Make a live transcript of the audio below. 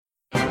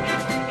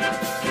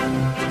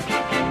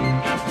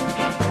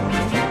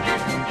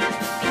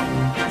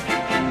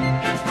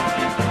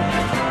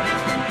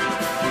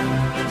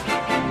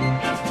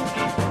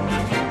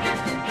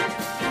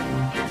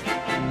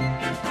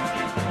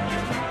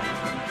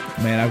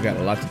Man, I've got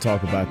a lot to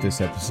talk about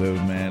this episode,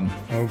 man.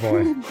 Oh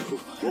boy.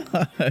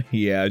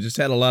 Yeah, I just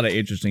had a lot of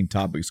interesting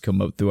topics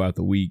come up throughout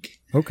the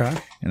week. Okay.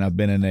 And I've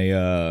been in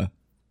I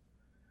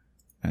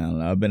don't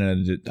know, I've been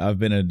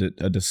in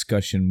a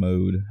discussion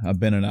mode. I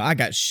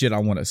got shit I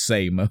want to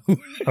say mode.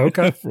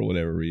 Okay. For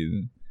whatever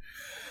reason.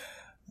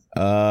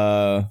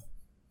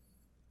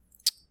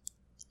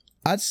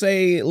 I'd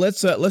say let's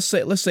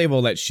save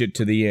all that shit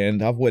to the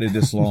end. I've waited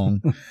this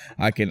long.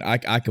 I can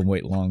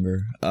wait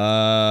longer.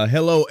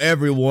 Hello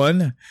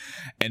everyone,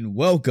 and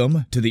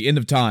welcome to the end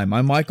of time.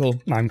 I'm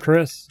Michael. I'm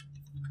Chris.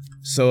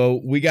 So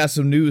we got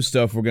some news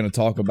stuff we're going to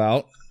talk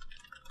about.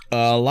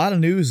 A lot of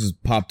news has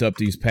popped up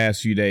these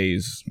past few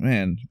days.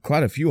 Man,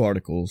 quite a few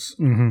articles.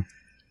 Mm-hmm.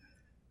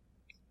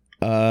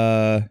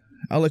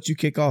 I'll let you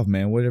kick off,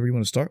 man. Whatever you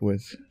want to start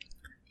with.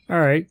 All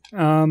right.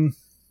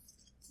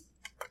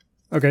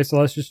 Okay, so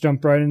let's just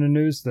jump right into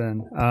news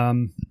then.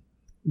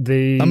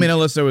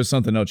 Unless there was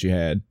something else you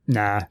had.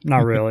 Nah,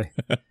 not really.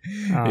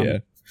 Yeah.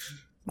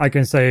 I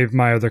can save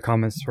my other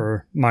comments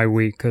for my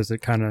week because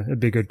it'd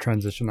be a good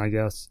transition, I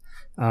guess.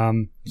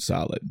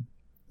 Solid.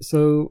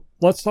 So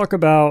let's talk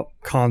about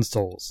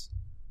consoles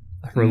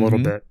for a little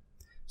bit.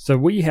 So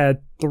we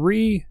had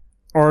 3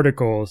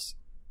 articles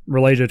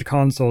related to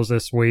consoles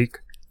this week.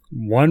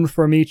 One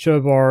from each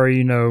of our,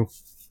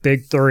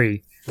 big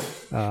 3.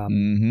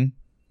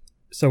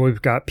 So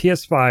we've got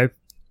PS5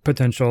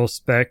 potential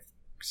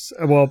specs,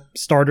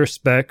 starter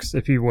specs,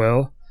 if you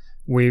will.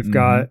 We've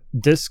got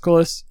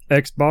discless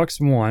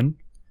Xbox One,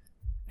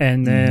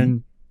 and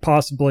then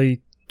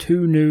possibly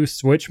 2 new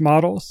Switch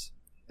models,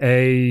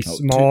 a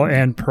small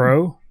and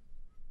Pro.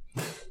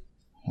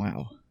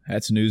 Wow,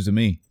 that's news to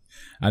me.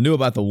 I knew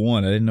about the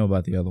one. I didn't know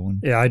about the other one.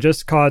 Yeah, I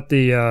just caught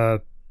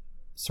the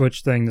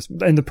Switch thing.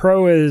 And the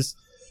Pro is,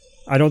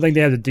 I don't think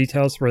they have the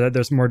details for that.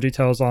 There's more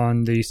details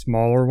on the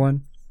smaller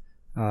one.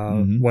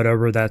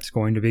 Whatever that's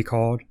going to be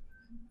called.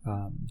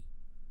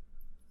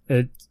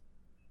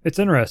 It's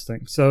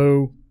interesting.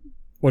 So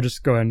we'll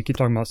just go ahead and keep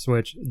talking about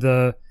Switch.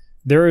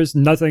 There is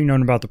nothing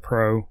known about the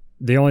Pro.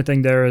 The only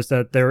thing there is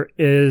that there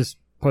is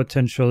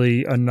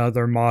potentially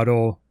another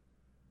model,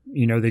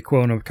 the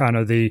equivalent of kind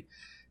of the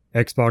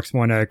Xbox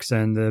One X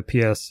and the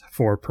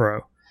PS4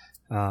 Pro.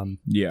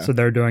 So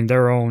they're doing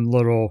their own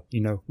little,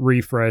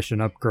 refresh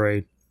and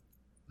upgrade.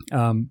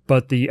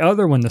 But the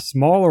other one, the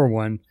smaller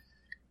one,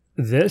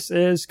 this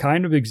is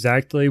kind of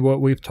exactly what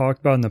we've talked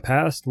about in the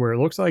past, where it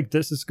looks like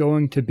this is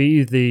going to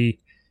be the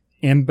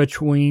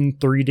in-between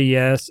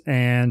 3DS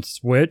and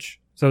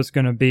Switch. So it's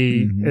going to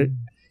be,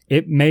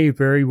 it may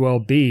very well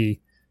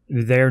be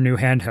their new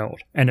handheld,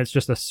 and it's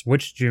just a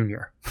Switch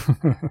Junior.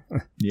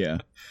 Yeah.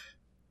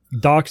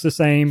 Dock's the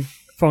same,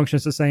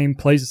 functions the same,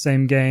 plays the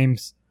same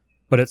games,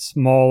 but it's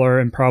smaller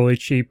and probably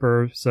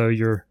cheaper, so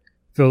you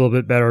feel a little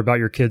bit better about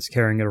your kids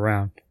carrying it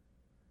around.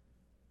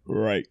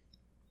 Right.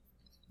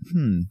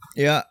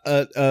 Yeah,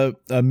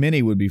 a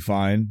mini would be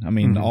fine. I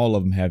mean, all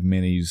of them have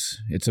minis.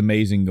 It's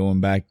amazing going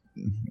back.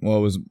 Well,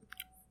 it was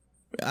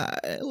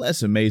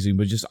less amazing,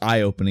 but just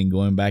eye-opening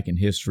going back in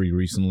history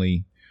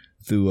recently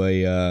through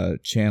a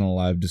channel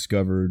I've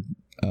discovered.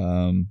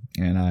 And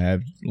I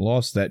have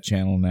lost that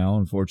channel now,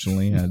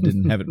 unfortunately. I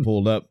didn't have it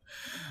pulled up.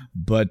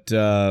 But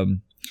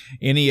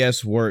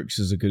NES Works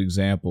is a good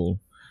example.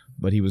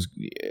 But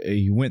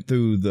he went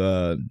through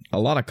a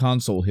lot of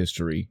console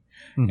history.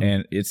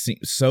 And it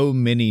seems so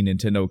many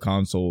Nintendo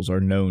consoles are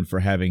known for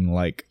having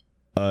like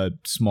a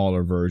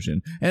smaller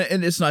version,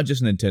 and it's not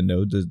just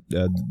Nintendo.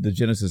 The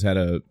Genesis had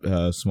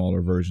a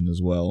smaller version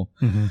as well.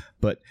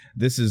 But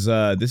this is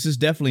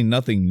definitely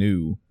nothing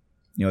new.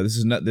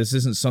 This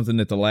isn't something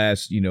that the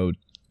last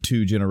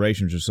 2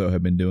 generations or so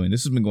have been doing.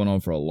 This has been going on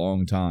for a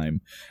long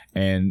time,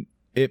 and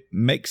it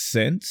makes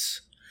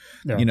sense.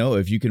 Yeah.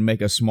 If you can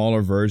make a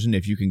smaller version,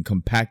 if you can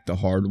compact the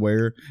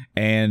hardware,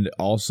 and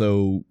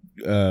also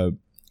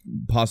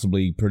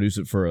possibly produce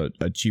it for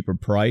a cheaper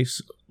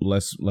price,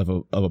 less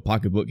of a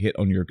pocketbook hit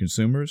on your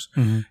consumers.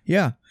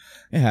 Yeah,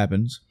 it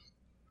happens.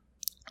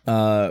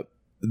 The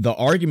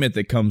argument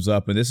that comes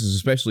up, and this is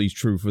especially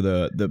true for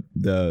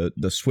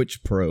the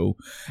Switch Pro,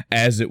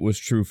 as it was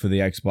true for the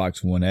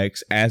Xbox One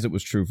X, as it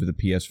was true for the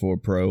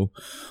PS4 Pro,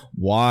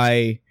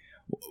 what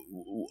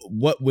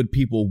would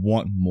people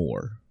want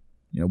more?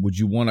 Would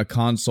you want a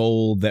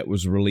console that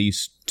was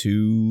released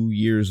 2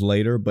 years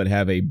later but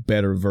have a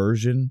better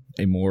version,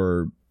 a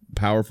more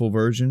powerful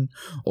version?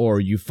 Or are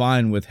you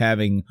fine with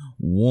having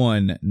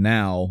one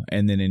now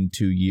and then in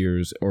 2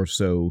 years or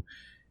so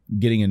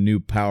getting a new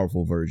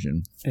powerful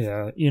version?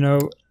 Yeah,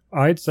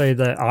 I'd say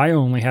that I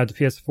only had the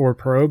PS4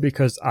 Pro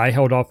because I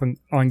held off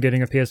on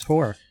getting a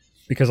PS4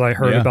 because I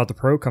heard about the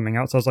Pro coming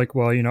out. So I was like,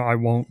 well, I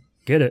won't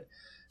get it.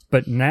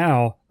 But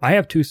now I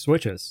have 2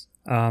 Switches.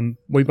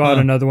 We bought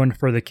another one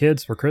for the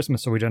kids for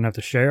Christmas so we didn't have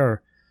to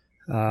share.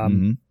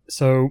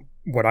 So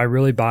would I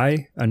really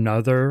buy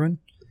another one?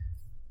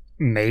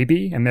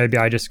 Maybe. And maybe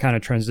I just kind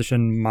of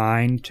transition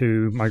mine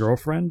to my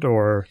girlfriend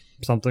or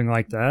something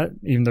like that,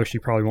 even though she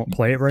probably won't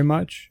play it very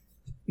much.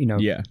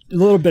 a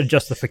little bit of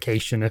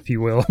justification, if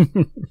you will.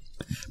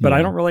 But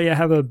I don't really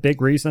have a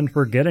big reason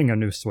for getting a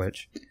new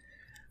Switch.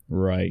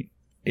 Right.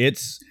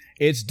 It's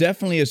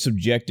definitely a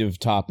subjective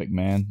topic,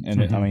 man.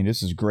 And I mean,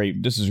 this is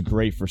great. This is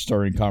great for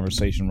stirring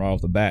conversation right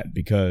off the bat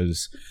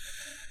because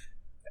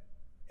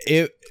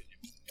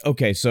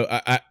okay, so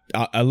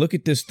I look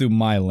at this through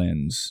my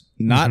lens,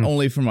 not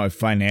only from a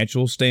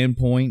financial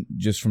standpoint,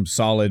 just from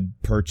solid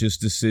purchase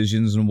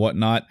decisions and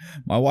whatnot.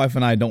 My wife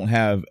and I don't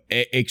have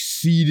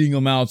exceeding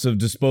amounts of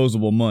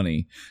disposable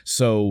money.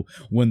 So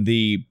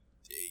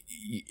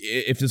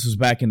if this was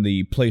back in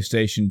the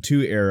PlayStation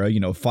 2 era,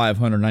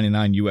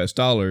 $599 US.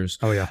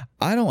 Oh yeah.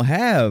 I don't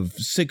have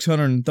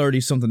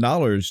 $630 something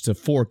to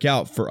fork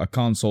out for a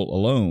console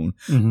alone,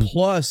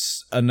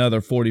 plus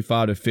another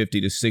 45 to 50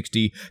 to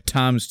 60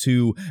 times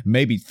 2,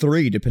 maybe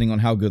 3, depending on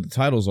how good the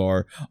titles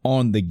are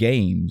on the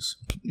games.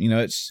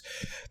 It's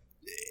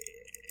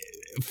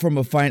from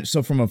a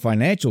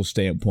financial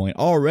standpoint,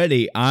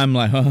 already I'm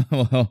like,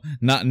 well,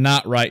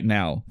 not right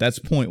now. That's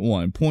point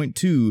one. Point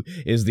two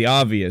is the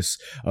obvious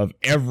of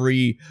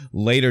every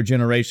later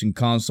generation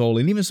console,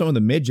 and even some of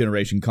the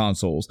mid-generation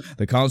consoles.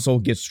 The console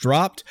gets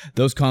dropped,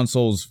 those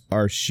consoles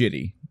are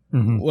shitty.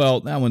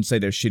 Well, I wouldn't say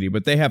they're shitty,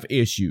 but they have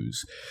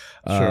issues.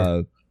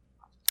 Sure.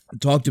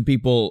 Talk to the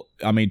people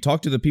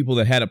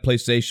that had a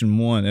PlayStation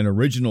 1, an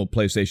original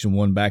PlayStation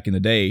 1 back in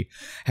the day,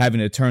 having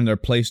to turn their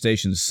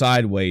PlayStation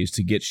sideways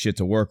to get shit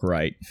to work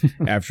right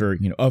after,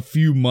 a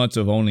few months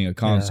of owning a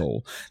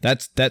console. Yeah.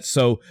 That's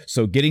so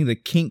getting the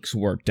kinks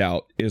worked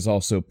out is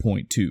also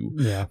point two.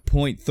 Yeah.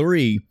 Point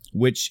three,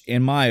 which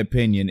in my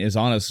opinion is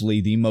honestly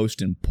the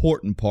most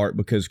important part,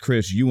 because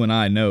Chris, you and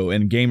I know,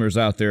 and gamers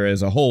out there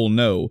as a whole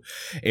know,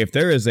 if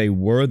there is a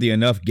worthy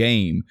enough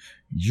game,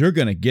 you're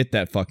going to get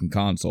that fucking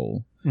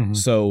console.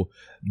 So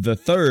the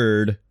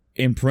third,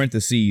 in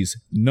parentheses,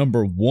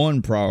 number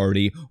one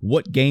priority,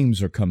 what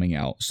games are coming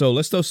out? So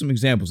let's throw some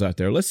examples out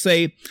there. Let's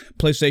say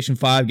PlayStation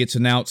 5 gets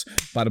announced,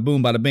 bada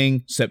boom, bada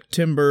bing,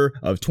 September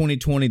of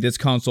 2020, this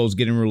console is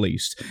getting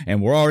released.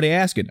 And we're already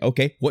asking,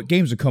 okay, what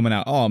games are coming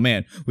out? Oh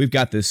man, we've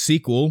got this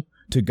sequel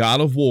to God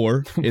of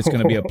War. It's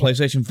going to be a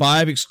PlayStation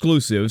 5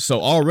 exclusive.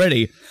 So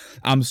already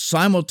I'm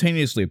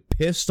simultaneously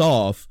pissed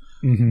off,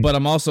 but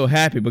I'm also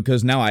happy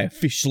because now I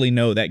officially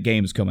know that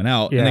game's coming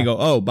out. Yeah. And they go,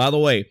 oh, by the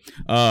way,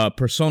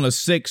 Persona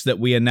 6 that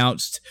we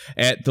announced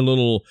at the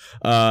little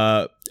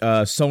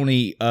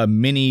Sony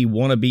mini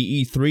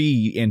wannabe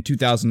E3 in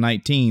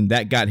 2019,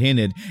 that got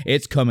hinted.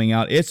 It's coming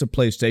out. It's a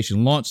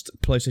PlayStation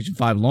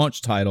 5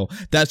 launch title.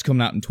 That's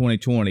coming out in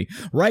 2020.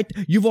 Right?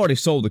 You've already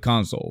sold the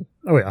console.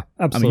 Oh, yeah.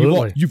 Absolutely.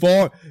 I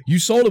mean, you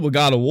sold it with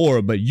God of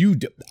War, but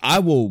I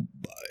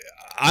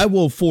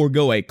will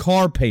forego a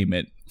car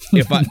payment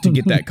to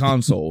get that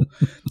console.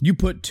 You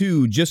put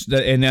two,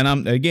 and then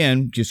I'm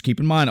again, just keep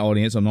in mind,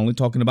 audience, I'm only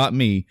talking about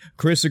me.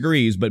 Chris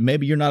agrees, but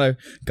maybe you're not a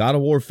God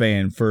of War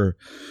fan for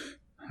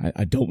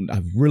I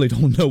really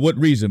don't know what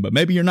reason, but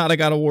maybe you're not a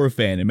God of War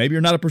fan, and maybe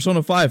you're not a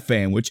Persona 5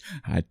 fan, which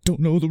I don't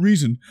know the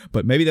reason,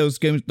 but maybe those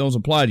games don't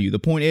apply to you. The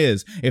point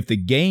is, if the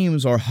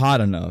games are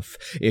hot enough,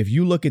 if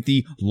you look at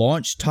the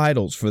launch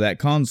titles for that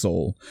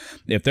console,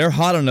 if they're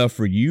hot enough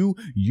for you,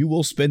 you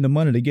will spend the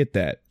money to get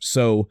that.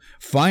 So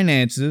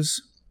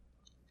finances,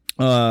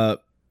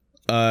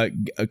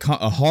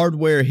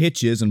 hardware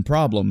hitches and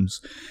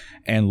problems,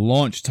 and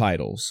launch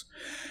titles.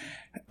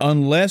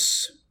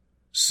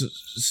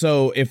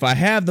 So if I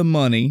have the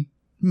money,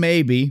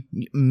 maybe.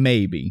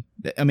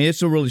 I mean,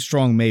 it's a really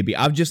strong maybe.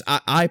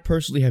 I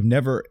personally have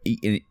never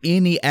in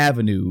any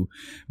avenue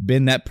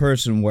been that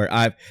person where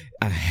I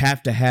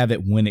have to have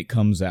it when it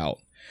comes out.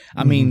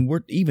 I mean,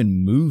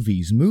 even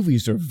movies.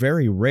 Movies are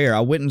very rare.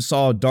 I went and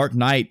saw Dark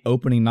Knight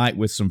opening night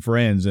with some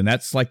friends, and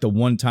that's like the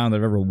one time that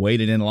I've ever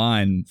waited in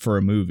line for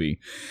a movie.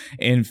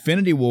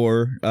 Infinity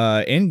War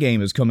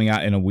Endgame is coming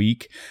out in a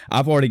week.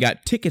 I've already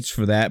got tickets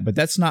for that, but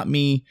that's not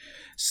me.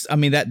 I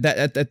mean, that's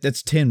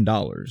 $10,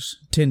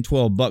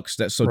 $10-$12.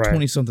 That's so right.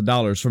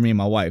 $20-something for me and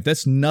my wife.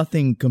 That's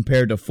nothing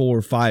compared to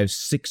 $400,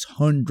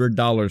 $500,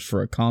 $600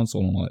 for a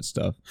console and all that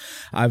stuff.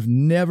 I've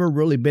never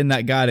really been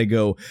that guy to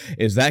go,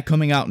 is that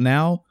coming out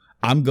now?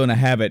 I'm gonna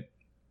have it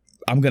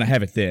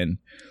then.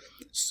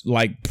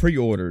 Like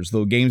pre-orders,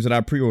 the games that I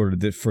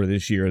pre-ordered for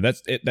this year,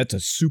 that's a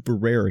super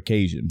rare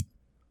occasion.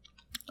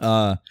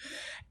 I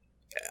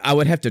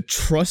would have to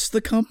trust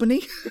the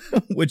company,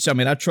 which, I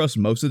mean, I trust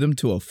most of them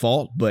to a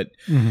fault, but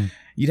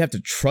you'd have to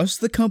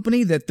trust the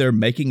company that they're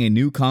making a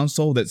new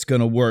console that's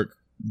going to work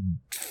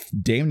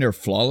damn near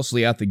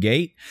flawlessly out the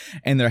gate,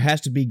 and there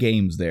has to be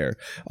games there.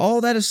 All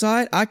that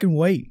aside, I can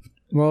wait.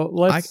 Well,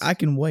 I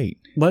can wait.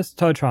 Let's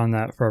touch on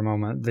that for a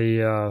moment,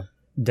 the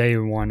day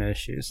one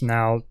issues.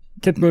 Now,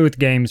 typically with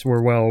games,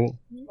 we're well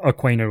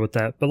acquainted with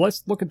that, but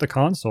let's look at the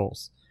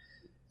consoles.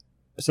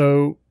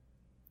 So,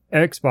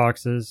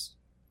 Xboxes,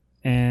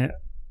 and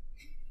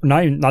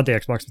not the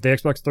Xbox, but the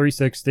Xbox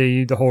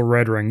 360, the whole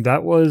Red Ring,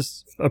 that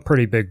was a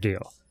pretty big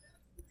deal.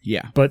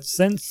 Yeah. But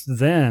since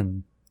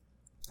then,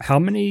 how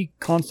many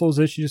consoles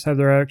issues have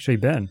there actually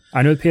been?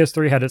 I know the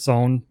PS3 had its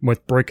own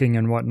with bricking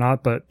and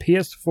whatnot, but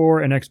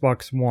PS4 and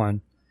Xbox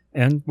One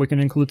and we can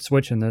include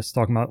Switch in this,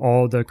 talking about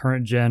all the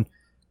current gen.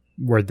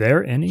 Were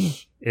there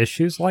any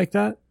issues like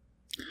that?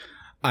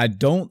 I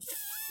don't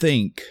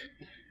think,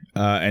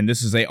 and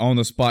this is a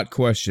on-the-spot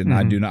question. Mm-hmm.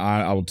 I do not.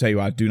 I will tell you,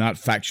 I do not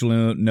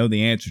factually know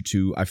the answer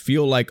to. I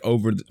feel like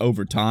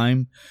over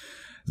time,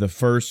 the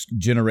first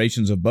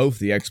generations of both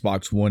the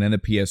Xbox One and the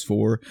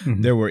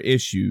PS4, there were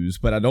issues,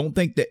 but I don't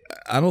think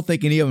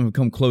any of them have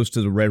come close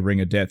to the Red Ring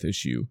of Death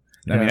issue.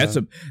 I mean,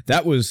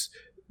 that was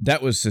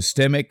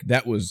systemic.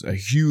 That was a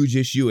huge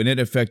issue, and it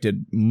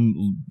affected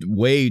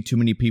way too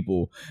many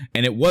people.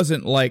 And it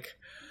wasn't like,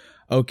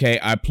 okay,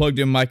 I plugged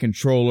in my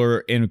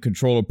controller in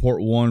controller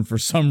port 1. For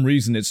some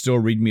reason, it still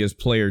read me as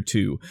player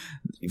 2.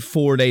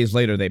 4 days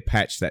later, they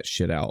patched that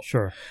shit out.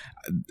 Sure.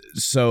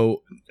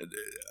 So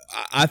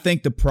I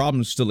think the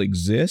problems still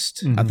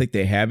exist. I think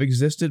they have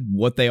existed.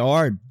 What they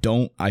are,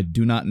 I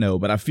do not know.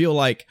 But I feel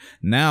like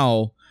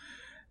now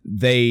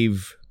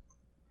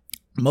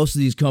most of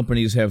these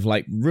companies have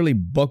like really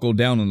buckled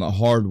down on the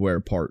hardware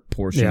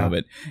portion of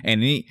it.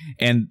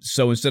 And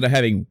so instead of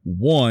having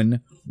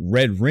one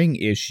Red Ring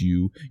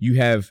issue, you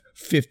have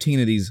 15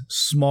 of these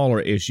smaller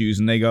issues,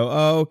 and they go,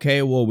 oh,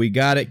 okay, well, we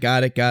got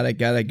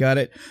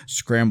it.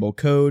 Scramble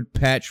code,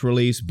 patch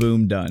release,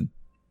 boom, done.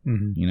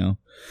 You know?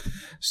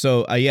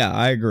 So yeah,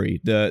 I agree.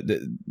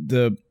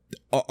 The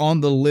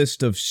on the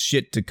list of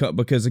shit to come,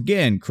 because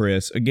again,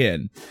 Chris,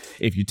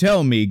 if you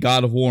tell me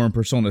God of War and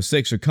Persona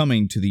 6 are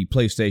coming to the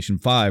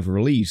PlayStation 5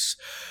 release,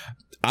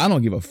 I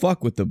don't give a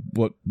fuck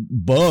what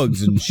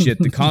bugs and shit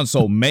the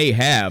console may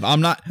have.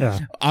 I'm not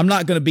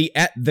going to be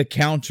at the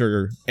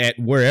counter at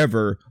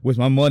wherever with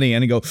my money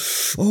and go,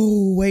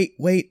 oh,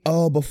 wait.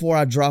 Oh, before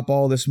I drop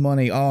all this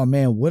money. Oh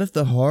man, what if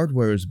the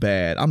hardware is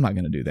bad? I'm not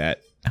going to do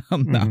that.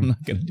 I'm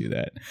not going to do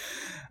that.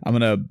 I'm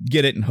going to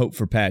get it and hope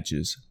for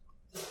patches.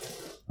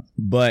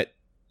 But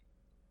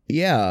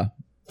yeah,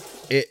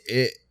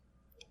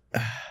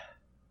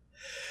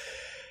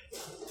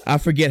 I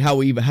forget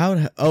oh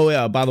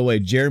yeah, by the way,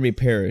 Jeremy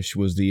Parrish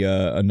was the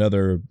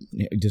another,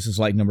 this is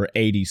like number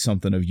 80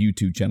 something of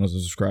YouTube channels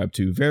to subscribe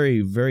to.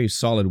 Very, very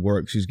solid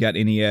works. He's got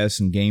NES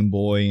and Game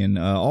Boy and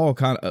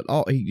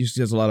he just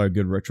does a lot of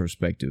good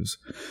retrospectives.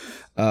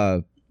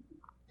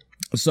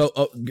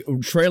 So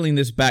trailing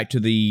this back to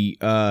the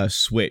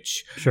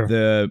Switch, sure.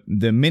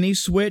 The mini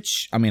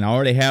Switch, I mean, I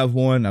already have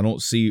one. I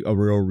don't see a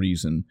real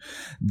reason.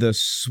 The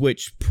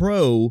Switch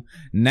Pro,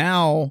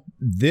 now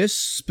this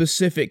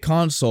specific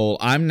console,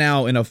 I'm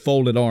now in a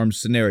folded arms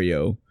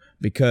scenario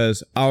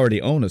because I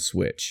already own a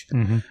Switch.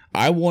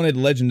 I wanted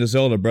Legend of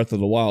Zelda Breath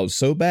of the Wild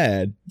so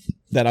bad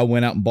that I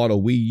went out and bought a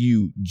Wii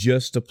U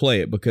just to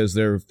play it because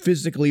there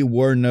physically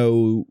were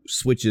no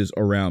Switches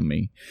around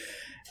me.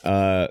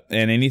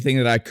 And anything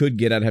that I could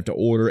get, I'd have to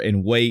order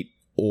and wait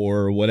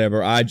or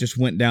whatever. I just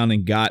went down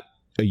and got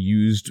a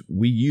used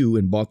Wii U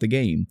and bought the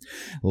game.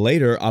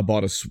 Later, I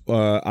bought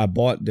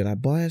did I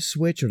buy a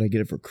Switch or did I get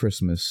it for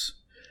Christmas?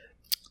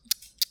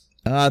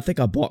 I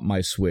think I bought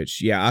my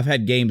Switch. Yeah, I've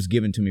had games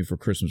given to me for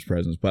Christmas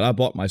presents, but I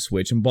bought my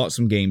Switch and bought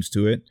some games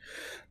to it.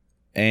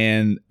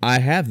 And I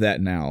have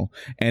that now.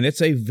 And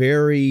it's a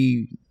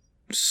very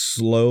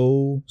it's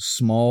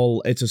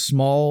a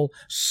small,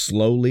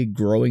 slowly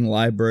growing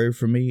library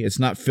for me. It's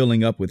not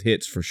filling up with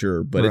hits for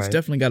sure, but It's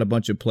definitely got a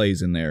bunch of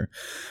plays in there.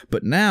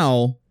 But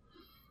now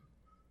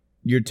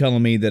you're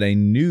telling me that a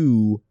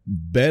new,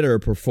 better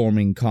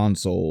performing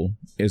console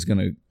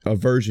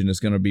version is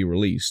going to be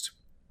released.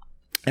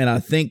 And I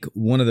think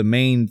one of the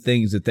main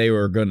things that they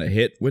were going to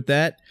hit with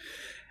that,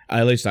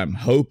 at least I'm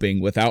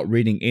hoping, without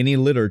reading any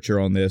literature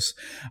on this,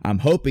 I'm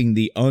hoping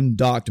the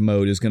undocked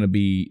mode is going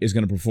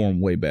to perform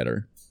way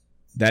better.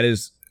 That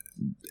is,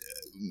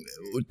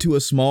 to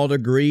a small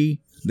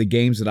degree, the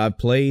games that I've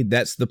played,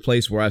 that's the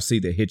place where I see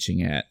the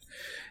hitching at.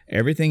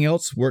 Everything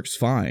else works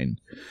fine.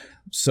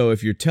 So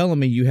if you're telling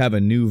me you have a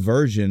new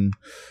version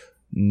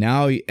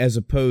now, as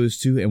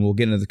opposed to, and we'll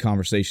get into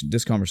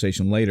this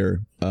conversation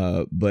later,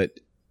 but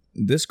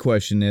this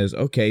question is,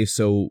 okay,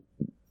 so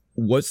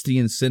what's the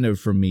incentive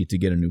for me to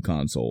get a new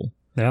console?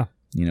 Yeah.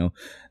 You know,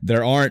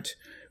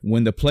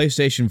 when the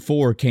PlayStation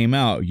 4 came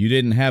out, you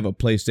didn't have a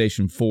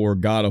PlayStation 4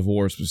 God of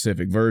War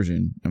specific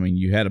version. I mean,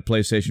 you had a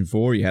PlayStation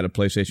 4, you had a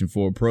PlayStation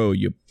 4 Pro,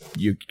 you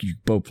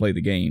both play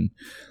the game.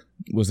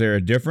 Was there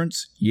a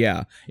difference?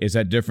 Yeah. Is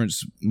that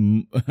difference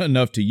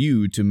enough to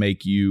you to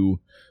make you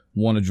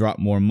want to drop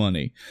more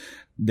money?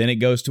 Then it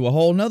goes to a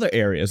whole nother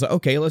area. It's like,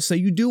 okay, let's say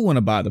you do want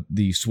to buy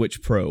the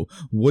Switch Pro.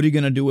 What are you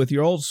going to do with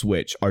your old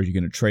Switch? Are you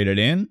going to trade it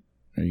in?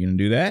 Are you going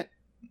to do that?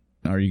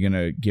 Are you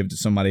going to give it to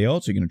somebody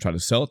else? Are you going to try to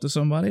sell it to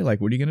somebody?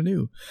 Like, what are you going to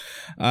do?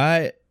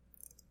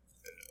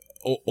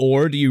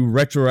 Or do you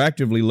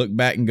retroactively look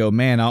back and go,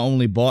 man, I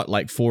only bought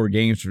like 4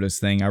 games for this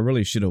thing. I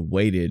really should have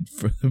waited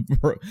for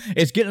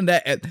it's getting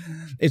that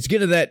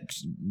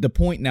the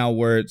point now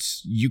where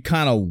you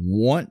kind of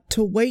want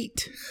to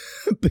wait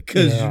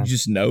because you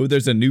just know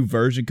there's a new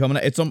version coming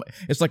out.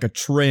 It's like a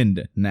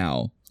trend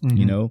now,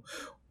 you know,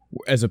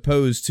 as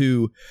opposed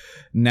to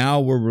now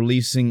we're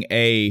releasing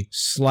a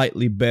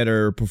slightly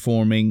better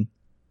performing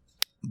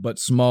but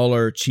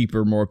smaller,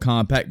 cheaper, more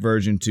compact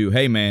version to,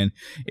 hey man,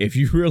 if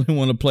you really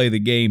want to play the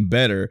game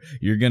better,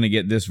 you're going to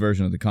get this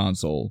version of the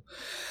console.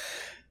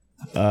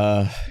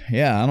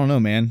 Yeah, I don't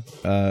know, man.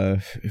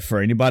 For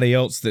anybody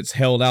else that's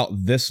held out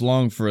this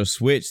long for a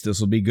Switch, this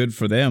will be good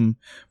for them.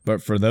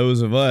 But for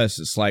those of us,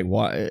 it's like,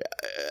 why?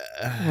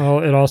 Well,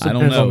 it also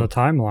depends on the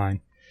timeline.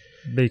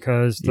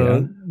 Because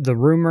the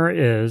rumor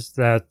is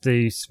that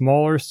the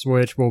smaller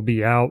Switch will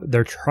be out.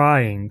 They're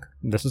trying,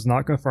 this is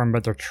not confirmed,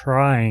 but they're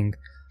trying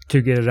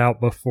to get it out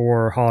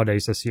before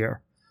holidays this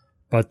year.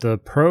 But the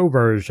Pro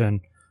version,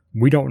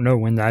 we don't know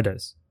when that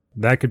is.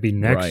 That could be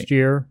next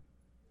year.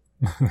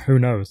 Who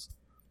knows?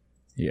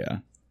 Yeah.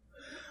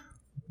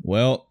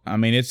 Well, I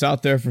mean, it's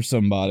out there for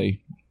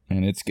somebody,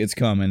 and it's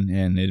coming,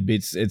 and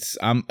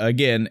I'm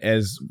again,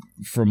 as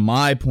from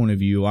my point of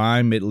view,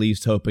 I'm at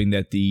least hoping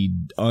that the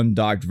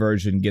undocked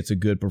version gets a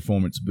good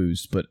performance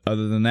boost. But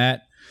other than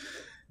that,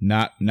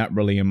 not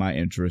really in my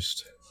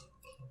interest.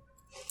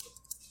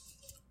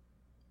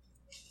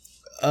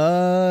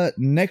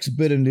 Next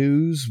bit of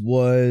news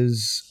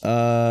was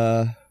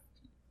the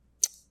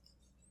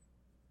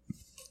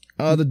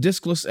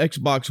discless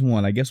Xbox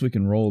One. I guess we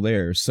can roll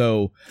there.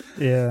 So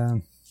yeah,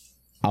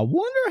 I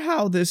wonder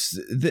how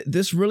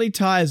this really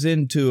ties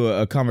into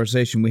a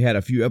conversation we had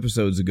a few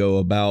episodes ago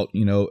about,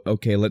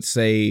 okay, let's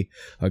say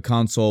a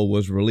console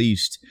was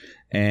released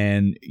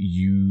and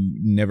you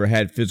never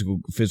had physical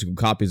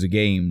copies of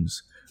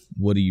games.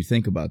 What do you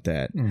think about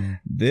that?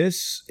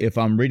 This, if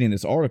I'm reading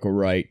this article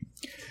right,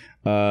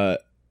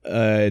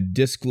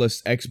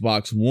 discless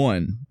Xbox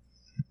One.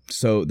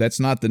 So that's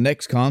not the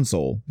next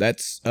console.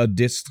 That's a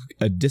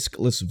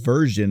discless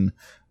version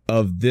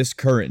of this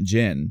current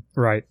gen.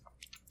 Right.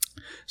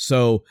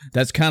 So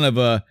that's kind of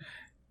a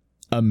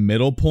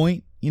middle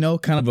point,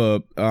 kind of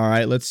all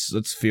right,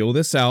 let's feel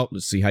this out.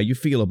 Let's see how you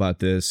feel about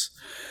this.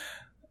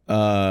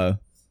 My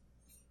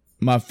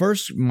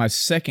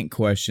second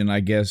question, I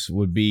guess,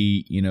 would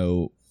be,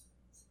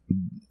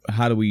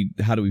 how do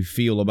we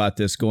feel about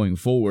this going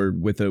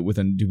forward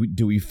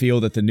do we feel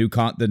that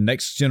the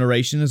next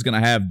generation is going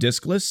to have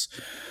discless?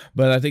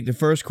 But I think the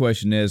first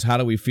question is, how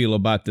do we feel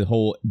about the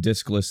whole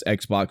discless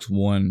Xbox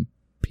One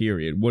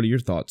period? What are your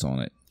thoughts on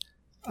it?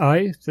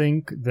 I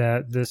think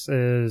that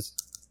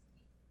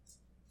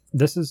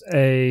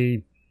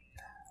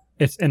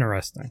it's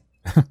interesting.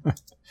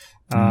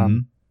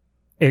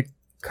 It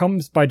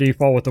comes by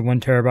default with a 1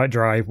 terabyte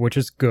drive, which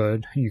is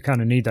good. You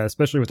kind of need that,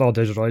 especially with all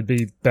digital. It'd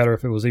be better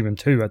if it was even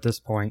 2 at this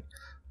point.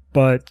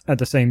 But at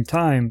the same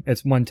time,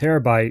 it's 1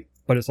 terabyte,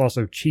 but it's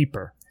also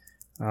cheaper.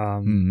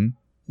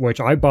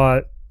 Which I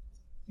bought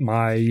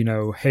my,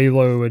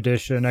 Halo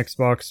edition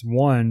Xbox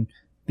One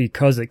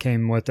because it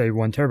came with a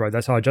 1 terabyte.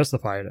 That's how I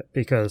justified it.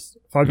 Because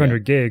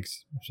 500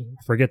 gigs,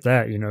 forget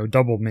that,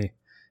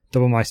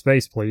 double my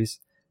space, please.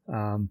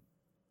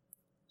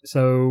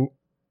 So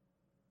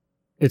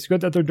it's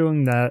good that they're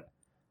doing that.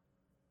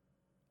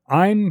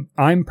 I'm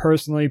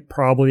personally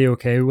probably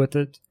okay with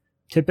it.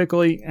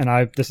 Typically,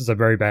 and this is a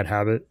very bad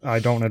habit, I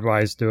don't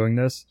advise doing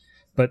this,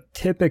 but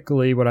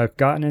typically what I've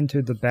gotten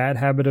into the bad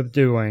habit of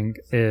doing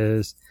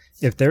is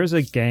if there's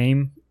a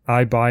game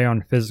I buy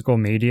on physical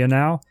media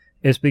now,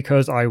 it's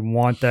because I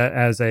want that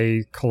as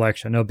a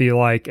collection. It'll be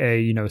like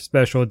a,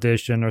 special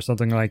edition or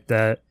something like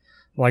that.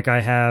 Like I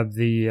have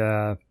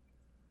the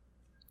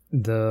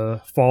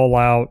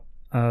Fallout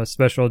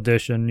special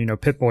edition,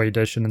 Pip-Boy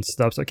edition and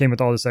stuff. So it came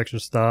with all this extra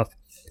stuff.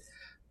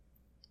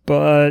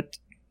 But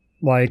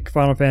like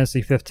Final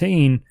Fantasy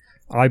 15,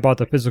 I bought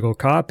the physical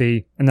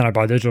copy and then I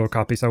bought a digital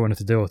copy, so I wouldn't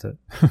have to deal with it.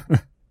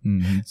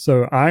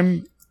 So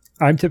I'm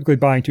typically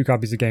buying 2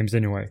 copies of games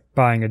anyway,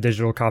 buying a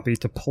digital copy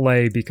to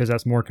play because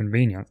that's more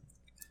convenient.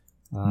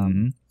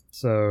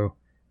 So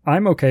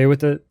I'm okay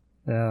with it.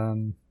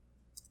 It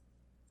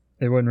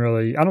wouldn't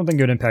really, I don't think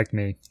it would impact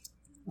me.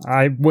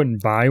 I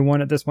wouldn't buy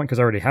one at this point because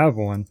I already have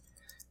one,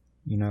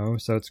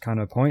 so it's kind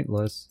of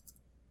pointless.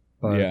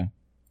 But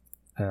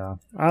yeah,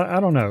 I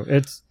don't know.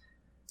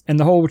 And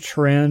the whole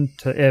trend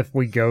to, if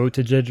we go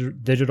to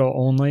digital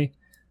only,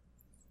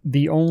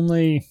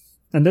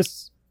 and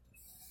this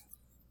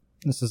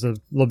is a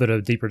little bit of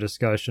a deeper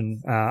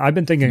discussion. I've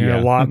been thinking a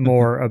lot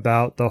more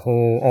about the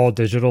whole all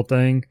digital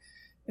thing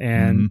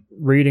and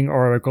reading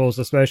articles,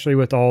 especially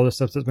with all the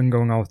stuff that's been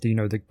going on with,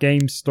 the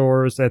game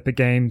stores, Epic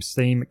Games,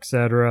 Steam,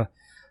 etc.,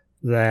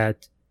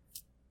 that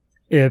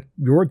if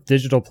your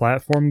digital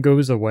platform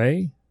goes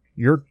away,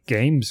 your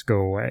games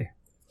go away.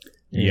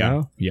 You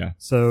know?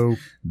 So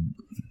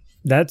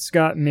that's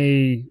got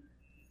me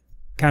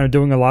kind of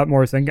doing a lot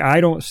more thinking. I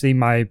don't see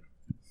my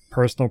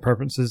personal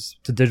preferences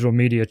to digital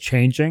media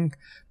changing,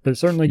 but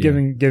certainly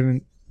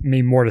giving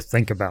me more to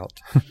think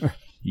about.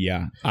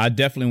 Yeah, I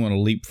definitely want to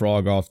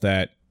leapfrog off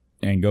that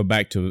and go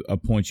back to a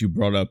point you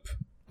brought up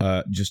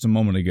just a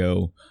moment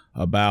ago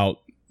about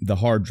the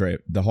hard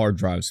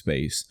drive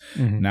space.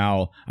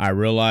 Now, I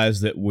realize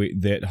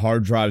that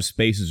hard drive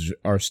spaces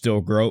are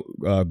still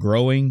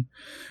growing.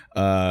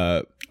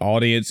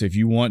 Audience, if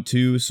you want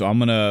to, so I'm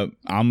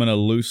gonna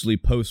loosely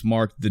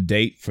postmark the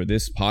date for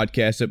this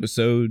podcast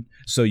episode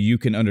so you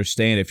can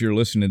understand if you're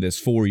listening to this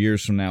 4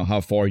 years from now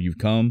how far you've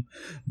come.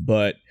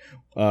 But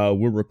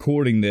we're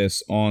recording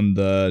this on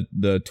the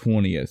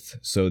 20th,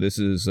 so this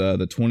is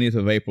the 20th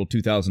of April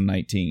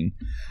 2019.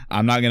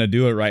 I'm not going to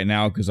do it right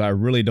now because I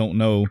really don't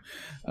know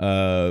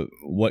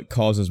what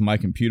causes my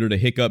computer to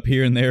hiccup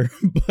here and there,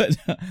 but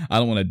I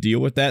don't want to deal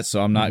with that,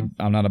 so I'm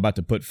not about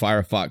to put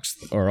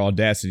Firefox or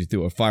Audacity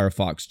through a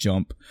Firefox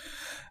jump.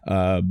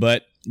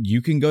 But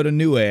you can go to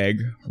Newegg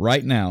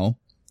right now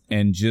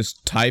and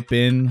just type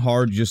in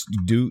just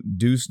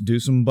do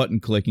some button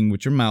clicking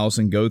with your mouse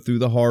and go through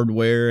the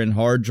hardware and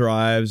hard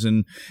drives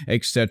and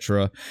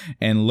etc.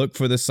 and look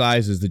for the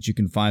sizes that you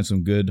can find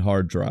some good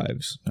hard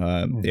drives.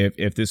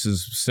 If this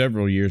is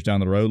several years down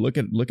the road,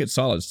 look at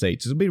solid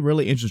states. It'll be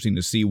really interesting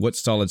to see what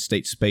solid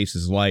state space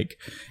is like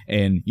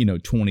in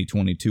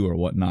 2022 or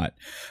whatnot.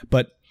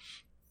 But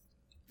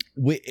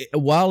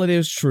while it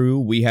is true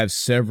we have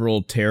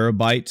several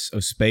terabytes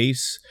of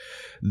space,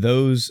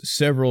 those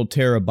several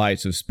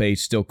terabytes of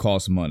space still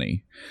cost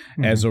money.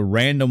 As a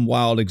random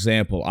wild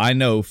example, I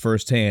know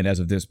firsthand, as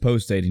of this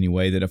post date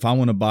anyway, that if I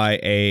want to buy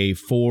a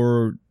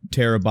 4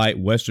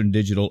 terabyte Western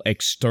Digital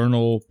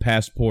external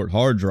passport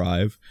hard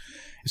drive,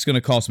 it's going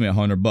to cost me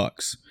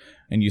 $100.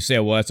 And you say,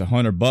 well, that's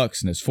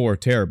 $100 and it's 4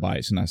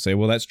 terabytes. And I say,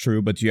 well, that's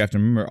true, but you have to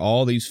remember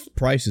all these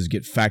prices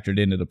get factored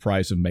into the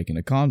price of making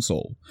a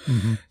console.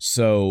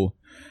 So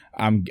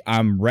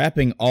I'm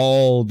wrapping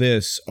all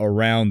this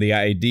around the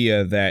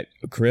idea that,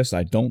 Chris,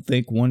 I don't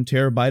think 1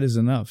 terabyte is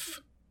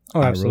enough.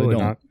 Oh, absolutely I really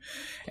don't. not.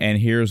 And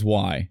here's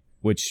why,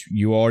 which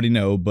you already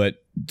know, but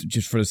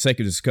just for the sake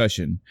of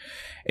discussion,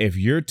 if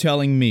you're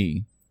telling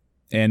me,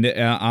 and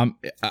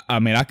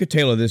I could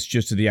tailor this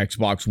just to the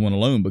Xbox One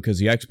alone, because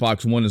the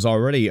Xbox One is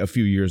already a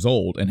few years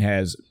old and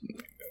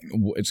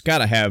it's got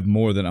to have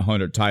more than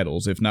 100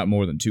 titles, if not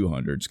more than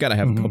 200. It's got to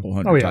have a couple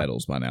hundred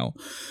titles by now.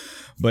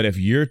 But if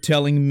you're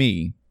telling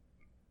me,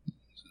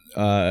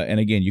 and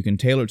again, you can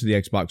tailor it to the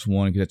Xbox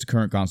One because that's a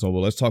current console.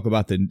 Well, let's talk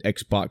about the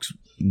Xbox,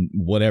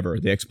 whatever,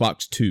 the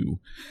Xbox 2.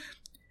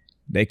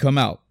 They come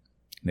out.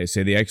 They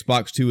say the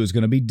Xbox 2 is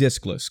going to be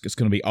discless. It's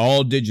going to be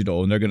all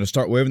digital, and they're going to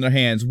start waving their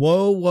hands.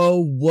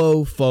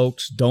 Whoa,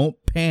 folks. Don't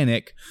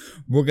panic.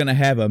 We're going to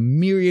have a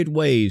myriad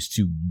ways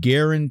to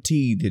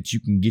guarantee that you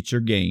can get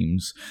your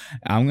games.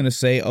 I'm going to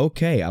say,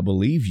 okay, I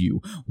believe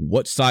you.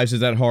 What size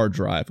is that hard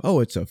drive? Oh,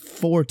 it's a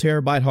 4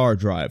 terabyte hard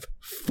drive.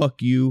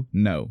 Fuck you,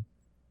 no.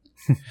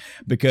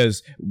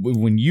 Because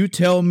when you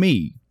tell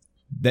me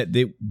that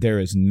there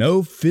is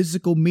no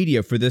physical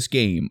media for this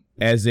game,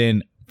 as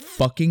in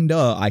fucking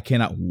duh, I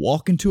cannot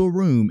walk into a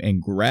room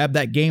and grab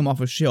that game off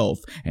a shelf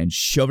and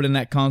shove it in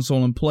that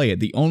console and play it.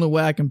 The only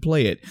way I can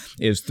play it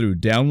is through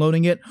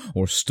downloading it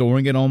or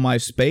storing it on my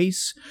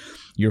space.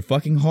 Your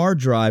fucking hard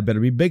drive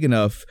better be big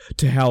enough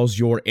to house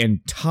your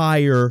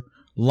entire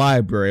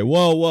library.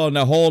 Whoa,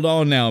 now hold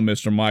on now,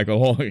 Mr.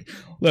 Michael.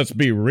 Let's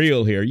be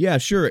real here. Yeah,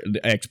 sure,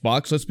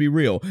 Xbox, let's be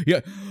real.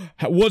 Yeah,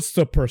 what's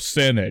the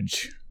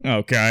percentage?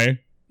 Okay,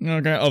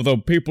 of the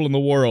people in the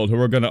world who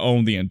are going to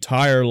own the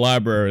entire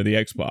library of the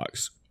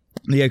Xbox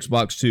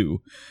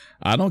 2.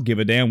 I don't give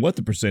a damn what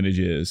the percentage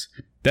is.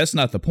 That's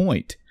not the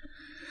point.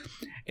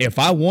 If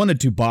I wanted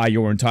to buy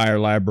your entire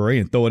library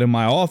and throw it in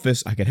my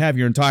office, I could have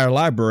your entire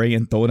library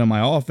and throw it in my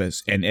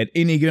office. And at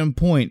any given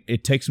point,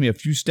 it takes me a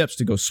few steps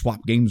to go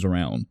swap games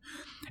around.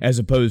 As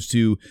opposed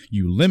to,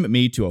 you limit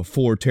me to a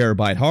 4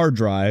 terabyte hard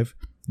drive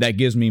that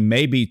gives me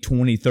maybe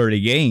 20, 30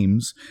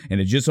 games.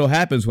 And it just so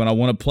happens when I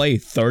want to play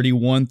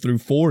 31 through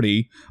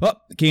 40,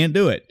 can't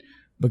do it.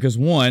 Because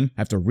 1, I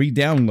have to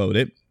re-download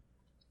it.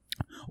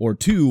 Or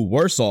 2,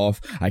 worse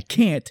off, I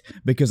can't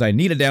because I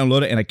need to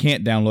download it and I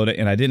can't download it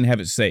and I didn't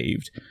have it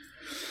saved.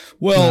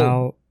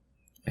 Well,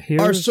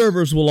 our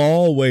servers will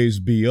always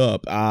be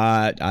up,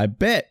 I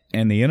bet.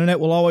 And the internet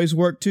will always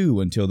work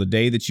too until the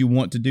day that you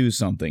want to do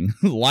something.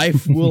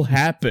 Life will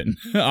happen,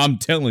 I'm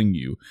telling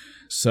you.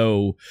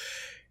 So,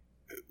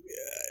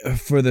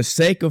 for the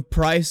sake of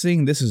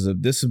pricing, this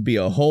would be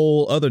a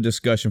whole other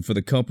discussion for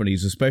the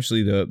companies,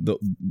 especially the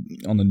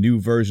on the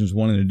new versions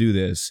wanting to do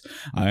this.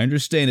 I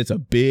understand it's a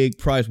big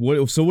price.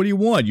 So what do you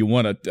want? You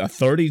want a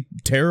 30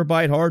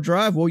 terabyte hard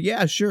drive? Well,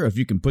 yeah, sure. If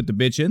you can put the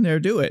bitch in there,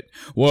 do it.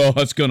 Well,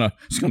 it's gonna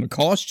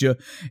cost you.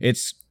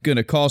 It's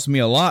gonna cost me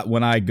a lot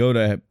when I go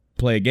to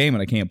play a game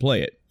and I can't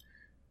play it.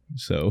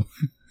 So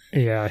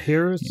yeah,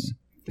 here's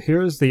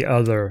the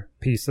other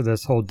piece of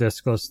this whole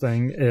discless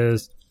thing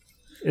is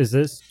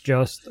this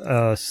just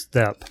a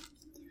step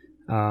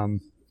in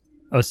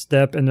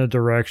the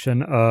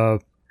direction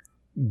of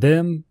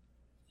them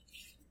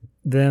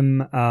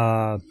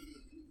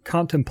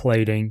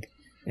contemplating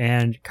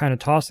and kind of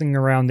tossing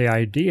around the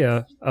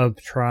idea of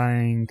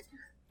trying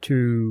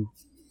to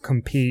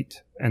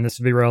compete, and this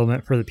would be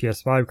relevant for the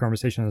PS5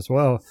 conversation as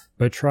well,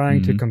 but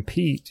trying to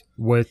compete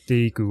with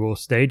the Google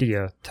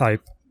Stadia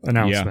type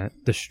announcement,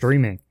 the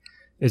streaming.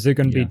 Is it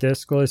going to be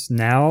discless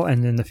now,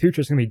 and in the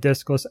future it's going to be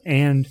discless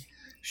and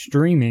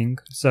streaming?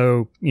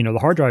 So, the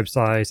hard drive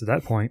size at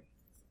that point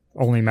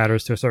only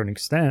matters to a certain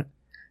extent,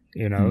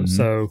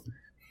 so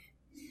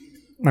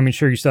I mean,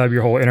 sure, you still have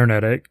your whole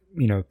internet,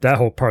 that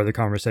whole part of the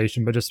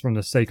conversation, but just from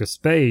the sake of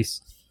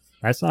space,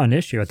 that's not an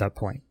issue at that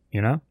point,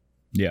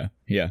 Yeah.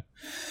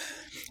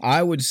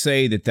 I would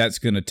say that's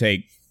going to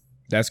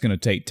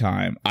take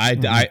time.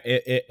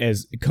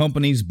 As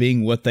companies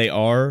being what they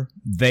are,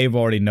 they've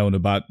already known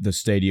about the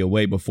Stadia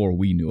way before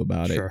we knew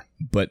about it.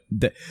 But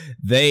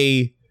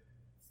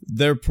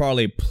they're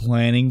probably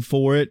planning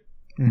for it.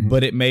 Mm-hmm.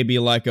 But it may be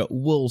like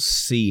we'll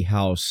see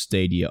how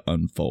Stadia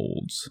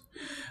unfolds.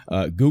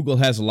 Google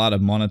has a lot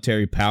of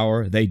monetary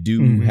power. They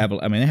do have.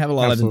 I mean, they have a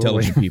lot of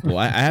intelligent people.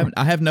 I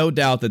have no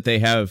doubt that they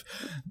have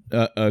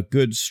a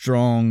good,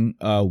 strong,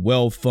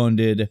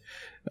 well-funded,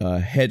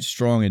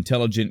 headstrong,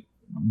 intelligent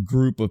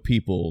group of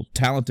people,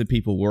 talented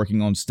people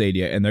working on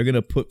Stadia, and they're going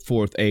to put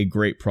forth a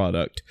great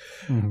product.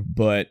 Mm-hmm.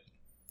 But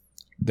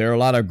there are a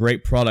lot of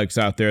great products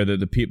out there that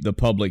the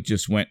public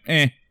just went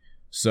eh.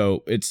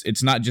 So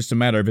it's not just a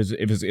matter of is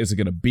it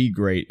going to be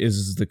great?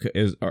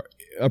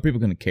 Are people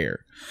going to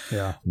care?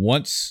 Yeah.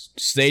 Once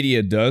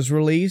Stadia does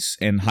release,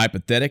 and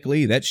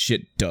hypothetically that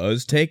shit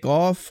does take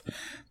off,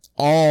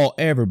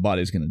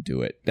 everybody's going to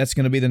do it. That's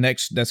going to be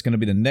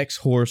the next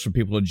horse for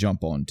people to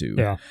jump onto.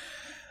 Yeah.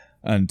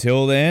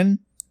 Until then,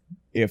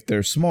 if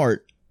they're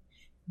smart,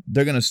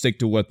 they're going to stick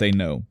to what they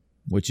know,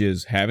 which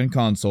is having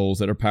consoles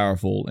that are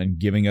powerful and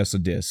giving us a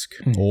disc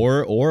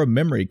or a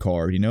memory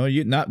card.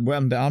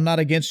 I'm not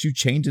against you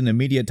changing the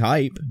media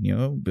type.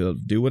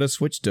 Do what a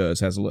Switch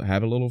does. Have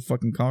a little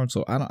fucking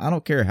console. I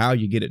don't care how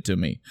you get it to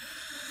me,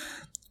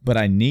 but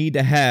I need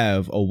to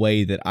have a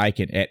way that I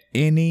can at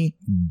any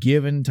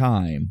given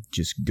time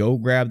just go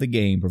grab the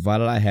game,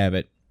 provided I have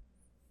it.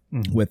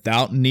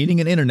 Without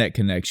needing an internet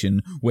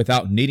connection,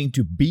 without needing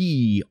to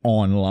be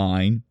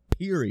online,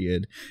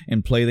 period,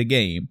 and play the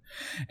game.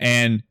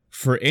 And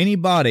for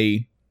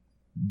anybody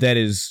that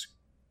is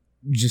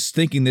just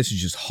thinking this is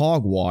just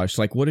hogwash,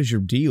 like, what is your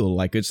deal?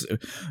 Like, it's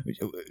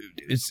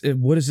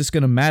what is this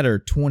going to matter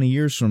 20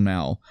 years from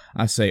now?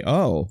 I say, a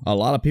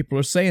lot of people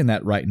are saying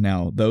that right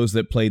now. Those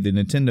that played the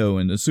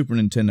Nintendo and the Super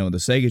Nintendo and the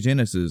Sega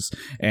Genesis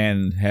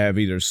and have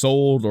either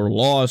sold or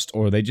lost,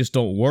 or they just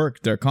don't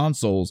work their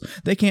consoles.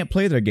 They can't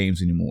play their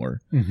games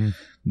anymore. Mm-hmm.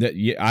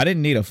 I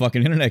didn't need a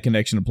fucking internet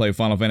connection to play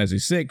Final Fantasy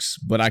VI,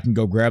 but I can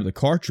go grab the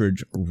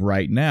cartridge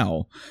right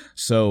now.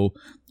 So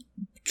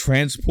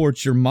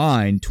transport your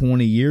mind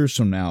 20 years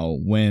from now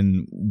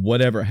when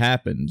whatever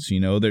happens,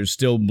 there's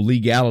still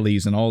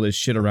legalities and all this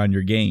shit around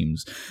your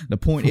games. The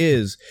point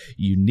is,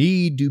 you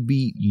need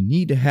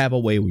to have a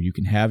way where you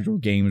can have your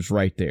games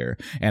right there.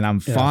 And I'm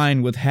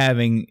fine with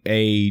having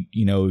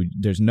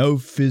there's no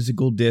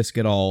physical disc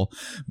at all,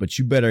 but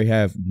you better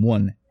have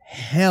one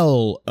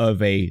hell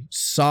of a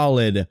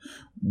solid,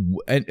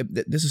 and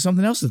this is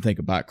something else to think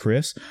about,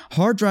 Chris.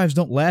 Hard drives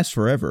don't last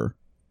forever.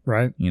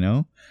 Right.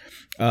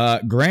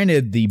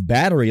 Granted, the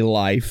battery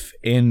life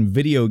in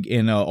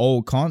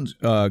old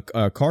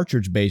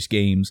cartridge-based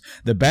games,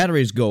 the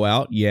batteries go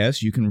out.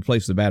 Yes, you can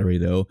replace the battery,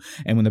 though.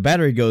 And when the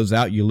battery goes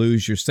out, you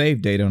lose your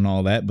save data and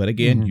all that. But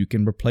again, you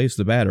can replace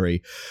the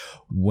battery.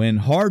 When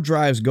hard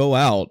drives go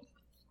out,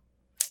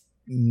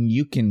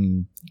 you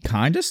can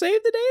kind of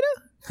save the data.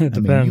 It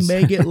depends. You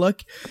may get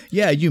lucky.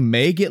 Yeah, you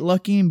may get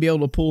lucky and be able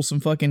to pull some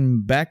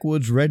fucking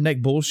backwoods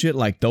redneck bullshit,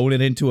 like throwing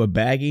it into a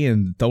baggie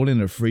and throwing it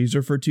in a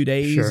freezer for 2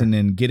 days, and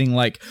then getting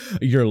like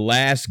your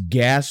last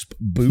gasp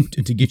boot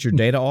to get your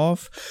data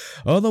off.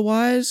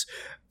 Otherwise,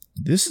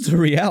 this is the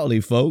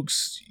reality,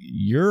 folks.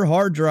 Your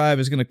hard drive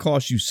is going to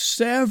cost you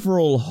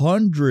several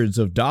hundreds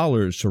of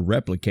dollars to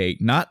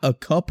replicate. Not a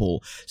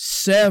couple,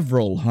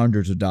 several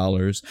hundreds of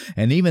dollars.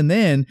 And even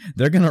then,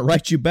 they're going to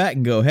write you back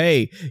and go,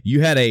 hey,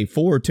 you had a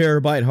 4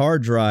 terabyte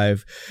hard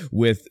drive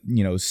with,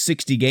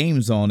 60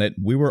 games on it.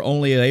 We were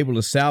only able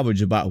to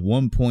salvage about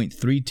 1.3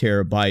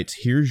 terabytes.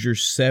 Here's your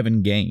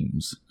 7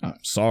 games.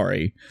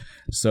 Sorry.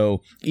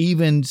 So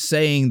even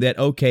saying that,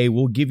 okay,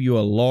 we'll give you a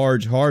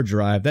large hard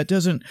drive, that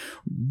doesn't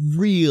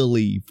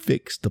really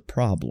fix the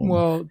problem.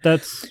 Well,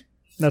 that's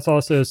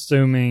also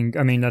assuming,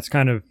 that's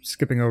kind of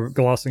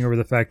glossing over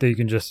the fact that you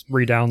can just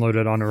re-download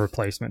it on a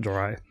replacement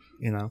drive,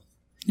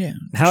 Yeah.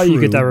 How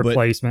you get that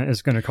replacement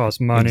is going to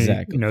cost money,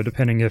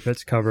 depending if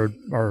it's covered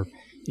or,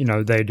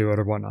 they do it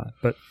or whatnot.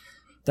 But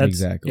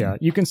that's,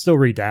 you can still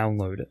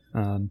re-download it.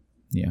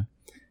 Yeah.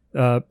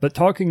 But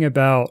talking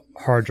about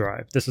hard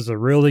drive, this is a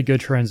really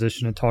good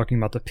transition to talking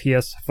about the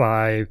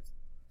PS5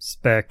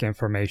 spec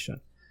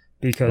information,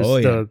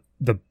 because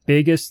the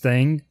biggest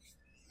thing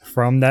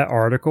from that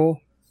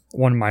article,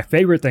 one of my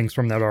favorite things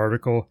from that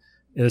article,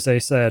 is they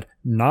said,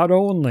 not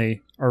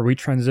only are we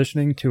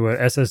transitioning to an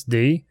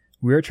SSD,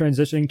 we're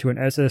transitioning to an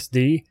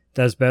SSD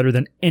that's better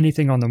than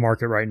anything on the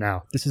market right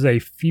now. This is a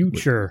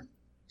future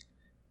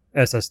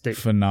SSD.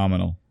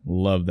 Phenomenal.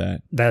 Love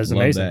that. That is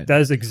amazing. That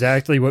is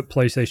exactly what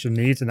PlayStation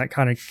needs, and that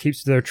kind of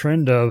keeps their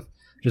trend of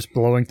just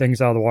blowing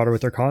things out of the water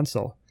with their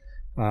console.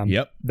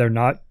 Yep. They're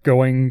not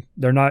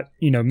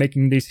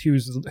making these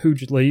huge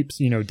leaps,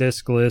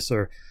 diskless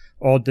or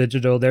all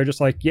digital. They're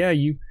just like,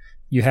 you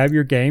have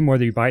your game,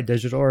 whether you buy it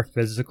digital or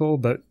physical,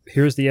 but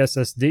here's the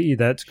SSD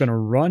that's going to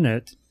run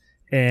it.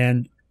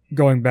 And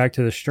going back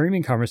to the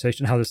streaming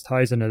conversation, how this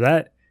ties into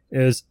that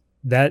is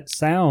that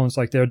sounds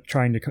like they're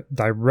trying to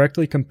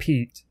directly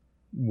compete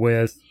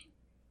with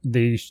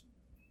the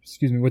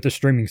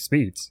streaming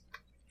speeds.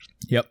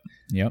 Yep.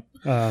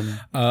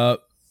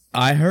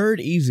 I heard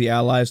Easy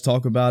Allies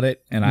talk about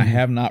it, and I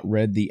have not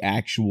read the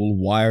actual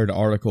Wired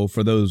article.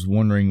 For those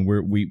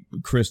wondering,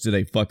 Chris did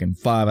a fucking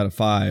 5 out of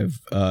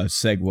 5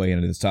 segue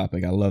into this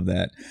topic. I love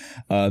that.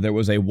 There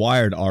was a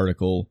Wired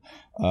article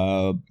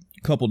a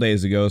couple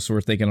days ago, so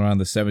we're thinking around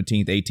the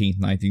 17th, 18th,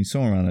 19th,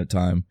 somewhere around that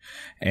time,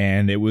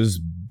 and it was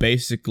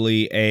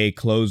basically a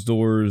closed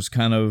doors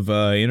kind of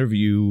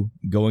interview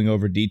going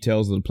over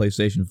details of the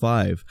PlayStation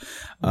 5.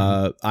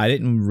 I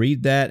didn't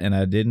read that, and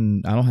I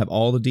don't have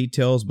all the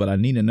details, but I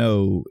need to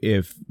know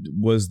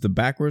was the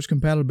backwards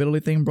compatibility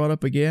thing brought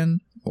up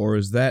again, or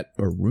is that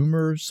a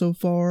rumor so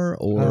far,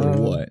 or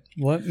what?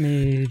 Let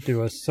me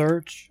do a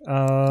search.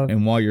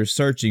 And while you're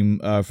searching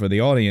for the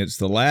audience,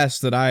 the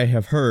last that I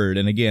have heard,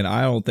 and again,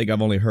 I don't think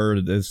I've only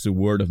heard this through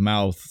word of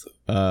mouth,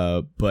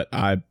 but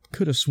I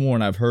could have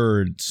sworn I've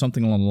heard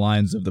something along the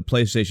lines of the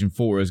PlayStation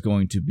 4 is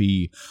going to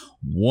be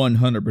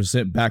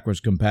 100% backwards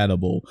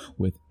compatible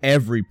with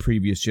every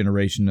previous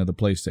generation of the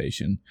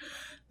PlayStation.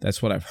 That's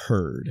what I've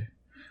heard.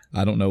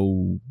 I don't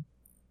know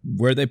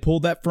where they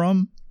pulled that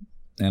from,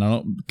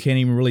 and can't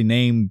even really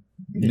name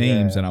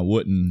names, and I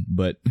wouldn't,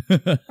 but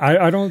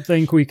I don't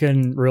think we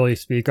can really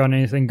speak on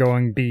anything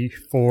going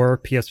before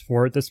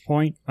PS4 at this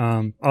point.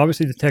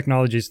 Obviously the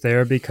technology's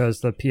there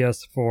because the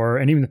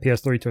PS4 and even the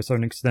PS3 to a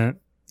certain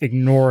extent,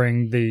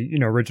 ignoring the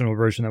original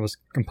version that was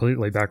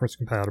completely backwards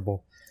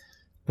compatible.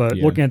 But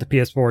looking at the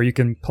PS4, you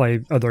can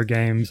play other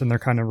games, and they're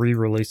kind of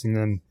re-releasing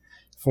them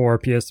for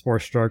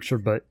PS4 structure.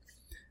 But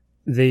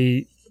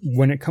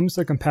when it comes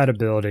to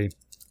compatibility,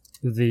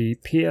 the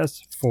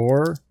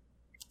PS4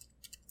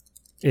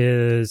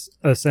 is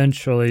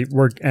essentially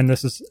and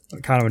this is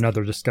kind of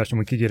another discussion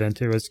we could get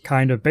into, is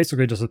kind of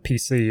basically just a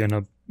PC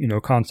in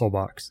a console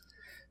box.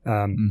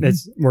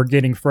 We're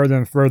getting further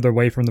and further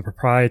away from the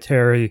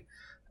proprietary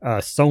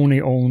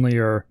Sony only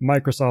or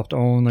Microsoft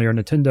only or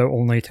Nintendo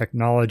only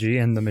technology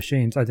in the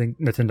machines. I think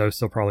Nintendo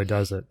still probably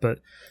does it, but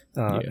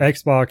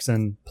Xbox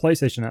and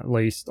PlayStation at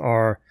least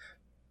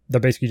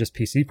they're basically just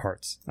PC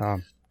parts.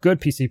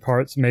 Good PC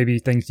parts, maybe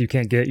things you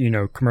can't get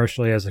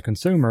commercially as a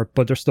consumer,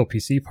 but they're still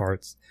PC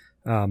parts.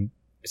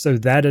 So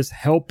that is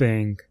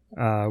helping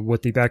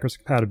with the backwards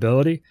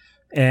compatibility,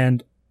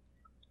 and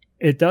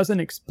it doesn't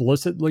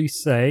explicitly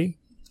say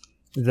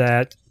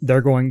that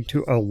they're going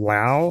to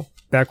allow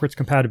backwards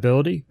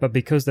compatibility, but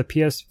because the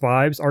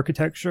PS5's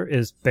architecture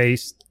is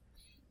based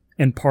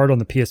in part on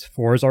the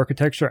PS4's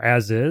architecture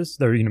as is,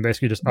 they're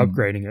basically just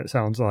upgrading it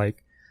sounds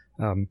like.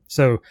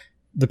 So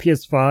the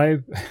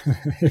PS5,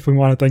 if we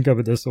want to think of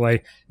it this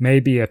way, may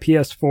be a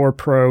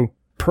PS4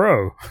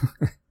 Pro.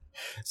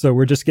 So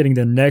we're just getting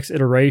the next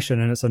iteration,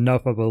 and it's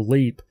enough of a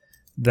leap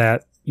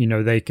that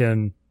they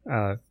can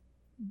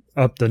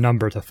up the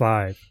number to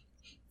 5.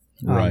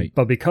 Right.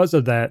 But because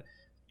of that,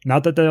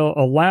 not that they'll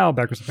allow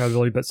backwards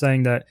compatibility, but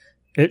saying that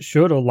it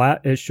should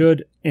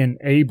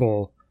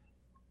enable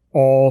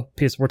all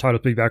PS4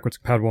 titles to be backwards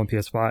compatible on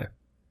PS5.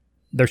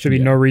 There should be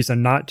no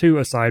reason not to,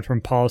 aside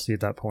from policy at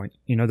that point.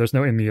 There's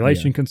no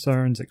emulation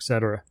concerns,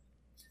 etc.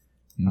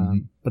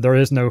 But there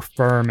is no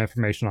firm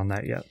information on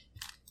that yet.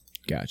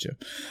 Gotcha.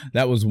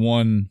 That was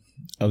one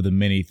of the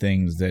many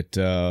things that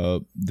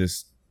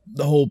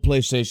the whole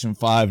PlayStation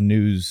 5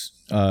 news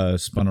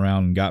spun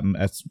around and got.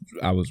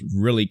 I was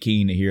really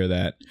keen to hear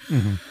that.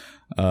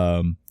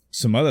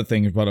 Some other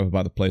things brought up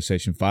about the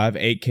PlayStation 5,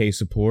 8K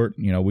support.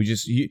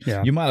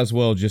 You might as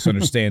well just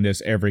understand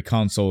this. Every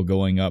console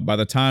going up. By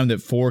the time that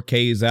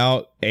 4K is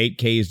out,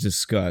 8K is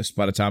discussed.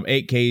 By the time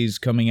 8K is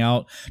coming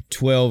out,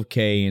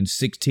 12K and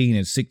 16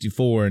 and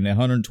 64 and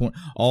 120,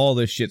 all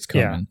this shit's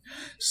coming.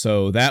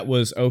 So that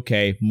was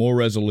okay. More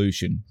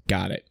resolution.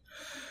 Got it.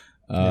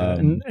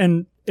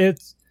 And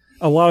it's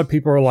a lot of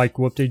people are like,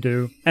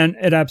 whoop-de-doo. And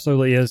it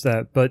absolutely is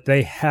that, but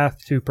they have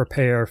to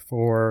prepare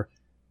for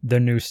the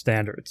new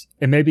standards.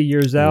 It may be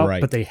years out,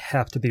 but they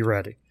have to be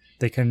ready.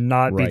 They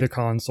cannot be the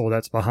console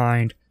that's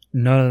behind.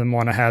 None of them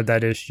want to have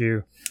that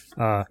issue,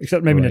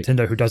 except maybe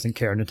Nintendo, who doesn't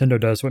care. Nintendo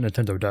does what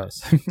Nintendo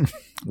does.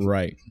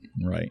 Right.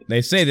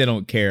 They say they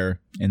don't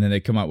care, and then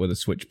they come out with a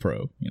Switch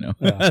Pro.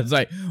 It's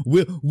like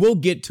we'll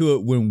get to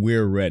it when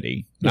we're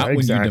ready, not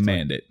when you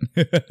demand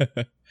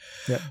it.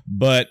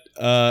 But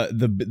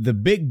the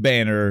big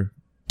banner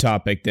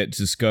topic that's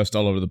discussed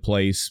all over the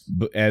place,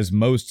 as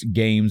most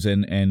games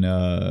and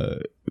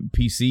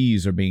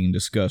PCs are being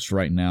discussed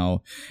right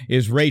now,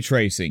 is ray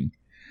tracing.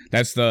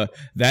 That's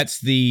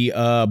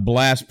the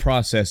blast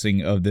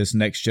processing of this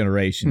next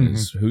generation.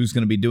 Is who's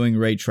going to be doing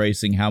ray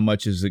tracing? How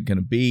much is it going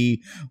to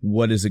be?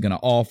 What is it going to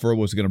offer?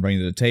 What's it going to bring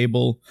to the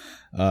table?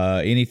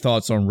 Any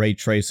thoughts on ray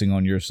tracing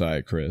on your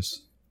side,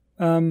 Chris?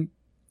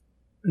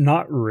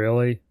 Not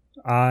really.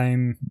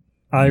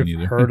 I've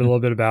heard a little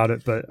bit about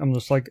it, but I'm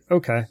just like,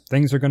 okay,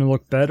 things are going to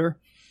look better.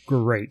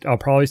 Great. I'll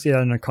probably see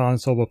that in a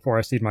console before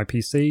I see my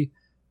PC,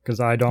 because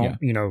I don't,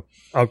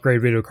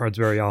 upgrade video cards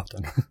very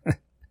often.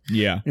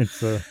 Yeah.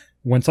 It's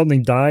when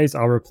something dies,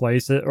 I'll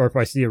replace it, or if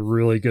I see a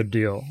really good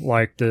deal,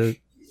 like the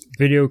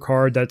video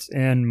card that's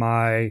in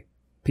my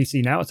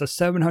PC now. It's a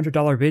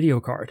 $700 video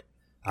card.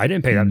 I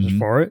didn't pay that much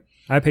for it.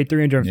 I paid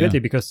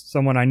 $350 because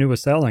someone I knew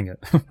was selling it.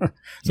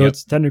 So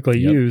it's technically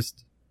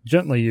used,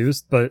 gently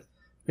used, but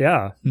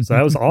yeah. So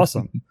that was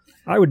awesome.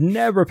 I would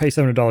never pay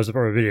 $700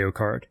 for a video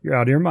card. You're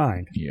out of your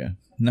mind. Yeah.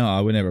 No,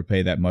 I would never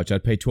pay that much.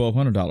 I'd pay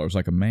 $1,200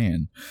 like a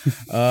man.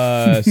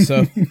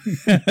 So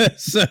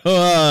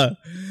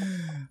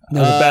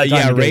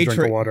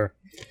water.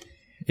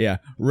 Yeah,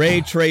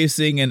 ray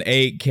tracing and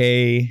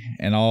 8K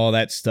and all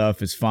that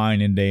stuff is fine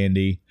and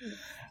dandy.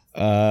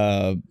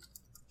 Real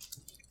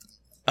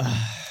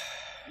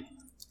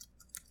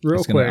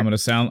quick, I'm gonna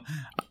sound.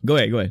 Go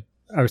ahead.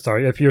 I'm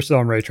sorry. If you're still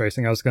on ray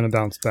tracing, I was going to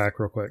bounce back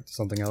real quick to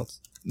something else.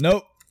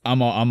 Nope,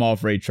 I'm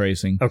off ray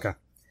tracing. Okay,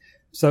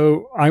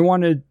 so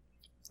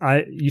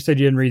you said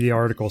you didn't read the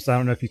article, so I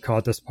don't know if you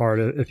caught this part,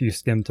 if you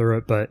skimmed through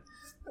it, but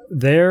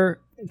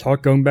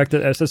going back to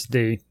the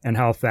SSD and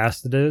how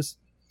fast it is,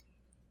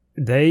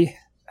 they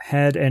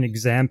had an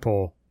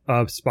example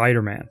of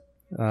Spider-Man.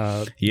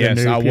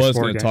 Yes, I was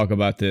going to talk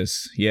about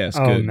this. Yes,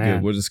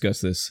 good. We'll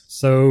discuss this.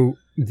 So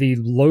the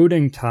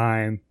loading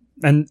time,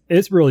 and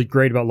it's really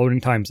great about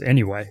loading times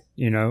anyway,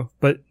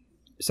 but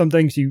some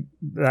things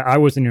that I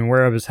wasn't even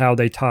aware of is how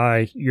they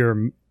tie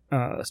your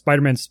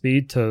Spider-Man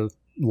speed to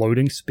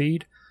loading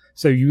speed.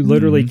 So you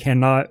literally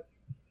cannot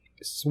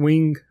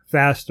swing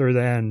faster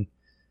than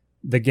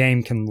the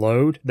game can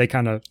load. They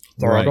kind of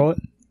throttle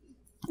it.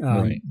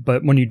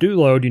 But when you do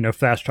load,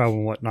 fast travel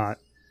and whatnot,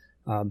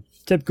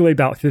 typically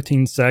about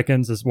 15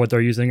 seconds is what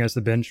they're using as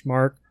the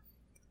benchmark.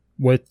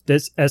 With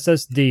this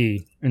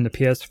SSD in the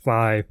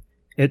PS5,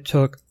 it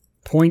took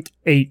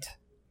 0.8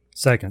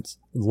 seconds,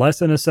 less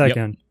than a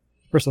second,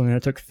 for something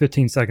that took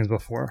 15 seconds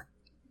before.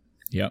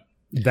 Yep.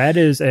 That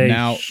is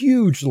a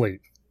huge leap.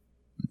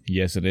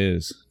 Yes, it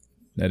is.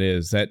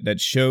 That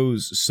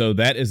shows. So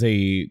that is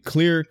a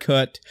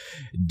clear-cut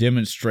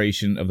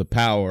demonstration of the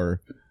power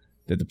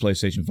that the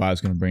PlayStation 5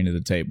 is going to bring to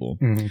the table.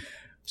 Mm-hmm.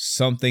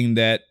 Something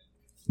that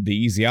the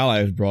Easy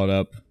Allies brought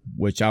up,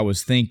 which I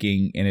was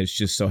thinking, and it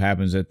just so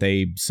happens that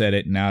they said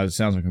it. Now it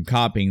sounds like I'm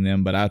copying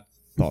them, but I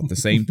thought the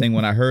same thing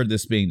when I heard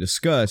this being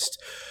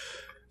discussed.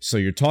 So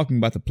you're talking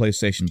about the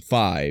PlayStation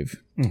 5,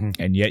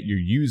 and yet you're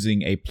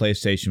using a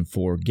PlayStation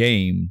 4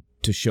 game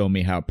to show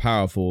me how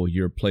powerful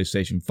your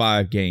PlayStation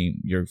 5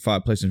 game,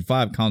 PlayStation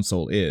 5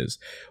 console is.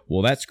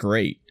 Well, that's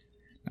great.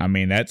 I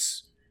mean,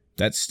 that's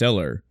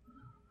stellar.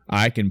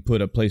 I can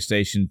put a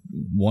PlayStation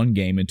 1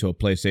 game into a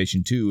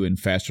PlayStation 2 in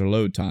faster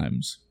load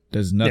times.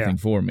 Does nothing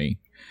for me.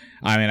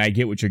 I mean, I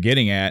get what you're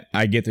getting at.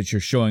 I get that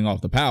you're showing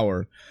off the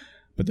power,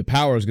 but the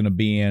power is going to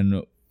be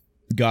in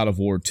God of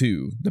War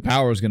 2. The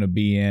power is going to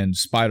be in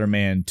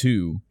Spider-Man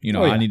 2.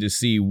 I need to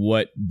see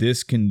what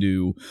this can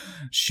do.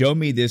 Show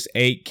me this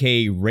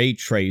 8K ray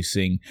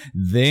tracing,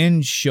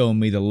 then show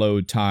me the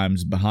load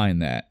times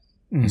behind that.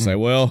 It's like,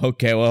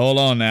 hold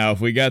on now.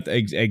 If we got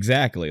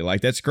exactly,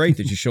 like, that's great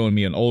that you're showing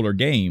me an older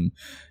game,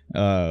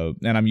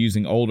 and I'm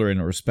using older in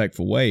a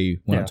respectful way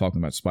when I'm talking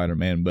about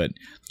Spider-Man, but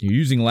you're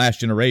using last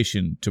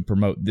generation to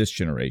promote this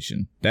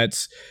generation.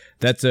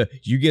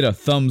 You get a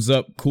thumbs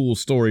up, cool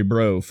story,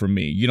 bro, from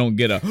me. You don't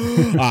get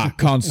a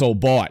console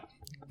bought.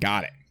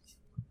 Got it.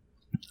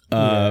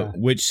 Go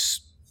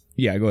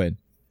ahead.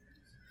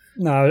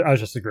 No, I was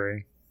just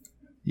agreeing.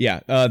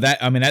 Yeah, that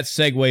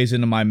segues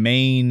into my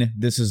main.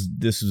 This is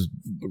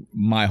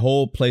my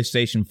whole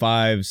PlayStation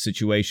 5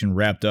 situation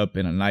wrapped up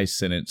in a nice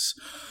sentence.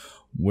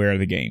 Where are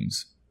the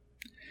games?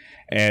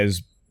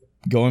 As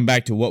going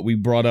back to what we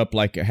brought up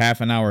like a half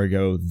an hour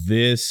ago,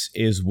 this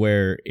is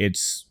where it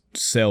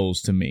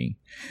sells to me.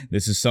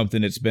 This is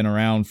something that's been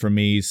around for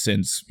me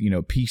since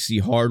PC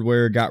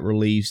hardware got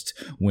released.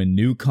 When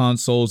new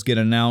consoles get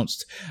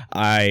announced,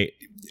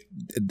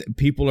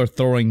 people are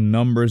throwing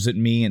numbers at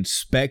me and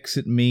specs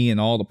at me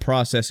and all the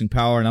processing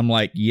power, and I'm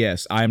like,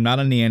 yes, I'm not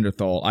a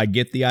Neanderthal. I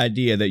get the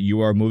idea that you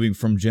are moving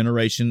from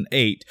Generation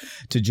 8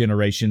 to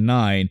Generation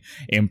 9.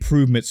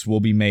 Improvements will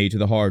be made to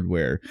the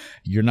hardware.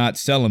 You're not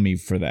selling me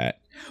for that.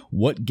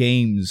 What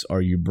games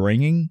are you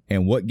bringing,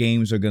 and what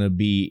games are going to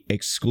be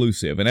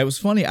exclusive? And it was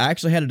funny. I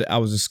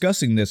was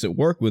discussing this at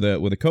work with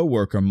a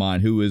coworker of mine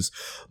who is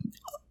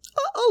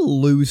a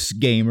loose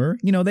gamer.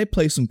 They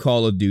play some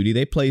Call of Duty,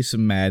 they play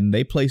some Madden,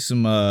 they play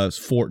some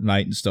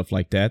Fortnite and stuff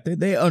like that.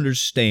 They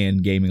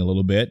understand gaming a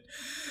little bit.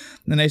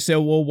 And they say,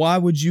 well, why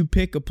would you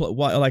pick a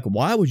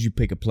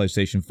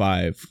PlayStation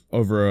 5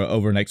 over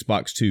an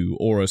Xbox 2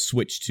 or a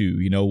Switch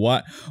 2?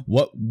 What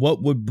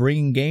would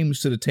bringing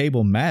games to the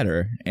table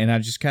matter? And I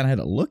just kind of had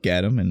to look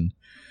at them, and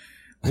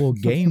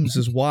games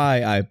is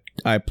why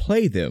I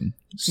play them.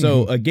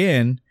 So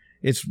again,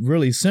 it's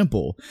really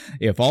simple.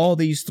 If all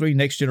these 3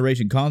 next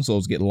generation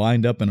consoles get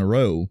lined up in a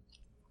row,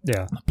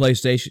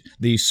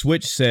 the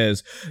Switch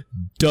says,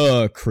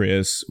 duh,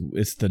 Chris,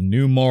 it's the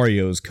new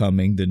Mario's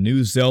coming, the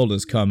new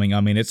Zelda's coming.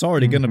 I mean, it's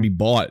already going to be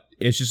bought.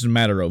 It's just a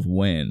matter of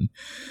when.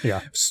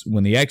 Yeah.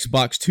 When the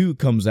Xbox 2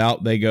 comes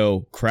out, they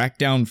go,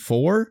 Crackdown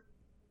 4?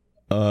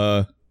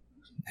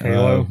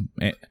 Halo.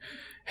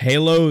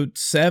 Halo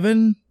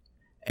 7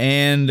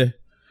 and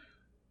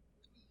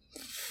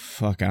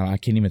fuck, I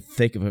can't even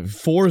think of it.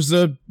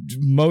 Forza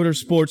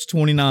Motorsports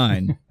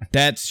 29.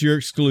 That's your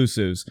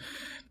exclusives.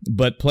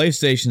 But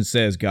PlayStation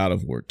says God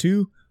of War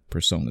 2,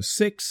 Persona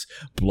 6,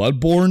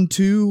 Bloodborne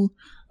 2,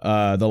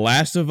 The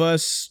Last of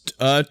Us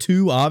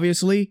 2,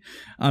 obviously.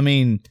 I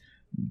mean,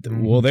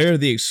 well, they're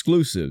the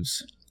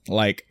exclusives.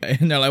 Like,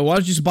 and they're like, why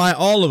don't you just buy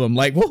all of them?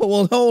 Like,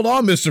 well, hold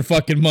on, Mr.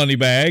 fucking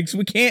Moneybags.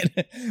 We can't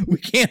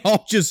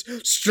all just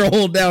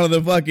stroll down to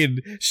the fucking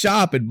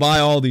shop and buy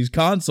all these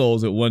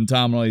consoles at one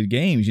time and all these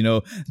games. You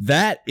know,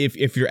 that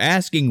if you're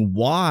asking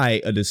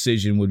why a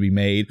decision would be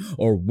made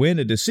or when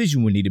a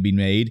decision would need to be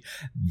made,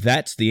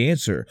 that's the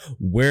answer.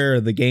 Where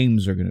the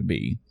games are going to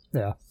be.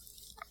 Yeah.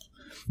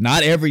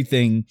 Not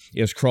everything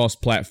is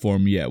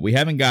cross-platform yet. We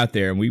haven't got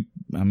there. And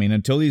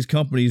until these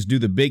companies do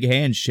the big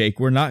handshake,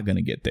 we're not going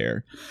to get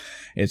there.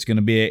 It's going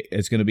to be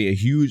a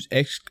huge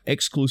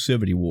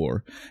exclusivity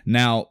war.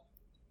 Now,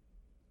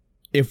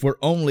 if we're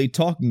only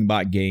talking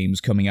about games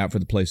coming out for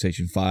the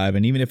PlayStation 5,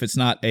 and even if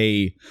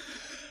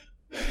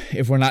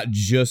we're not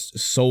just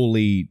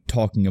solely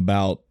talking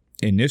about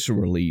initial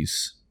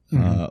release,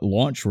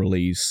 launch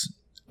release,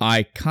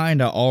 I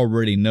kind of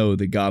already know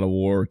that God of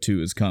War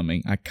 2 is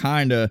coming. I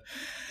kind of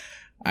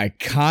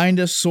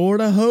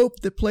sort of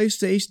hope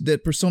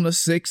that Persona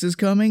 6 is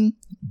coming,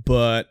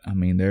 but I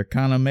mean, they're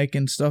kind of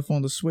making stuff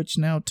on the Switch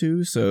now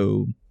too,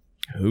 so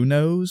who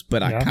knows?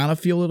 But yeah. I kind of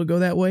feel it'll go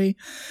that way.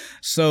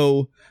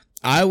 So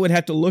I would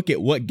have to look at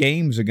what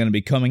games are going to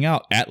be coming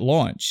out at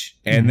launch.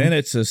 And then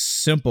it's a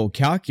simple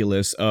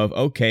calculus of,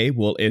 okay,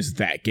 well, is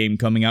that game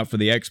coming out for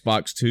the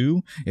Xbox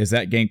 2? Is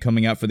that game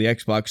coming out for the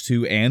Xbox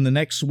 2 and the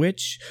next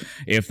Switch?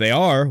 If they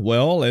are,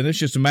 well, and it's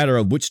just a matter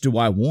of which do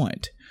I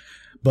want.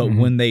 But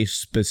when they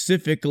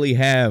specifically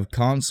have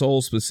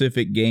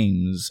console-specific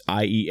games,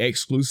 i.e.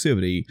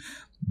 exclusivity,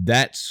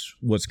 that's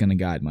what's going to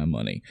guide my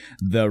money.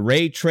 The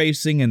ray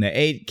tracing and the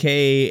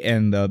 8K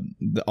and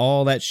the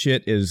all that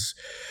shit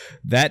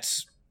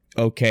that's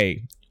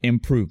okay.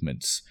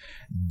 Improvements.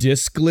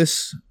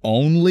 Discless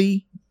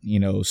only,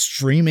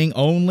 streaming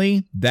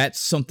only, that's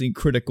something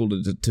critical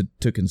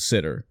to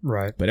consider.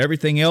 Right. But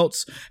everything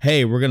else,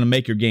 hey, we're going to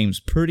make your games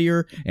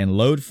prettier and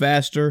load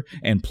faster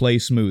and play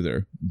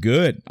smoother.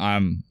 Good.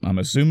 I'm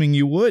assuming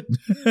you would.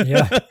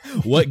 Yeah.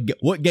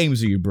 What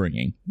games are you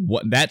bringing?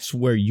 That's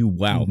where you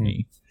wow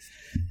me.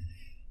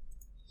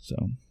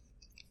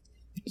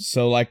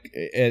 So like,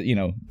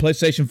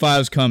 PlayStation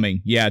 5 is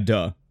coming. Yeah,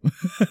 duh.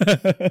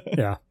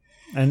 Yeah.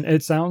 And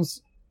it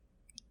sounds,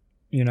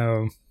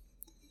 another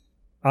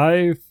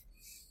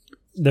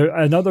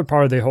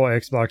part of the whole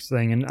Xbox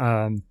thing, and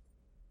I'm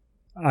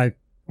trying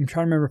to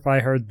remember if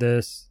I heard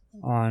this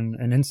on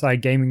an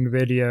Inside Gaming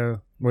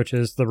video, which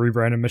is the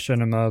rebrand of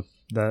Machinima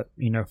that,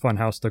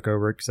 Funhouse took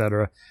over,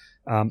 etc.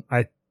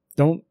 I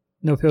don't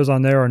know if it was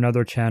on there or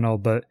another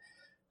channel,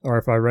 or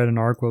if I read an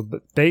article,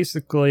 but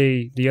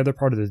basically the other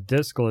part of the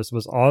disc list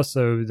was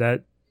also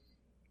that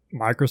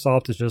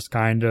Microsoft is just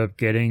kind of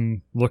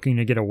looking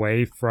to get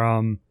away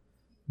from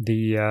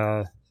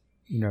the,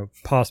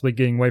 possibly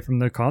getting away from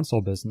the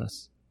console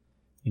business,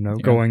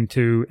 going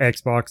to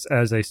Xbox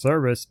as a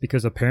service,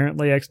 because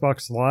apparently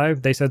Xbox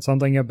Live, they said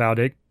something about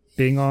it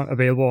being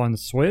available on the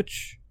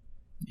Switch.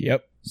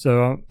 Yep.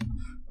 So,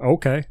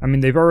 okay. I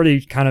mean, they've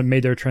already kind of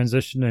made their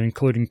transition,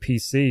 including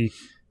PC,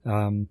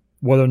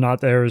 whether or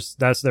not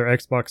that's their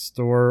Xbox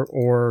store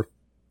or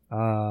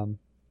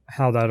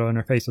how that'll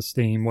interface with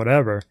Steam,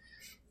 whatever.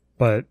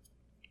 But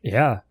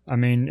yeah, I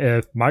mean,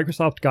 if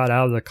Microsoft got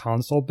out of the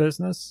console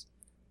business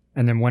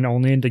and then went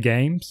only into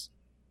games,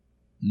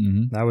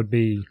 that would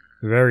be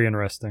very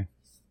interesting.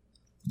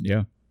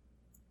 Yeah.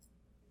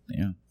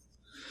 Yeah.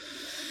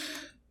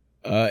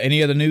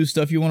 Any other news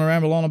stuff you want to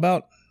ramble on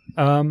about?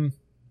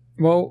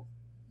 Well,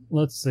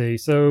 let's see.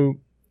 So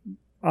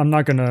I'm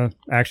not going to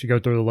actually go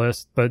through the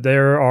list, but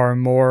there are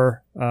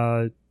more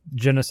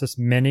Genesis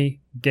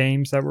Mini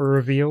games that were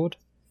revealed.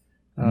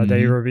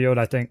 They revealed,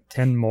 I think,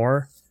 10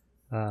 more.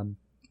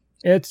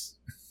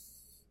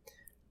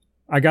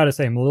 I gotta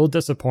say, I'm a little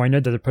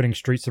disappointed that they're putting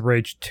Streets of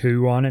Rage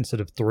 2 on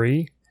instead of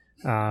 3.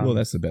 Well,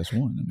 that's the best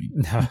one.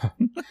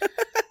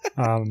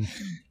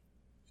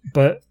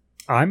 But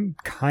I'm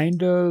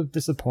kind of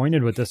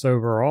disappointed with this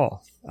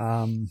overall.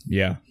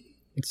 Yeah.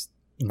 It's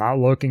not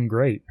looking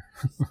great.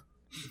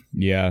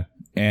 Yeah.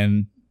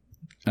 And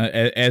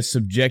as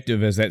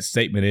subjective as that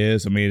statement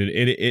is, I mean,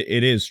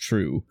 it is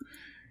true.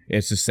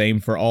 It's the same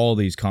for all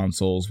these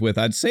consoles.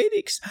 I'd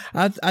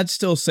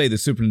still say the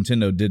Super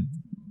Nintendo did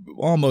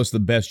almost the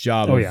best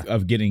job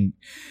of getting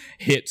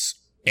hits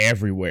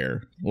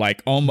everywhere,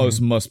 like almost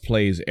must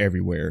plays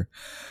everywhere.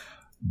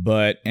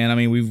 But I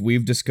mean,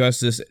 we've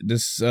discussed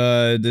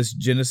this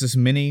Genesis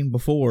Mini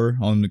before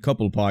on a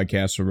couple of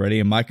podcasts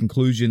already, and my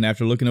conclusion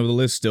after looking over the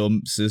list still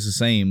is the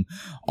same.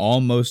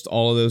 Almost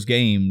all of those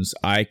games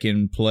I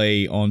can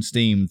play on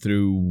Steam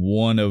through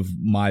one of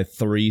my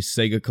 3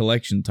 Sega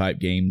Collection type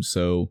games.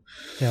 So,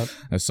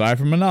 aside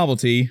from a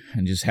novelty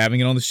and just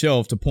having it on the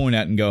shelf to point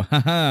at and go,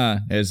 haha,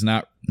 it's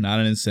not not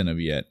an incentive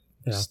yet.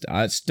 Yeah.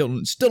 I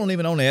still don't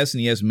even own the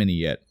SNES Mini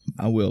yet.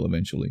 I will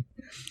eventually.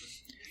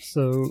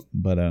 So,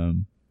 but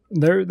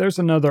there's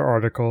another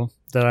article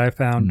that I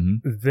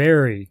found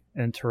very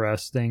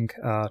interesting.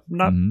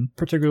 Not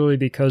particularly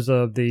because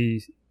of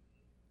the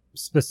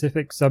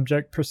specific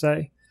subject per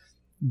se,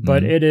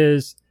 but it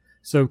is.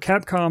 So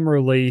Capcom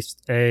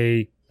released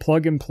a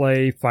plug and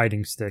play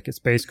fighting stick. It's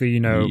basically,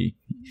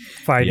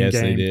 fighting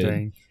game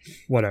thing,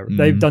 whatever.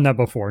 They've done that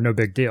before, no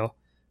big deal.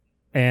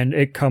 And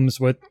it comes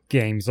with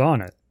games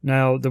on it.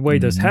 Now, the way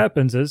this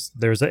happens is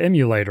there's an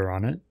emulator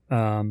on it,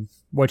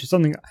 which is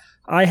something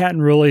I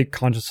hadn't really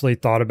consciously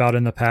thought about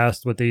in the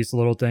past with these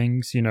little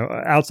things,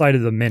 outside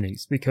of the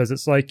minis, because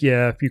it's like,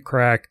 if you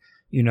crack,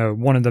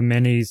 one of the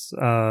minis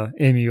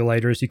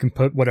emulators, you can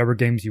put whatever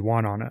games you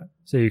want on it.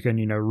 So you can,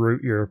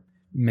 root your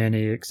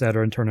mini,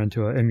 etc., and turn it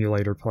into an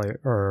emulator player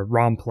or a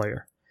ROM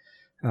player,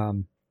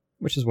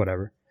 which is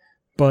whatever.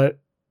 But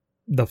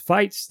the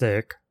fight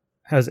stick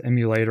has an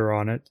emulator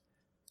on it,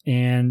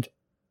 and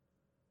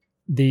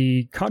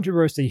the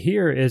controversy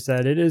here is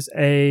that it is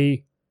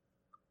a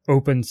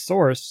open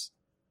source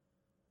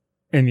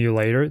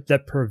emulator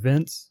that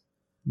prevents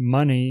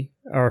money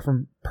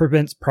or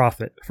prevents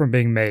profit from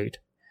being made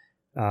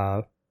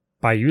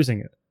by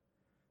using it.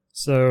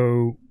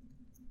 So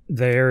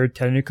they're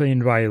technically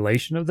in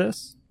violation of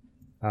this.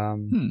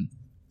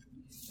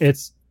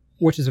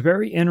 Which is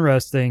very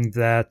interesting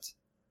that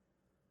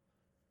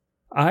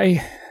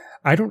I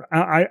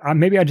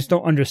maybe I just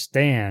don't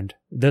understand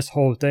this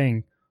whole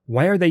thing.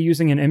 Why are they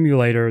using an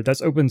emulator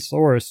that's open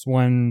source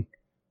when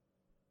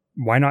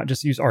why not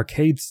just use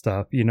arcade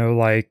stuff,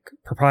 like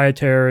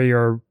proprietary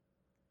or,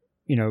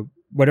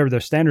 whatever their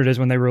standard is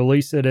when they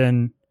release it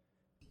in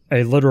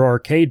a literal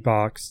arcade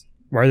box?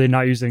 Why are they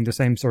not using the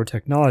same sort of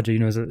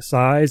technology? Is it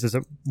size? Is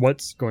it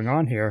what's going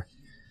on here?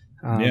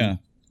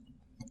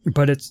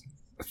 But it's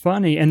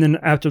funny. And then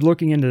after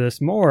looking into this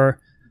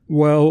more,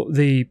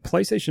 the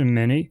PlayStation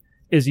Mini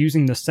is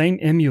using the same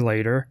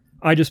emulator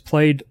I just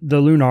played the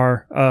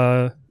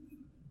Lunar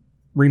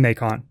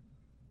remake on.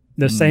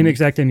 The same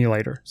exact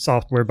emulator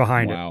software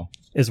behind it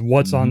is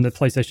what's on the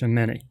PlayStation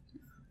Mini.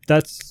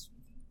 That's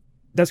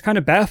kind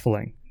of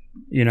baffling,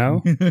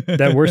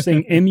 that we're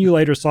seeing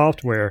emulator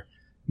software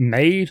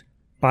made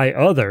by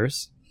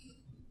others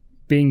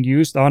being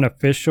used on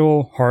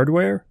official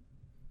hardware.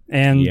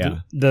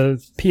 And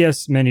the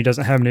PS Mini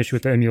doesn't have an issue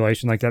with the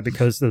emulation like that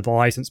because the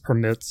license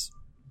permits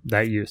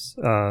that use,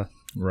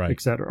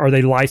 etc. Or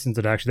they licensed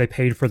it, actually. They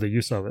paid for the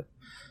use of it.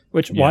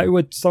 Why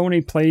would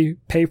Sony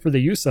pay for the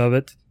use of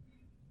it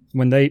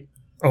when they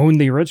own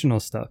the original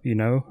stuff,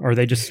 Or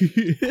they just...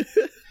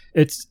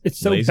 it's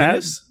so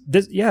laziness?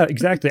 Bad.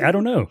 Exactly. I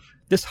don't know.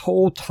 This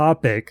whole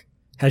topic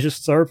has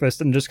just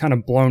surfaced and just kind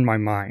of blown my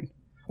mind.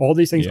 All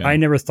these things I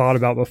never thought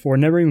about before,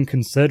 never even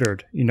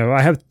considered.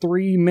 I have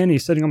 3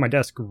 minis sitting on my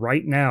desk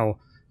right now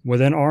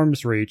within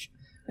arm's reach,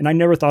 and I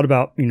never thought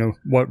about,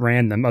 what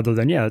ran them other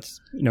than, it's,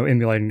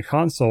 emulating a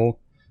console,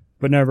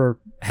 but never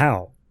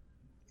how.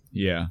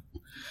 Yeah.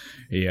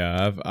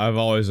 Yeah, I've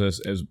always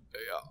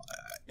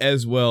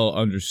as well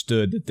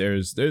understood that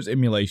there's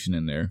emulation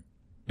in there,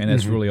 and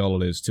that's really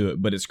all it is to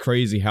it. But it's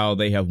crazy how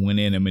they have went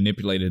in and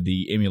manipulated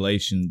the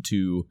emulation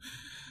to...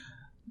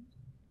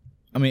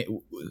 I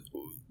mean...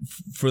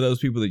 For those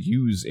people that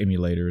use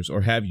emulators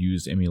or have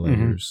used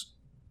emulators,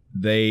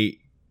 they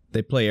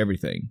play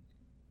everything.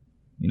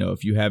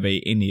 If you have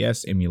a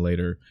NES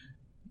emulator,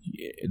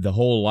 the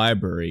whole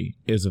library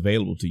is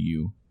available to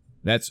you.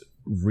 That's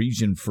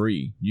region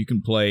free. You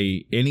can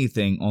play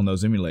anything on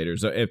those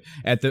emulators. If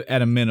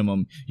at a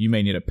minimum, you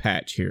may need a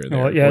patch here or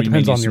there. Well, it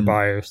depends on your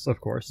BIOS,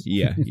 of course.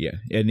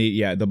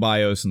 The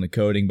BIOS and the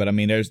coding. But I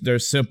mean,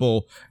 there's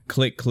simple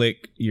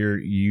click.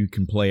 You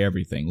can play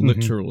everything,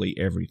 literally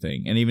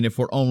everything. And even if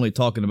we're only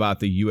talking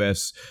about a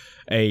US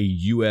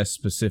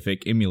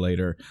specific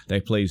emulator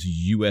that plays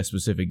US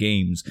specific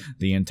games,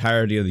 the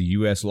entirety of the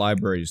US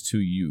library is to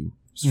you.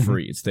 It's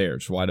free. It's there.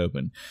 It's wide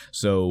open.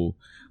 So.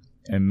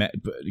 And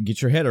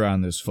get your head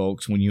around this,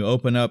 folks. When you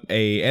open up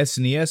a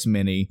SNES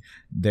Mini,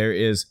 there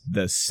is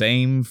the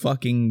same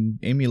fucking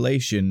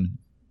emulation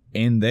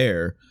in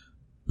there,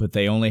 but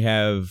they only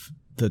have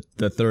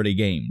the 30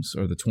 games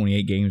or the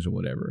 28 games or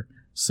whatever.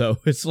 So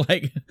it's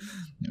like,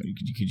 can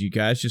you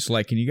guys just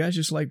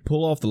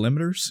pull off the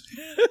limiters?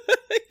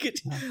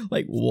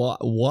 Like,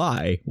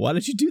 why? Why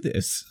did you do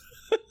this?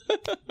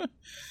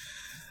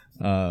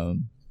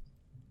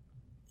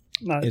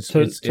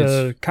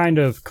 To kind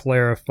of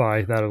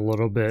clarify that a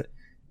little bit,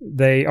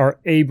 they are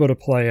able to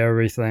play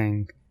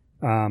everything,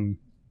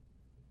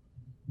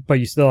 but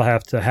you still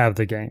have to have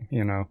the game,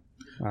 there's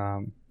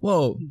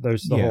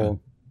the whole...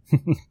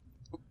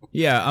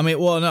 Yeah, I mean,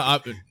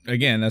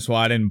 again, that's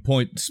why I didn't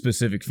point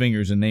specific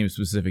fingers and name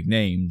specific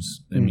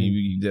names. I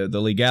mean,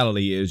 the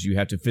legality is you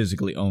have to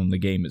physically own the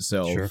game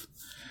itself. Sure.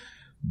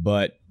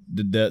 But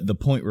the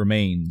point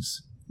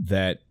remains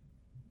that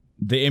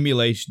the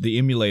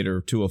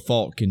emulator to a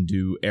fault can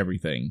do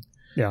everything.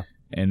 Yeah.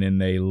 And then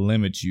they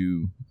limit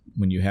you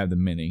when you have the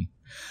Mini.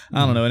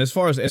 I don't know. And as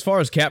far as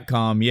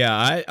Capcom, yeah,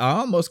 I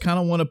almost kind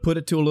of want to put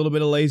it to a little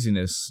bit of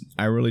laziness.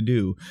 I really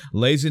do.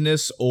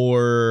 Laziness,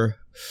 or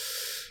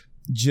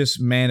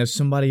just, man, if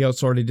somebody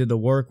else already did the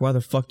work, why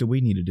the fuck do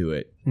we need to do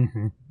it?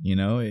 Mm-hmm. You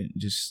know, it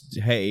just,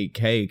 hey,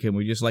 can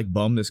we just like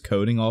bum this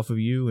coding off of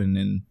you, and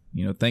then,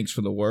 you know, thanks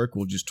for the work.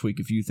 We'll just tweak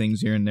a few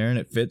things here and there, and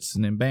it fits,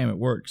 and then bam, it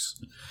works.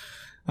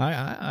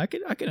 I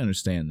can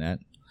understand that.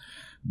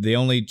 The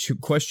only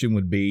question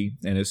would be,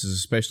 and this is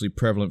especially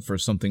prevalent for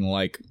something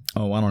like, I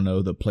don't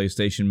know, the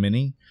PlayStation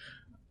Mini.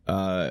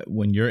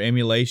 When your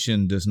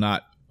emulation does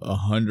not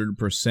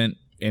 100%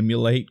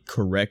 emulate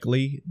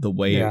correctly the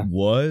way it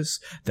was,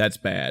 that's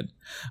bad.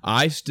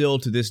 I still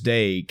to this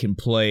day can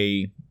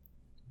play.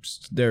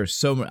 There are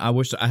so many. I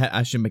wish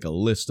I should make a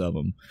list of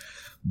them,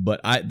 but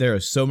there are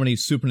so many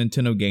Super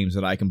Nintendo games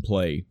that I can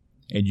play,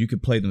 and you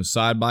could play them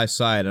side by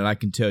side, and I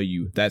can tell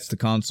you that's the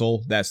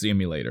console, that's the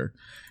emulator.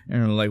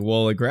 And they're like,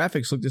 well, the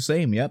graphics look the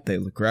same. Yep, the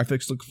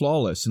graphics look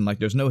flawless, and like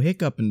there's no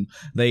hiccup, and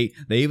they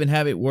even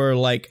have it where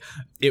like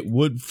it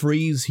would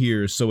freeze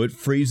here, so it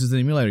freezes the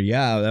emulator.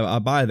 Yeah, I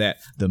buy that.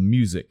 The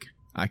music,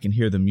 I can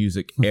hear the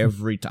music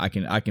every time.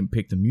 I can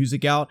pick the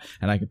music out,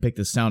 and I can pick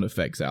the sound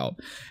effects out,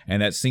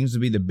 and that seems to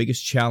be the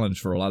biggest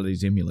challenge for a lot of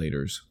these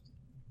emulators.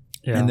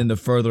 Yeah. And then the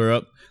further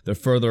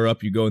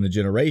up you go in the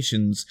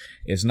generations,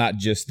 it's not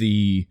just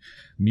the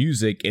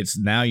music. It's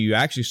now you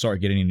actually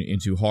start getting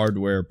into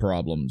hardware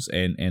problems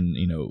and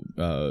you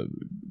know,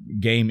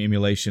 game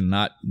emulation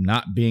not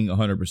being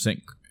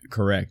 100%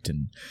 correct,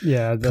 and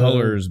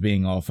colors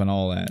being off and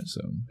all that.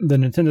 So the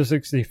Nintendo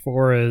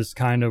 64 is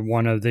kind of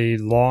one of the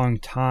long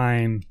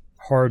time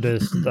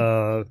hardest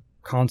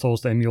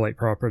consoles to emulate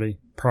properly.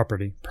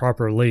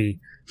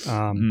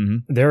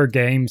 There are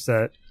games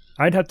that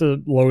I'd have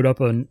to load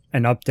up an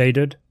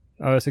updated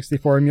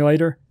 64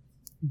 emulator,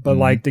 but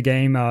like the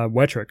game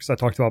Wetrix I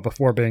talked about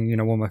before, being, you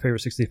know, one of my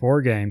favorite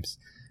 64 games,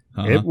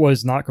 it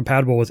was not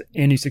compatible with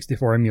any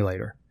 64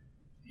 emulator.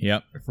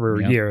 For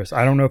years.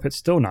 I don't know if it's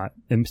still not.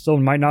 It still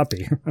might not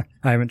be.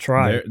 I haven't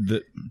tried.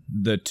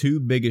 The two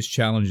biggest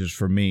challenges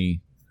for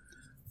me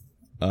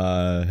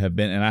have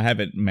been, and I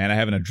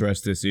haven't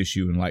addressed this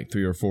issue in like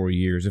 3 or 4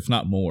 years, if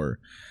not more,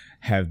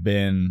 have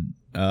been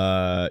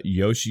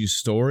Yoshi's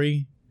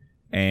Story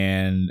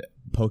and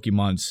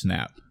Pokemon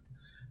Snap.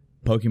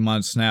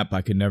 Pokemon Snap,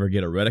 I could never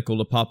get a reticle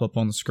to pop up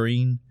on the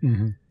screen,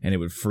 and it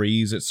would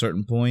freeze at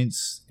certain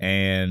points.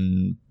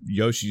 And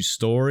Yoshi's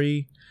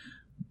Story,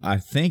 I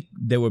think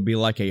there would be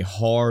like a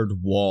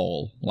hard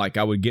wall. Like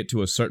I would get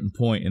to a certain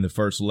point in the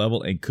first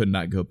level and could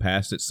not go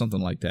past it,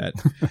 something like that.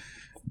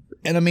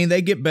 And I mean,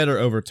 they get better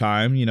over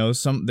time. You know,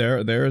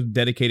 there are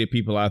dedicated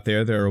people out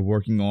there that are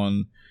working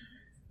on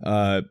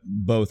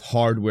both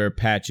hardware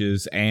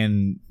patches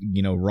and,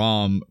 you know,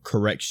 ROM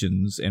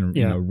corrections and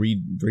you know,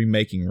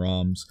 remaking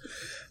ROMs.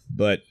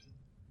 But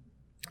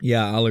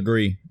yeah, I'll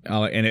agree.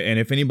 And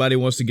if anybody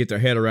wants to get their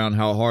head around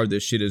how hard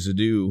this shit is to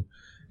do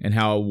and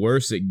how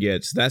worse it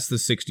gets, that's the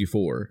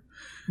 64.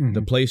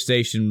 The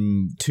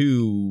PlayStation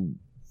 2.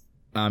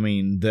 I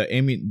mean,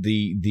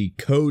 the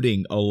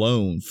coding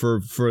alone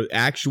for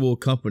actual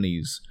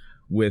companies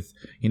with,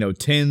 you know,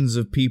 tens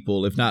of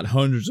people, if not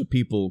hundreds of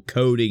people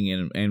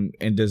coding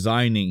and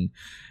designing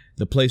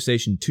the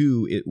PlayStation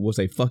 2, it was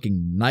a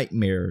fucking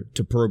nightmare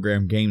to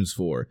program games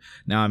for.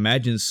 Now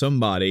imagine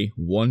somebody,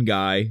 one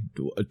guy,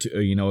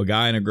 you know, a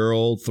guy and a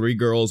girl, 3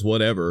 girls,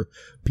 whatever,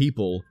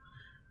 people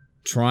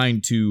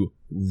trying to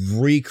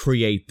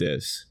recreate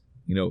this.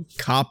 You know,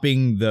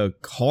 copying the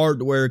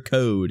hardware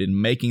code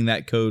and making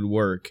that code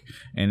work,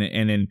 and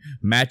then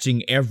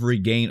matching every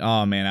game.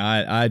 Oh man,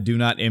 I do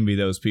not envy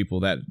those people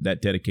that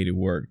dedicated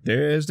work.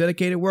 There is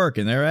dedicated work,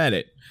 and they're at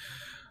it.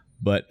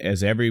 But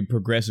as every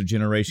progressive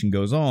generation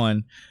goes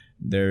on,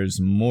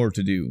 there's more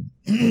to do.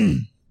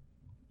 And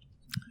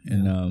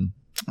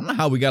I don't know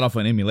how we got off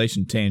an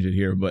emulation tangent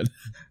here, but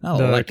I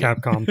the like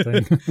Capcom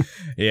thing.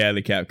 Yeah,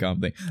 the Capcom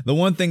thing. The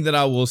one thing that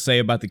I will say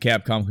about the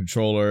Capcom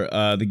controller,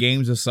 the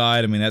games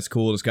aside, I mean, that's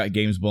cool. It's got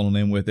games bundled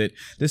in with it.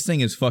 This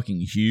thing is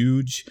fucking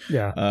huge.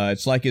 Yeah.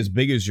 It's like as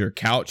big as your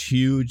couch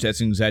huge.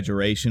 That's an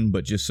exaggeration,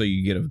 but just so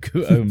you get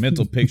a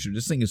mental picture,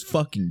 this thing is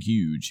fucking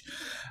huge.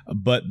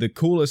 But the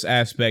coolest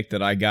aspect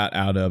that I got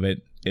out of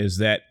it is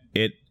that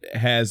it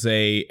has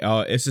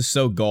it's just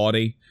so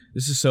gaudy.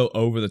 This is so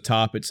over the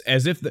top. It's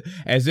as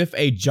if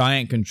a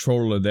giant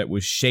controller that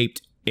was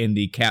shaped in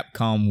the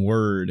Capcom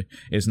word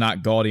is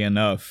not gaudy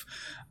enough.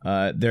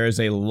 There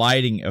is a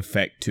lighting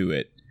effect to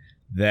it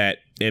that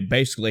it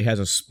basically has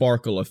a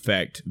sparkle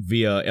effect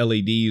via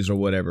LEDs or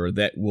whatever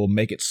that will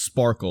make it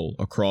sparkle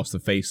across the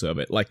face of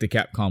it, like the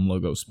Capcom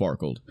logo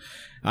sparkled.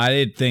 I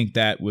did think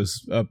that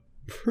was a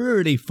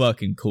pretty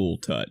fucking cool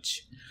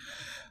touch.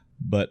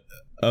 But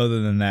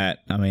other than that,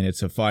 I mean,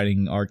 it's a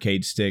fighting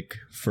arcade stick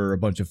for a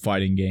bunch of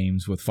fighting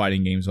games with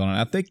fighting games on it.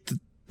 I think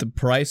the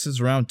price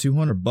is around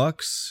 $200,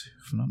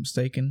 if I'm not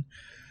mistaken.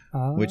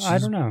 I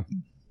don't know.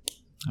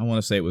 I want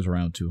to say it was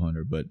around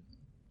 200, but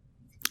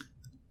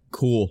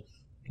cool.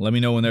 Let me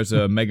know when there's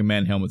a Mega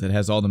Man helmet that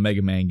has all the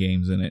Mega Man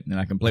games in it, and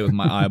I can play with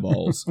my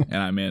eyeballs,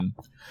 and I'm in.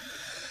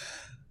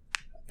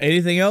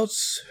 Anything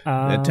else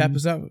that tap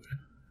us out?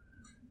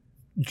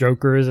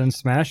 Joker is in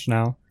Smash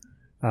now.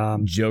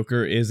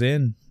 Joker is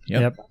in.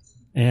 Yep.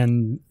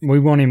 And we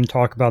won't even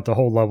talk about the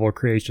whole level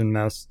creation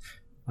mess.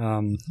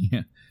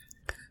 Yeah.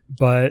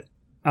 But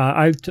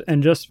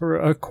and just for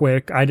a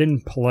quick, I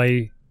didn't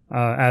play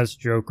as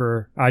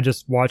Joker. I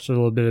just watched a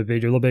little bit of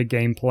video, a little bit of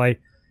gameplay.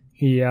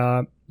 He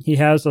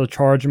has a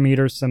charge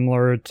meter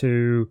similar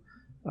to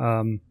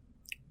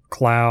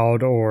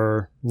Cloud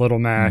or Little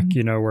Mac,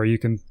 where you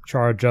can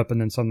charge up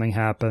and then something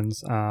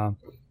happens.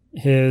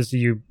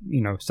 You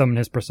summon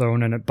his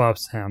persona and it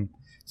buffs him.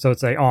 So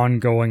it's a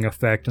ongoing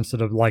effect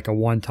instead of like a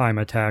one-time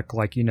attack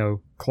like,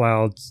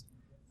 Cloud's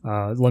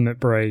Limit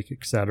Break,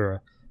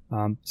 etc.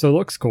 So it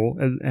looks cool.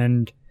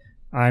 And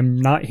I'm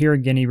not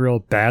hearing any real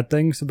bad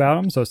things about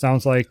him. So it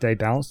sounds like they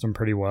balanced him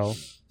pretty well.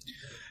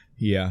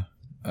 Yeah.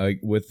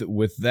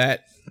 With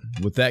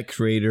that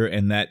creator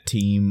and that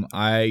team,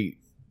 I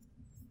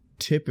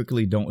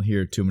typically don't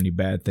hear too many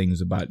bad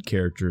things about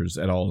characters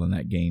at all in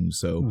that game.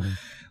 So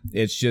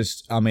it's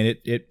just,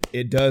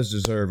 it does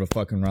deserve a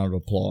fucking round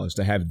of applause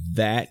to have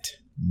that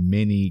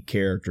many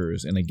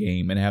characters in a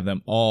game and have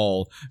them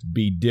all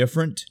be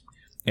different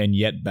and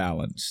yet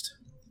balanced.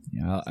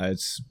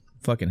 It's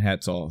fucking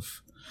hats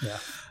off. Yeah.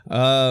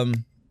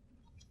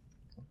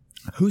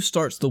 Who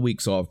starts the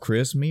weeks off,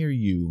 Chris? Me or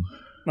you?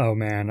 Oh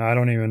man, I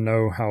don't even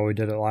know how we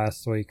did it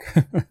last week.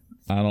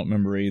 I don't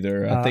remember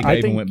either. I think I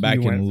even went back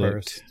and looked.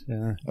 First.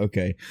 Yeah.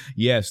 Okay.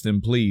 Yes,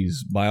 then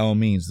please, by all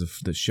means,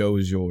 the show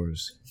is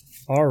yours.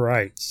 All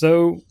right.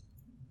 So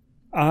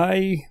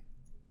I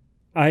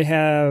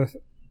have...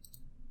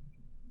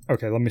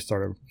 Okay, let me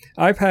start over.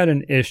 I've had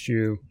an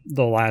issue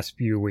the last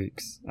few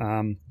weeks.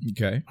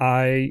 Okay.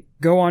 I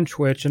go on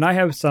Twitch, and I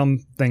have some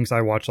things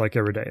I watch like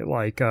every day,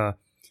 like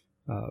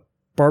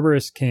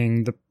Barbarous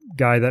King, the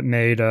guy that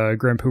made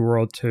Grand Poo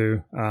World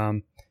 2.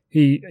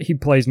 He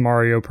plays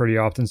Mario pretty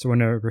often, so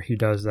whenever he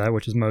does that,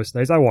 which is most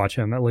days, I watch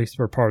him at least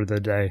for part of the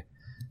day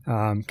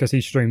because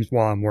he streams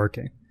while I'm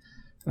working.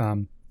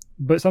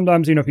 But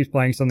sometimes, if he's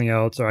playing something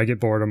else or I get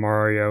bored of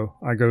Mario,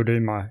 I go to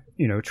my,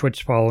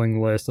 Twitch following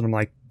list and I'm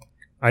like,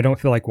 I don't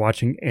feel like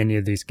watching any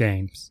of these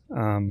games.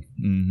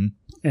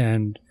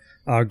 And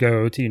I'll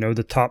go to,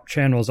 the top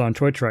channels on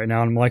Twitch right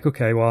now and I'm like,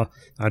 okay, well,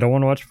 I don't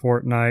want to watch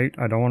Fortnite.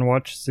 I don't want to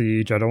watch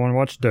Siege. I don't want to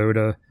watch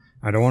Dota.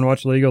 I don't want to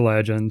watch League of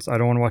Legends. I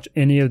don't want to watch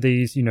any of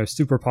these,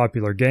 super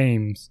popular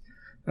games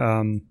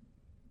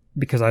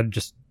because I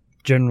just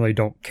generally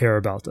don't care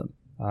about them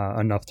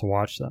enough to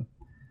watch them.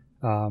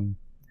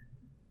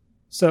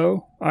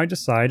 So I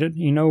decided,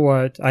 you know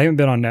what? I haven't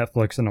been on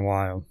Netflix in a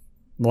while.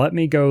 Let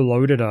me go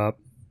load it up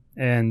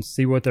and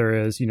see what there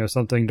is,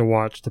 something to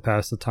watch to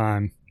pass the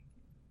time.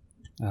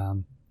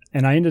 And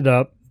I ended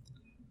up,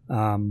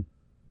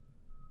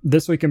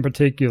 this week in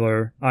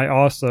particular, I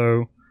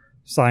also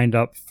signed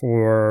up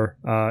for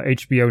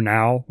HBO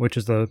Now, which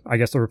is the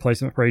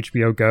replacement for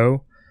HBO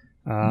Go.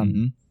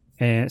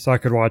 And so I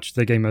could watch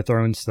the Game of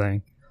Thrones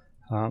thing,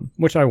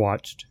 which I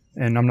watched.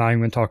 And I'm not even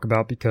going to talk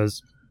about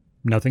because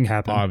nothing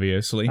happened.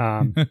 Obviously.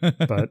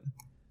 But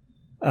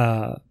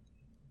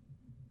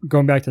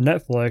going back to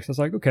Netflix, I was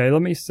like, okay,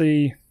 let me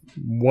see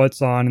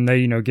what's on. And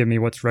they, give me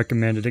what's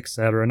recommended,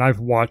 etc. And I've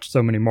watched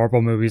so many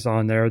Marvel movies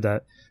on there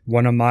that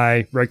one of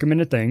my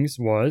recommended things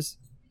was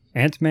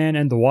Ant-Man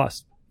and the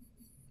Wasp.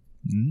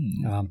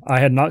 I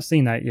had not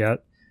seen that yet.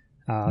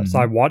 So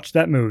I watched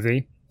that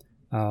movie.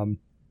 That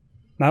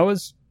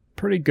was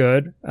pretty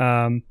good.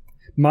 My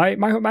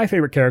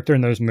favorite character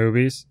in those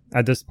movies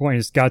at this point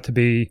has got to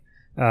be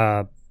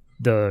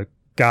the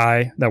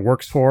guy that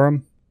works for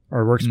him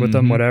or works with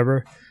them,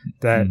 whatever,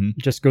 that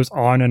just goes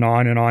on and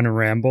on and on and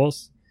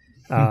rambles.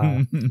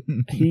 That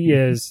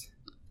is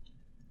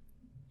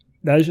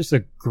just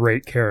a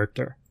great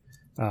character.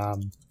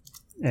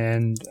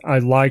 And I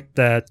like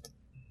that,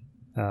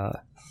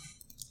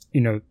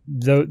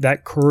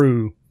 that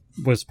crew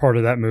was part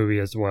of that movie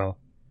as well.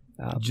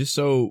 Just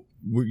so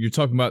you're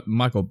talking about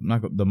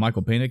the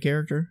Michael Pena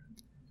character?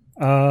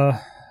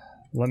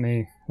 Let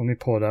me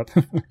pull it up.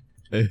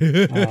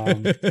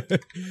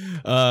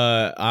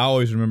 I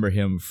always remember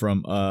him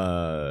from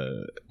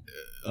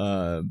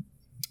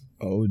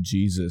oh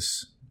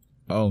Jesus,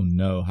 oh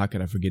no, how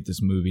could I forget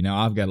this movie?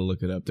 Now I've got to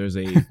look it up. There's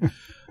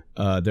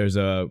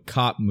a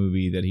cop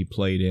movie that he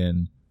played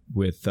in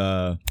with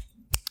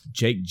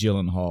Jake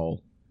Gyllenhaal,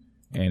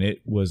 and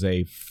it was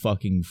a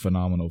fucking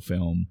phenomenal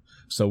film.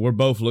 So we're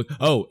both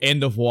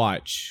End of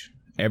Watch.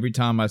 Every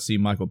time I see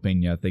Michael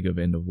Pena, I think of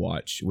End of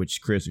Watch,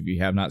 which, Chris, if you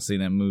have not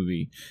seen that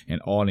movie,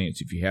 and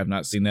audience, if you have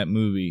not seen that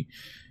movie,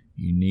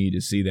 you need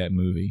to see that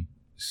movie.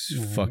 It's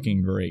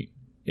fucking great.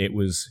 It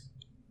was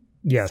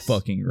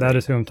fucking great. That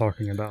is who I'm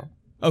talking about.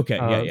 Okay,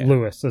 yeah.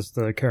 Lewis is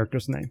the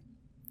character's name.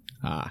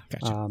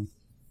 Gotcha.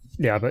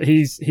 Yeah, but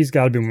he's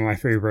got to be one of my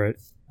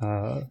favorite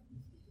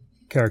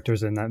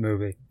characters in that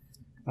movie.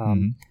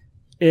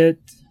 It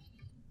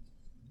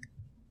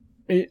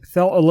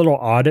felt a little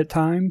odd at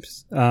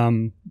times.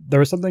 There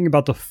was something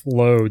about the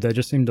flow that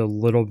just seemed a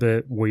little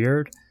bit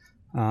weird.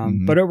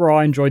 But overall,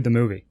 I enjoyed the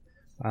movie.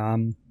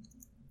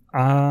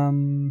 I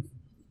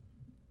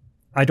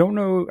don't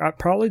know.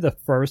 Probably the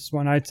first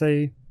one, I'd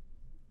say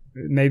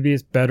maybe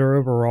it's better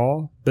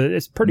overall, but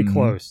it's pretty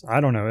close.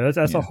 I don't know.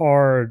 That's a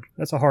hard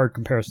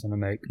comparison to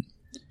make.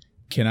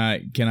 Can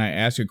I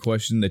ask a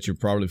question that you're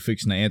probably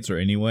fixing to answer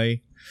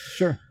anyway?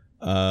 Sure.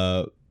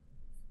 How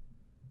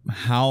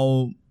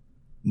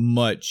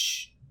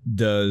much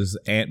does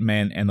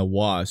Ant-Man and the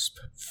Wasp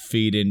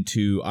feed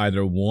into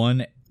either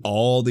one,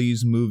 all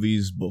these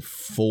movies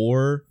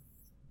before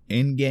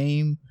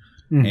Endgame,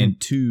 and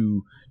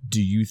two,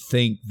 do you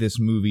think this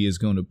movie is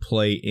going to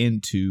play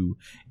into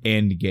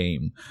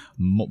Endgame?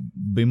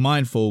 Be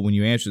mindful when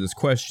you answer this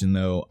question,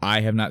 though.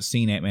 I have not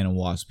seen Ant-Man and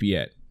Wasp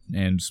yet.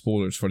 And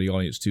spoilers for the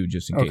audience, too,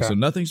 just in case. So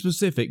nothing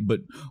specific,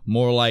 but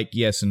more like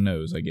yes and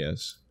no's, I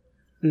guess.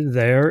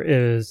 There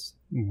is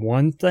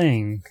one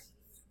thing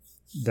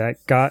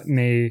that got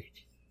me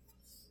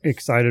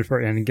excited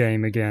for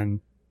Endgame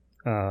again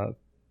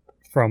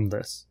from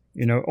this.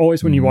 You know,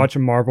 always when you watch a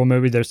Marvel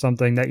movie, there's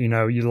something that, you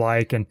know, you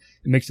like and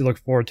it makes you look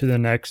forward to the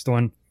next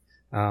one.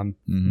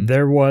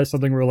 There was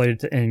something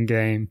related to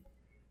Endgame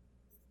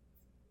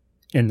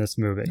in this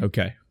movie.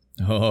 Okay.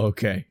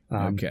 Okay.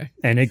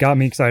 And it got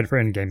me excited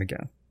for Endgame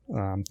again.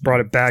 Brought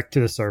it back to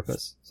the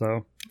surface.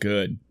 So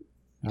good.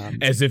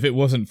 As if it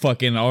wasn't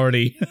fucking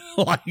already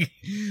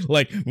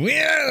like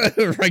yeah,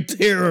 right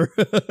there.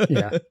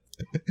 Yeah.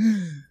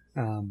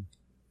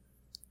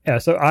 Yeah,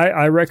 so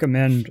I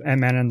recommend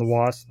Ant-Man and the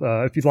Wasp.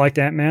 If you liked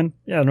Ant-Man,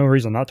 no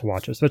reason not to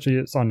watch it. Especially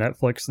it's on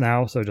Netflix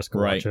now, so just go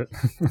watch it.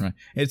 Right.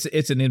 It's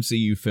an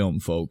MCU film,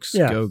 folks.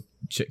 Yeah. Go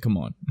come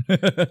on.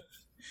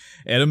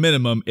 At a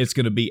minimum, it's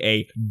going to be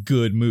a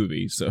good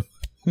movie.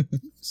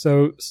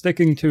 So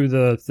sticking to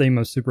the theme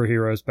of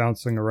superheroes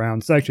bouncing around,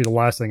 it's actually the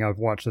last thing I've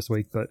watched this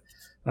week, but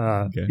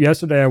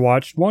yesterday I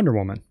watched Wonder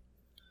Woman.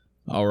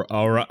 All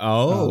right.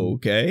 Oh,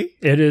 okay.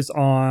 It is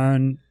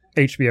on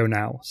HBO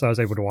now, so I was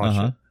able to watch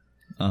it.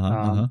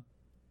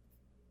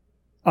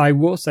 I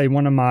will say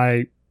one of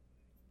my...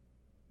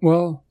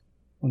 Well,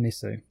 let me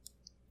see.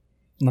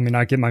 Let me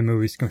not get my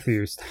movies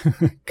confused,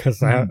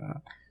 because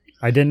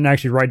I didn't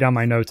actually write down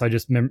my notes. I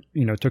just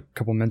took a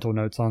couple mental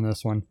notes on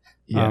this one.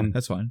 Yeah,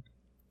 that's fine.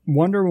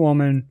 Wonder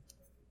Woman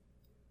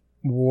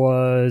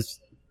was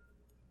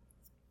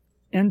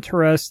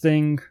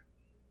interesting.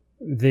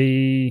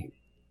 I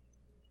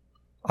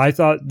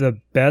thought the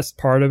best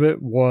part of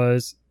it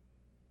was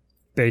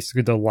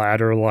basically the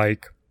latter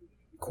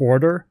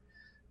quarter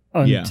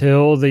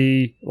until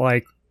the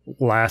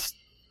last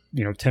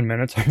 10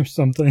 minutes or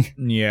something.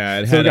 Yeah,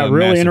 it got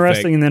really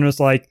interesting, and then it was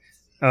like,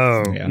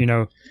 here's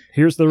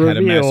the reveal. Had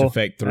a Mass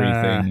Effect 3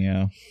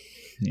 thing,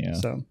 yeah.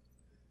 So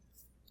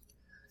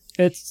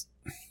it's,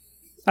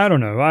 I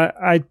don't know.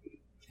 I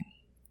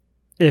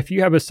if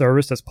you have a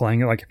service that's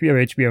playing it, like if you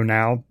have HBO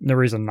Now, no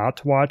reason not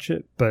to watch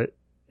it. But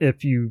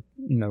if you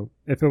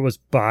if it was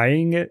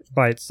buying it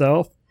by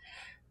itself,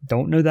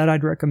 don't know that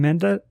I'd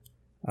recommend it.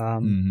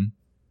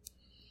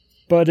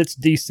 But it's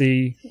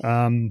DC,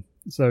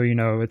 so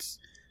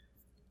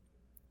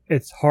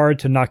it's hard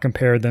to not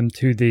compare them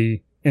to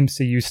the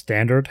MCU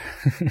standard.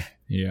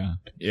 Yeah,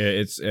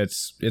 it's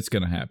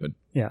gonna happen.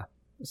 Yeah,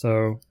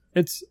 so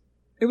it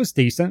was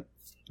decent.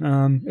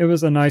 It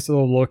was a nice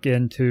little look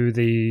into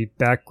the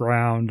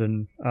background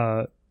and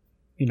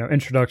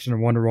introduction of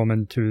Wonder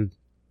Woman to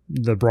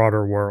the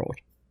broader world.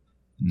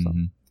 So.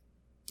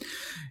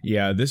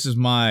 Yeah, this is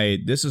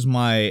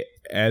my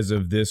as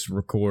of this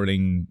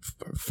recording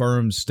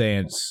firm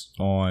stance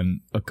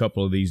on a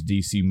couple of these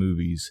DC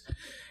movies.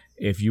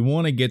 If you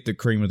want to get the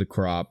cream of the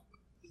crop,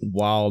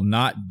 while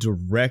not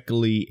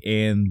directly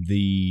in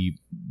the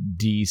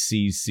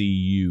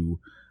DCCU,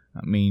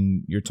 I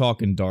mean, you're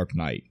talking Dark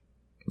Knight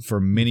for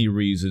many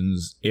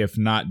reasons, if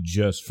not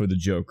just for the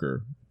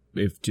Joker,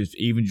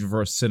 even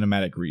for a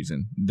cinematic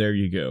reason. There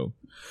you go.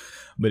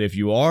 But if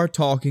you are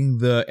talking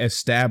the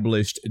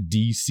established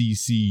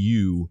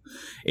DCCU,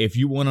 if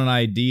you want an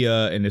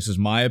idea, and this is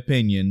my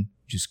opinion,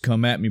 just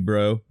come at me,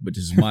 bro, but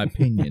this is my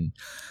opinion.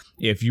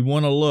 If you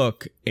want to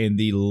look in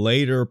the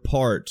later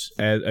part,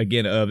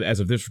 as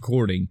of this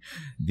recording,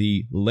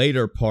 the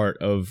later part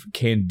of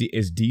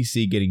is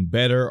DC getting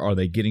better? Are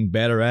they getting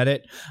better at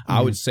it?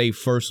 I would say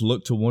first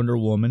look to Wonder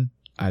Woman.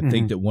 I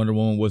think that Wonder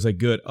Woman was a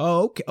good,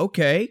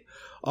 okay.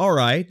 All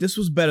right, this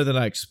was better than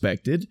I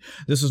expected.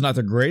 This is not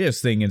the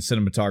greatest thing in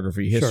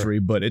cinematography history,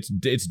 but it's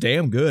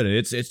damn good.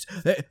 It's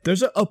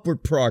there's an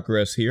upward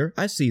progress here.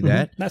 I see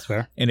that. That's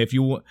fair. And if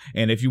you want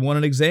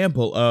an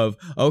example of,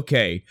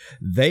 okay,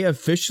 they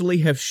officially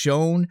have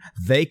shown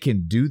they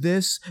can do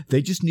this,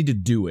 they just need to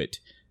do it,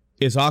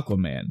 is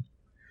Aquaman.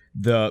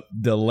 The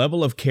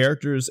level of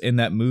characters in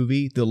that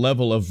movie, the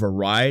level of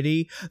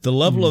variety, the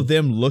level of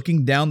them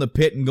looking down the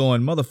pit and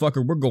going,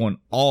 motherfucker, we're going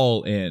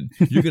all in.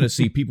 You're going to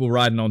see people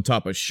riding on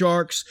top of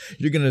sharks.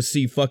 You're going to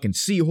see fucking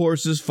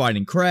seahorses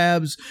fighting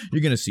crabs. You're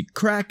going to see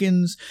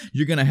krakens.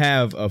 You're going to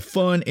have a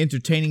fun,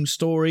 entertaining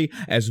story,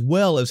 as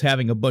well as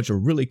having a bunch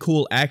of really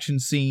cool action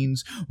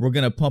scenes. We're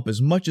going to pump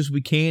as much as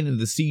we can into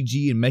the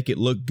CG and make it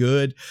look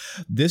good.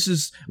 This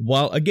is,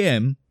 while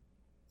again,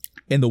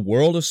 in the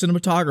world of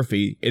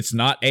cinematography, it's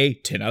not a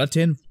 10 out of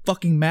 10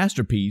 fucking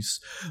masterpiece,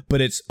 but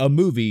it's a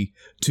movie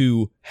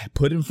to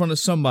put in front of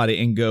somebody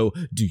and go,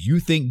 do you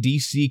think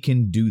DC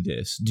can do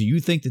this? Do you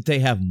think that they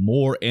have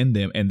more in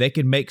them and they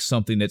can make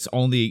something that's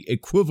on the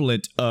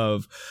equivalent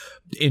of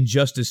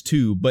Injustice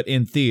 2, but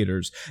in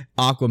theaters?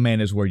 Aquaman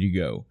is where you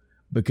go.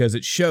 Because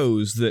it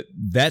shows that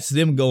that's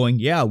them going,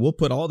 yeah, we'll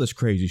put all this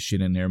crazy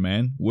shit in there,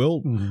 man. We'll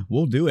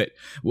do it.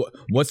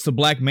 What's the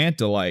Black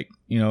Manta like?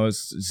 You know,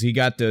 he's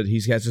got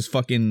this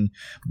fucking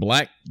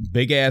black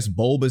big ass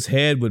bulbous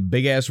head with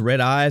big ass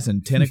red eyes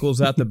and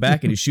tentacles out the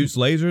back, and he shoots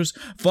lasers.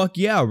 Fuck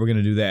yeah, we're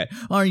gonna do that.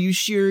 Are you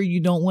sure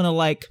you don't want to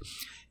like,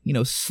 you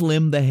know,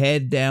 slim the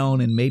head down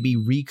and maybe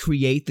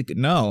recreate the...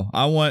 No,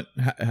 I want...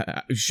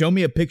 Show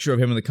me a picture of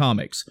him in the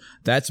comics.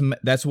 That's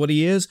what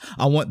he is.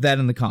 I want that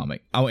in the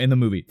comic. In the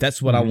movie. That's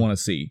what I want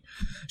to see.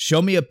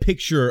 Show me a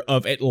picture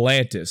of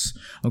Atlantis.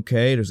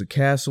 Okay, there's a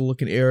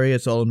castle-looking area.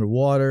 It's all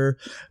underwater.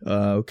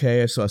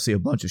 Okay, so I see a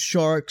bunch of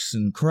sharks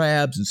and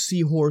crabs and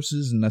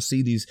seahorses, and I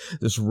see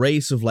this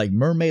race of like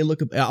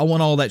mermaid-looking... I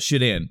want all that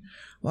shit in.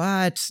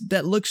 What?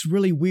 That looks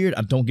really weird.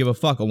 I don't give a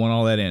fuck. I want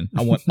all that in.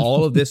 I want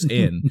all of this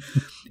in.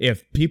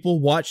 If people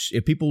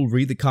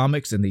read the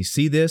comics and they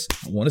see this,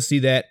 I want to see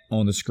that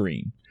on the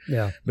screen.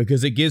 Yeah.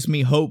 Because it gives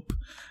me hope.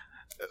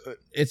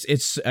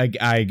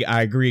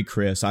 I agree,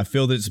 Chris. I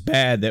feel that it's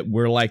bad that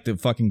we're like the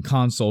fucking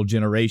console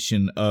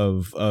generation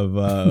of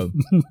the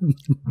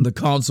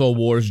console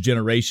wars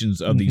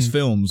generations of these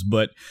films.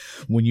 But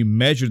when you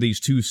measure these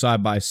two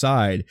side by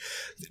side,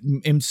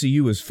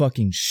 MCU is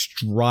fucking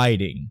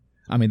striding.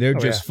 I mean, they're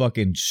just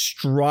fucking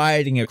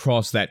striding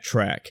across that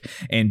track.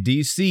 And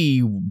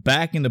DC,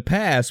 back in the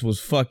past,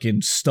 was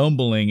fucking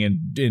stumbling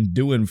and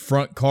doing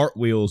front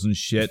cartwheels and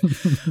shit.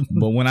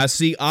 But when I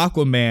see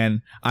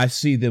Aquaman, I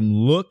see them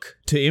look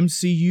to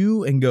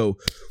MCU and go,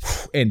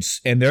 and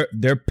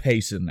they're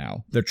pacing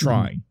now. They're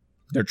trying.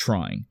 They're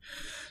trying.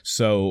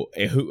 So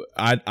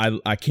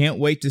I can't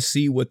wait to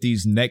see what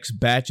these next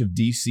batch of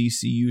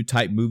DCCU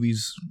type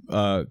movies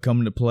come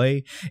into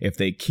play. If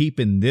they keep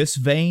in this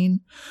vein,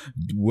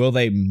 will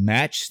they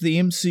match the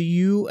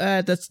MCU?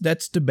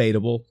 That's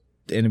debatable,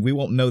 and we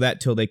won't know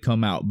that till they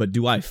come out. But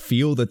do I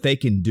feel that they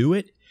can do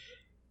it?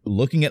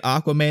 Looking at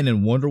Aquaman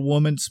and Wonder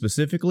Woman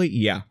specifically,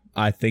 yeah,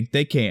 I think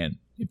they can.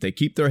 If they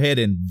keep their head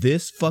in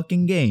this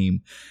fucking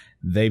game,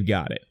 they've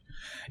got it.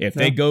 If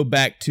they go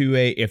back to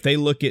if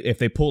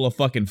they pull a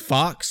fucking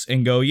Fox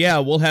and go, yeah,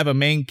 we'll have a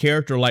main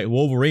character like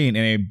Wolverine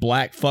in a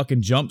black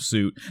fucking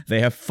jumpsuit, they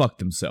have fucked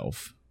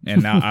themselves.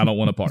 And now I don't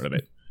want a part of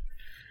it.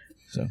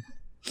 So.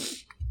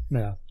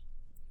 Yeah.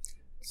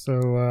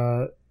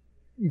 So,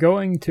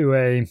 going to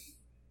a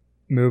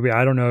movie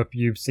I don't know if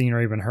you've seen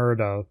or even heard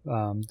of,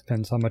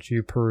 depends how much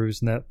you peruse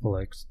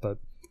Netflix, but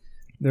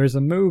there's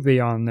a movie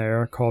on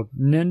there called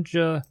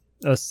Ninja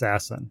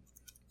Assassin.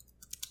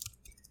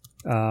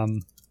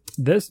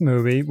 This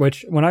movie,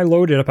 which when I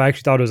loaded it up, I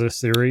actually thought it was a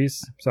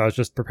series, so I was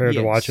just prepared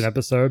to watch an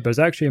episode, but it's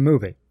actually a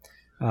movie.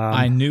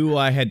 I knew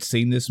I had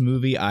seen this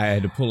movie. I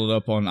had to pull it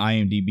up on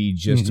IMDb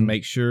just to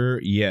make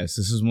sure. Yes,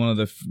 this is one of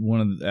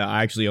the.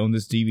 I actually own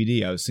this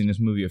DVD. I've seen this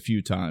movie a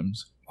few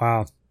times.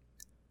 Wow,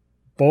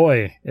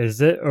 boy, is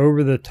it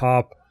over the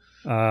top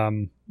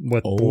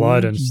with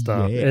blood and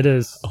stuff? Yeah. It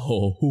is.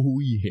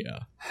 Oh yeah.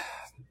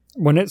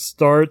 When it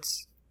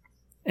starts.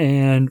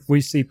 And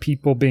we see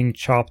people being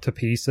chopped to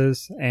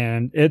pieces,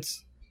 and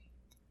it's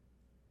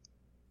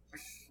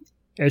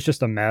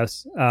just a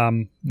mess.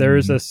 There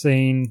is a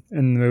scene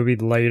in the movie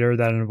later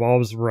that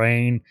involves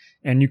rain,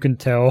 and you can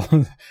tell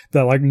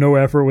that like no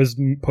effort was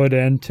put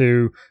in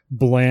to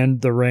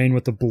blend the rain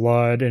with the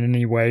blood in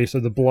any way.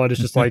 So the blood is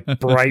just like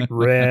bright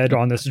red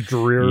on this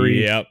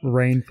dreary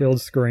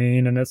rain-filled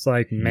screen, and it's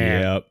like,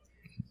 man,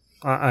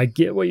 I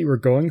get what you were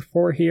going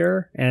for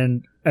here,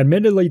 and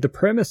admittedly, the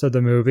premise of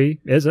the movie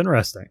is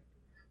interesting.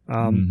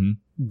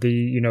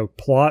 The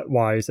plot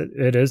wise,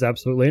 it is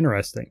absolutely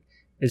interesting.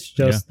 It's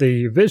just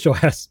the visual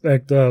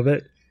aspect of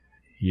it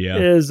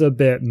is a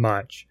bit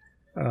much.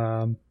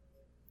 So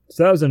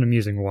that was an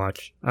amusing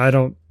watch. I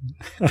don't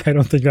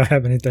think I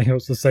have anything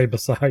else to say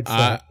besides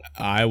that.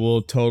 I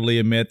will totally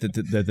admit that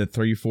the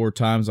 3-4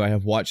 times I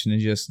have watched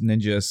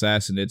Ninja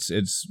Assassin,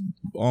 it's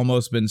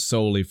almost been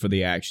solely for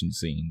the action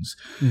scenes.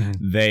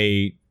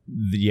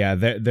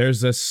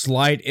 There's a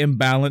slight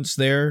imbalance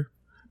there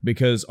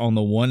because on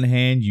the one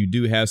hand, you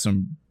do have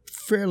some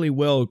fairly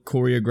well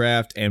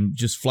choreographed and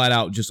just flat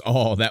out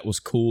that was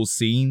cool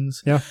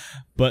scenes. Yeah.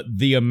 But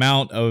the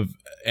amount of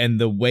and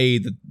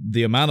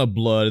the amount of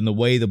blood and the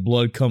way the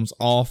blood comes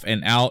off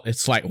and out,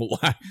 it's like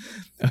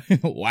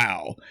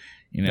wow.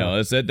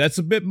 That's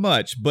a bit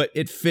much, but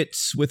it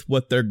fits with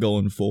what they're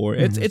going for.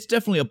 It's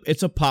definitely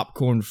a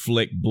popcorn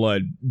flick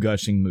blood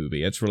gushing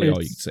movie. That's really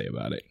all you can say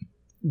about it.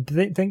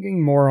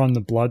 Thinking more on the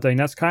blood thing,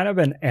 that's kind of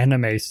an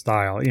anime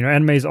style.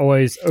 Anime is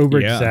always over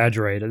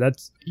exaggerated.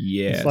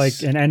 It's like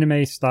an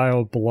anime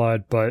style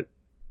blood, but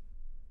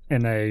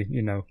in a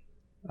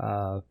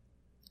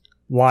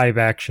live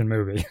action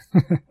movie.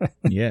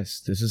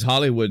 Yes, this is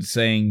Hollywood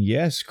saying,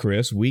 yes,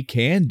 Chris, we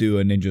can do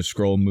a Ninja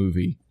Scroll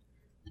movie.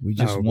 We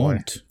just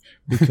won't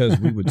because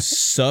we would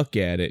suck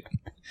at it.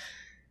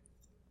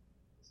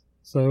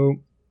 So,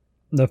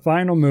 the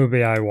final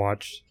movie I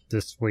watched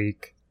this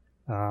week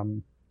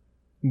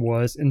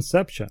was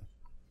Inception.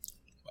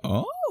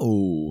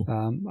 Oh.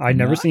 I'd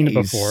never seen it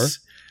before.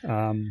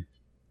 And,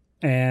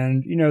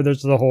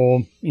 there's the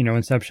whole,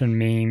 Inception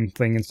meme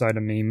thing inside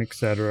a meme,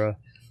 etc.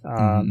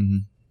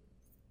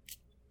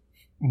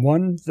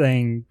 One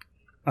thing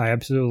I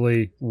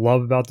absolutely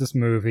love about this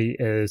movie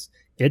is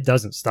it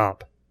doesn't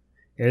stop.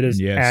 It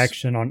is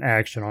action on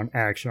action on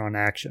action on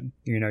action.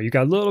 You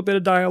got a little bit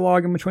of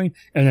dialogue in between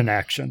and then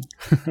action.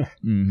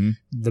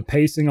 The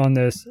pacing on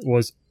this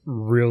was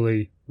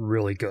really,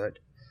 really good.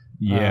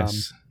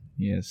 Yes.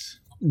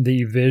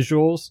 The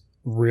visuals,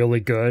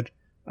 really good.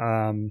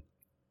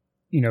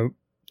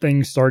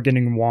 Things start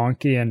getting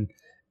wonky and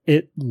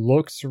it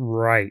looks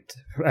right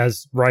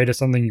as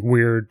something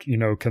weird,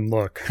 can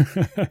look.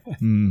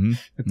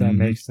 If that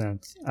makes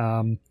sense.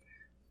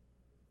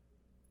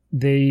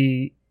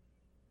 They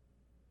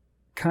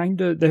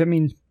kind of,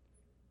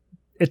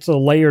 it's a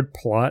layered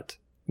plot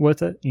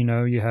with it.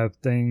 You have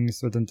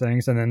things within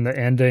things, and then the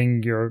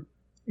ending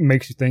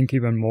makes you think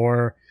even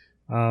more.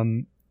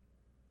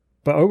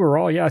 But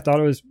overall, I thought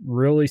it was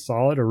really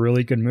solid, a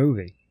really good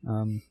movie.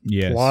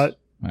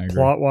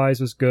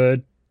 Plot-wise was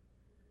good.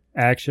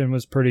 Action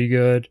was pretty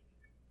good.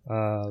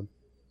 The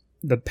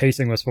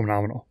pacing was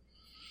phenomenal.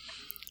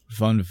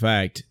 Fun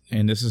fact,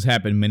 and this has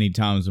happened many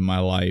times in my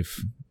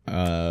life,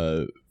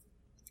 a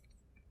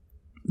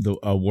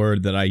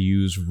word that I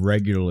use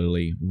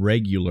regularly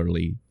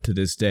to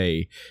this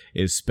day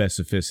is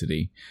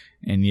specificity.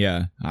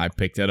 And I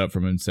picked that up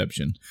from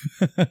Inception.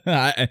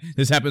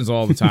 This happens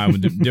all the time.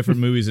 Different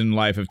movies in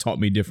life have taught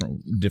me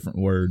different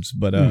words.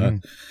 But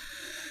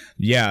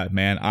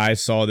man, I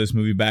saw this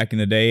movie back in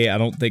the day. I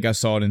don't think I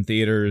saw it in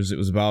theaters. It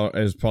was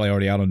probably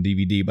already out on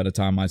DVD by the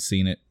time I had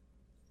seen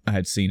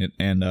it,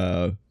 and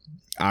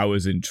I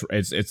was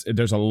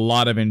there's a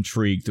lot of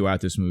intrigue throughout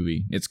this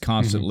movie. It's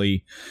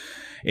constantly.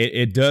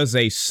 It does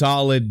a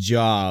solid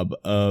job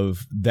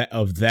of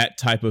that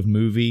type of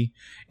movie,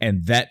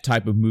 and that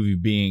type of movie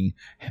being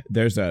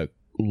there's a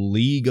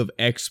league of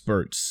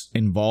experts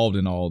involved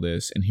in all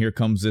this, and here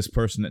comes this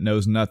person that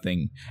knows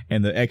nothing,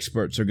 and the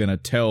experts are going to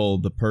tell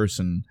the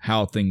person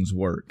how things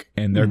work,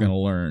 and they're going to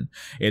learn.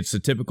 It's a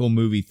typical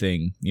movie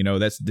thing,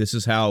 this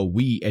is how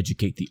we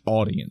educate the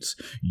audience.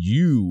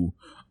 You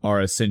are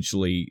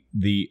essentially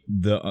the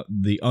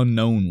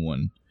unknown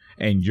one.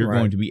 And you're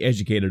going to be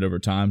educated over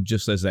time,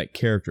 just as that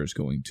character is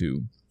going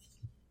to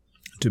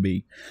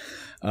be.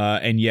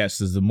 And yes,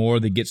 as the more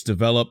that gets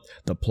developed,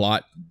 the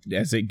plot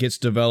as it gets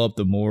developed,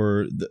 the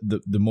more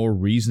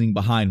reasoning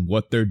behind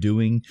what they're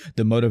doing,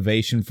 the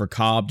motivation for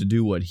Cobb to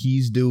do what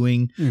he's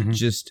doing,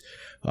 just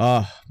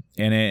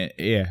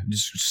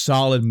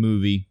solid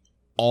movie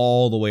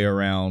all the way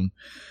around.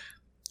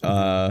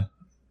 Go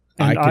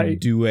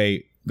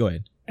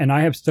ahead. And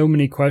I have so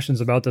many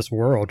questions about this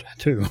world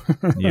too.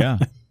 Yeah.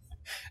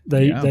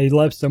 They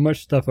left so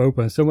much stuff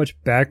open, so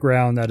much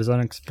background that is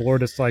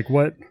unexplored. It's like,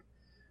 what?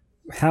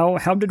 How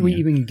did we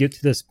even get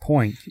to this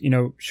point?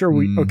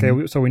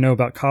 Sure, so we know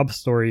about Cobb's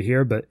story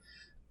here, but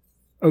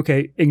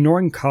okay,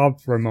 ignoring Cobb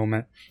for a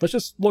moment, let's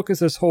just look at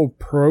this whole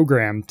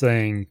program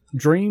thing,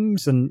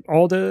 dreams and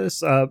all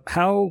this.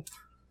 How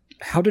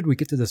did we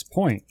get to this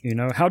point?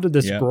 How did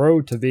this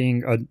grow to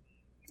being a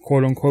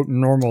quote unquote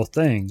normal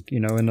thing?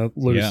 In a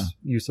loose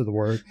use of the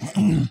word.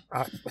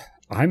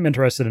 I'm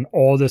interested in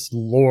all this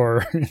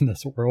lore in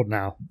this world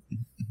now.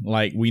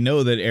 Like, we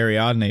know that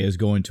Ariadne is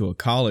going to a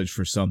college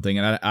for something,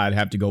 and I'd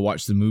have to go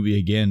watch the movie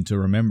again to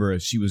remember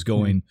if she was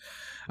going.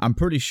 I'm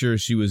pretty sure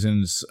she was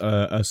in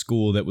a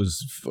school that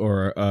was,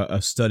 or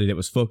a study that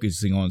was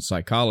focusing on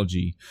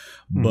psychology,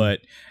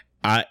 but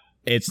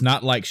it's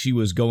not like she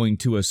was going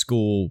to a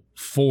school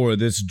for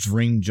this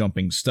dream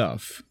jumping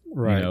stuff.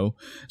 Right.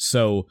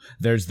 So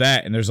there's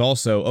that. And there's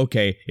also,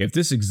 okay, if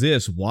this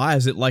exists, why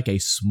is it like a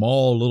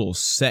small little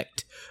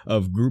sect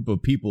of group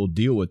of people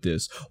deal with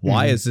this?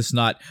 Why is this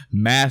not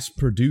mass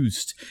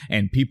produced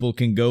and people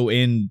can go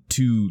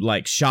into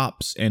like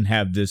shops and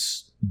have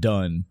this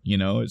done?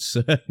 It's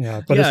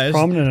it's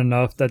prominent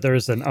enough that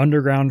there's an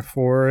underground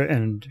for it,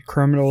 and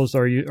criminals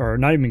are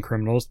not even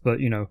criminals, but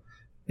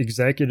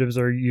executives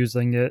are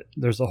using it.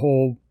 There's a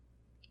whole,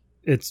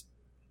 that's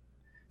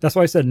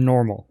why I said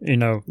normal,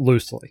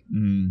 loosely.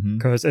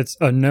 Because it's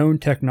a known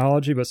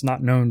technology, but it's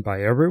not known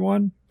by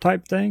everyone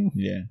type thing.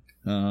 Yeah.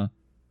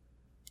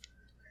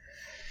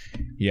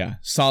 Yeah.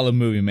 Solid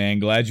movie, man.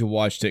 Glad you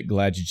watched it.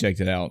 Glad you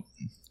checked it out.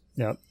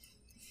 Yep.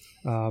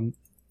 I'm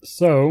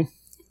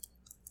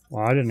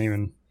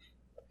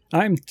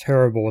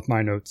terrible with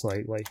my notes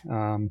lately.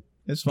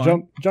 It's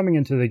fine. Jumping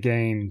into the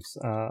games,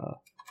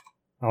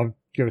 I'll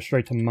go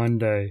straight to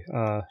Monday.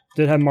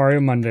 Did have Mario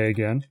Monday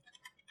again,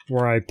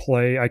 where I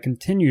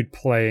continued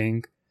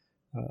playing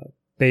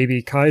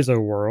Baby Kaizo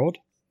World,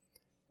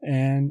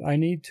 and I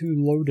need to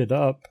load it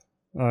up,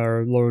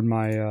 or load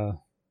my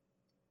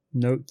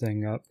note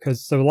thing up,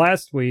 because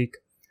last week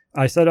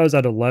I said I was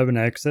at 11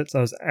 exits. I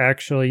was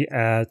actually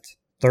at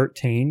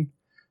 13.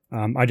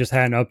 I just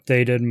hadn't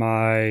updated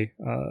my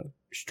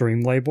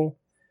stream label,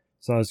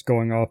 so I was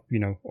going off,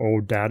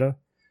 old data.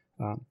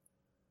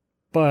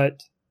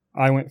 But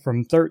I went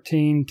from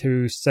 13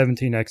 to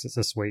 17 exits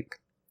this week.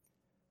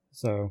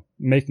 So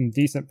making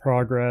decent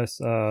progress.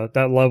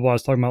 That level I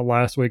was talking about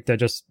last week that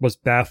just was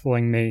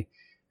baffling me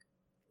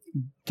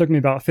took me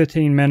about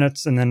 15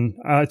 minutes, and then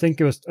I think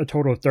it was a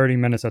total of 30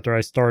 minutes after I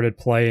started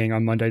playing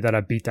on Monday that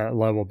I beat that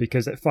level,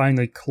 because it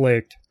finally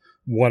clicked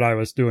what I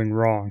was doing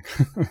wrong.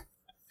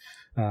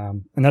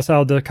 And that's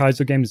how the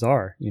Kaizo games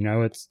are.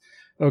 It's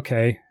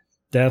okay,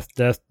 death.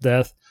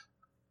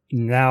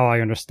 Now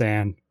I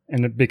understand,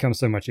 and it becomes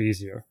so much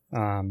easier.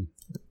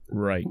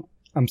 Right.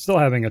 I'm still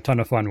having a ton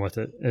of fun with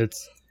it.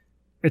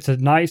 It's a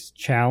nice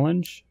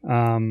challenge.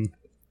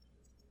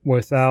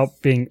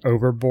 Without being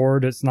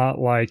overboard. It's not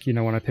like,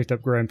 when I picked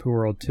up Grand Poo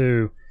World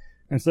 2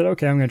 and said,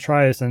 okay, I'm going to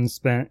try this, and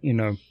spent,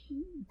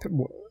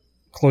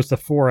 close to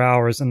 4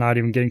 hours and not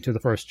even getting to the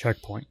first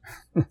checkpoint.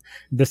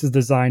 This is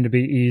designed to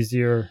be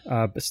easier,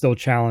 but still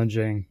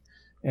challenging,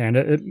 and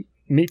it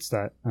meets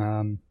that.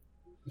 I'm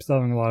still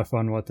having a lot of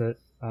fun with it.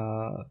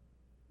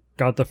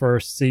 Got the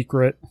first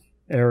secret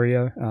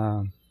area,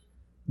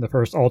 the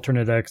first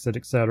alternate exit,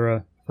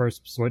 etc.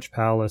 First Switch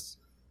Palace.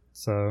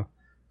 So,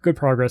 good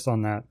progress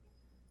on that.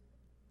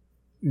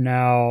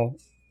 Now,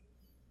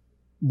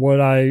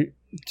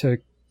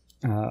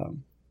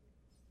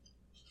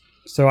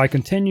 so I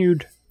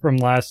continued from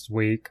last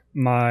week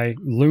my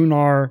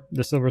Lunar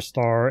the Silver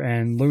Star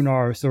and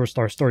Lunar Silver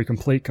Star Story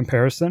Complete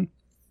comparison,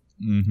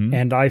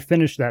 and I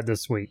finished that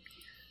this week.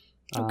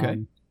 Okay.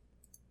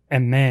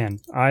 And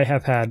man, I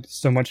have had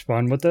so much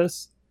fun with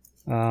this.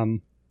 So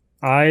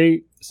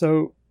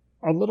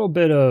a little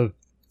bit of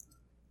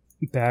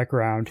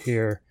background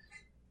here.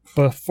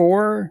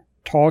 Before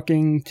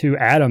talking to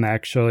Adam,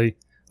 actually,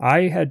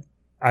 I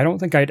don't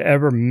think I'd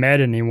ever met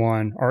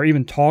anyone or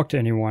even talked to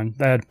anyone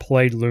that had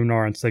played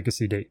Lunar on Sega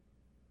CD.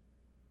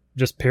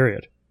 Just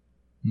period.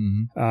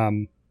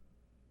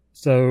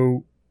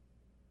 So,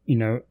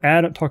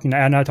 talking to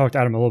Adam, I talked to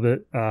Adam a little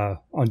bit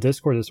on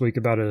Discord this week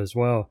about it as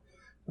well,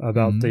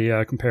 about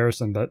the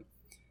comparison. But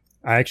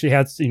I actually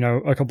had,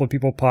 a couple of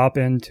people pop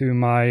into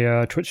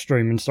my Twitch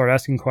stream and start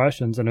asking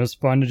questions, and it was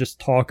fun to just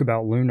talk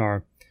about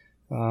Lunar.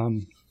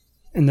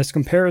 In this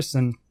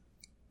comparison,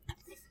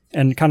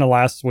 and kind of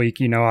last week,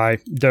 I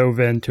dove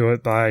into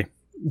it by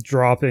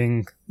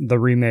dropping the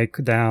remake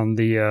down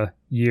the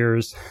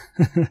year's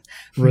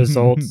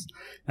results,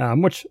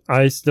 which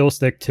I still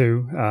stick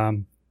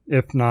to,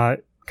 if not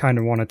kind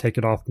of want to take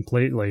it off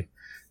completely.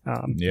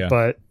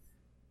 But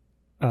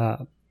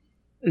the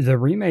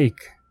remake,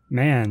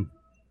 man,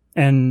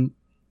 and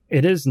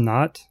it is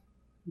not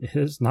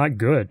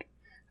good.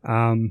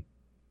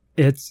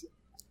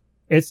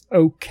 It's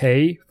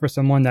okay for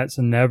someone that's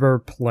never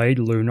played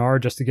Lunar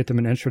just to get them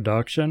an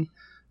introduction.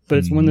 But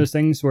it's one of those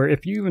things where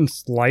if you even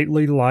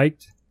slightly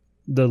liked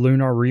the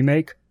Lunar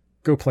remake,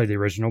 go play the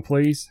original,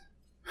 please.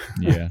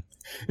 Yeah.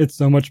 It's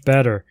so much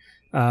better.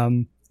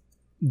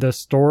 The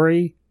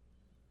story,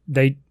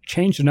 they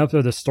changed enough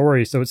of the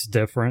story so it's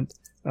different.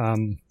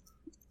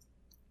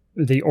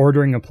 The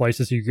ordering of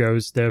places you go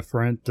is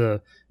different.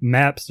 The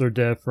maps are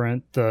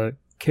different. The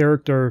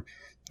character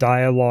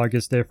dialogue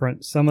is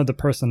different. Some of the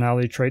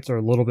personality traits are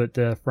a little bit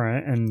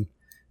different, and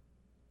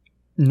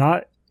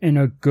not in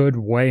a good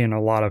way in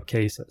a lot of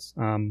cases.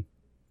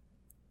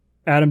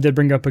 Adam did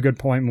bring up a good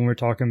point when we were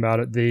talking about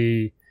it.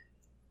 The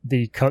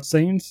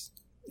cutscenes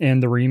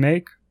in the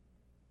remake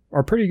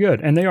are pretty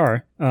good, and they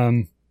are.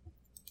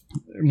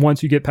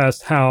 Once you get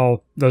past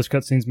how those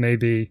cutscenes may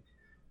be,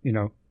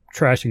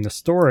 trashing the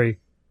story,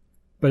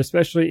 but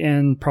especially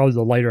in probably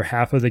the later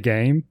half of the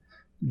game,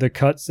 the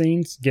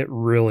cutscenes get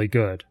really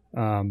good.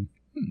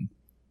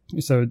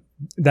 So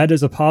that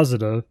is a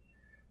positive.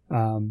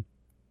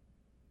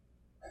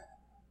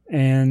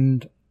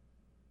 And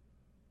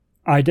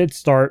I did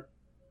start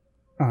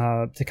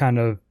to kind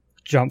of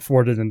jump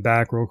forward and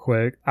back real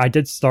quick. I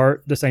did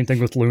start the same thing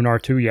with Lunar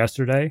 2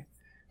 yesterday.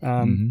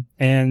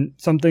 And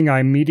something I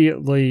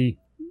immediately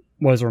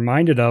was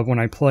reminded of when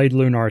I played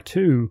Lunar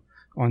 2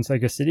 on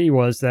Sega CD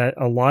was that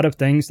a lot of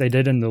things they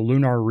did in the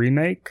Lunar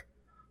remake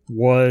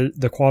was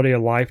the quality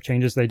of life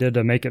changes they did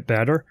to make it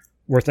better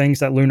were things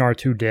that Lunar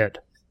 2 did.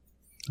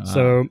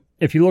 So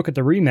if you look at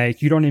the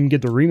remake, you don't even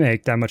give the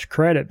remake that much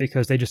credit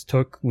because they just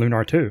took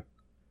Lunar 2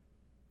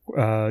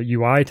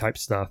 UI type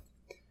stuff.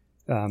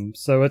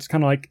 So it's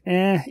kind of like,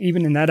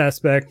 even in that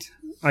aspect,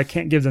 I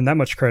can't give them that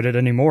much credit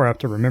anymore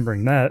after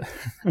remembering that.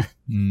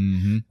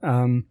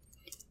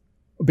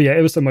 But yeah,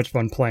 it was so much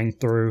fun playing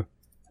through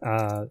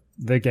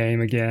the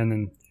game again,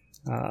 and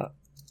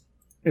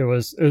it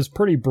was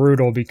pretty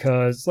brutal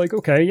because it's like,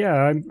 okay,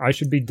 yeah, I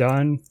should be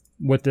done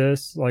with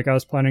this. Like, I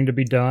was planning to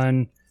be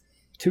done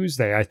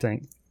Tuesday, I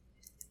think.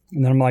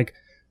 And then I'm like,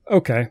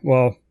 okay,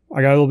 well,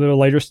 I got a little bit of a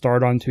later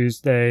start on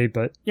Tuesday,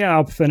 but yeah,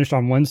 I'll finish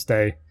on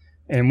Wednesday.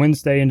 And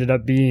Wednesday ended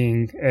up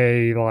being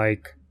a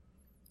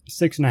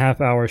 6.5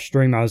 hour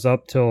stream. I was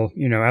up till,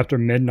 after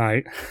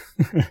midnight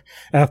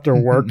after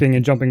working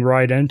and jumping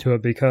right into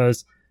it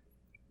because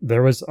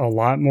there was a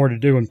lot more to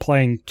do in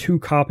playing 2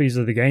 copies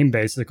of the game,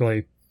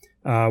 basically,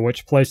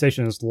 which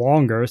PlayStation is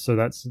longer, so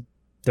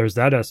there's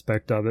that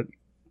aspect of it.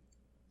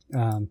 But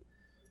I'm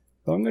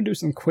going to do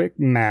some quick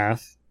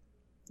math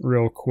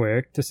real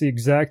quick to see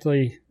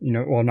exactly,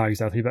 well, not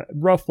exactly, but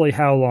roughly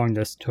how long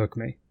this took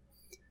me.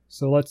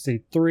 So let's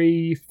see,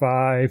 3,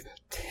 5,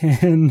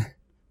 10,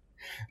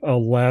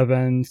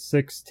 11,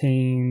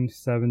 16,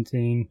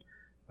 17,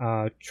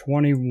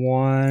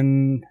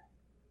 21,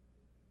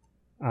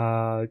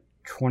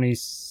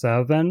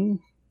 27,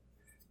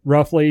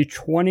 roughly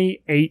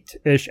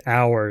 28-ish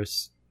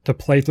hours to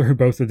play through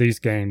both of these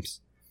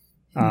games.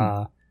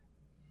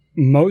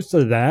 Most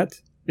of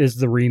that is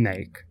the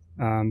remake,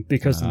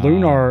 because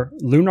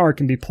Lunar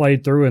can be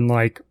played through in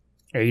like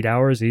 8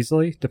 hours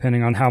easily,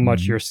 depending on how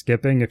much you're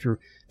skipping.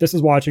 This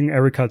is watching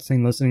every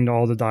cutscene, listening to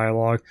all the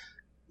dialogue,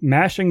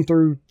 mashing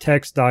through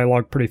text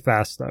dialogue pretty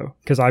fast though,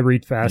 because I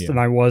read fast and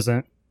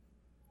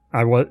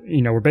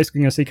we're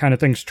basically gonna see kind of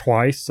things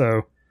twice,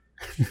 so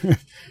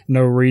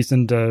no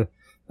reason to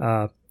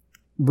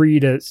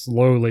read it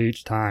slowly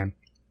each time.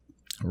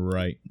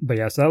 Right. But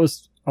yeah, so that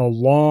was a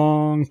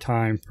long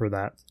time for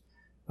that.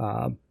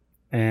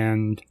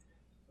 And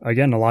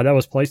again, a lot of that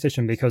was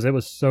PlayStation because it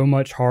was so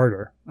much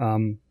harder.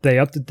 They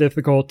upped the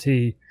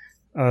difficulty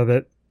of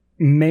it.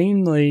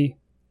 Mainly,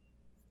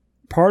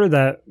 part of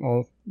that,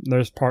 well,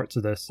 there's parts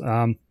of this.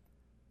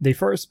 The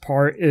first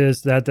part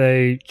is that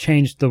they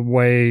changed the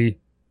way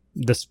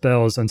the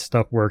spells and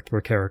stuff worked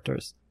for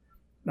characters.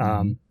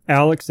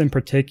 Alex in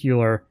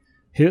particular,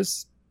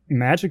 his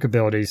magic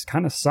abilities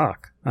kind of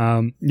suck.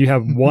 You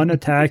have one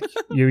attack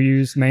you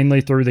use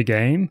mainly through the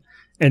game,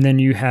 and then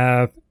you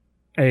have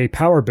a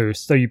power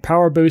boost. So you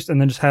power boost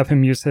and then just have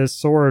him use his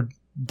sword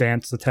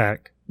dance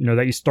attack,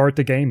 that you start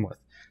the game with.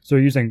 So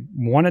you're using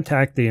one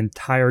attack the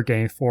entire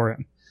game for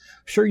him.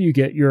 Sure, you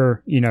get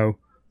your,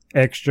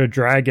 extra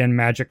dragon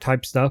magic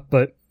type stuff,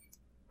 but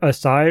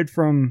aside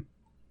from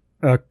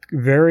a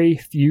very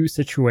few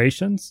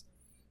situations,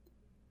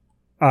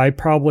 I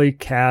probably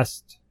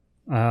cast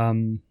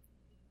all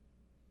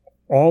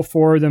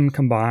 4 of them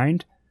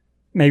combined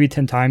maybe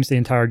 10 times the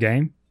entire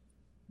game,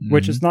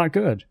 which is not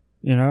good.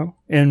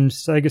 In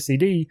Sega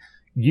CD,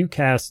 you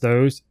cast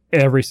those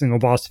every single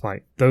boss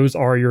fight. Those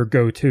are your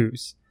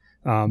go-tos.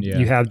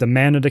 You have the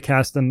mana to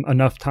cast them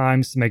enough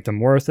times to make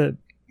them worth it.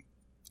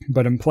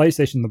 But in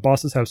PlayStation, the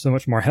bosses have so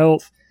much more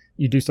health,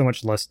 you do so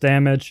much less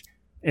damage,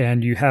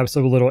 and you have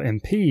so little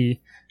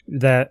MP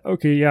that,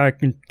 I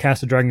can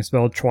cast a dragon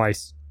spell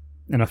twice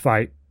in a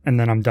fight, and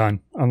then I'm done,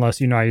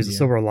 unless, I use a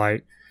silver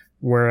light.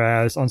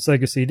 Whereas on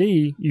Sega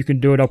CD, you can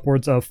do it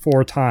upwards of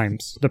 4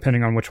 times,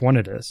 depending on which one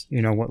it is,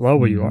 what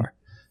level you are.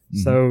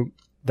 So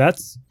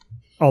that's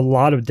a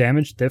lot of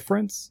damage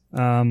difference.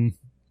 And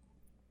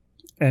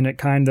it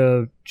kind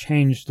of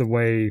changed the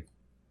way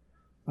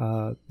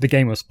the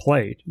game was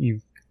played.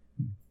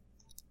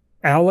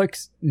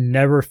 Alex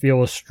never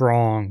feels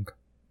strong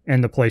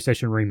in the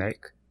PlayStation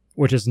remake,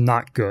 which is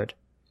not good.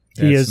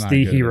 He is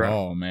the hero.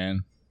 Oh,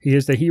 man. He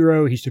is the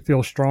hero. He should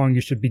feel strong.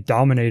 You should be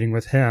dominating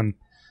with him.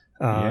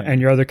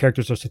 And your other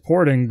characters are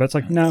supporting, but it's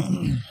like, no,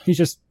 he's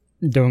just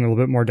doing a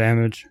little bit more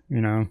damage,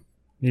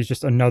 He's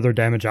just another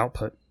damage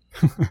output.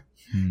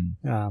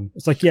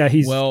 It's like,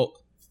 he's... Well,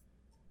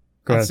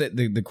 I'd say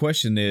the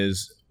question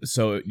is,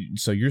 so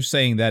you're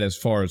saying that as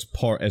far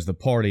as the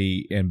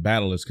party and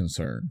battle is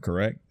concerned,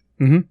 correct?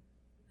 Mm-hmm.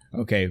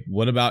 Okay,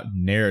 what about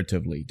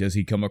narratively? Does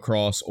he come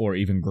across or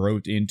even grow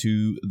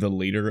into the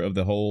leader of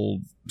the whole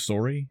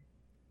story?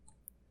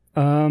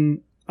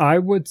 I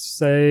would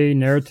say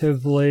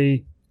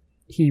narratively,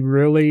 he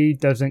really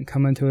doesn't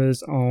come into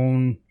his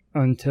own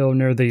until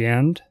near the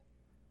end.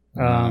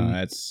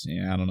 I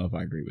don't know if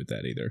I agree with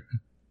that either.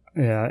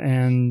 Yeah,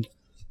 and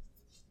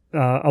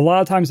a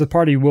lot of times the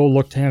party will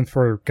look to him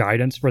for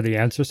guidance for the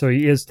answer, so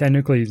he is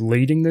technically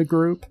leading the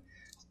group,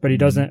 but he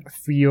doesn't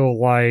feel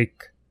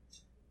like,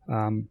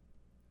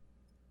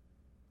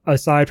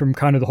 aside from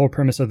kind of the whole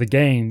premise of the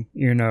game,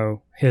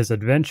 his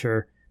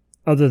adventure,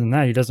 other than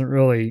that, he doesn't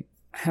really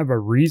have a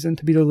reason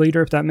to be the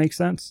leader, if that makes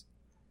sense.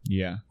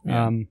 Yeah.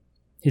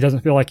 He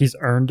doesn't feel like he's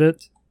earned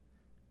it,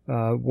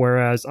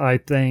 whereas I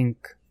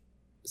think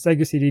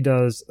Sega CD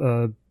does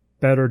a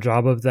better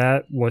job of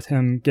that, with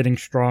him getting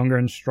stronger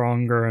and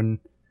stronger, and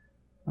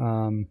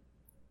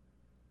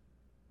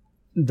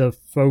the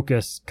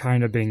focus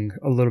kind of being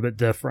a little bit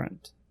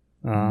different.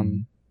 I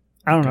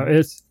don't know.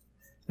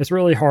 It's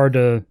really hard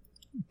to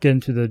get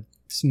into the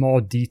small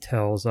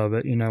details of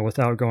it,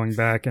 without going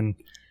back and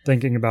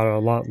thinking about it a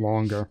lot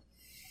longer.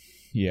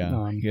 Yeah,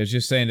 I was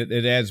just saying that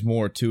it adds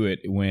more to it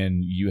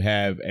when you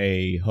have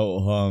a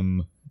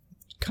ho-hum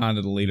kind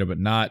of the leader, but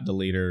not the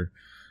leader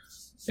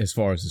as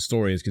far as the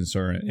story is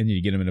concerned, and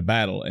you get him in a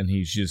battle, and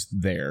he's just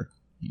there,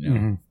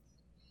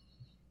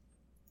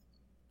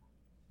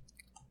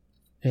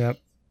 Yep.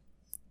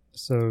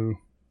 So,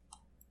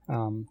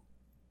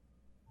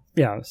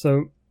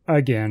 so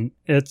again,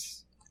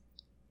 it's...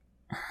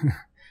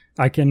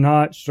 I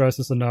cannot stress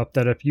this enough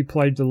that if you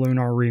played the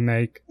Lunar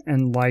remake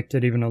and liked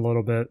it even a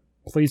little bit,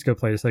 please go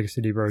play the Sega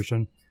CD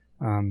version.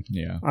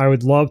 Yeah. I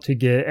would love to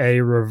get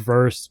a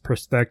reverse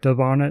perspective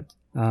on it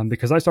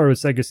because I started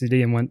with Sega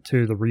CD and went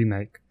to the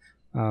remake.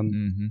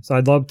 So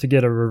I'd love to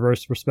get a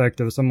reverse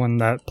perspective of someone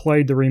that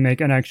played the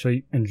remake and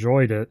actually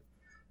enjoyed it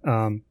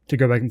to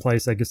go back and play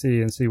Sega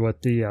CD and see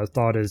what the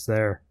thought is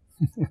there.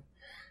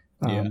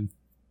 Yeah.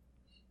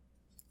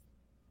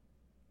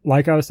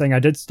 Like I was saying, I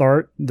did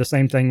start the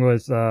same thing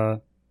with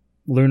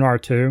Lunar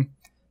 2.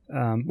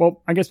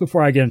 Well, I guess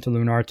before I get into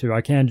Lunar 2,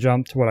 I can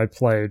jump to what I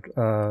played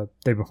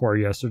day before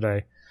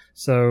yesterday.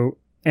 So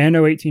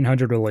Anno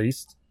 1800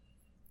 released,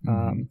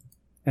 and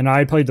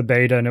I played the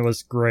beta and it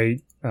was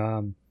great.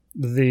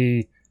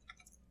 The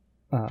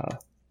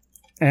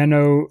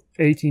Anno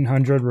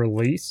 1800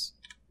 release,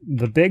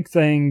 the big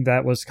thing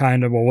that was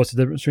kind of, well, what's the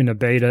difference between a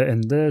beta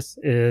and this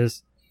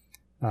is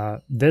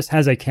this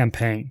has a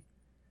campaign.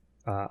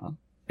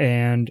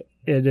 And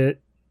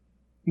it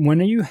when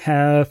you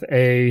have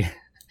a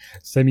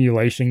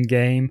simulation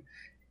game,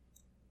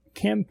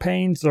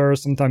 campaigns are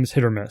sometimes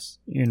hit or miss,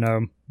 you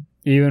know,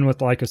 even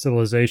with like a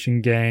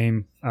Civilization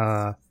game.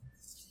 I'm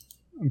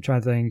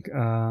trying to think.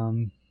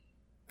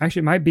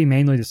 Actually, it might be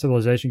mainly the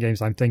Civilization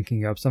games I'm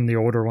thinking of. Some of the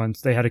older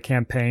ones, they had a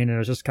campaign and it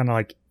was just kind of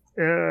like,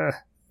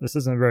 this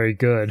isn't very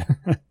good.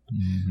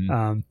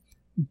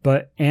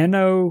 But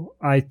Anno,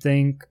 I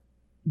think,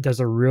 does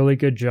a really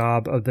good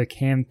job of the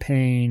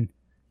campaign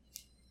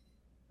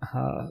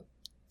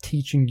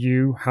teaching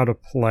you how to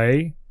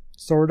play,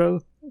 sort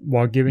of,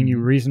 while giving you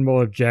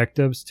reasonable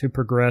objectives to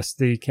progress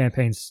the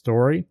campaign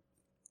story.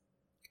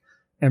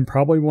 And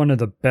probably one of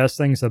the best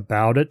things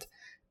about it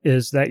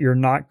is that you're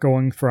not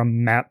going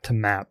from map to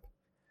map.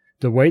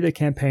 The way the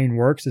campaign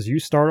works is you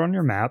start on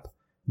your map,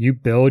 you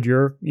build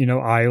your,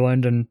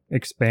 island and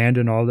expand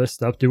and all this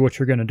stuff, do what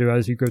you're going to do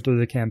as you go through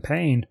the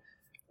campaign.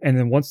 And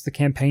then once the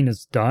campaign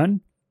is done,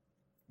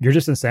 you're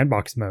just in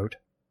sandbox mode.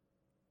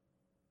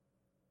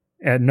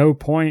 At no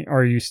point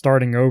are you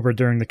starting over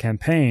during the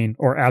campaign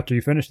or after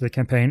you finish the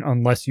campaign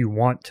unless you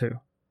want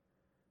to.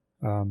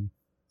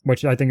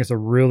 Which I think is a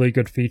really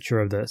good feature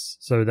of this,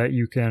 so that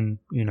you can,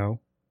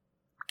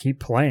 keep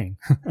playing.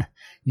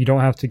 You don't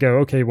have to go,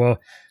 okay, well,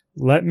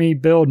 let me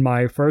build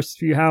my first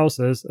few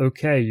houses.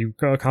 Okay, you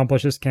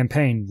accomplish this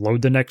campaign.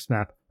 Load the next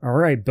map. All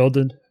right, build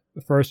the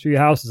first few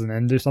houses and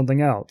then do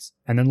something else.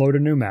 And then load a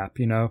new map,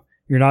 You're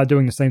not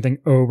doing the same thing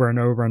over and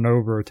over and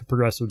over to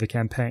progress with the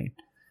campaign,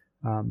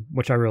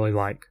 which I really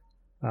like.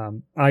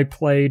 I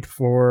played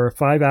for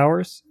 5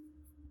 hours,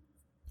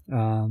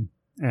 and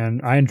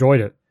I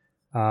enjoyed it.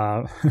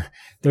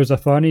 There's a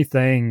funny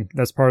thing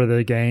that's part of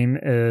the game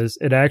is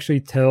it actually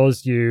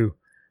tells you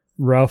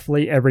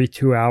roughly every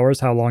 2 hours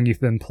how long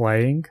you've been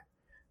playing.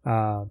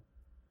 I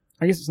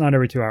guess it's not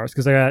every 2 hours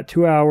because I got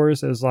 2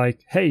 hours is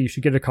like, hey, you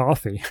should get a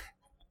coffee.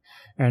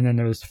 And then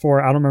there was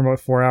 4, I don't remember what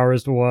 4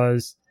 hours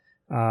was,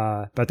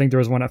 but I think there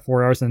was one at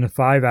 4 hours, and then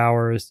 5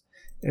 hours,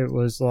 it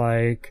was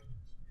like,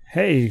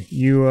 hey,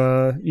 you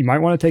might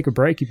want to take a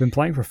break. You've been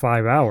playing for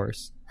 5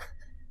 hours.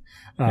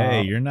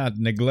 Hey, you're not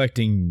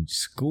neglecting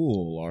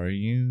school, are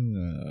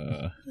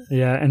you?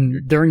 Yeah,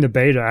 and during the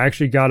beta, I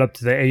actually got up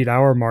to the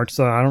 8-hour mark,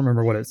 so I don't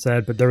remember what it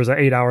said, but there was an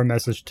 8-hour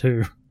message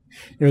too.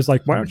 It was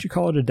like, why don't you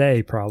call it a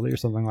day, probably, or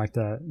something like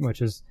that,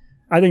 which is,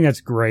 I think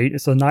that's great.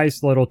 It's a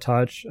nice little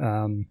touch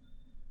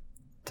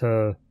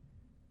to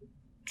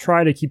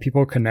try to keep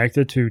people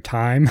connected to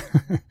time,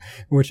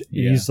 which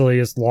easily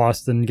is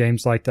lost in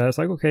games like that. It's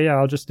like, okay, yeah,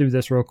 I'll just do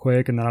this real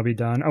quick, and then I'll be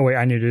done. Oh, wait,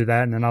 I need to do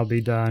that, and then I'll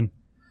be done.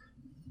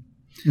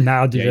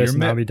 Now I'll do this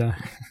and I'll be done.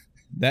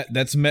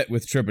 That's met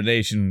with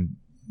trepidation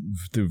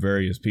through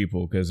various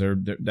people because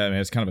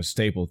that's kind of a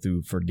staple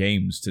for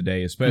games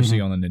today, especially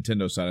on the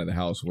Nintendo side of the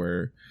house,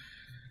 where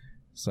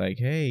it's like,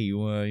 hey, you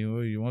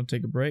want to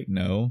take a break?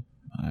 No,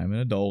 I'm an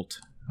adult.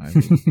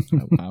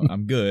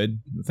 I'm good.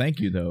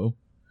 Thank you, though.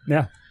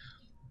 Yeah.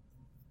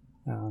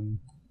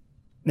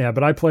 Yeah,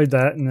 but I played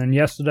that, and then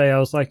yesterday I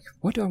was like,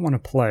 what do I want to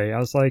play? I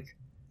was like,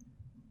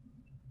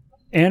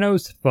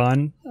 Anno's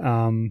fun,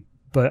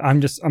 but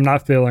I'm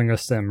not feeling a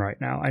sim right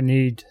now. I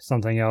need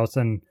something else.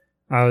 And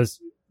I was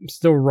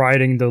still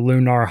riding the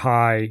Lunar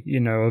high,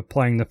 of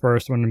playing the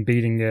first one and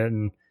beating it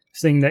and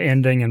seeing the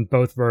ending in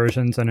both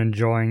versions and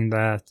enjoying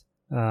that.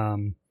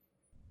 And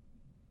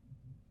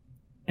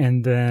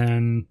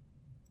then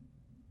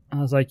I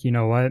was like, you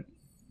know what?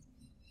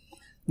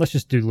 Let's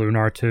just do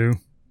Lunar 2.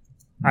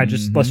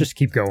 Let's just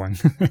keep going.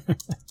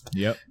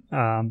 Yep.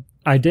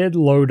 I did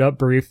load up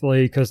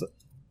briefly because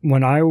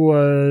when I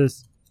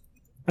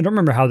don't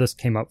remember how this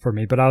came up for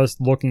me, but I was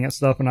looking at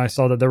stuff and I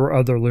saw that there were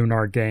other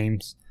Lunar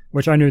games,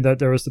 which I knew that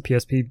there was the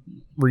PSP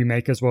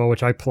remake as well,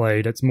 which I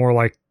played. It's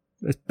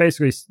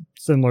basically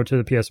similar to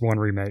the PS1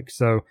 remake,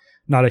 so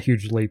not a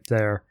huge leap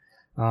there.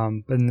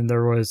 But then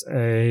there was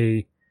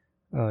a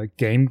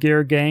Game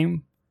Gear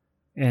game,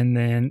 and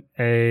then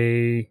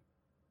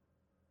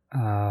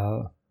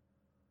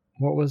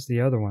what was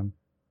the other one?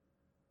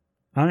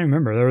 I don't even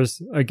remember. There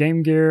was a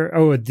Game Gear,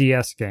 a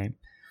DS game.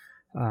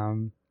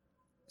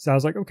 So I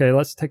was like, okay,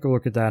 let's take a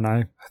look at that. And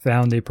I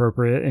found the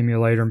appropriate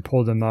emulator and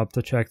pulled them up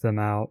to check them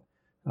out.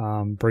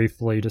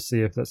 briefly to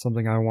see if that's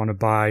something I want to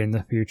buy in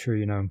the future,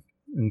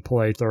 and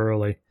play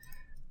thoroughly.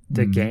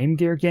 The Game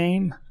Gear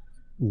game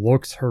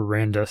looks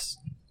horrendous.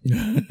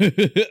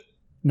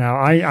 Now,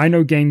 I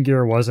know Game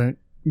Gear wasn't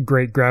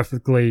great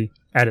graphically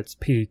at its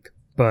peak,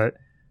 but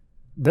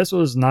this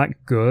was not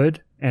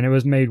good, and it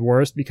was made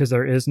worse because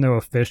there is no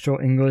official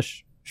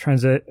English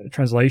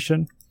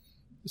translation.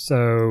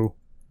 So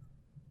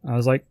I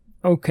was like,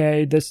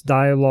 okay, this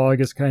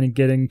dialogue is kind of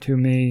getting to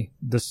me.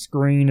 The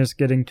screen is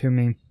getting to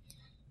me.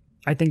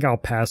 I think I'll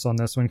pass on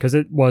this one because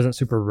it wasn't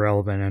super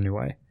relevant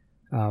anyway.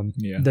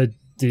 The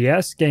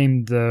DS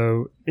game,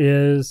 though,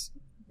 is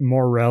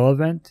more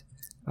relevant,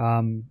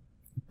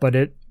 but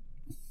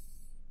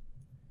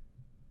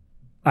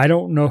I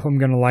don't know if I'm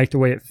going to like the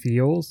way it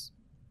feels,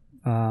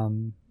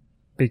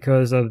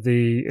 because of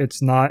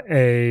it's not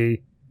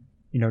a,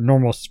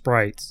 normal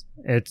sprites.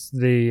 It's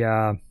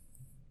I'm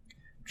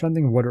trying to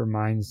think of what it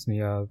reminds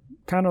me of.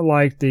 Kind of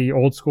like the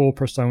old school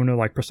Persona,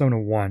 like Persona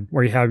 1,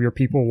 where you have your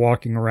people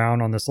walking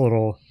around on this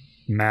little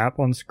map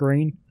on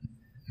screen.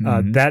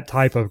 That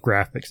type of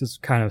graphics is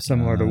kind of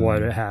similar to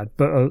what it had,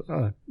 but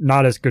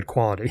not as good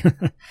quality.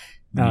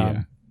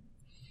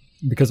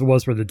 Because it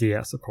was for the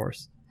DS, of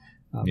course.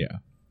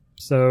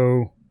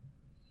 So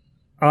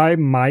I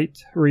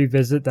might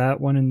revisit that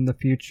one in the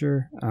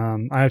future.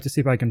 I have to see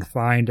if I can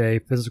find a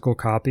physical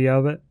copy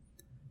of it.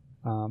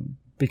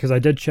 Because I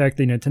did check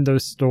the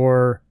Nintendo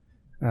store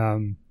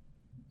on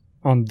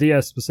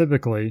DS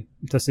specifically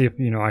to see if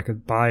I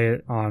could buy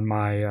it on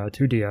my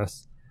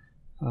 2DS.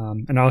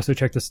 And I also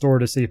checked the store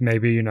to see if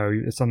maybe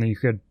it's something you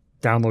could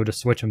download to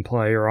Switch and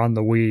play, or on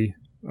the Wii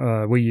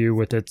U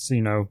with its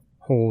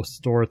whole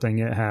store thing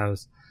it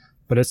has,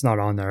 but it's not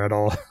on there at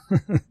all.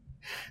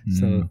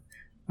 So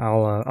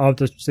I'll have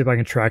to see if I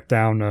can track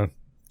down a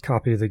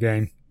copy of the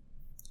game.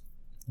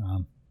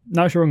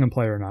 Not sure I'm gonna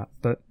play it or not,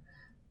 but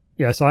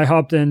yeah. So I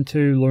hopped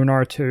into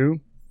Lunar 2,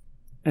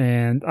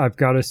 and I've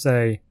got to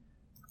say,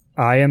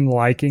 I am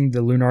liking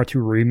the Lunar 2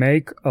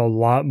 remake a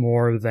lot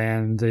more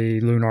than the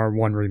Lunar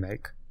 1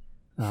 remake.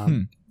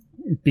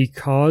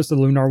 Because the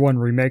Lunar 1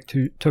 remake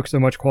took so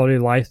much quality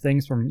of life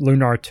things from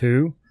Lunar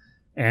 2,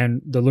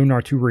 and the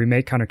Lunar 2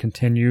 remake kind of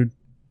continued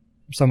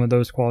some of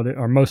those quality,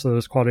 or most of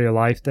those quality of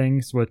life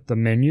things with the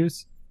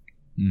menus.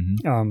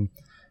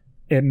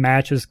 It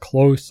matches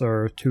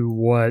closer to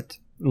what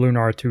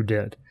Lunar 2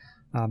 did.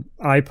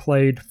 I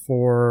played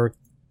for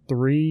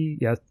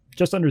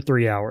just under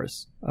 3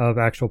 hours of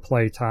actual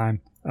play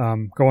time,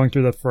 going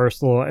through the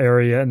first little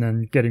area and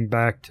then getting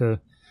back to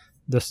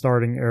the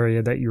starting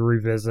area that you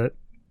revisit.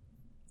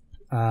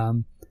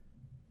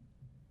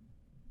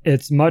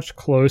 It's much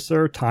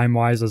closer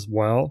time-wise as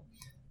well.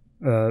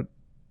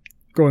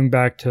 Going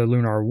back to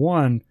Lunar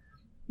 1,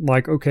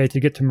 to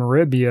get to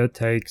Meribia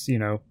takes,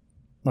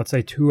 let's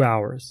say 2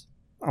 hours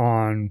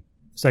on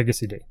Sega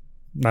CD.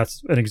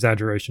 That's an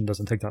exaggeration,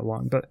 doesn't take that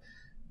long, but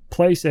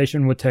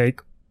PlayStation would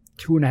take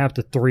 2.5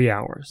 to 3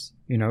 hours.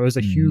 It was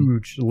a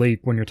huge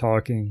leap when you're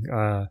talking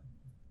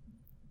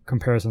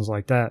comparisons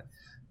like that.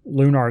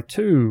 Lunar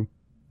 2,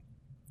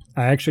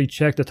 I actually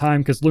checked the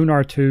time because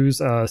Lunar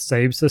 2's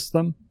save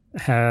system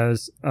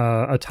has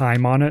a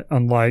time on it,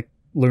 unlike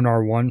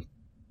Lunar 1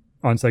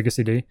 on Sega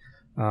CD.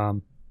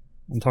 I'm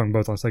talking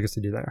both on Sega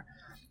CD there.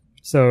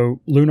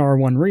 So Lunar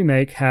 1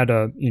 Remake had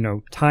a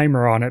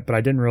timer on it, but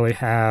I didn't really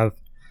have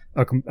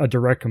a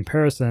direct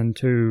comparison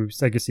to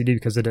Sega CD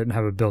because it didn't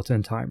have a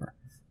built-in timer.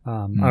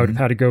 I would have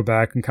had to go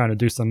back and kind of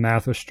do some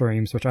math with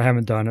streams, which I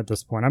haven't done at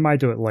this point. I might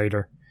do it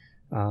later,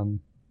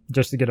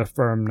 just to get a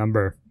firm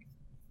number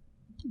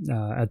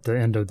at the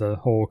end of the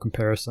whole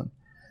comparison.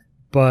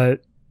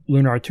 But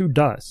Lunar 2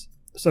 does.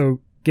 So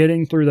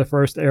getting through the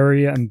first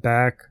area and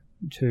back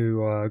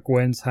to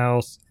Gwen's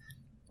house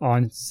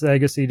on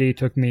Sega CD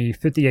took me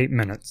 58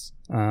 minutes.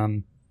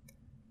 And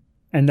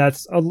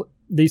that's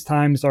these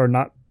times are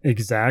not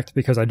exact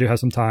because I do have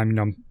some time.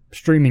 I'm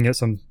streaming it,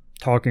 so I'm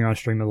talking on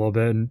stream a little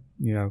bit, and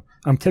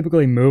I'm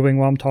typically moving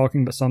while I'm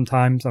talking, but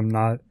sometimes I'm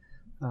not.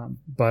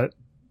 But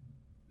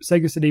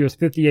Sega CD was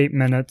 58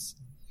 minutes,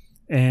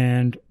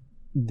 and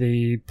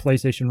the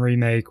PlayStation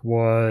remake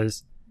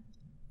was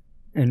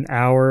an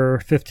hour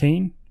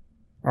 15,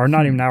 or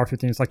not even an hour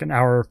 15. It's like an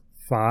hour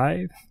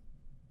 5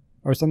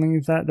 or something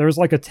like that. There was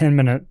like a 10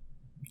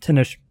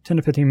 to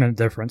 15 minute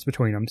difference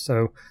between them.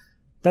 So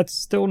that's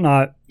still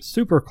not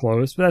super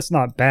close, but that's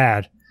not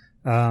bad.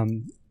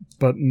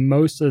 But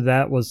most of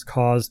that was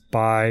caused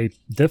by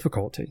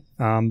difficulty.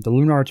 The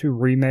Lunar 2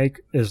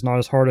 remake is not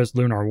as hard as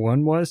Lunar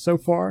 1 was so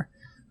far,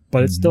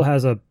 but it still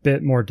has a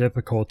bit more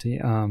difficulty.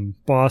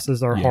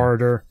 Bosses are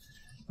harder,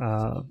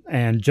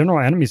 and general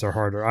enemies are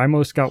harder. I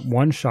almost got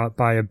one shot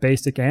by a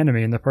basic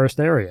enemy in the first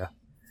area.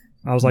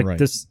 I was like,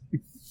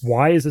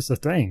 why is this a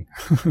thing?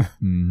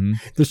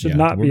 This should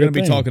not be a thing. We're going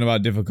to be talking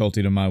about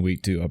difficulty to my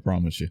week too, I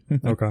promise you.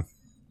 Okay.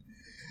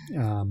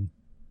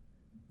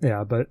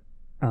 But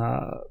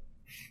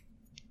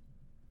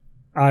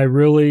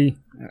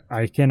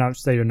I cannot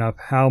state enough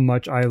how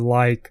much I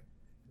like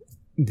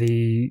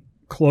the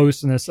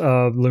closeness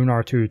of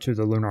Lunar 2 to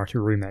the Lunar 2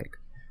 remake.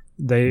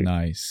 They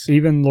Nice.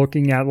 even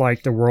looking at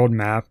like the world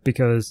map,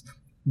 because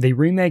the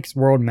remake's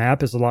world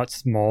map is a lot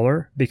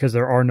smaller because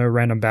there are no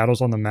random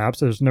battles on the map,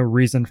 so there's no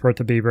reason for it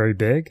to be very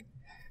big.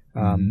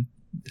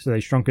 So they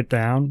shrunk it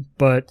down,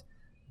 but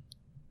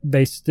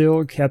they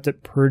still kept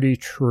it pretty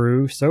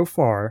true so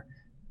far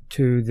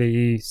to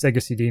the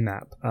Sega CD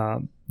map.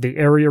 The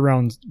area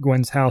around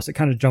Gwen's house, it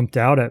kind of jumped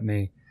out at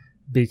me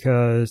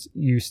because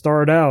you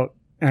start out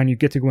and you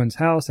get to Gwen's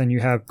house and you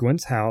have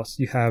Gwen's house,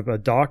 you have a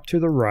dock to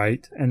the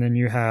right, and then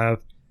you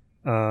have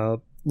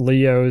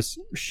Leo's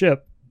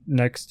ship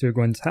next to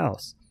Gwen's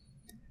house.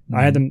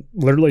 I had them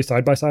literally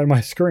side by side on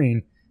my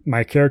screen,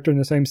 my character in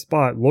the same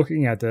spot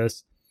looking at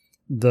this.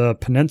 The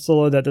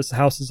peninsula that this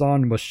house is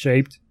on was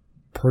shaped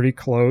pretty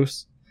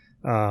close.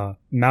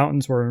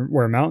 Mountains were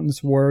where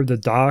mountains were, the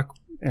dock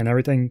and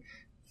everything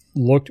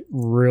looked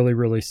really,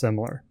 really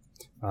similar.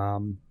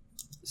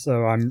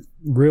 So I'm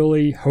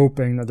really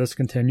hoping that this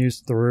continues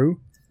through,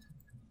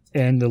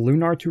 and the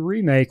Lunar 2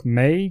 remake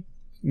may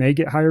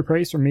get higher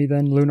praise from me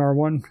than Lunar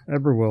 1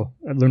 ever will.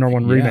 Lunar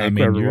 1 remake I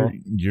mean, ever will.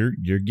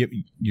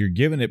 you're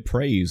giving it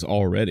praise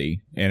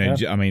already,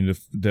 and I mean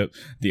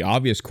the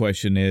obvious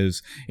question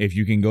is if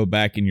you can go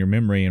back in your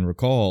memory and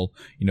recall,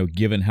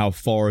 given how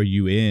far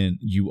you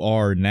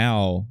are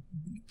now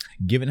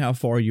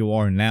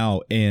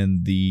in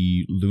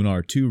the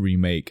Lunar 2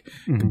 remake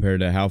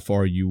compared to how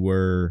far you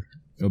were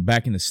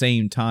back in the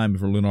same time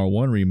for Lunar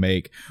 1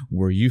 remake,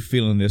 were you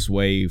feeling this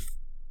way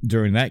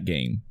during that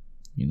game?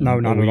 No,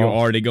 not at all. You're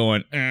already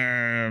going,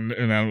 and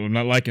I'm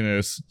not liking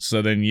this.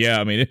 So then,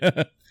 yeah, I mean,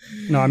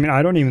 no, I mean,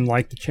 I don't even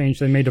like the change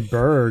they made to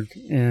Berg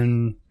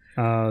in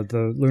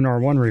the Lunar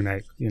 1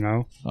 remake.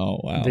 Oh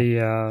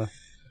wow.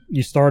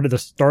 You started the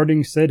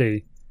starting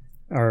city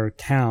or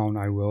town.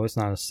 It's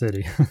not a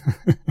city.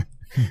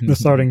 The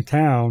starting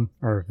town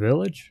or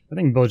village. I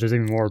think village is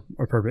even more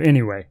appropriate.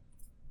 Anyway,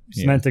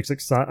 semantics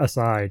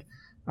aside,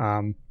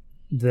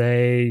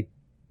 they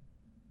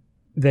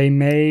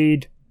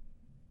made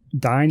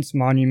Dine's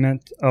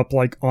monument up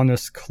like on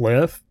this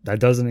cliff that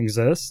doesn't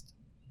exist.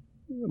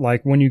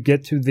 Like when you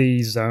get to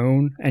the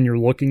zone and you're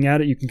looking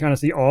at it, you can kind of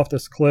see off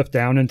this cliff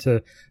down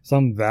into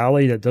some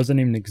valley that doesn't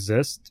even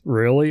exist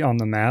really on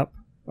the map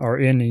or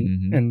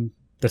in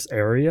this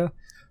area.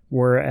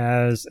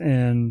 Whereas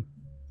in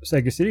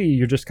Sega City,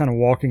 you're just kind of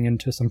walking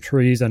into some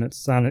trees and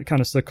it's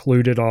kind of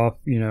secluded off.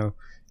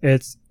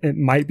 It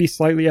might be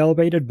slightly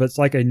elevated, but it's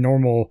like a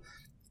normal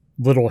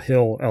little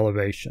hill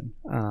elevation.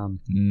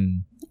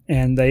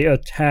 And they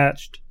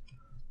attached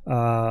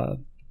the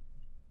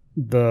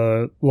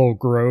little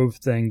grove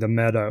thing, the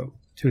meadow,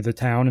 to the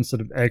town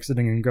instead of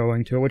exiting and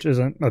going to it, which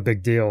isn't a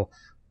big deal.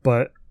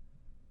 But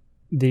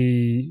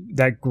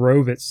that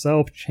grove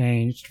itself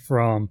changed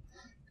from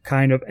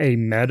kind of a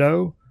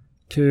meadow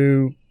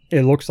to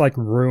it looks like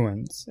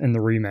ruins in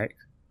the remake,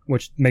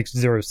 which makes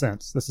zero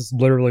sense. This is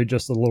literally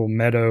just a little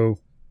meadow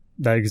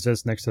that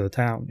exists next to the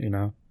town,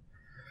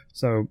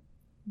 So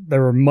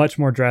there were much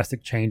more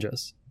drastic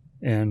changes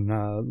in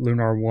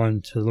Lunar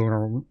 1 to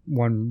Lunar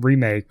 1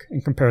 remake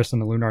in comparison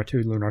to Lunar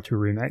 2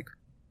 remake.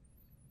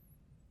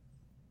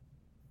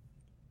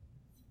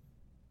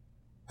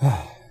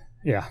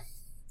 Yeah.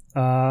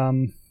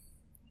 I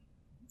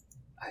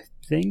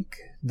think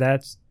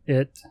that's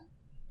it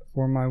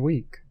for my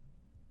week.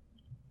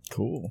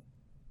 Cool.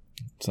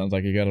 Sounds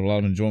like you got a lot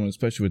of enjoyment,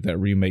 especially with that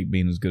remake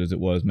being as good as it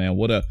was, man.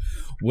 What a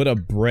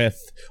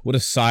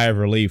sigh of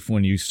relief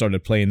when you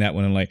started playing that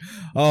one and like,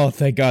 oh,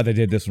 thank God they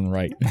did this one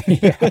right.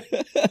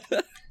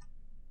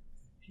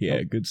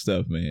 Yeah, good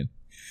stuff, man.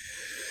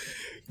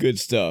 Good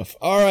stuff.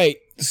 All right,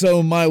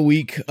 so my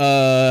week,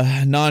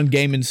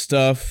 non-gaming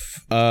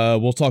stuff.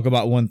 We'll talk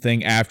about one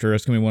thing after.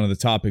 It's going to be one of the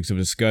topics of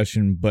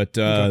discussion, but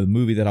the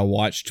movie that I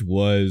watched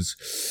was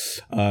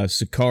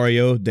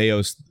Sicario, Day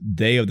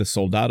of the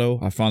Soldado.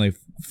 I finally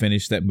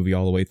finished that movie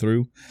all the way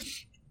through.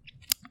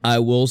 I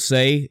will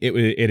say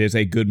it is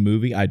a good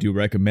movie. I do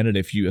recommend it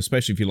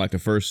especially if you like the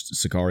first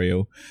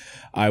Sicario.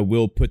 I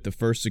will put the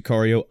first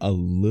Sicario a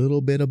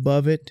little bit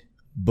above it,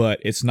 but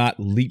it's not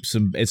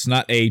it's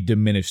not a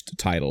diminished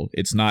title.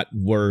 It's not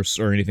worse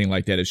or anything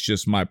like that. It's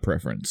just my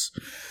preference.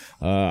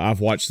 I've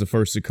watched the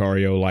first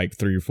Sicario like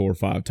 3 or 4 or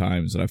 5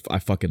 times, and I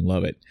fucking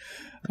love it.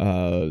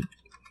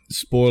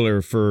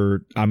 Spoiler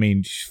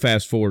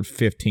fast forward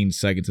 15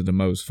 seconds at the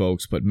most,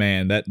 folks, but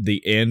man,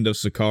 the end of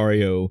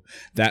Sicario,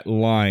 that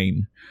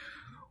line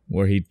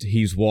where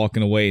he's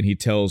walking away and he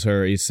tells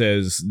her, he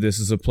says, "This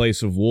is a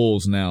place of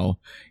wolves now,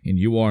 and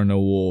you are no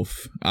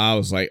wolf." I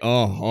was like,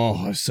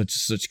 oh,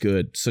 such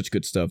good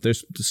stuff.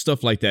 There's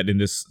stuff like that in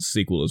this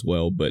sequel as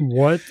well. But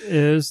what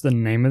is the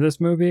name of this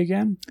movie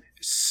again?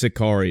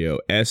 Sicario,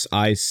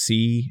 Sicario.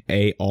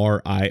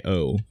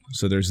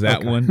 So there's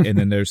that one, and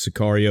then there's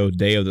Sicario,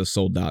 Day of the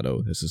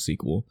Soldado. That's a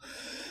sequel.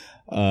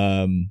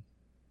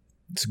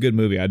 It's a good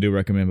movie. I do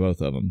recommend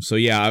both of them. So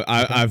yeah,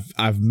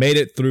 I've made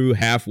it through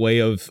halfway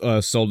of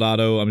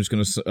Soldado. I'm just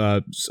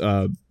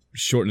gonna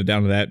shorten it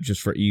down to that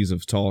just for ease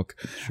of talk.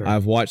 Sure.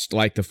 I've watched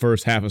like the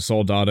first half of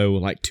Soldado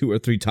like 2 or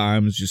 3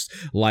 times. Just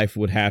life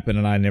would happen,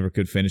 and I never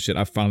could finish it.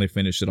 I finally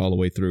finished it all the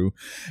way through,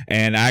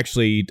 and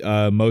actually,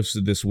 most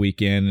of this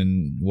weekend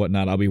and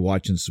whatnot, I'll be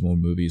watching some more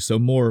movies. So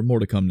more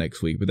to come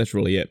next week. But that's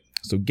really it.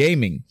 So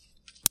gaming.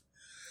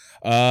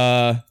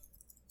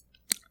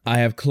 I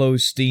have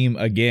closed Steam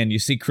again. You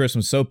see, Chris,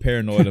 I'm so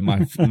paranoid of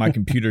my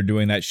computer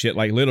doing that shit.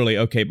 Like literally,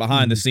 okay,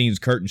 behind the scenes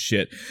curtain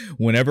shit.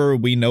 Whenever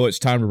we know it's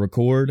time to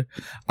record,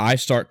 I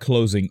start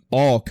closing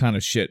all kind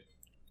of shit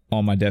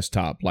on my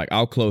desktop. Like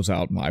I'll close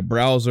out my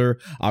browser,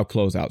 I'll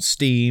close out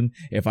Steam.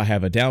 If I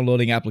have a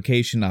downloading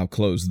application, I'll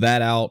close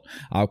that out.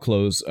 I'll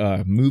close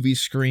movie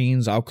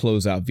screens, I'll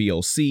close out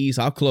VLCs,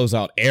 I'll close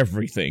out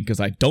everything because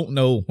I don't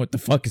know what the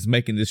fuck is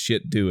making this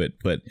shit do it.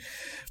 But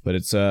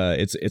it's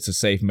a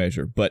safe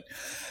measure. But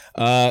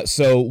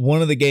so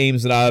one of the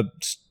games that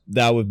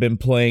I've been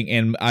playing,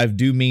 and I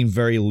do mean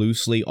very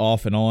loosely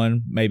off and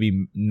on,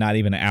 maybe not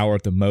even an hour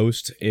at the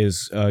most,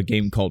 is a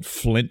game called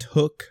Flint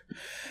Hook.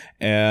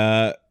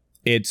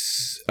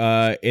 It's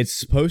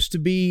supposed to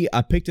be,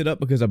 I picked it up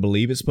because I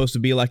believe it's supposed to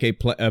be like a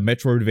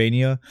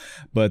Metroidvania,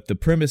 but the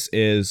premise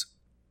is,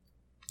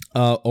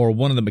 or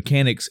one of the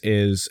mechanics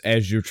is,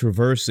 as you're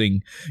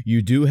traversing,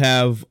 you do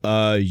have,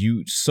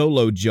 you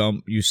single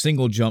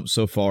jump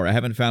so far. I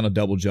haven't found a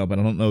double jump, and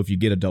I don't know if you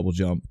get a double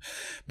jump,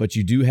 but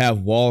you do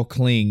have wall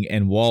cling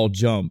and wall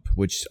jump,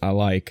 which I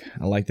like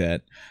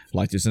that. I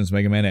like this since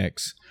Mega Man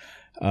X.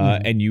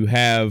 And you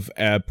have,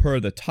 per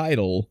the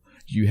title,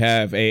 you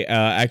have a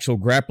actual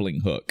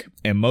grappling hook,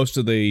 and most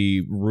of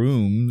the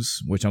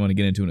rooms, which I'm going to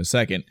get into in a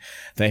second,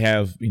 they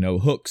have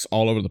hooks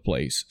all over the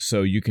place,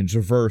 so you can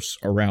traverse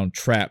around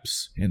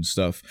traps and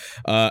stuff.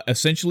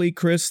 Essentially,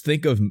 Chris,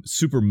 think of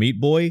Super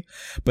Meat Boy,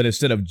 but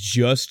instead of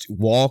just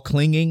wall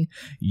clinging,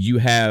 you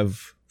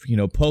have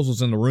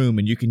puzzles in the room,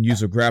 and you can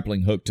use a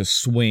grappling hook to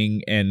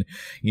swing and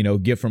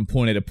get from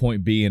point A to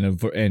point B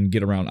and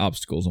get around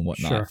obstacles and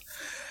whatnot. Sure.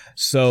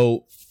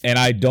 So. And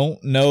I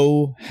don't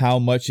know how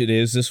much it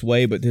is this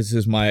way, but this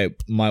is my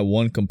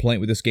one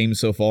complaint with this game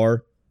so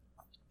far.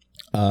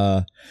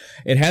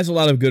 It has a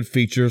lot of good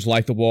features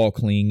like the wall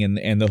cling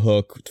and the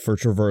hook for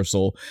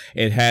traversal.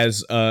 It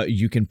has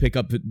you can pick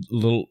up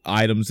little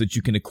items that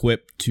you can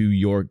equip to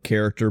your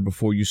character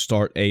before you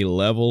start a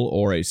level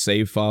or a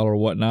save file or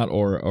whatnot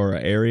or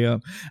an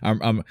area.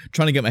 I'm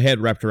trying to get my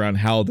head wrapped around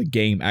how the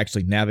game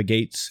actually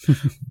navigates,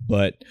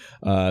 but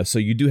so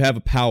you do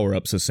have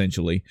power-ups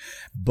essentially,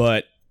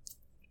 but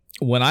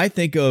when I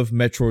think of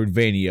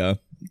Metroidvania,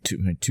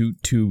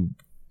 two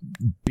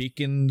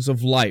beacons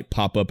of light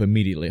pop up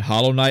immediately: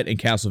 Hollow Knight and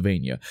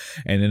Castlevania.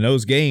 And in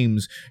those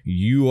games,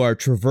 you are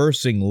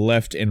traversing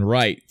left and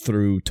right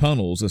through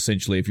tunnels,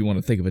 essentially, if you want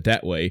to think of it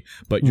that way.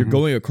 But you're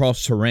going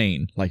across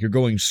terrain, like you're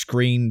going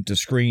screen to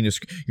screen.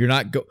 You're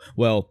not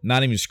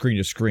not even screen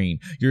to screen.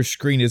 Your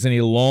screen is an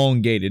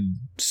elongated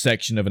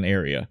section of an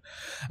area.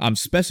 I'm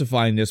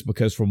specifying this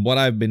because from what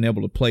I've been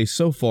able to play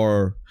so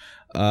far,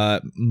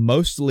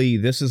 mostly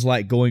this is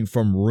like going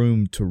from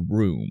room to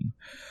room,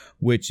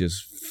 which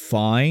is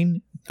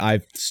fine.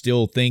 I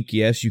still think,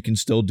 yes, you can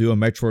still do a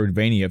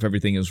Metroidvania if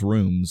everything is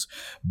rooms,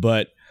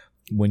 but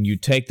when you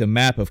take the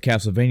map of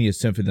Castlevania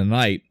Symphony of the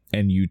Night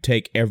and you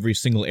take every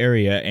single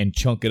area and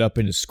chunk it up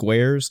into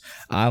squares,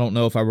 I don't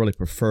know if I really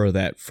prefer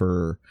that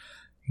for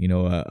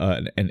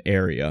an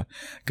area,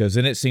 because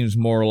then it seems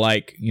more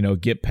like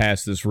get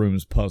past this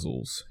room's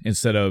puzzles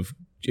instead of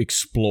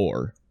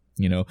explore.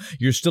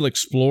 You're still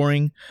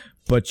exploring,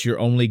 but you're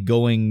only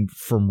going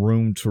from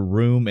room to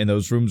room, and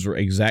those rooms are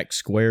exact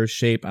square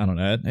shape. I don't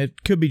know.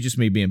 It could be just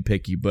me being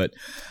picky, but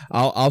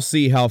I'll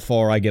see how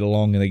far I get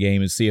along in the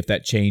game and see if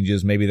that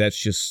changes. Maybe that's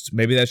just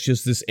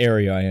this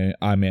area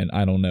I'm in.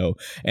 I don't know.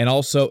 And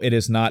also, it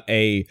is not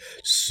a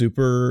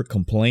super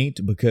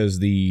complaint because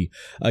the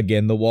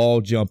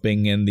wall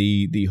jumping and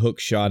the hook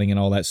shotting and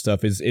all that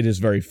stuff is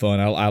very fun.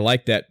 I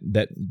like that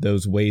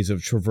those ways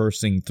of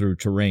traversing through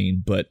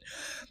terrain, but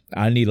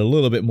I need a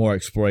little bit more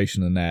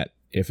exploration than that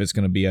if it's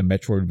going to be a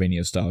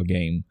Metroidvania style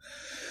game.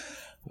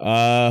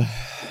 Yeah,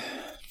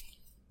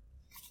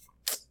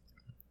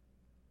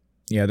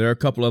 there are a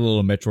couple of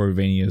little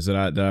Metroidvanias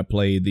that I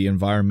played. The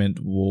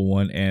environmental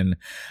one, and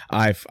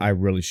I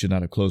really should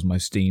not have closed my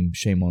Steam.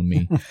 Shame on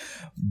me.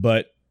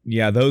 But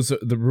yeah, those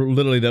have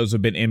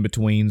been in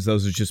betweens.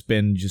 Those have just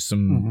been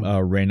some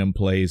random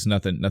plays.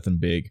 Nothing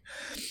big.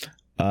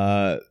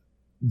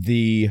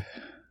 The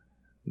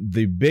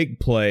big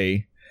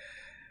play.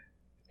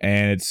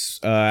 And it's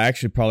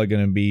actually probably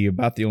going to be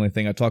about the only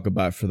thing I talk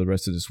about for the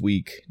rest of this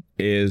week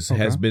has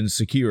been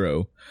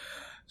Sekiro.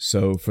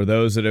 So for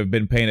those that have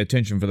been paying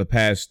attention for the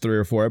past 3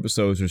 or 4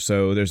 episodes or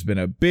so, there's been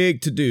a big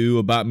to-do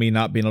about me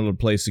not being able to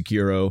play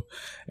Sekiro.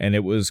 And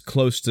it was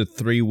close to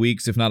 3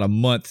 weeks, if not a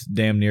month,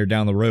 damn near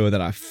down the road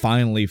that I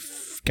finally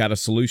got a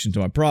solution to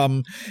my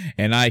problem,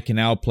 and I can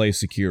now play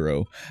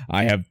Sekiro.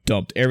 I have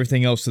dumped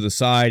everything else to the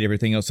side,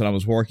 everything else that I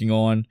was working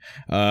on,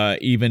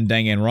 even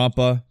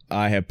Danganronpa.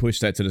 I have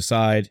pushed that to the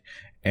side,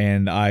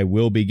 and I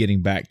will be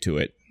getting back to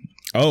it.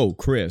 Oh,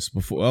 Chris,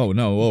 before. Oh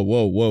no!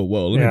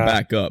 Whoa! Let me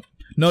back up.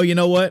 No, you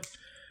know what?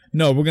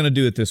 No, we're gonna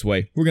do it this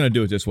way.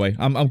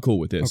 I'm cool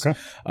with this. Okay.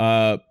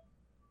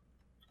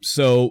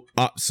 So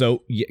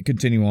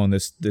continue on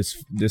this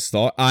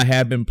thought. I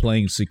have been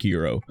playing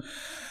Sekiro.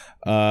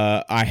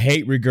 I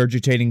hate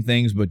regurgitating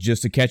things, but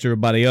just to catch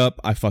everybody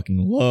up, I fucking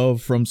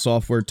love From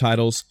Software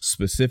titles,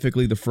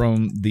 specifically the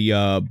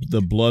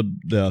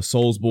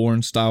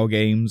Soulsborne style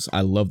games.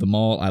 I love them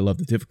all. I love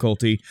the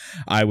difficulty.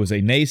 I was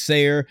a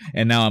naysayer,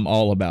 and now I'm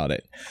all about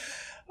it.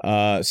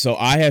 So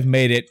I have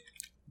made it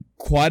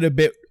quite a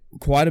bit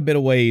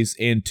of ways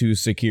into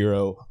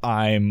Sekiro.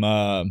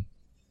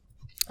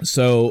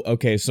 So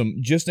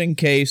just in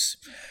case,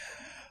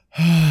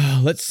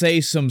 let's say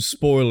some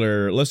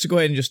spoiler. Let's go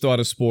ahead and just throw out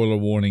a spoiler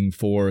warning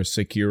for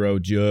Sekiro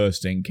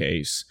just in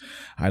case.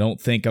 I don't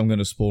think I'm going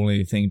to spoil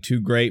anything too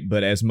great,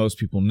 but as most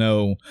people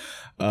know,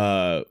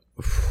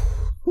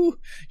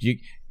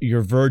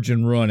 your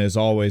virgin run is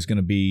always going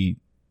to be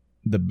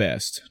the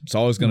best. It's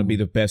always going to be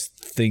the best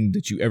thing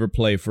that you ever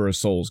play for a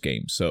Souls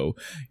game. So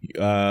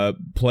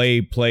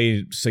play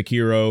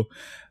Sekiro.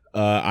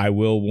 I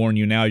will warn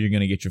you now, you're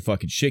going to get your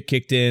fucking shit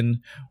kicked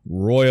in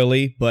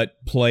royally,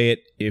 but play it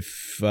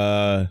if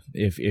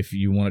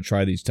you want to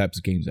try these types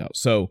of games out.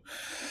 So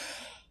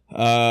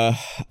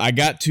I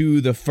got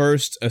to the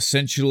first,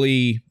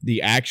 essentially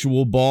the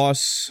actual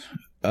boss.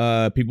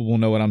 People will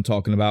know what I'm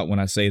talking about when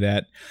I say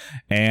that.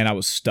 And I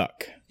was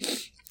stuck.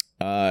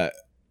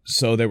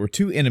 So there were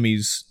two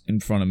enemies in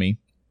front of me.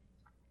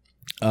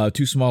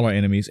 Two smaller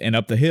enemies, and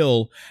up the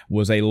hill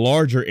was a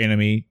larger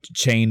enemy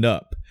chained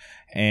up.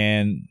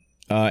 And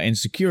in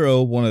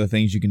Sekiro, one of the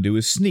things you can do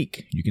is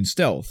sneak. You can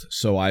stealth.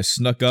 So I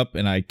snuck up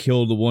and I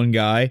killed the one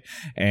guy,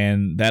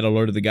 and that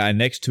alerted the guy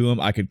next to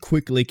him. I could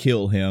quickly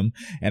kill him,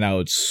 and I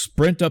would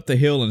sprint up the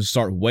hill and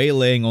start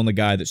waylaying on the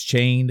guy that's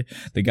chained.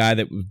 The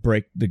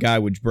guy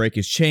would break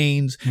his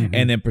chains,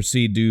 and then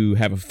proceed to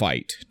have a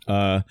fight.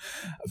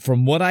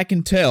 From what I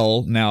can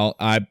tell, now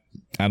I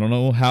don't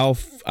know how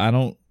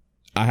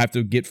I have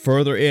to get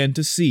further in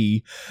to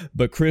see,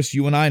 but Chris,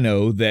 you and I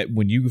know that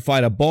when you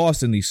fight a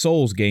boss in these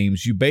Souls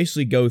games, you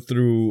basically go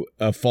through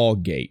a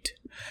fog gate,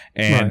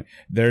 and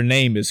their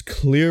name is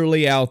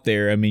clearly out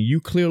there. I mean,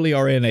 you clearly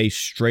are in a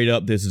straight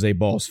up, this is a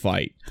boss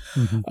fight.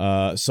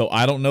 So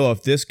I don't know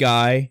if this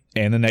guy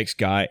and the next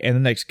guy and the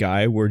next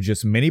guy were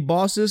just mini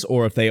bosses,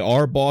 or if they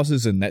are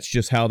bosses and that's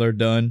just how they're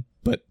done.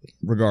 But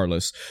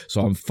regardless,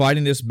 so I'm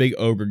fighting this big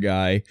ogre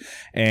guy,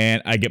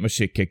 and I get my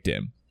shit kicked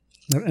in.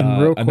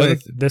 And real quick,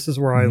 this is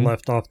where I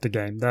left off the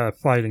game,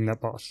 fighting that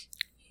boss.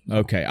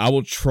 Okay, I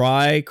will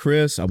try,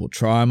 Chris. I will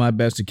try my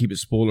best to keep it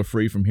spoiler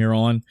free from here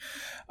on.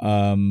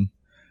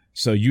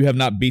 So you have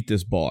not beat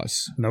this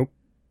boss? Nope.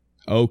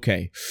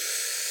 Okay.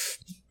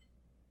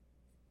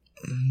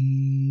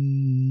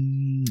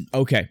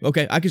 Okay.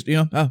 I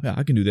can,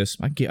 I can do this.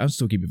 I'll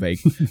still keep it vague.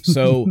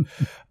 So,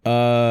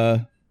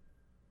 all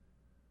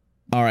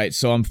right.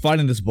 So I'm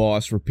fighting this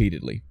boss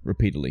repeatedly.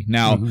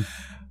 Now.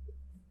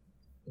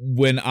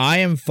 When I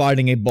am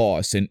fighting a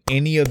boss in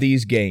any of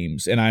these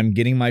games and I'm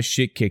getting my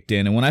shit kicked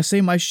in, and when I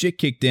say my shit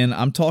kicked in,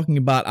 I'm talking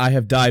about I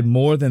have died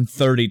more than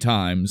 30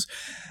 times.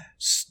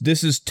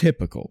 This is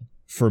typical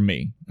for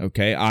me,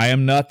 okay? I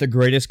am not the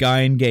greatest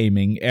guy in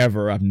gaming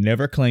ever. I've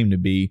never claimed to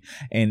be,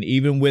 and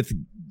even with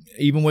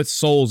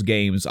Souls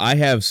games, I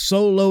have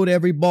soloed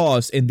every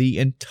boss in the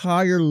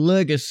entire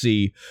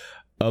legacy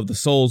of the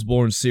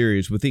Soulsborne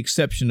series, with the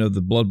exception of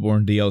the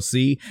Bloodborne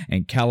DLC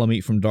and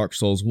Calamite from Dark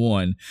Souls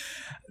 1.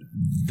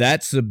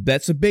 That's a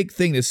big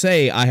thing to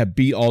say. I have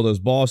beat all those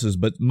bosses,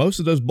 but most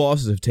of those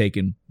bosses have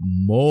taken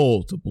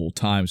multiple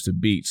times to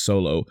beat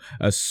solo,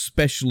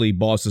 especially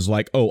bosses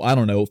like,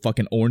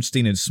 fucking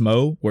Ornstein and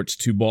Smo, where it's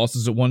two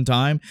bosses at one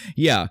time.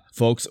 Yeah,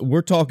 folks,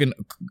 we're talking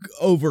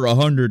over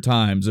 100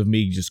 times of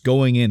me just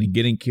going in and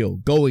getting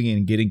killed,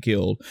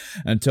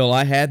 until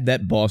I had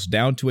that boss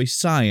down to a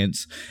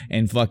science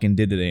and fucking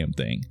did the damn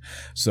thing.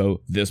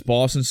 So this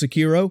boss in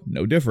Sekiro,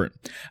 no different.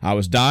 I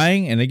was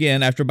dying, and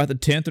again, after about the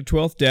 10th or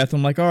 12th death,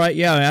 I'm like, all right,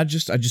 yeah, I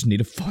just need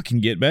to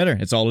fucking get better.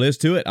 That's all there is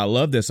to it. I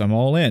love this. I'm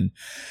all in.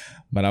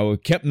 But I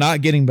kept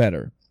not getting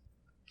better.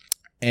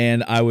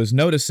 And I was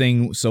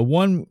noticing, so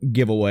one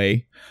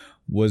giveaway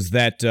was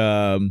that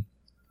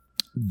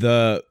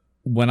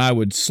when I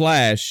would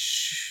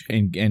slash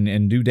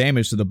and do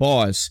damage to the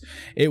boss,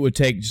 it would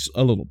take just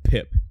a little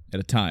pip at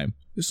a time.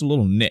 Just a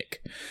little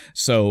nick.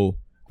 So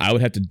I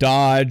would have to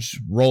dodge,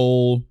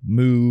 roll,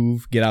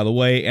 move, get out of the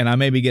way, and I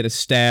maybe get a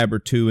stab or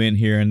two in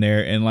here and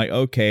there, and like,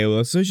 okay,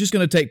 well, so it's just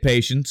going to take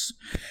patience.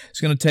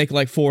 It's going to take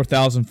like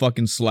 4,000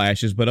 fucking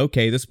slashes, but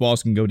okay, this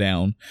boss can go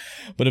down.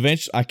 But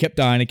eventually, I kept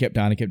dying, and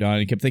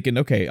kept thinking,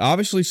 okay,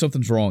 obviously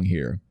something's wrong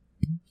here.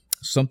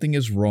 Something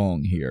is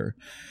wrong here.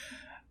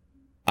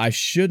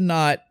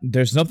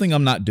 There's nothing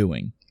I'm not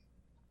doing.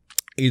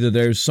 Either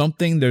there's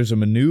a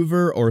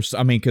maneuver, or,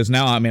 because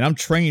now, I'm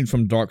trained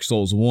from Dark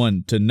Souls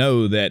 1 to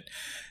know that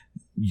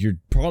you're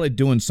probably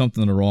doing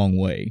something the wrong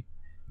way.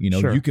 You know,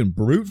 Sure. you can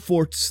brute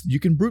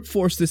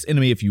force this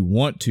enemy if you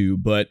want to,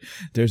 but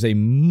there's a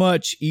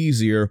much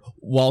easier,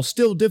 while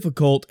still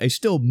difficult, a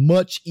still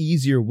much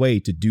easier way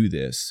to do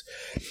this.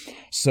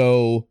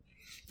 So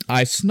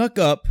I snuck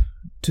up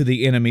to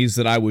the enemies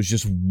that I was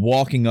just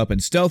walking up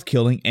and stealth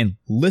killing and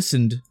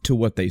listened to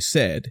what they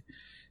said.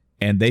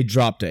 And they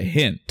dropped a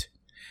hint.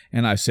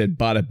 And I said,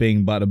 bada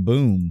bing, bada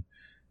boom.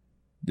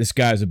 This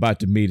guy's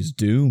about to meet his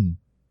doom.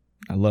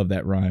 I love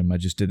that rhyme. I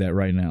just did that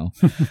right now.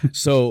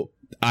 So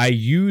I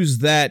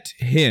used that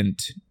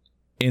hint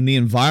in the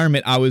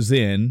environment I was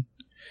in,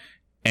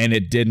 and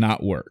it did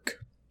not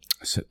work.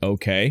 I said,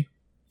 okay.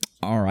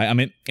 All right. I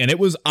mean, and it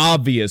was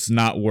obvious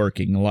not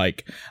working.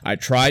 Like, I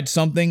tried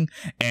something,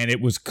 and it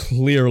was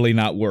clearly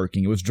not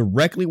working. It was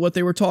directly what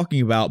they were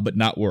talking about, but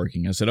not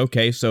working. I said,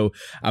 okay, so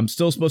I'm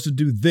still supposed to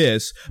do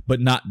this,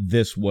 but not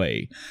this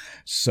way.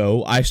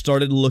 So I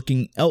started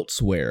looking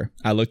elsewhere.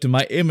 I looked in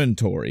my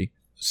inventory.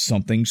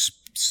 Something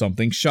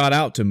shot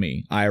out to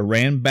me. I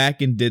ran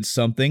back and did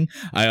something.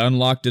 I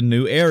unlocked a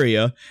new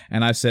area,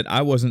 and I said,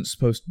 I wasn't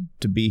supposed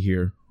to be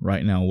here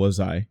right now, was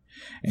I?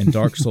 And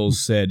Dark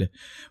Souls said,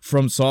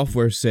 From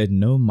Software said,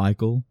 no,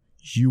 Michael,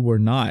 you were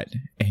not.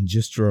 And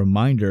just a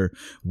reminder,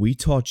 we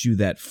taught you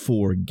that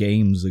 4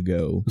 games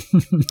ago.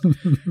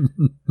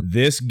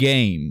 This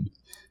game,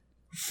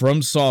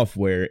 From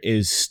Software,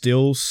 is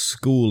still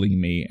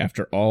schooling me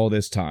after all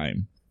this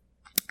time.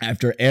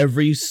 After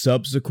every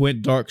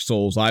subsequent Dark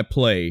Souls I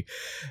play,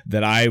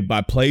 that I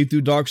played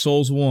through Dark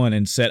Souls 1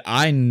 and said,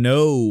 I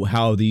know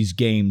how these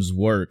games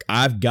work.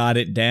 I've got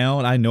it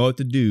down. I know what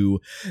to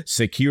do.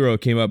 Sekiro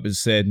came up and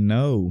said,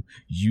 no,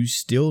 you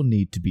still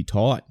need to be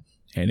taught.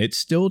 And it's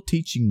still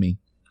teaching me.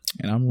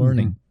 And I'm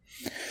learning.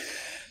 Mm-hmm.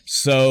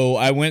 So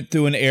I went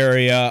through an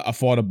area. I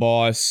fought a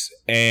boss.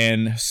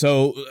 And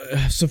so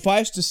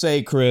suffice to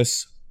say,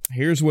 Chris,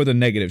 here's where the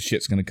negative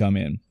shit's going to come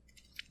in.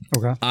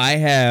 Okay.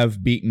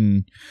 I've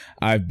beaten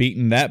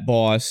that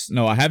boss.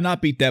 No, I have not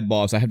beat that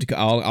boss.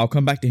 I'll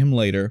come back to him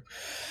later.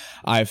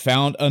 I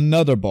found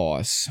another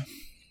boss,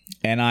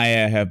 and I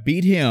have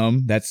beat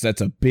him. That's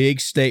a big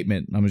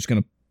statement. I'm just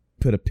gonna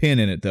put a pin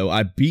in it though.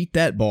 I beat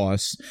that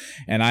boss,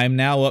 and I'm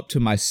now up to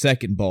my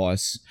second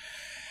boss.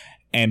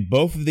 And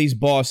both of these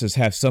bosses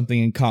have something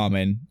in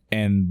common,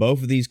 and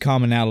both of these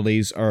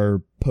commonalities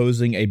are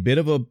posing a bit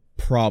of a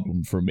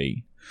problem for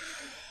me.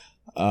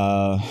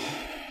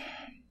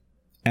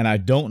 And I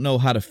don't know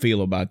how to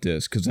feel about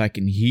this, because I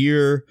can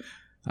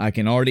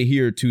already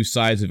hear 2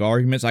 sides of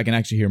arguments. I can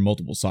actually hear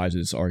multiple sides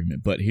of this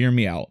argument, but hear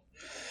me out.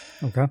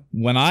 Okay.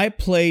 When I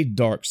played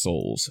Dark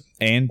Souls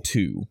and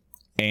 2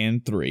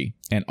 and 3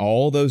 and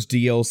all those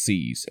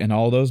DLCs and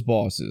all those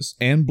bosses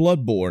and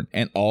Bloodborne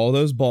and all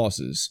those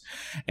bosses,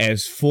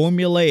 as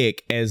formulaic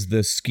as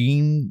the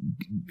scheme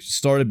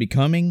started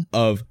becoming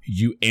of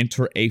you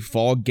enter a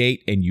fog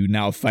gate and you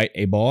now fight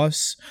a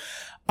boss,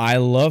 I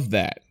love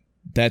that.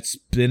 That's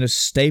been a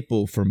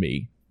staple for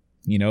me.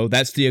 You know,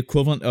 that's the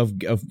equivalent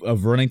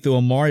of running through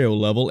a Mario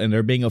level and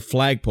there being a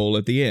flagpole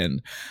at the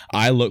end.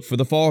 I look for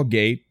the fog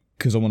gate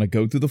because I want to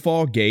go through the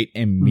fog gate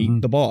and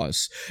meet the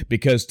boss.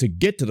 Because to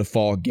get to the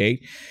fog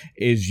gate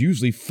is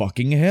usually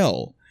fucking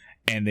hell.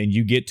 And then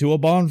you get to a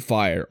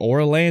bonfire or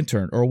a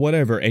lantern or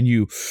whatever, and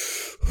you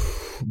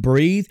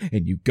breathe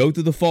and you go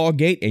through the fog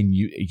gate and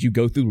you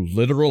go through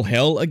literal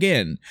hell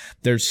again.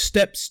 There's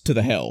steps to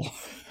the hell.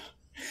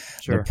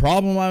 Sure. The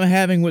problem I'm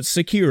having with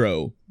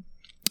Sekiro,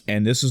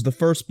 and this is the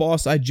first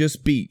boss I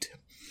just beat,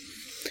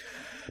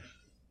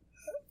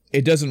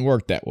 it doesn't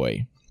work that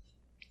way.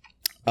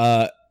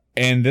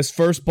 And this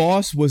first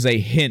boss was a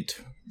hint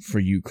for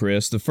you,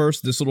 Chris. This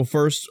little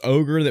first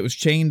ogre that was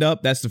chained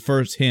up, that's the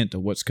first hint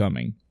of what's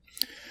coming.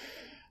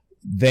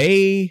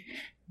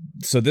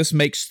 So this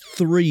makes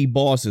 3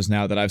 bosses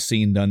now that I've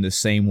seen done the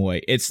same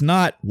way. It's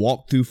not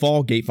walk through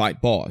fog gate,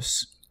 fight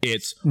boss.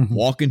 It's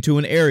walk into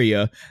an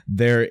area.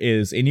 There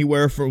is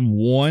anywhere from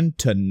 1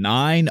 to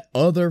 9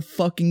 other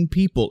fucking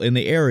people in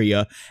the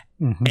area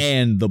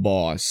and the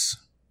boss.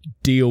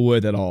 Deal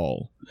with it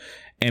all.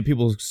 And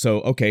people,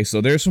 so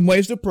there's some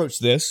ways to approach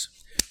this.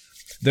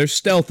 There's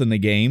stealth in the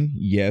game.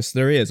 Yes,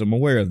 there is. I'm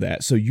aware of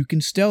that. So you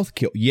can stealth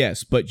kill.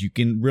 Yes, but you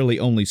can really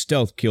only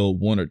stealth kill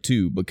 1 or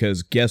 2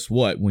 because guess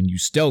what? When you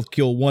stealth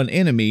kill 1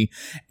 enemy,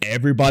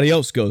 everybody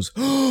else goes,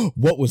 oh,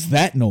 what was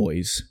that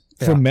noise?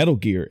 From Metal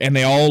Gear, and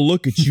they all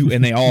look at you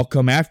and they all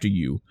come after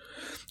you.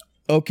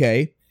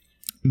 Okay,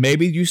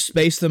 maybe you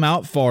space them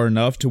out far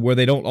enough to where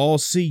they don't all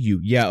see you.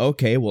 Yeah,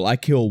 okay, well, I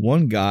killed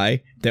 1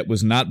 guy that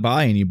was not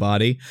by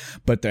anybody,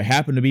 but there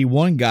happened to be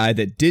 1 guy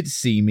that did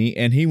see me,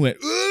 and he went,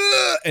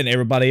 ugh! And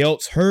everybody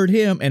else heard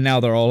him, and now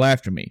they're all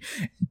after me.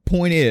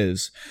 Point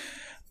is,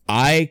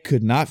 I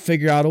could not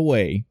figure out a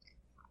way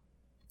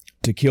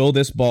to kill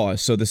this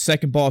boss. So the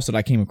second boss that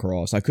I came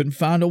across, I couldn't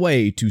find a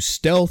way to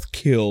stealth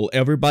kill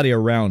everybody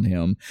around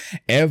him.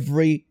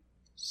 Every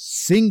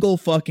single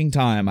fucking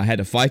time I had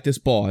to fight this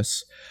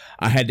boss,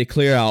 I had to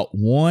clear out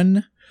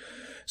 1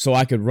 so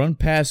I could run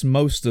past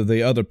most of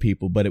the other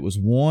people, but it was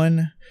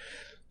 1,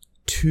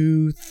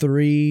 2,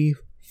 3,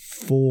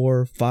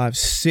 4, 5,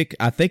 6,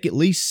 I think at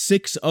least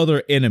 6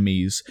 other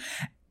enemies,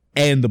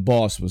 and the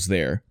boss was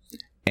there.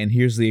 And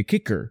here's the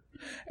kicker.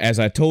 As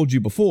I told you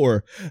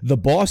before, the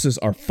bosses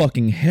are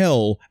fucking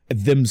hell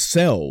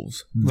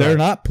themselves. They're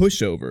not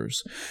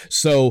pushovers.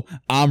 So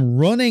I'm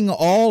running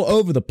all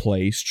over the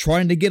place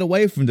trying to get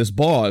away from this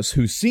boss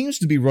who seems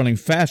to be running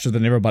faster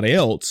than everybody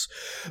else.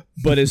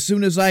 But as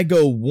soon as I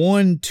go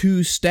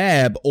 1-2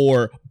 stab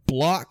or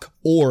block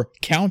or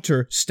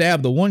counter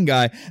stab the one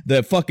guy,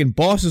 the fucking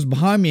boss is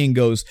behind me and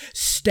goes,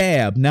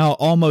 stab. Now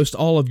almost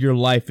all of your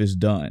life is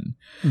done.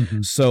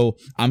 So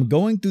I'm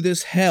going through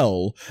this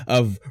hell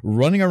of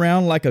running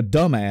around like a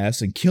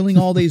dumbass and killing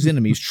all these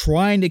enemies,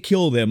 trying to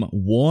kill them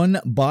one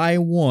by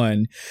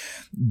one.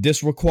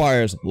 This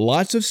requires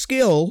lots of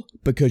skill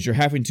because you're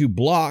having to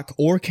block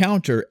or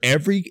counter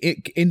every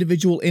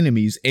individual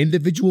enemy's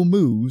individual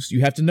moves.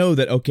 You have to know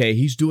that, okay,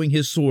 he's doing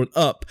his sword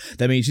up.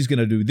 That means he's going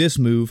to do this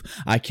move.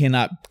 I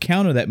cannot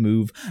counter that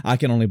move. I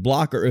can only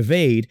block or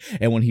evade.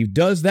 And when he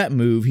does that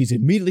move, he's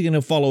immediately going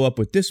to follow up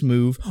with this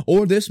move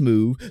or this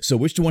move. So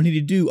which one did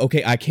he do?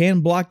 Okay, I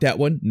can block that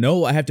one.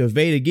 No, I have to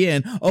evade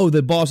again. Oh,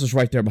 the boss is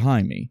right there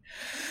behind me.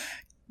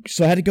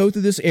 So I had to go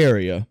through this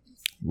area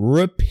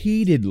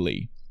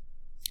repeatedly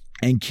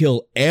and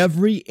kill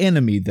every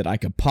enemy that I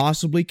could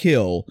possibly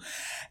kill,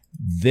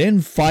 then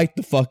fight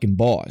the fucking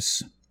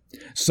boss.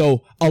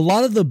 So a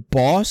lot of the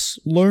boss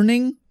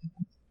learning,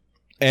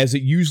 as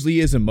it usually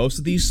is in most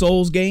of these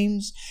Souls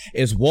games,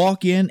 is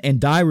walk in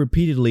and die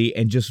repeatedly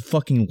and just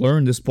fucking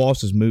learn this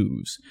boss's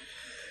moves.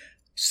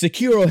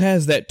 Sekiro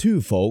has that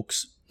too,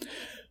 folks.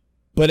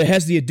 But it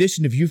has the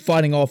addition of you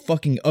fighting all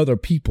fucking other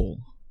people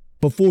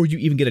before you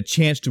even get a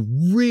chance to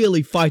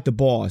really fight the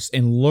boss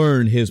and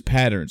learn his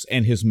patterns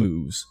and his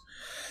moves.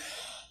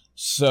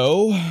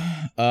 So,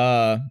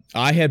 I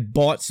had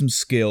bought some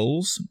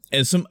skills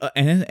and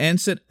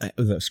and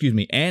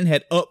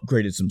had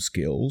upgraded some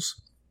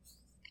skills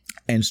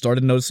and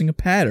started noticing a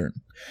pattern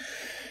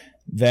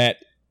that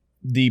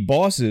the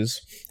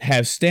bosses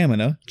have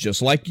stamina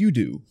just like you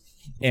do.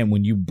 And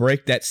when you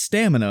break that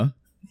stamina,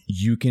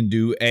 you can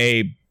do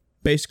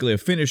basically a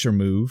finisher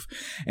move,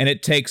 and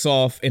it takes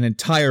off an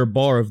entire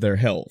bar of their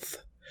health.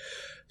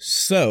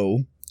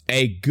 So,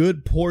 a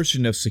good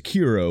portion of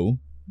Sekiro,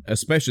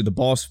 especially the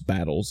boss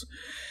battles,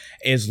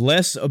 is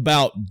less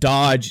about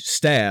dodge,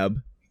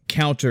 stab,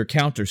 counter,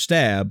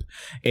 stab.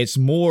 It's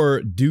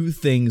more do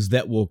things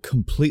that will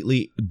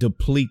completely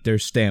deplete their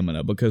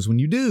stamina, because when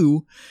you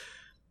do,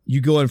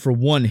 you go in for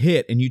one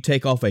hit and you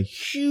take off a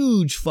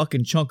huge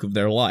fucking chunk of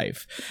their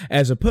life,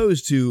 as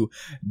opposed to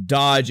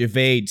dodge,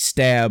 evade,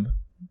 stab,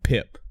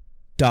 pip.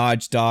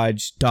 Dodge,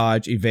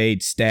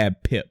 evade,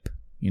 stab, pip.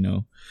 You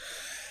know?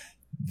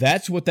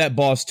 That's what that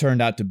boss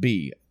turned out to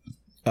be.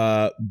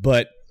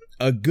 But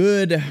a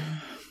good,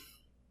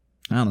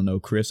 I don't know,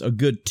 Chris, a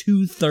good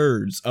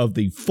 2/3 of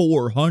the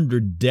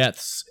 400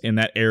 deaths in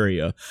that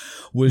area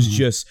was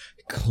just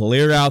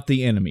clear out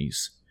the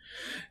enemies.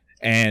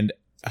 And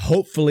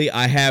hopefully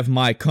I have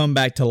my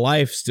comeback to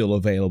life still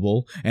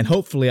available, and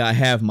hopefully I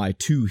have my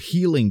 2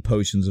 healing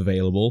potions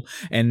available,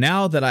 and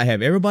now that I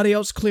have everybody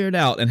else cleared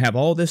out and have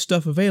all this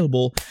stuff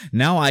available,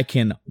 now I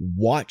can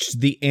watch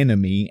the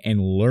enemy and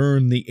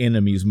learn the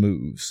enemy's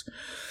moves.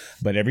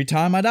 But every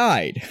time I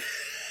died,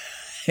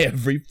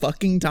 every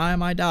fucking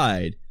time I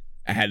died,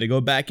 I had to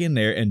go back in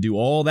there and do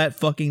all that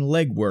fucking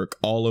legwork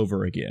all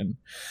over again.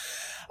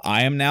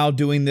 I am now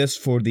doing this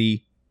for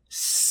the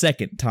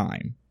 2nd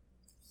time.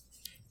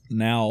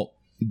 Now,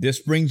 this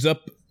brings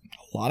up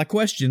a lot of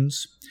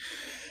questions.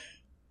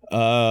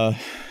 I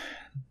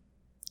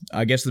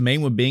guess the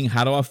main one being,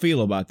 how do I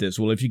feel about this?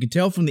 Well, if you can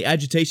tell from the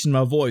agitation in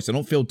my voice, I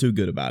don't feel too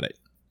good about it.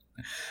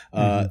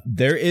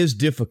 There is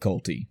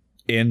difficulty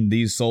in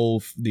these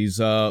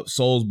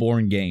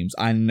Soulsborne games.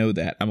 I know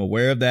that. I'm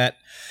aware of that.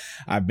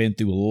 I've been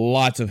through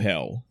lots of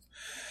hell.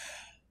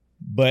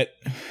 But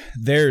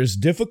there's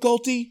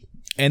difficulty,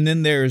 and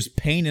then there's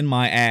pain in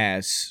my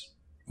ass.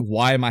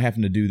 Why am I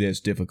having to do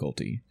this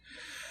difficulty?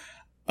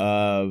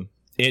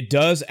 It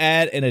does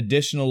add an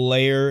additional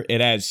layer.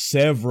 It adds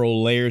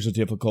several layers of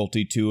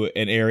difficulty to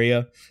an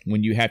area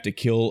when you have to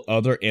kill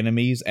other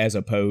enemies as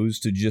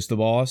opposed to just the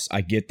boss.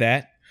 I get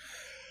that.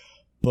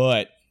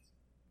 But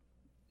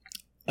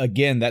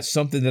again, that's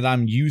something that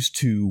I'm used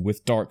to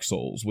with Dark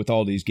Souls, with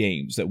all these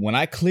games, that when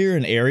I clear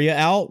an area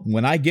out,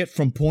 when I get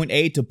from point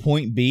A to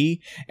point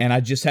B, and I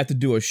just have to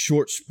do a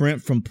short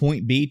sprint from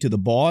point B to the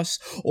boss,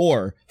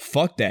 or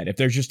fuck that, if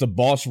there's just a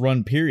boss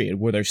run period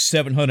where there's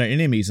 700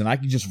 enemies and I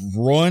can just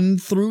run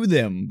through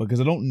them because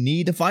I don't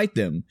need to fight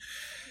them,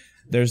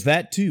 there's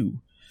that too.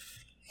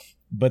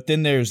 But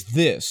then there's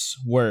this,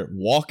 where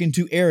walk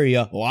into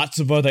area, lots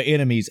of other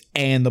enemies,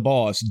 and the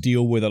boss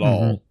deal with it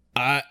all.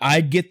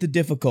 I get the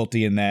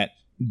difficulty in that,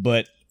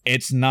 but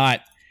it's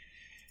not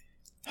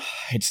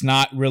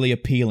really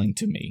appealing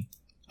to me.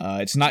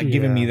 It's not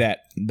giving me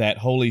that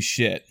holy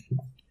shit.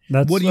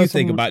 What do you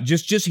think about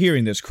just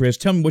hearing this, Chris?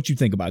 Tell me what you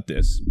think about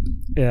this.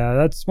 Yeah,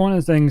 that's one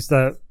of the things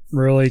that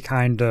really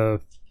kind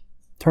of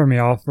turned me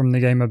off from the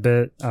game a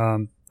bit.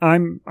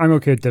 I'm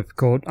okay with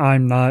difficult.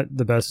 I'm not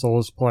the best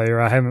Souls player.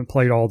 I haven't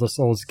played all the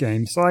Souls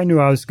games, so I knew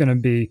I was going to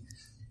be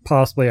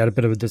possibly at a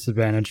bit of a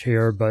disadvantage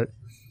here. But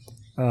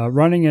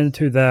running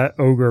into that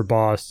ogre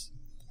boss,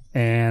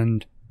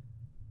 and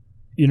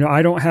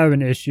I don't have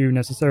an issue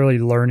necessarily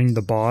learning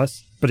the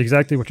boss, but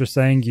exactly what you're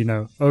saying.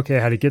 Okay,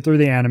 I had to get through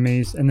the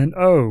enemies, and then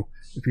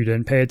if you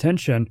didn't pay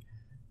attention,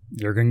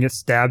 you're going to get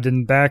stabbed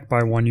in the back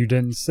by one you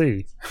didn't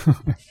see.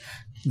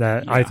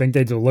 I think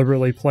they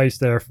deliberately placed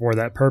there for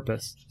that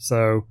purpose.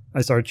 So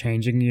I started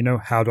changing,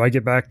 how do I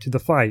get back to the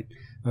fight?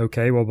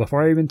 Okay, well,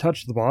 before I even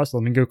touch the boss,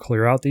 let me go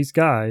clear out these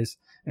guys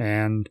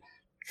and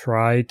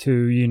try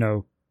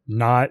to,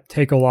 not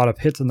take a lot of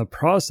hits in the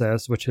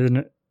process, which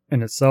in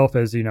itself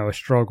is, a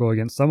struggle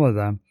against some of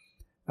them,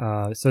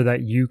 so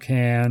that you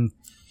can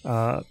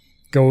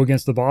go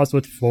against the boss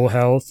with full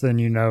health and,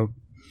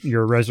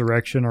 your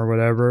resurrection or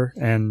whatever,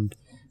 and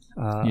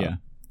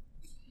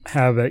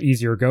have an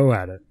easier go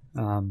at it.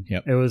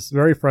 It was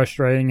very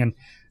frustrating, and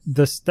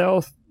the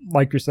stealth,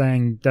 like you're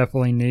saying,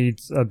 definitely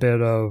needs a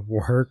bit of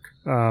work.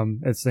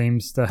 It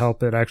seems to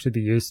help it actually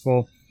be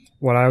useful.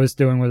 What I was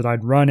doing was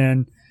I'd run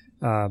in,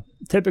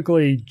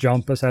 typically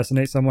jump,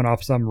 assassinate someone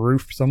off some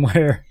roof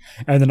somewhere,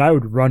 and then I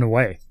would run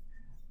away.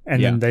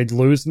 And then they'd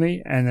lose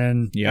me, and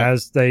then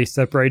as they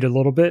separated a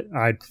little bit,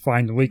 I'd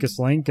find the weakest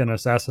link and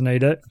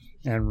assassinate it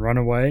and run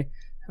away.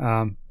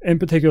 In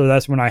particular,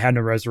 that's when I had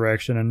no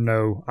resurrection and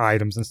no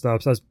items and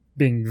stuff, so I was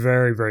being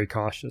very, very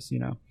cautious,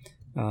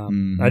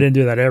 I didn't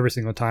do that every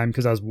single time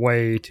because I was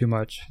way too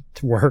much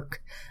to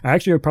work. I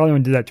actually probably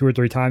only did that 2 or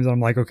 3 times, and I'm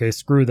like, okay,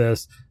 screw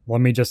this.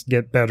 Let me just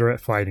get better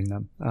at fighting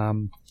them.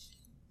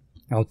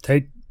 I'll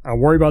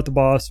worry about the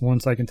boss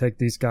once I can take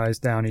these guys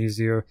down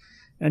easier.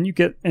 And you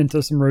get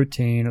into some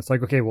routine. It's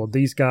like, okay, well,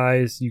 these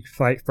guys you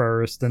fight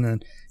first, and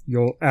then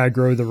you'll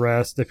aggro the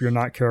rest if you're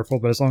not careful.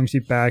 But as long as you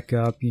back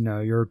up,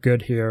 you're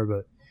good here.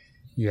 But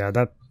yeah,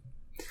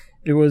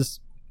 it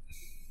was,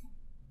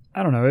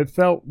 I don't know, it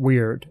felt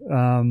weird.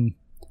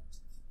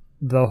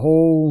 The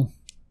whole,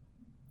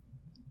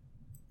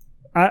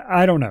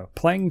 I don't know,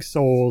 playing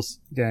Souls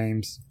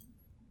games,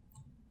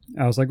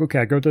 I was like, okay,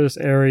 I go to this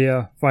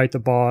area, fight the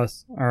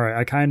boss. All right,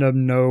 I kind of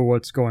know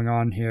what's going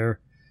on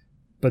here.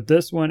 But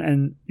this one,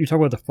 and you talk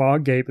about the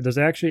fog gate, but there's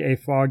actually a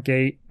fog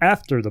gate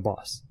after the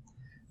boss.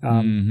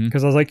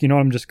 Because I was like,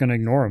 I'm just going to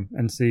ignore him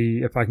and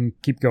see if I can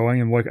keep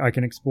going and what I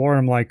can explore. And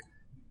I'm like,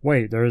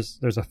 wait, there's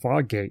a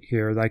fog gate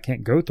here that I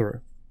can't go through.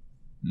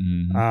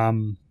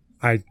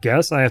 I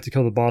guess I have to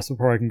kill the boss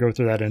before I can go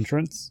through that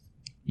entrance.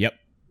 Yep.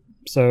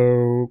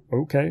 So,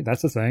 okay,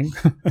 that's a thing.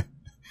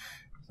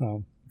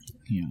 So,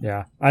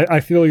 yeah,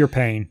 I feel your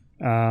pain.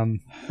 But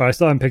I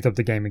still haven't picked up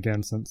the game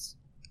again since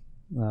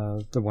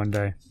the one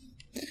day.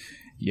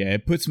 Yeah,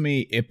 it puts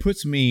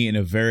me in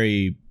a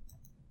very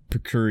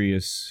peculiar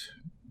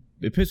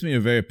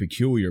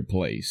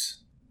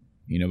place,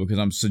 because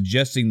I'm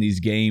suggesting these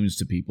games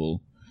to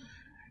people,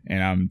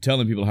 and I'm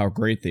telling people how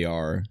great they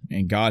are,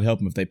 and God help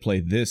them if they play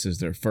this as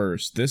their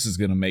first. This is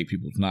going to make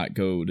people not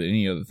go to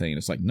any other thing.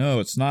 It's like, no,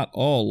 it's not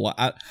all.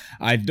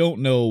 I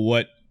don't know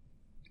what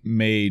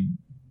made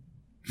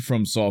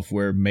From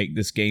Software make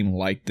this game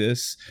like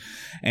this,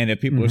 and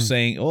if people are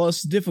saying, oh,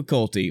 it's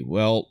difficulty,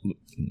 well,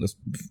 let's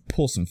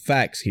pull some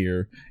facts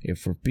here.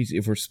 If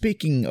we're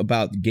speaking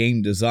about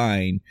game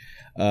design,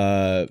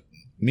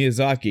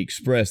 Miyazaki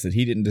expressed that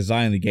he didn't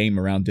design the game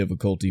around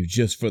difficulty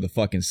just for the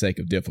fucking sake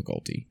of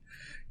difficulty.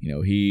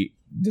 He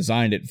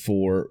designed it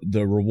for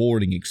the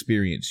rewarding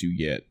experience you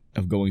get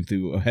of going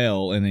through a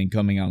hell and then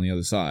coming out on the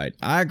other side.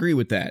 I agree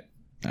with that.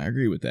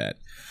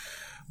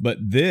 But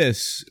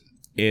this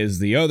is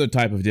the other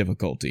type of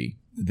difficulty.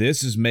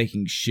 This is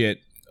making shit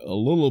a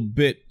little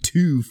bit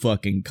too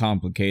fucking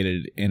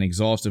complicated and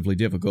exhaustively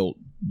difficult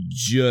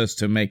just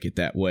to make it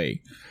that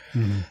way.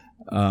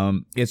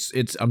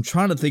 It's I'm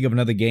trying to think of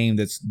another game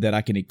that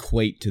I can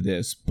equate to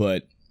this,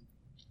 but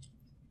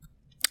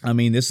I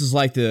mean, this is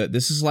like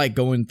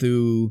going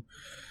through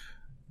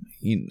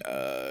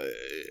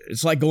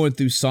it's like going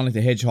through Sonic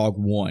the Hedgehog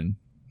 1,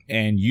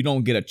 and you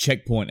don't get a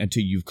checkpoint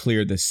until you've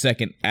cleared the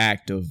second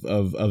act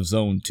of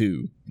Zone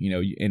 2.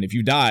 And if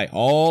you die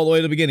all the way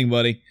to the beginning,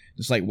 buddy,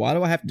 it's like, why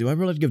do I have to? Do I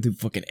really have to go through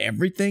fucking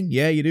everything?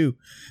 Yeah, you do.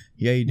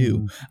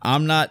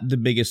 I'm not the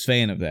biggest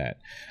fan of that.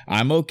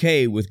 I'm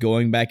okay with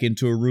going back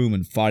into a room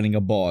and fighting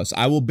a boss.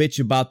 I will bitch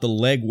about the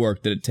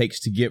legwork that it takes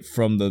to get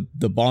from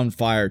the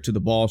bonfire to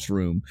the boss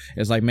room.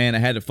 It's like, man, I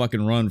had to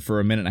fucking run for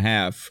a minute and a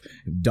half,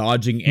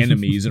 dodging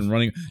enemies and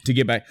running to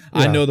get back.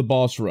 Yeah. I know the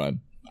boss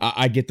run.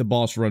 I get the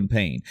boss run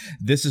pain.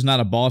 This is not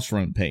a boss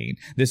run pain.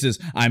 This is,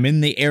 I'm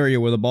in the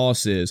area where the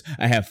boss is.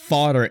 I have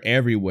fodder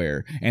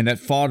everywhere, and that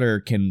fodder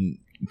can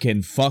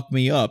fuck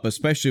me up,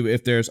 especially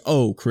if there's,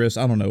 Chris,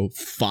 I don't know,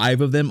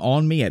 5 of them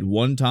on me at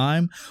one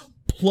time,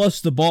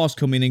 plus the boss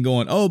coming and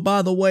going, oh,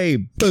 by the way,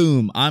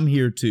 boom, I'm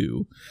here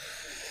too.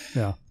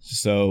 Yeah.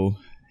 So,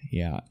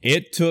 yeah,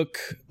 it took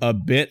a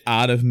bit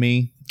out of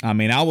me. I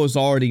mean, I was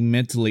already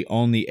mentally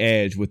on the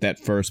edge with that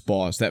first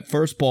boss. That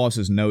first boss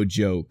is no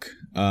joke.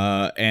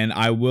 And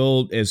I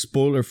will, as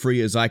spoiler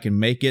free as I can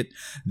make it,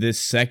 this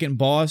second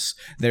boss,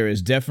 there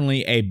is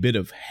definitely a bit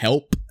of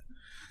help.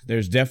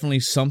 There's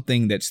definitely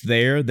something that's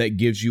there that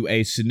gives you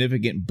a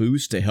significant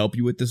boost to help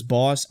you with this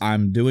boss.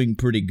 I'm doing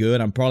pretty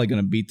good. I'm probably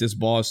going to beat this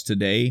boss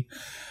today.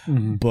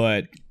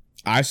 But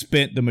I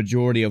spent the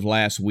majority of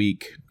last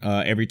week,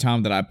 every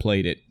time that I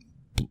played it,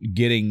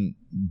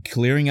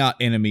 clearing out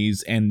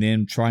enemies and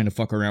then trying to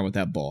fuck around with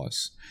that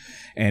boss.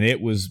 And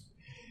it was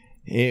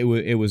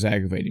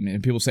aggravating,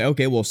 man. People say,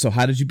 okay, well, so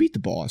how did you beat the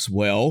boss?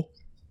 Well,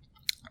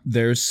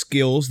 there's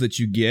skills that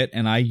you get,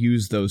 and I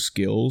use those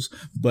skills,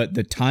 but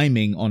the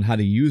timing on how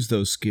to use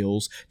those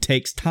skills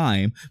takes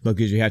time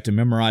because you have to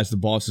memorize the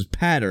boss's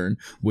pattern,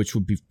 which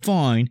would be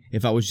fine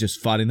if I was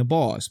just fighting the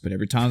boss. But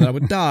every time that I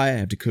would die, I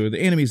have to clear the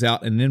enemies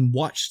out and then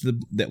watch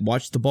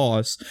the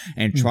boss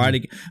and try to.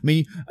 I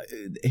mean,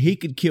 he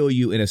could kill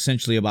you in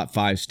essentially about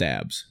 5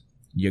 stabs.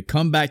 You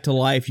come back to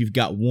life, you've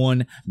got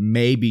 1,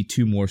 maybe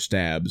 2 more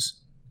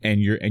stabs, and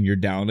you're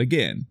down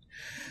again.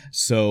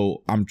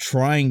 So I'm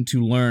trying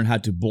to learn how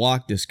to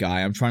block this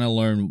guy. I'm trying to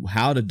learn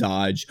how to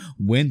dodge,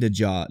 when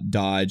to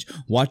dodge,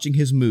 watching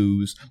his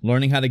moves,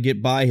 learning how to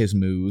get by his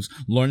moves,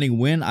 learning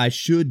when I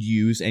should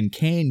use and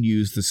can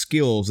use the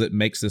skills that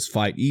makes this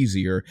fight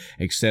easier,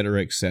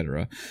 etc.,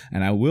 etc.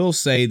 And I will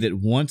say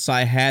that once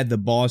I had the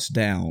boss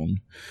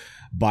down,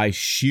 by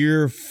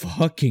sheer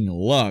fucking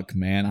luck,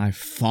 man, I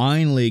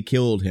finally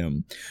killed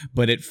him.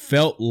 But it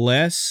felt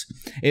less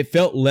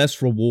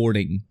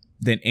rewarding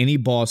than any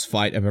boss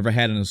fight I've ever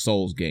had in a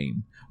Souls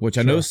game, which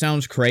I know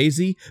sounds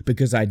crazy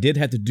because I did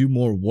have to do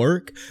more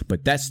work,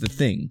 but that's the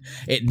thing.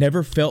 It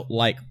never felt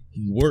like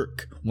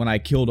work when I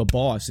killed a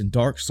boss in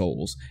Dark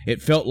Souls.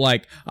 It felt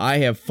like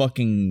I've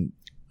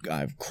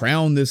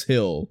crowned this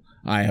hill.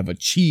 I have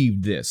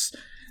achieved this.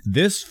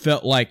 This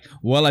felt like,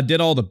 well, I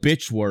did all the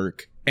bitch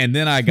work and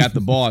then I got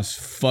the boss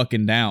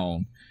fucking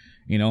down.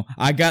 You know,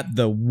 I got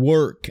the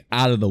work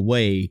out of the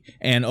way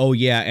and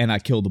and I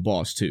killed the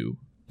boss too.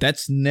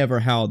 That's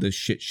never how this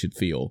shit should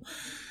feel.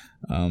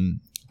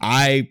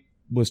 I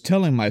was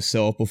telling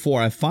myself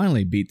before I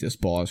finally beat this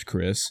boss,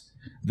 Chris,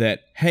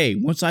 that hey,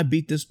 once I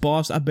beat this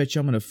boss, I bet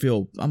you I'm gonna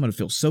feel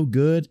so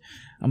good.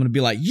 I'm gonna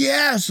be like,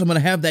 yes, I'm gonna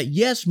have that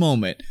yes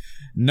moment.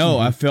 No,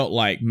 I felt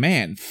like,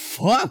 man,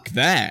 fuck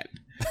that.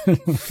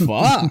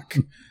 Fuck.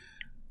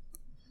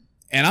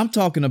 And I'm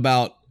talking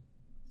about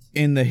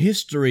in the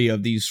history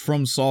of these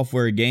From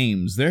Software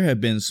games, there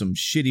have been some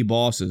shitty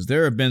bosses.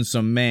 There have been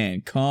some,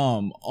 man,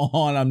 come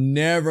on, I'm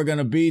never going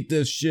to beat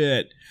this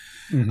shit.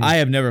 I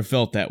have never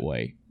felt that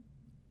way.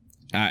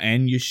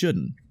 And you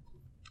shouldn't.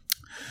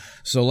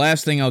 So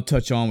last thing I'll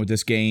touch on with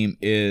this game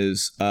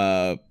is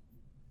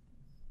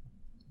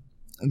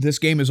this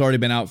game has already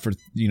been out for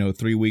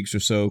 3 weeks or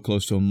so,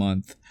 close to a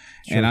month.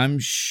 Sure.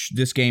 And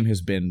this game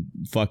has been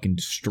fucking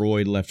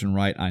destroyed left and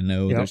right. I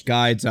know there's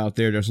guides out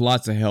there. There's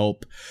lots of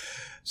help.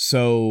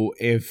 So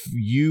if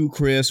you,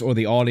 Chris, or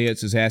the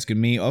audience is asking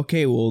me,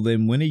 okay, well,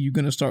 then when are you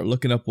going to start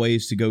looking up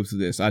ways to go through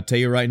this? I tell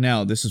you right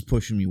now, this is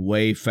pushing me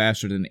way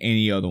faster than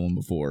any other one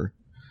before.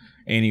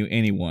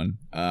 Anyone.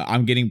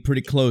 I'm getting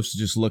pretty close to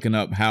just looking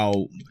up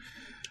how,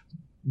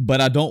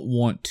 but I don't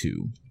want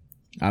to.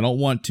 I don't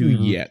want to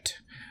yet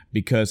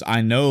because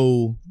I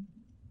know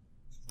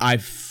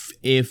if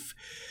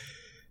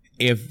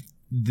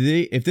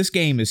this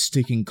game is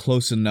sticking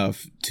close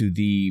enough to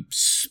the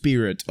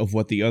spirit of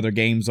what the other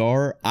games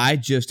are, I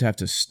just have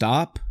to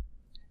stop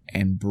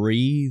and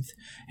breathe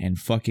and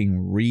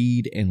fucking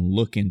read and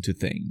look into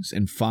things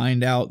and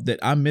find out that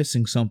I'm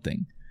missing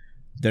something.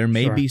 There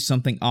may be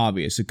something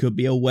obvious. It could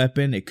be a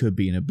weapon. It could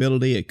be an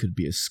ability. It could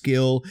be a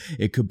skill.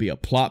 It could be a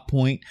plot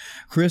point.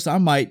 Chris,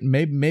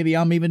 maybe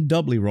I'm even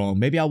doubly wrong.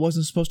 Maybe I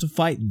wasn't supposed to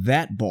fight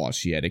that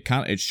boss yet.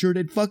 It sure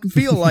did fucking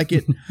feel like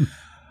it.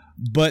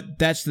 But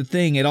that's the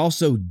thing. It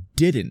also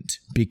didn't,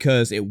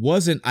 because it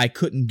wasn't I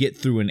couldn't get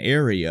through an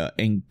area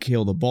and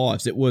kill the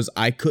boss. It was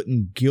I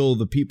couldn't kill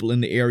the people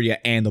in the area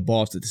and the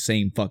boss at the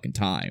same fucking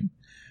time.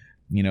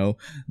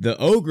 The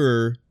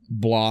ogre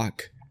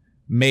block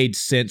made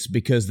sense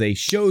because they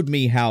showed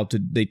me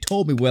they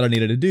told me what I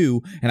needed to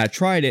do, and I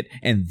tried it,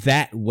 and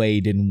that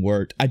way didn't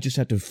work. I just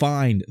have to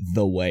find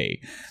the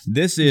way.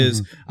 This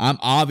is, I'm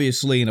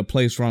obviously in a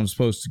place where I'm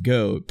supposed to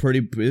go,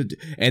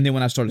 and then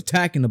when I start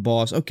attacking the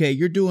boss, okay,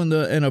 you're doing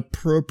an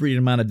appropriate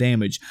amount of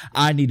damage.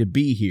 I need to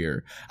be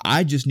here.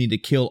 I just need to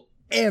kill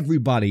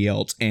everybody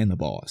else and the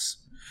boss.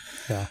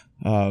 Yeah.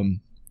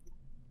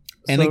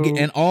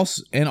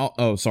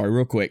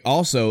 Real quick.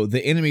 Also,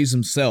 the enemies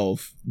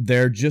themselves,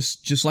 they're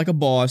just like a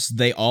boss.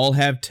 They all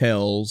have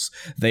tells.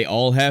 They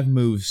all have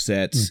move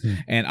sets.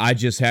 And I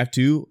just have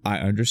to, I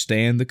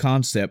understand the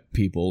concept,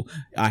 people.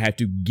 I have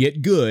to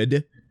get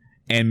good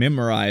and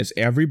memorize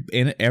every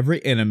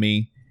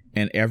enemy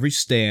and every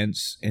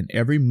stance and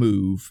every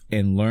move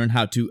and learn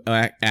how to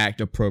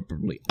act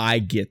appropriately. I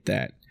get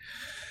that.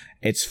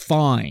 It's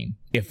fine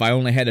if I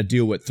only had to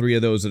deal with 3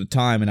 of those at a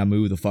time and I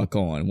move the fuck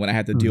on. When I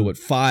had to deal with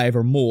 5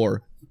 or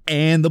more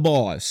and the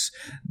boss,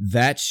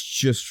 that's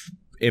just,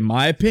 in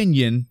my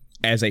opinion,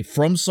 as a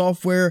From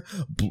Software,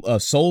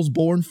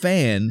 Soulsborne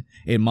fan,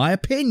 in my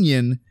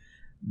opinion,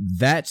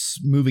 that's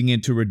moving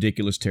into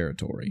ridiculous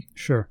territory.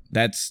 Sure.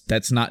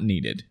 That's not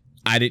needed.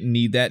 I didn't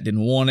need that,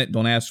 didn't want it,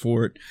 don't ask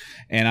for it.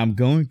 And I'm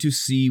going to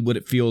see what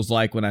it feels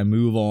like when I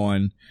move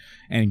on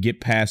and get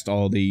past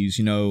all these.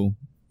 You know,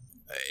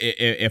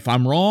 if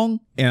I'm wrong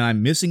and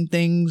I'm missing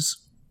things,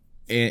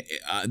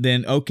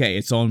 then okay,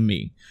 it's on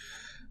me.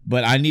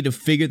 But I need to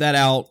figure that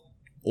out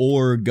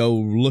or go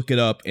look it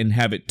up and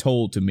have it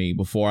told to me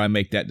before I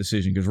make that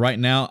decision. Because right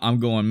now I'm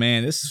going,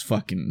 man, this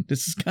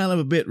is kind of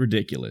a bit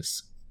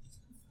ridiculous.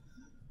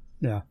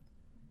 Yeah.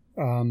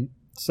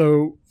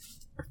 So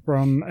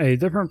from a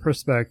different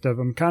perspective,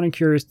 I'm kind of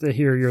curious to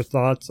hear your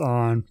thoughts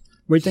on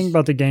what you think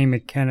about the game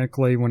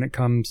mechanically when it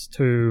comes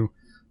to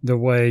the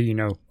way, you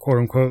know, quote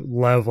unquote,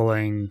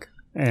 leveling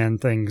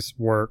and things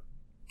work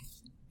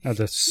in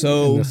this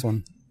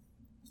one.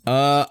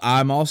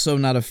 I'm also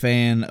not a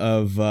fan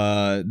of,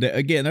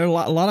 again, there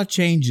are a lot of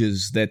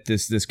changes that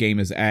this game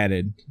has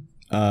added.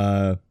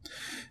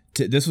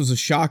 This was a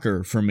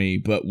shocker for me,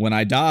 but when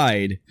I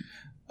died,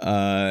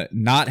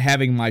 not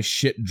having my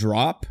shit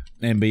drop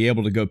and be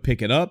able to go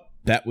pick it up,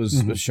 that was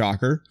a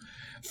shocker.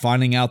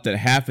 Finding out that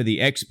half of the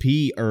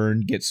XP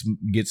earned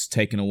gets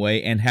taken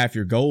away and half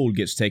your gold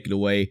gets taken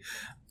away,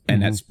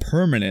 and that's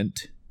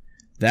permanent.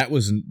 That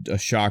was a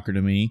shocker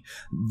to me.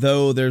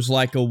 Though there's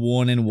like a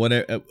one in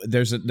whatever,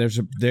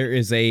 there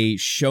is a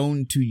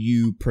shown to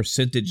you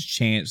percentage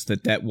chance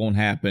that won't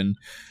happen,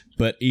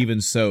 but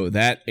even so,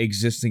 that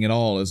existing at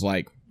all is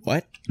like,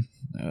 what?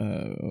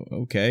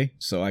 Okay,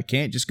 so I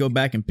can't just go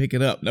back and pick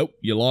it up. Nope,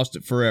 you lost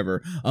it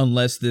forever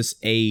unless this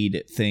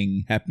aid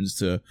thing happens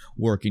to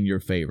work in your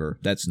favor.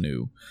 That's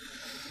new.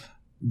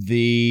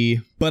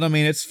 But I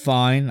mean, it's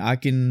fine. I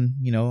can,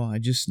 you know, I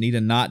just need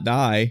to not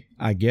die,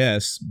 I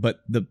guess.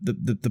 But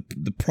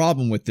the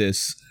problem with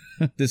this,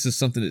 this is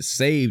something that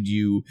saved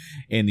you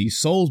in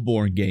these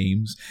Soulsborne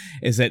games,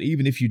 is that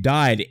even if you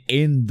died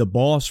in the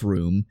boss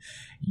room,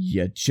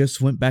 you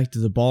just went back to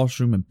the boss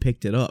room and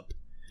picked it up.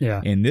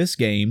 Yeah. In this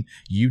game,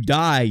 you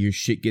die, your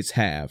shit gets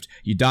halved.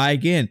 You die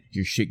again,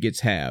 your shit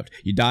gets halved.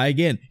 You die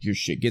again, your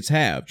shit gets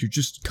halved. You're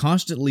just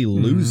constantly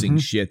losing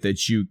shit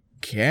that you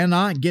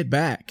cannot get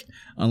back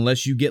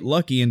unless you get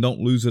lucky and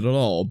don't lose it at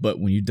all. But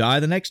when you die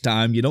the next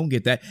time, you don't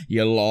get that.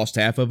 You lost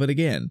half of it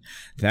again.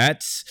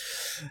 That's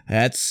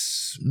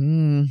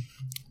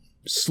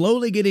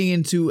slowly getting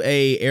into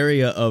a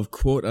area of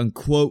quote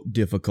unquote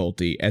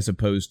difficulty as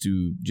opposed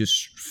to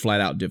just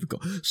flat out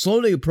difficult.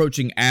 Slowly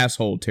approaching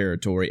asshole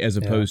territory as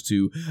opposed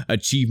to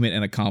achievement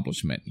and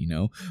accomplishment, you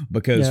know,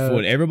 because for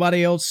what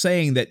everybody else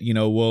saying that, you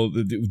know, well,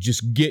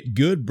 just get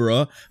good,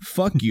 bruh.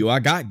 Fuck you. I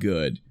got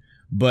good,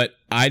 but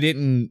I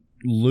didn't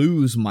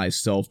lose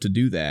myself to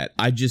do that.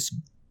 I just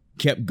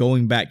kept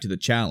going back to the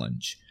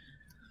challenge.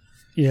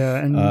 Yeah.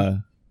 And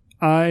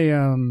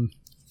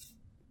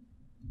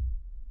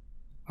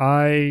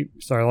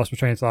sorry, I lost my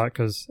train of thought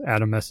because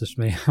Adam messaged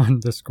me on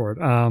Discord.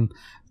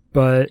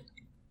 But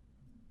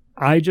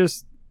I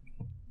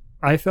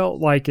felt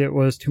like it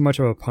was too much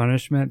of a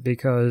punishment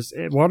because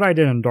what I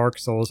did in Dark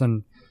Souls,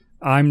 and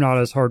I'm not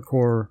as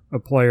hardcore a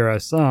player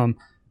as some,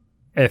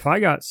 if I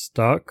got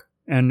stuck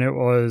and it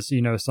was,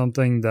 you know,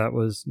 something that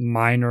was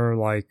minor,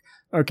 like,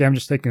 okay, I'm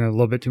just taking a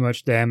little bit too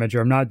much damage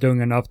or I'm not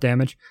doing enough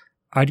damage,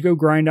 I'd go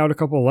grind out a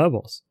couple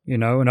levels, you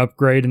know, and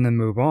upgrade and then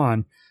move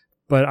on.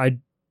 But I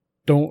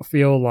don't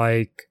feel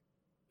like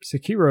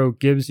Sekiro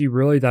gives you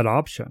really that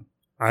option.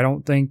 I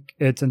don't think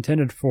it's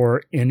intended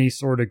for any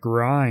sort of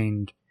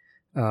grind,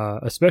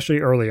 especially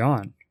early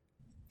on.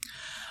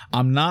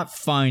 I'm not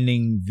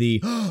finding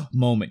the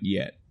moment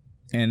yet.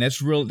 And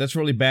that's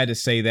really bad to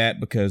say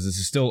that because this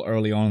is still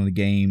early on in the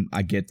game.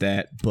 I get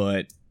that.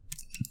 But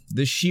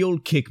the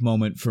shield kick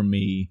moment for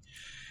me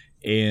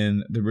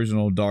in the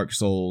original Dark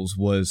Souls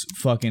was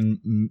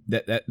fucking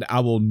that I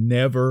will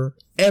never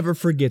ever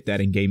forget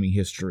that in gaming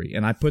history,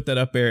 and I put that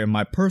up there in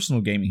my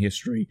personal gaming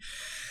history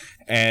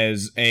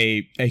as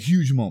a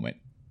huge moment.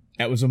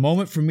 That was a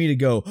moment for me to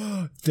go,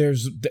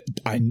 there's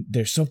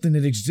something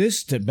that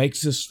exists that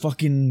makes this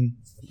fucking,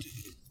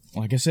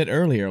 like I said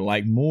earlier,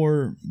 like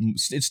more,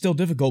 it's still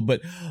difficult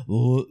but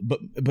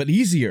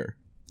easier.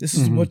 This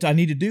is what I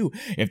need to do.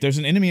 If there's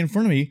an enemy in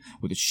front of me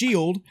with a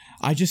shield,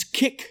 I just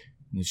kick.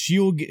 The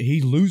shield, he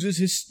loses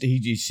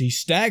he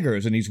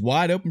staggers and he's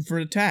wide open for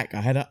an attack.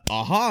 I had an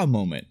aha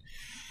moment.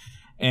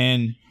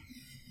 And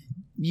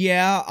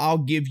yeah, I'll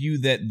give you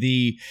that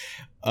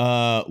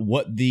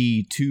what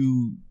the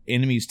two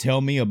enemies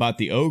tell me about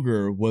the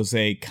ogre was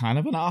a kind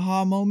of an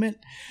aha moment.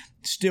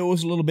 Still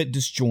was a little bit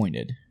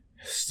disjointed.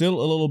 Still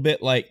a little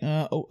bit like,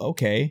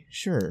 okay,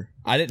 sure.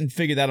 I didn't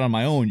figure that on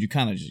my own. You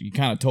kind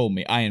of told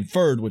me. I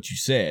inferred what you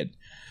said.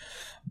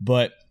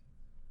 But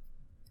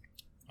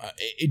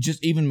it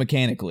just, even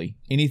mechanically,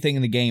 anything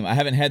in the game, I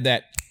haven't had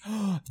that.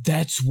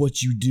 That's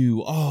what you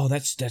do. Oh,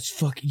 that's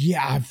fucking,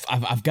 yeah.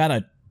 I've got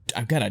a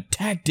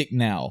tactic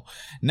now.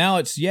 Now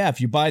it's, yeah,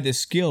 if you buy this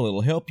skill,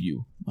 it'll help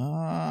you.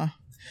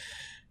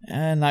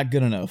 not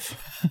good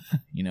enough.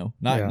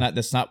 Not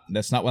that's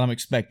not what I'm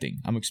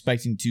expecting. I'm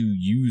expecting to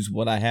use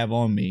what I have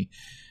on me,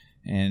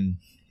 and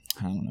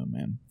I don't know,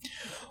 man.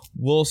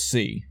 We'll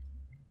see.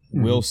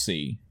 Mm-hmm. We'll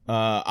see.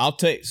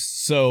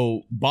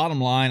 So bottom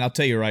line, I'll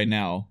tell you right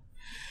now.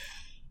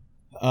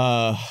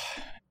 I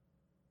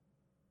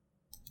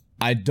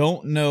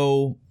don't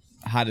know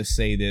how to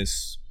say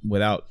this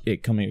without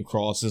it coming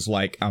across as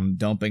like I'm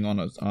dumping on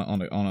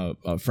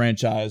a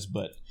franchise,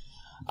 but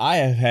I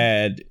have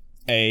had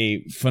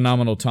a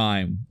phenomenal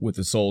time with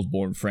the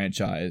Soulsborne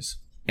franchise,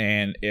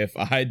 and if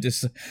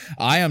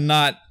I am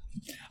not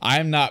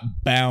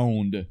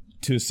bound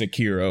to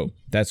Sekiro.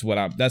 That's what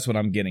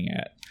I'm getting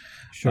at.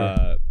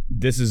 Sure.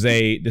 This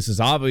is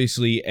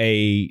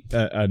obviously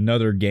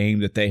another game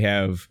that they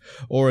have,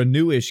 or a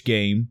newish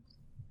game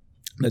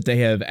that they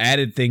have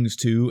added things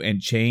to and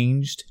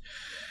changed,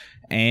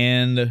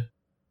 and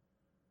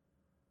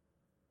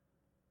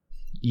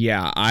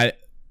yeah, I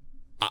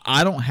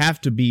don't have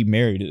to be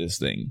married to this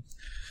thing.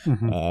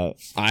 Mm-hmm.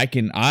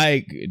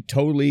 I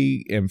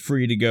totally am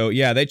free to go.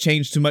 Yeah, they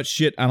changed too much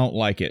shit. I don't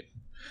like it.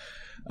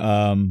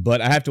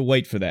 But I have to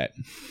wait for that.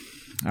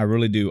 I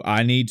really do.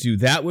 I need to.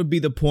 That would be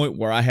the point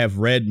where I have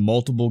read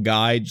multiple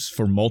guides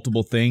for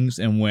multiple things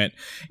and went,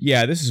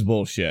 yeah, this is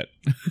bullshit.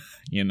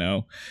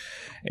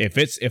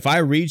 If I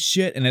read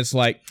shit and it's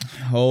like,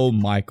 oh,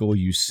 Michael,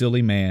 you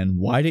silly man,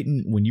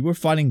 when you were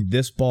fighting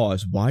this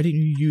boss, why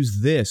didn't you use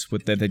this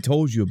that they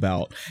told you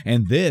about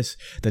and this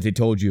that they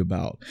told you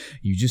about?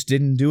 You just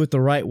didn't do it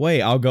the right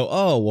way. I'll go,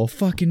 oh, well,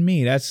 fucking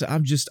me.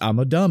 I'm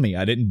a dummy.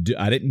 I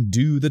didn't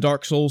do the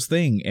Dark Souls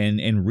thing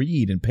and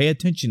read and pay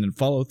attention and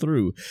follow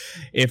through.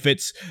 If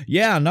it's,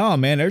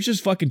 man, there's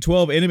just fucking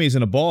 12 enemies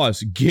and a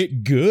boss.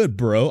 Get good,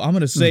 bro. I'm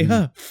going to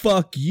say,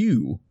 fuck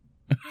you.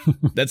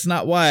 That's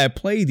not why I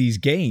play these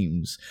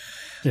games.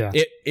 Yeah.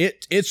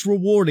 It's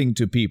rewarding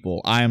to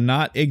people. I am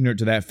not ignorant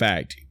to that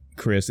fact,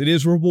 Chris. It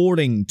is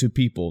rewarding to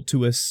people,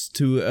 to a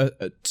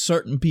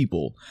certain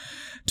people,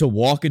 to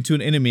walk into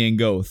an enemy and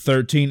go,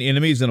 13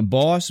 enemies and a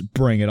boss,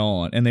 bring it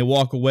on. And they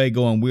walk away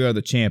going, we are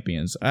the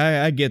champions.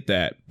 I get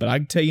that. But I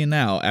can tell you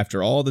now,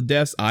 after all the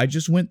deaths I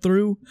just went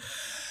through,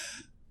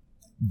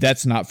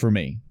 that's not for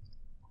me.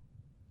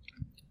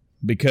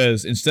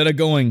 Because instead of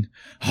going,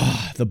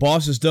 the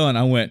boss is done,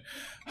 I went,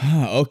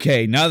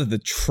 okay, now that the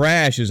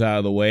trash is out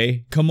of the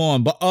way, come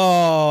on. But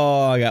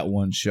I got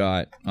one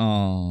shot.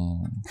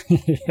 Oh.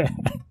 Yeah.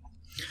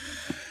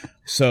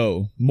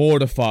 So, more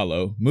to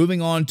follow.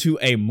 Moving on to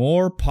a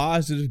more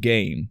positive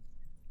game.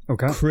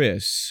 Okay.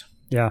 Chris.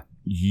 Yeah.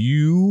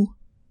 You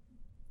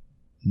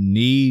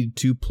need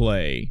to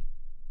play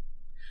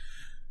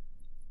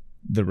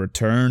The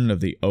Return of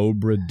the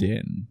Obra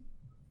Dinn.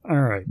 All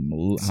right.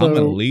 I'm going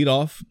to lead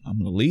off. I'm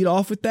going to lead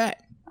off with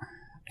that.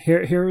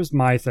 Here's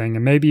my thing,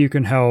 and maybe you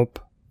can help.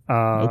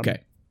 Okay.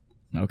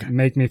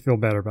 Make me feel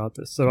better about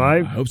this. So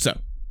I hope so.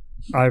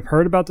 I've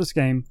heard about this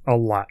game a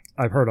lot.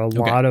 I've heard a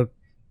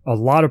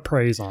lot of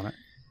praise on it.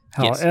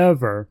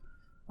 However,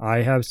 I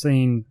have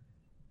seen,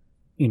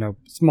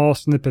 small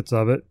snippets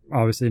of it.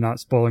 Obviously, not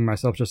spoiling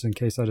myself just in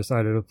case I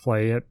decided to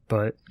play it.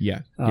 But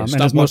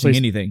stop watching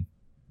anything.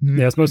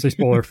 Yeah, it's mostly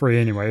spoiler free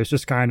anyway. It's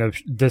just kind of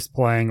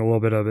displaying a little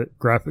bit of it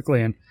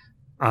graphically, and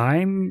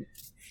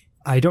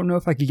I don't know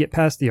if I could get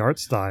past the art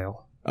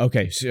style.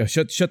 Okay,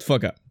 shut the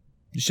fuck up.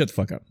 Just shut the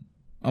fuck up.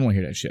 I don't want to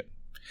hear that shit.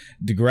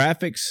 The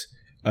graphics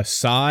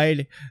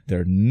aside,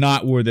 they're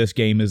not where this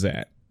game is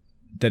at.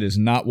 That is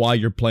not why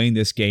you're playing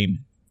this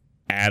game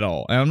at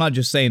all. And I'm not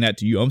just saying that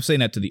to you. I'm saying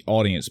that to the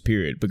audience,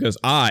 period. Because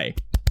I,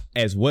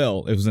 as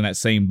well, it was in that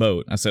same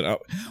boat. I said,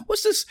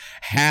 what's this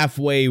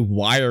halfway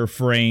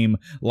wireframe,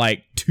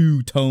 like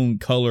two-tone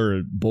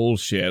color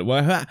bullshit?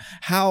 Well,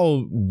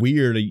 how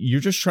weird. You're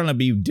just trying to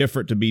be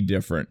different to be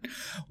different.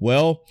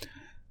 Well,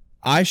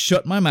 I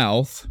shut my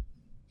mouth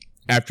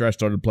after I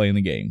started playing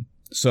the game.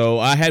 So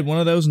I had one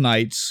of those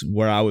nights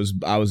where I was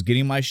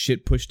getting my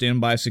shit pushed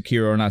in by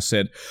Sekiro, and I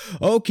said,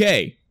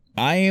 okay,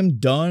 I am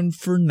done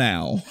for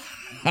now.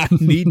 I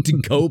need to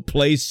go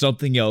play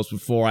something else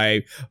before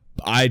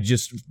I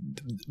just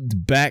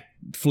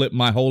backflip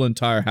my whole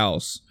entire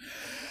house.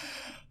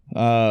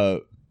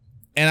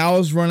 And I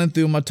was running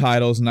through my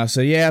titles, and I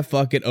said, yeah,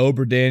 fuck it.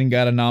 Obra Dinn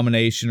got a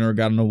nomination or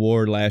got an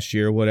award last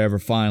year, whatever.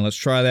 Fine, let's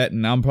try that.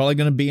 And I'm probably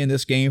going to be in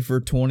this game for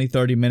 20,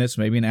 30 minutes,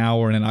 maybe an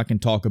hour, and then I can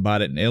talk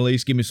about it and at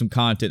least give me some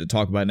content to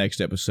talk about next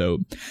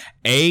episode.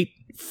 8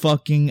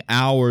 fucking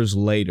hours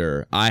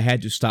later, I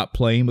had to stop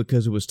playing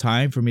because it was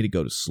time for me to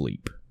go to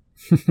sleep.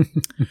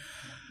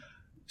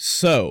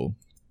 So,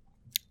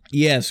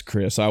 yes,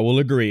 Chris, I will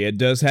agree. It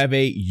does have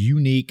a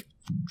unique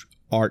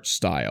art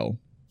style.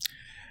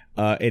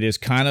 It is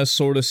kind of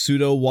sort of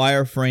pseudo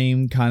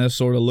wireframe, kind of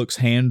sort of looks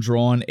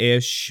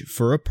hand-drawn-ish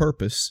for a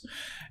purpose.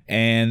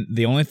 And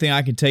the only thing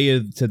I can tell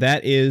you to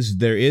that is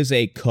there is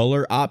a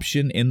color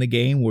option in the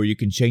game where you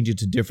can change it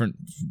to different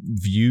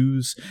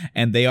views,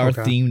 and they are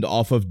themed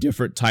off of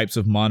different types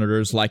of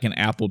monitors like an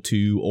Apple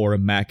II or a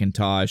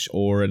Macintosh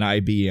or an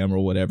IBM or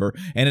whatever,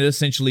 and it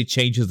essentially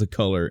changes the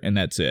color, and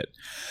that's it.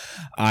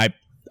 I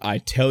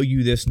tell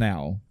you this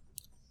now.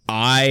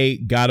 I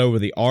got over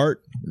the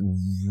art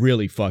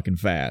really fucking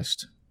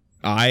fast.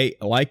 I,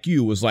 like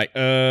you, was like,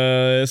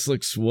 this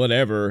looks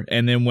whatever,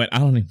 and then went, I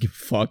don't even give a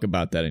fuck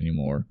about that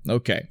anymore.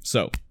 Okay,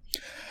 so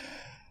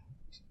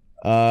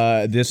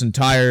this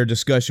entire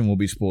discussion will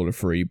be spoiler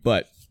free,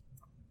 but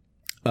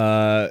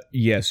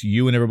yes,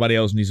 you and everybody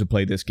else needs to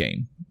play this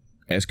game.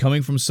 As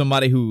coming from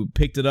somebody who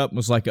picked it up and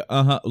was like,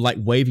 like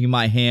waving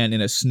my hand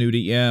in a snooty,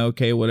 yeah,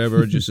 okay,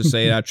 whatever, just to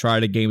say I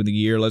tried a game of the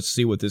year, let's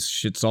see what this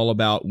shit's all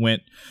about,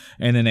 went,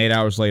 and then 8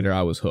 hours later,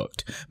 I was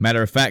hooked.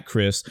 Matter of fact,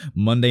 Chris,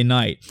 Monday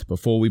night,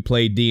 before we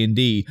played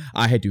D&D,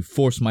 I had to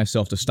force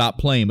myself to stop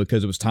playing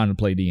because it was time to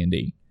play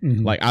D&D.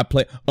 Mm-hmm. Like, I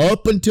played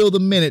up until the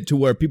minute to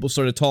where people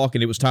started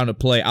talking, it was time to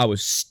play, I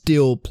was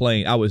still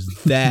playing. I was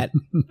that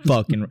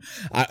fucking,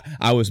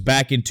 I was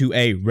back into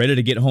a ready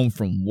to get home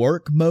from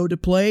work mode to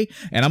play,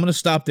 and I'm going to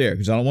stop there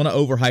because I don't want to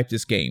overhype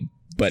this game.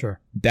 But sure.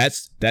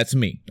 That's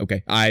me.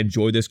 Okay, I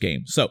enjoy this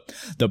game. So,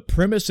 the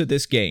premise of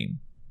this game,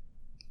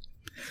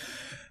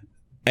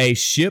 a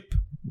ship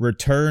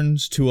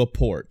returns to a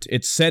port.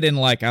 It's set in,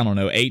 like, I don't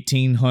know,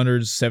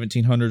 1800s,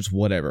 1700s,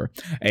 whatever.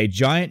 A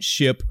giant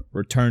ship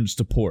returns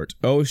to port.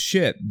 Oh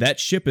shit, that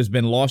ship has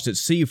been lost at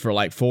sea for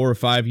like 4 or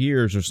 5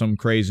 years or some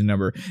crazy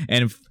number.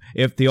 And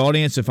if the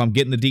audience, if I'm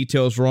getting the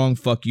details wrong,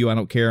 fuck you, I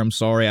don't care, I'm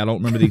sorry, I don't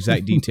remember the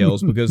exact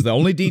details, because the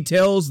only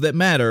details that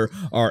matter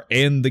are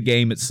in the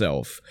game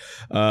itself,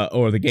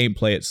 or the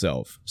gameplay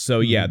itself.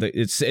 So yeah,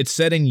 it's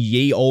set in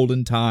ye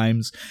olden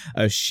times.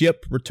 A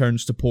ship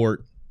returns to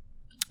port.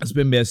 It's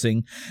been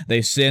missing.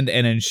 They send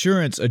an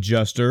insurance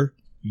adjuster,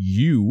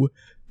 you,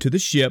 to the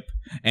ship,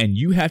 and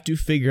you have to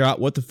figure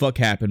out what the fuck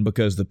happened,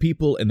 because the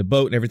people in the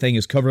boat and everything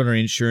is covered under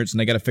insurance, and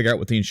they got to figure out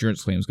what the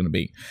insurance claim is going to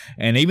be.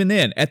 And even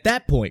then, at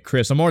that point,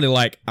 Chris, I'm already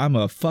like, I'm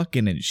a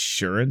fucking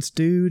insurance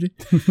dude.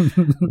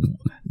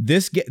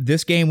 This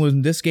game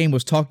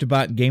was talked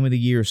about in Game of the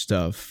Year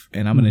stuff,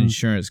 and I'm an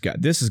insurance guy.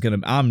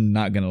 I'm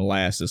not gonna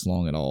last this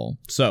long at all.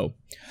 So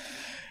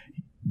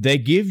they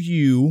give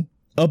you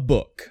a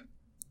book.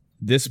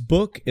 This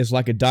book is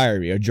like a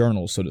diary, a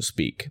journal, so to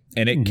speak,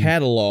 and it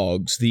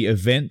catalogs the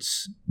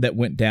events that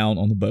went down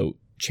on the boat,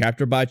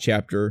 chapter by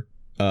chapter,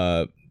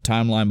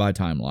 timeline by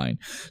timeline.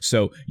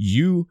 So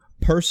you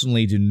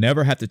personally do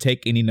never have to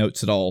take any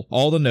notes at all.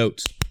 All the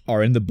notes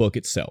are in the book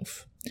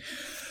itself.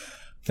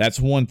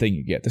 That's one thing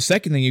you get. The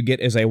second thing you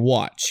get is a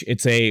watch.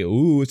 It's a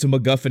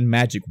MacGuffin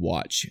magic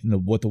watch.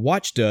 And what the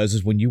watch does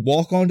is when you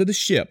walk onto the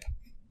ship,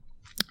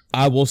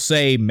 I will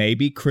say,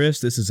 maybe, Chris,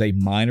 this is a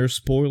minor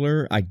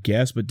spoiler, I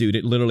guess, but dude,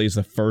 it literally is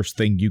the first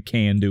thing you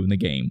can do in the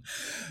game.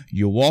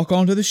 You'll walk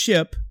onto the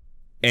ship,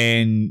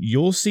 and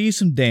you'll see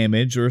some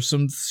damage or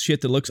some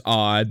shit that looks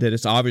odd, that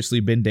it's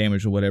obviously been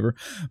damaged or whatever,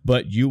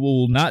 but you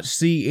will not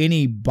see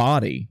any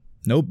body,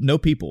 no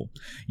people.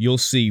 You'll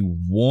see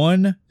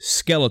one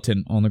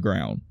skeleton on the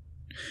ground.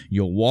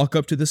 You'll walk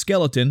up to the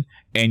skeleton,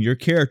 and your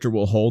character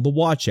will hold the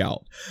watch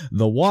out.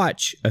 The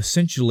watch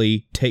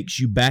essentially takes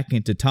you back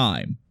into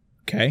time.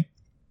 Okay,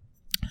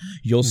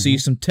 you'll see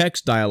some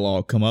text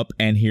dialogue come up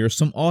and hear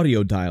some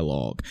audio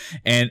dialogue.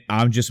 And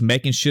I'm just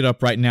making shit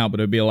up right now, but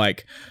it'll be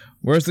like,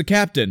 where's the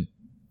captain?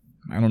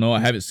 I don't know. I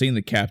haven't seen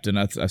the captain.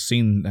 I've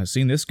seen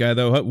this guy,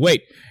 though.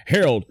 Wait,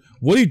 Harold,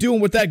 what are you doing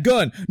with that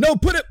gun? No,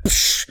 put it.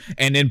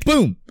 And then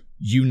boom,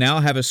 you now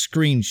have a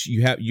screen.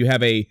 You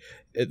have a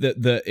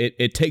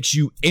it takes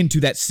you into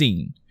that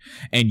scene.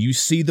 And you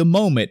see the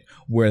moment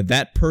where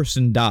that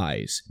person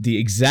dies, the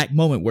exact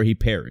moment where he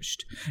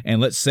perished. And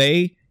let's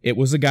say it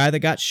was a guy that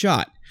got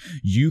shot.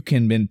 You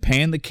can then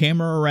pan the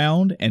camera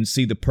around and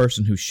see the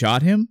person who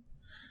shot him.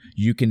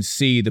 You can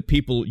see the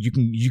people. You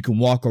can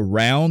walk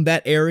around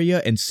that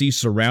area and see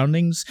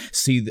surroundings,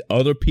 see the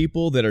other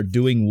people that are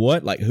doing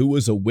what, like who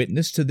was a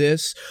witness to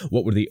this,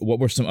 what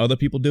were some other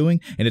people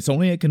doing, and it's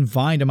only a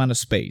confined amount of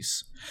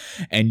space.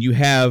 And you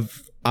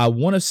have, I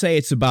want to say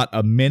it's about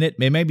a minute,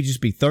 maybe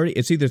just be 30.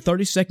 It's either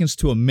 30 seconds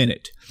to a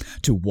minute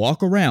to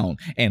walk around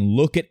and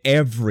look at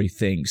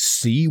everything,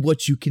 see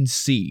what you can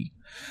see.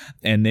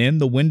 And then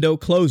the window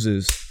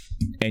closes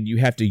and you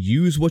have to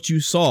use what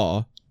you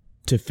saw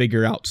to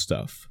figure out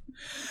stuff.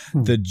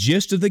 The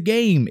gist of the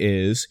game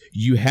is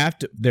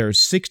there are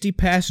 60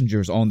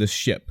 passengers on this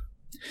ship.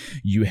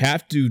 You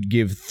have to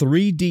give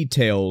 3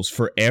 details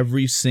for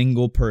every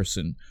single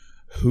person: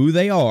 who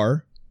they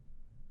are,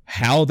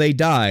 how they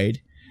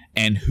died,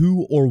 and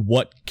who or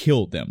what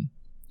killed them.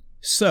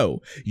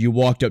 So, you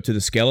walked up to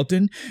the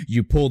skeleton,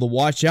 you pulled the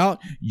watch out,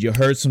 you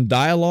heard some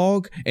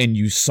dialogue, and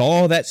you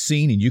saw that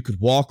scene and you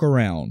could walk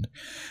around.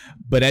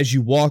 But as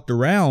you walked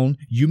around,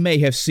 you may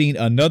have seen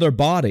another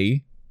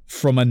body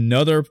from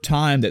another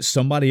time that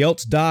somebody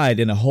else died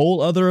in a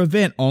whole other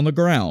event on the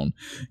ground.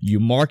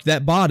 You mark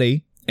that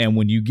body, and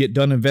when you get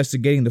done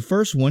investigating the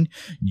first one,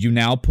 you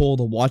now pull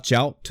the watch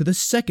out to the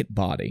second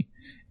body.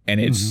 And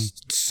it's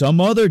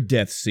some other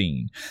death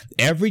scene.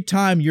 Every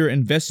time you're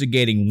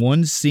investigating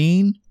one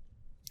scene,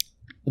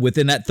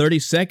 within that 30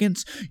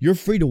 seconds, you're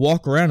free to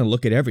walk around and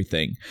look at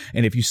everything.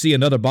 And if you see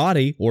another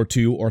body, or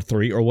 2 or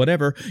 3 or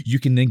whatever, you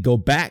can then go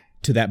back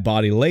to that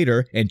body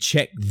later and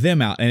check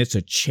them out. And it's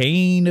a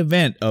chain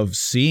event of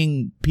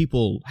seeing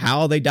people,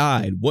 how they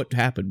died, what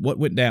happened, what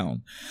went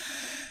down.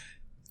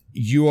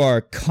 You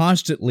are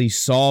constantly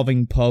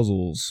solving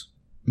puzzles,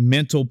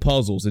 mental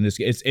puzzles. And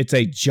it's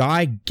a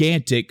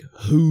gigantic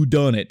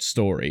whodunit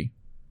story.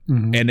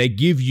 Mm-hmm. And they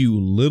give you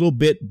little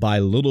bit by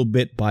little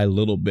bit by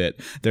little bit.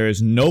 There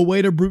is no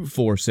way to brute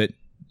force it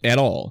at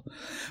all.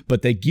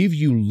 But they give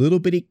you little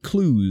bitty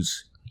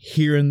clues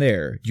here and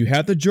there. You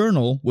have the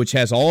journal, which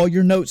has all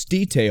your notes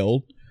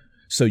detailed,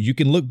 so you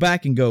can look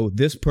back and go,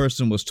 this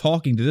person was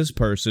talking to this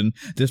person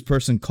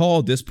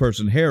called this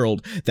person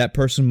Harold, that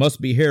person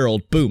must be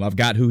Harold, boom, I've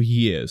got who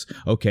he is.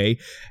 Okay,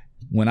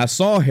 when I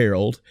saw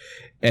Harold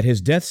at his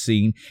death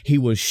scene, he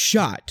was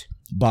shot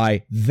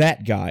by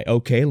that guy.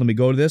 Okay, let me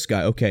go to this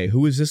guy. Okay,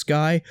 who is this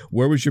guy?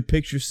 Where was your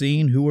picture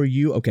seen? Who are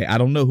you? Okay, I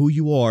don't know who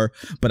you are,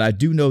 but I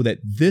do know that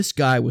this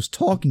guy was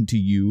talking to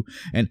you,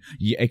 and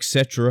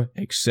etc.,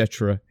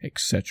 etc.,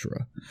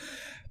 etc.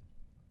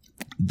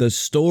 The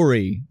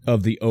story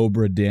of the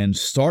Obra Dinn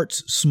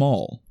starts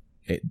small.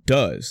 It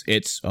does.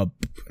 Did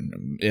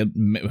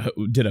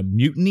a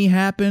mutiny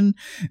happen?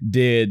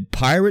 Did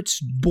pirates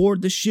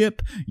board the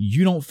ship?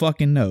 You don't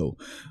fucking know.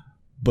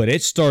 But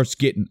it starts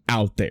getting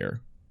out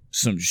there.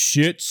 Some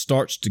shit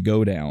starts to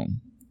go down.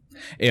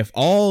 If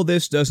all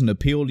this doesn't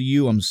appeal to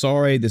you, I'm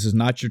sorry, this is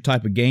not your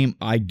type of game.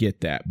 I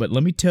get that. But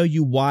let me tell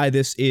you why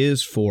this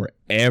is for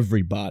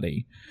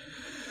everybody.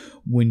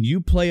 When you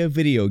play a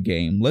video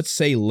game, let's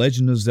say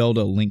Legend of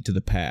Zelda: Link to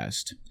the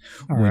Past,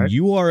 when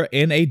you are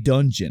in a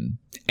dungeon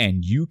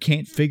and you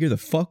can't figure the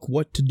fuck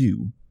what to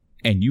do,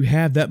 and you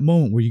have that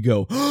moment where you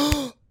go,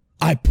 oh,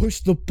 I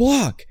pushed the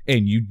block,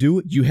 and you do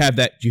it, you have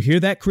that, you hear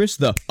that, Chris,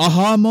 the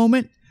aha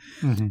moment?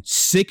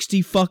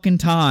 60 fucking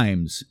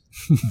times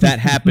that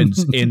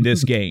happens in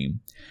this game,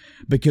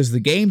 because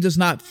the game does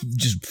not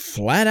just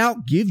flat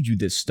out give you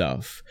this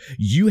stuff.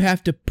 You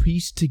have to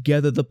piece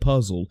together the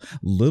puzzle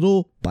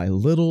little by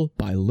little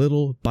by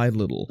little by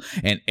little.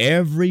 And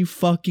every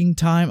fucking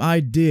time I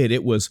did,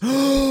 it was,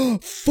 oh,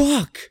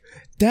 fuck.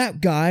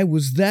 That guy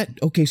was that.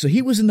 Okay, so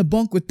he was in the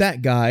bunk with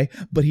that guy,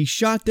 but he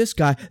shot this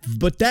guy.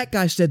 But that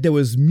guy said there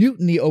was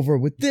mutiny over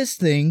with this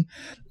thing,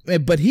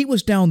 but he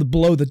was down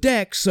below the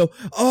deck. So,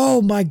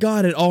 oh my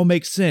God, it all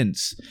makes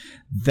sense.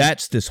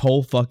 That's this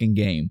whole fucking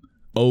game,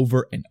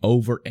 over and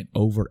over and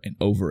over and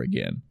over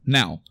again.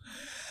 Now,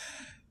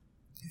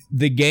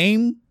 the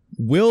game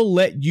will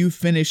let you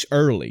finish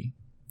early.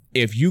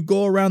 If you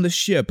go around the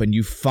ship and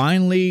you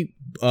finally,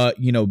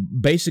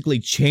 basically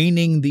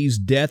chaining these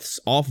deaths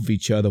off of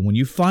each other, when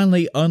you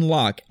finally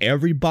unlock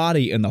every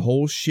body in the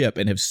whole ship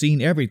and have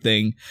seen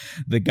everything,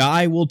 the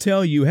guy will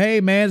tell you, hey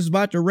man, it's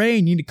about to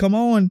rain, you need to come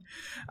on.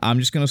 I'm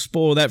just going to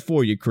spoil that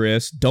for you,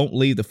 Chris. Don't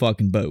leave the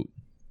fucking boat.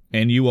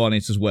 And you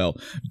audience as well.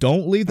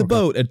 Don't leave the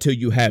boat until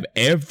you have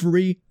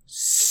every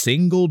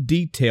single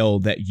detail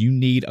that you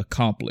need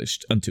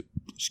accomplished. Until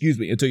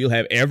you'll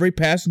have every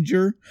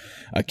passenger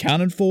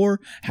accounted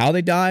for, how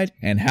they died,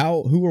 and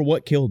who or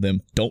what killed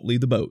them. Don't leave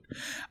the boat.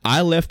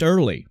 I left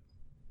early.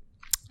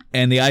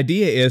 And the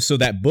idea is, so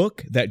that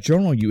book, that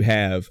journal you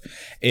have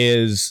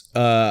is,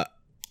 so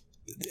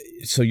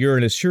you're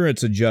an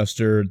insurance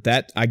adjuster.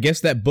 That, I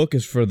guess that book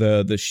is for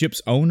the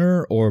ship's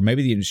owner, or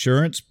maybe the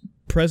insurance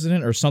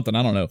president or something.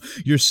 I don't know.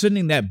 You're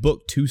sending that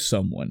book to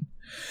someone,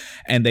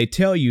 and they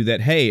tell you that,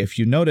 hey, if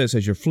you notice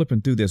as you're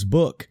flipping through this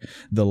book,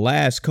 the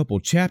last couple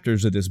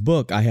chapters of this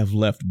book I have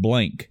left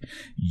blank.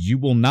 You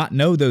will not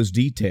know those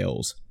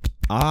details.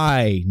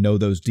 I know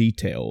those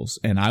details,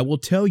 and I will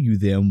tell you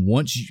them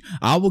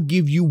I will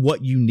give you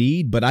what you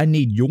need, but I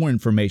need your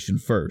information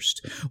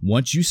first.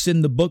 Once you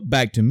send the book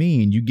back to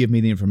me and you give me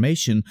the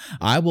information,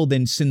 I will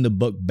then send the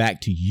book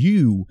back to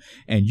you,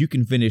 and you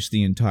can finish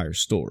the entire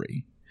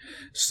story.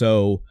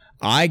 So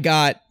I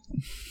got,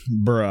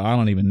 I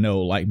don't even know,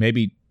 like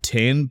maybe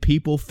 10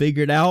 people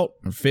figured out,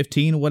 or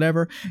 15 or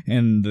whatever,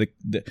 and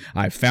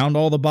I found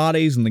all the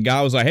bodies, and the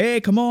guy was like, hey,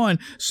 come on.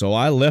 So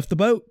I left the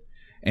boat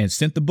and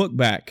sent the book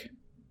back,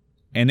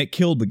 and it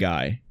killed the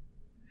guy,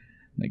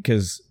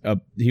 because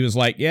he was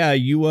like, yeah,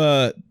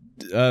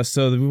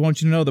 so we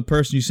want you to know the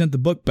person you sent the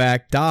book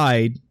back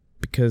died,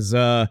 because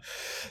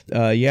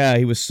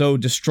he was so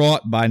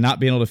distraught by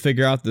not being able to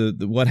figure out the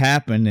what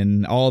happened,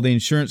 and all the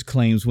insurance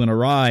claims went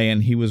awry,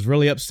 and he was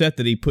really upset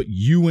that he put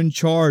you in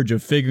charge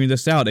of figuring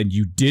this out, and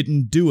you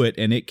didn't do it,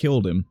 and it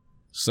killed him.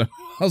 So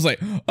I was like,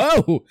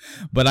 oh,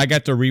 but I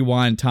got to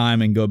rewind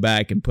time and go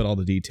back and put all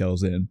the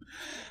details in.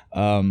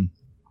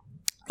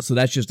 So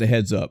that's just a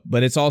heads up,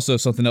 but it's also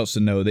something else to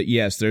know that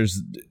yes,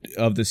 there's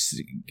of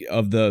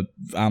the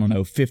I don't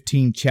know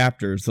 15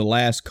 chapters, the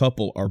last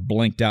couple are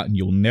blanked out, and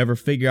you'll never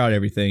figure out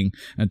everything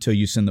until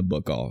you send the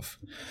book off.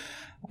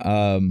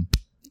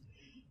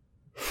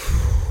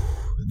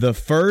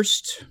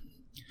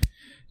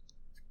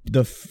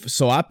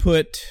 So I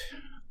put,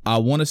 I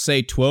want to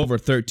say 12 or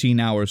 13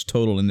 hours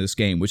total in this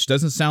game, which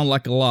doesn't sound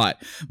like a lot,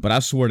 but I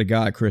swear to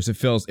God, Chris, it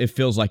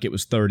feels like it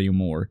was 30 or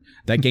more.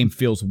 That game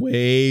feels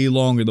way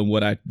longer than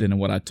what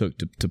I took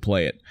to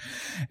play it.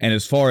 And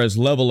as far as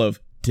level of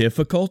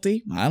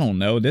Difficulty? I don't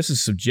know. This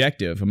is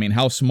subjective. I mean,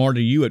 how smart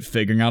are you at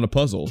figuring out a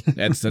puzzle?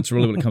 That's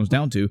really what it comes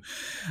down to.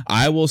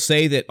 I will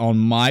say that on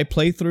my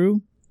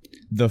playthrough,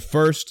 the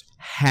first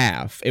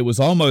half, it was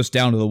almost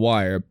down to the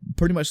wire.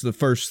 Pretty much the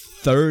first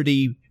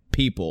 30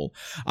 people,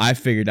 I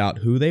figured out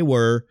who they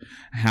were,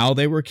 how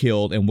they were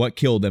killed, and what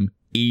killed them.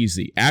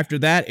 Easy. After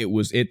that,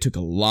 it took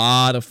a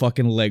lot of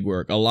fucking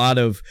legwork, a lot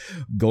of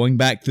going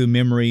back through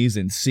memories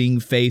and seeing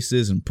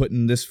faces and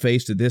putting this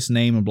face to this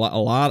name and blah, a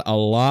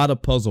lot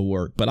of puzzle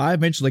work. But I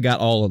eventually got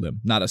all of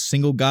them. Not a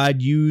single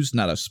guide used,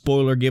 not a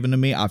spoiler given to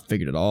me. I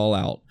figured it all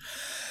out.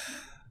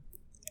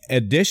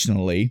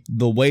 Additionally,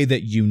 the way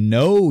that you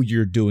know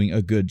you're doing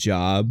a good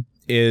job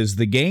is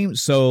the game.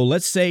 So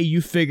let's say you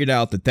figured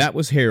out that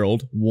was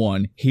Harold,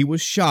 1. He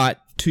was shot,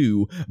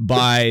 2,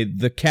 by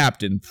the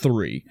captain,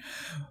 3.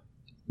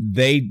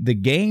 The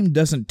game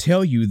doesn't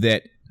tell you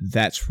that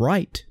that's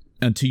right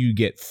until you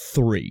get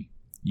 3.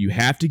 You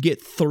have to get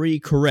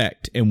 3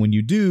 correct, and when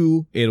you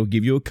do, it'll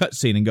give you a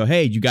cutscene and go,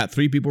 hey, you got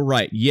 3 people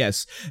right.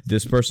 Yes,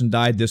 this person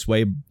died this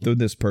way to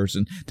this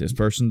person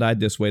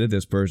died this way to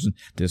this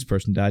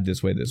person died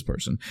this way to this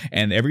person.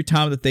 And every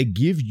time that they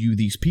give you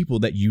these people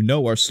that you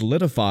know are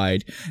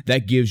solidified,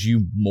 that gives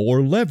you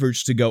more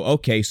leverage to go,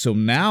 okay, so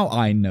now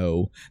I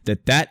know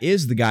that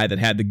is the guy that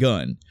had the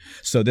gun.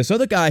 So this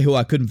other guy who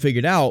I couldn't figure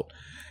it out,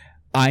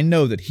 I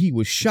know that he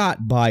was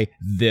shot by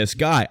this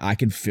guy. I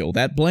can fill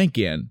that blank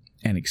in,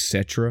 and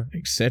etc.,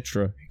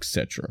 etc.,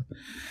 etc.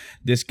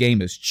 This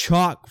game is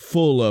chock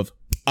full of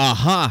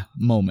aha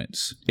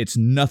moments. It's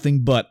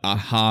nothing but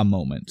aha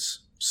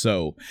moments.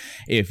 So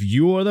if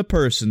you are the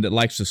person that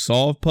likes to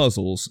solve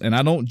puzzles, and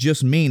I don't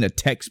just mean a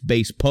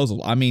text-based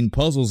puzzle, I mean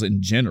puzzles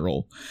in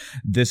general,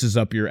 this is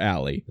up your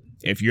alley.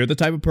 If you're the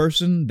type of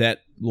person that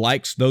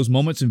likes those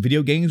moments in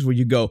video games where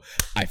you go,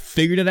 I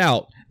figured it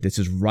out, this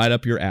is right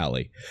up your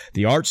alley.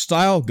 The art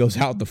style goes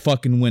out the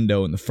fucking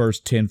window in the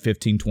first 10,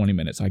 15, 20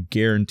 minutes. I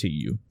guarantee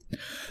you.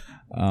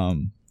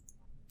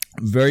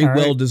 Very all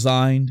well right.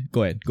 designed.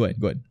 Go ahead.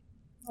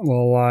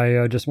 Well,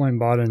 I just went and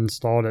bought it and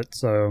installed it,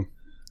 so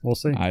we'll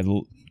see. I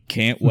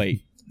can't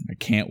wait. I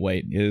can't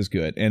wait. It is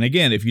good. And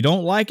again, if you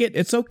don't like it,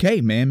 it's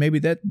okay, man. Maybe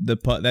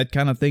that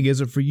kind of thing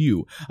isn't for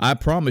you. I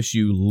promise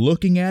you,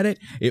 looking at it,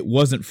 it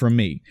wasn't for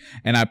me.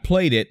 And I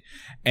played it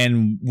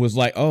and was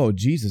like, oh,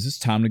 Jesus, it's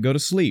time to go to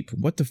sleep.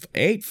 What the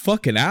 8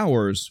 fucking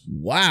hours?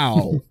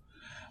 Wow.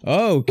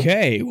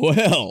 Okay,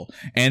 well.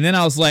 And then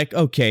I was like,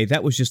 okay,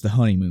 that was just the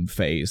honeymoon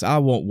phase. I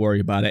won't worry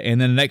about it. And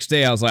then the next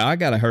day I was like, I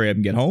got to hurry up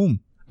and get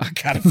home. I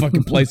got to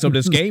fucking play some of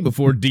this game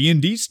before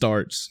D&D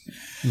starts.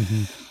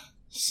 Mm-hmm.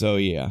 So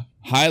yeah,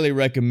 highly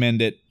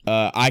recommend it.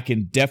 I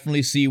can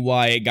definitely see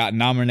why it got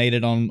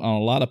nominated on a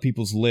lot of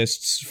people's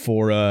lists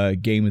for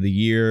Game of the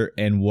Year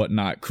and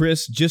whatnot.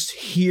 Chris, just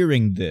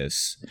hearing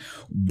this,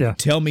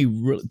 tell me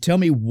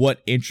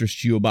what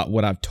interests you about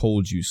what I've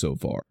told you so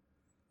far.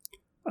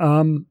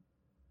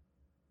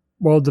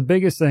 Well, the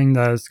biggest thing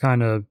that is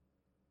kind of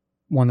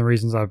one of the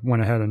reasons I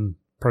went ahead and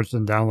purchased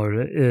and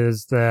downloaded it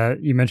is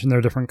that you mentioned there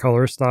are different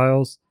color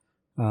styles.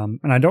 And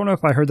I don't know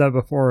if I heard that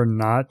before or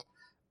not,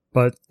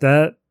 but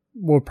that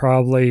will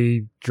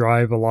probably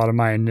drive a lot of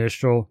my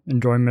initial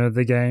enjoyment of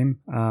the game.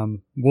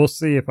 We'll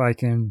see if I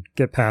can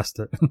get past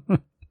it.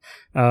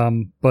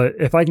 But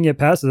if I can get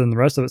past it, then the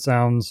rest of it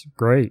sounds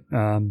great.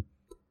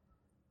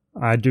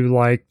 I do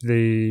like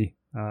the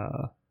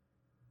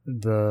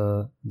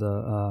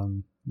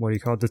what do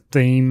you call it? The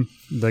theme,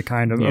 the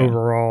kind of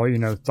overall,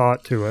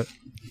 thought to it.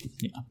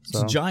 Yeah,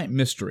 it's a giant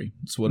mystery.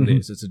 That's what it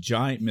is. It's a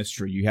giant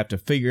mystery. You have to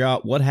figure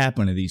out what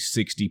happened to these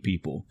 60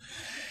 people.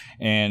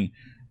 And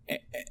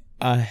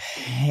a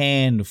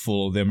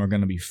handful of them are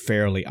going to be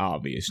fairly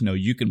obvious.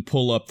 You can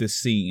pull up this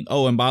scene.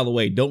 Oh, and by the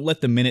way, don't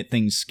let the minute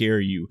things scare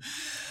you.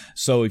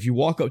 So if you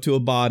walk up to a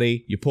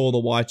body, you pull the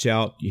watch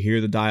out, you hear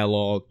the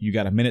dialogue, you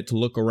got a minute to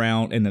look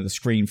around, and then the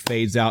screen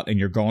fades out and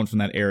you're gone from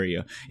that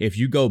area. If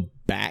you go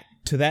back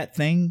to that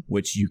thing,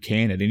 which you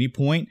can at any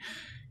point,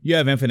 you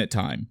have infinite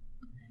time.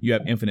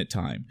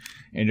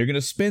 And you're going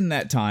to spend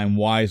that time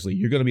wisely.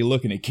 You're going to be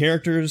looking at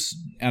characters,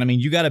 and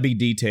you got to be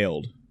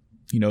detailed.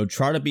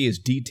 Try to be as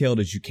detailed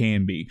as you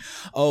can be.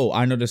 Oh,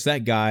 I noticed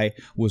that guy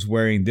was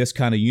wearing this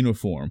kind of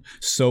uniform.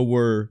 So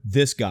were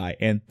this guy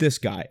and this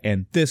guy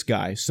and this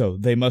guy. So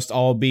they must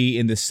all be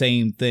in the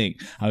same thing.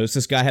 I noticed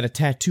this guy had a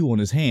tattoo on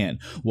his hand.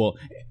 Well,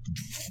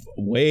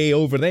 way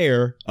over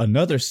there,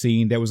 another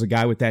scene, there was a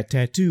guy with that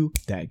tattoo.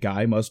 That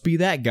guy must be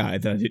that guy.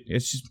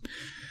 It's just,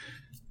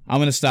 I'm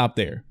going to stop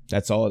there.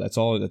 That's all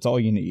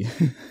you need.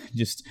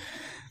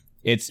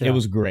 It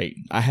was great.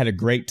 I had a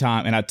great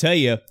time. And I tell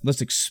you,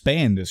 let's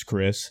expand this,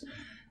 Chris.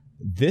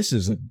 This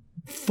is a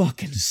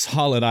fucking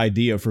solid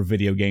idea for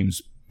video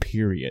games,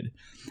 period.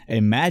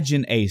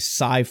 Imagine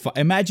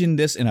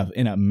this in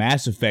a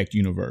Mass Effect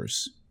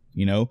universe,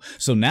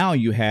 So now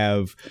you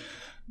have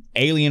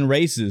alien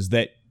races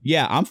that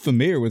yeah, I'm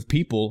familiar with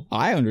people.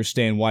 I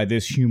understand why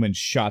this human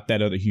shot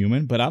that other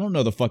human, but I don't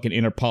know the fucking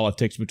inner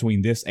politics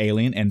between this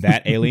alien and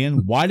that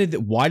alien. Why did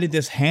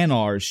this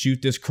Hanar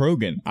shoot this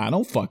Krogan? I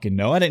don't fucking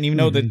know. I didn't even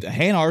know that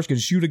Hanars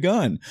could shoot a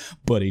gun,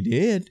 but he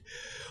did.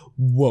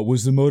 What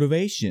was the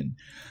motivation?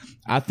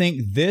 I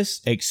think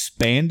this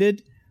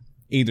expanded.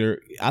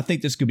 I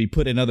think this could be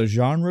put in other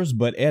genres,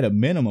 but at a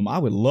minimum, I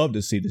would love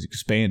to see this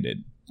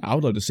expanded. I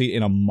would love to see it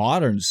in a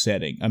modern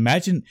setting.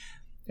 Imagine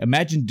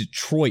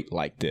Detroit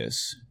like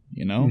this,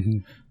 you know?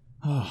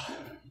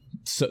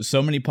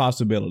 So many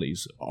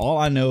possibilities. All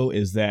I know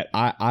is that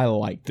I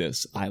like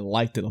this. I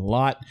liked it a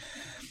lot.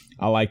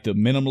 I like the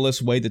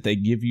minimalist way that they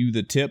give you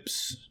the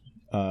tips.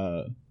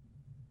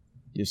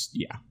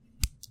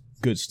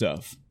 Good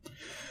stuff.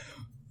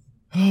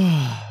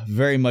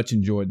 Very much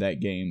enjoyed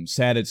that game.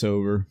 Sad it's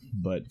over,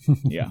 but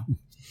yeah.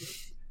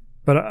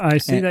 But I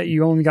see that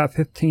you only got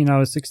 15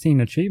 out of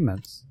 16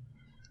 achievements.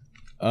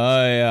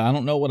 I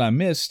don't know what I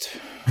missed.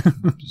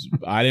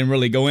 I didn't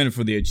really go in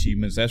for the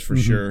achievements, that's for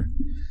sure.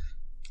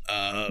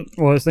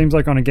 Well, it seems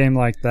like on a game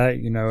like that,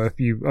 you know, if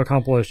you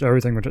accomplish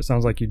everything, which it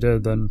sounds like you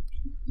did, then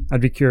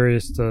I'd be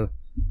curious to,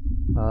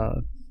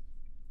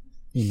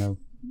 you know,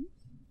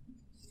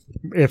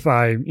 if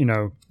I, you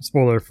know,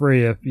 spoiler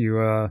free, if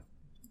you,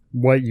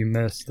 what you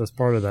missed as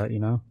part of that, you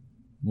know?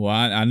 Well,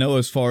 I know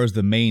as far as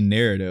the main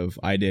narrative,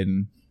 I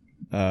didn't.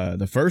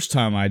 The first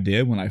time I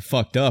did when I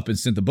fucked up and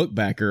sent the book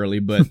back early,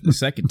 but the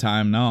second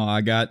time, no,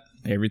 I got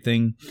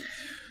everything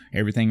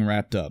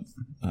wrapped up.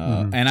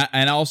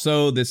 And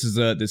also this is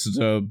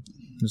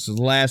the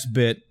last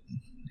bit,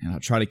 and I'll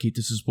try to keep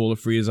this as spoiler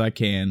free as I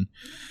can.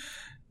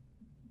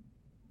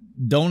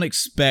 Don't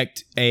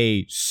expect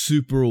a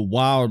super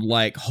wild,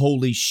 like,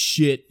 holy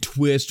shit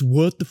twist,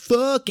 what the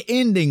fuck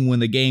ending when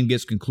the game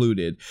gets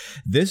concluded.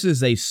 This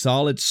is a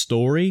solid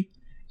story,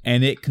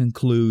 and it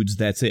concludes,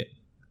 that's it.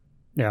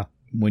 Yeah.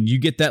 When you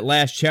get that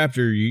last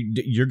chapter,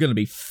 you're going to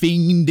be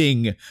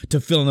fiending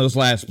to fill in those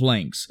last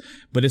blanks.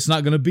 But it's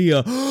not going to be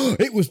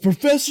it was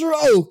Professor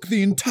Oak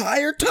the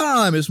entire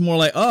time. It's more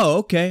like, oh,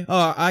 okay.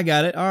 Oh, I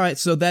got it. All right,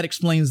 so that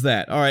explains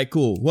that. All right,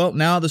 cool. Well,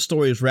 now the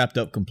story is wrapped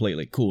up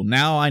completely. Cool.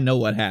 Now I know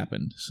what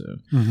happened. So,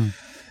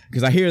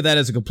 because I hear that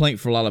as a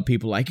complaint for a lot of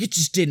people. Like, it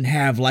just didn't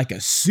have like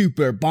a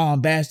super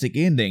bombastic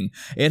ending.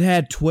 It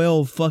had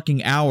 12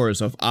 fucking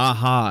hours of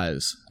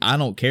ahas. I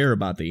don't care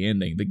about the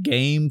ending. The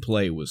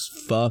gameplay was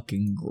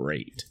fucking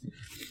great.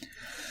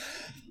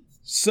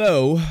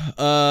 So,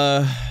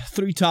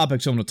 3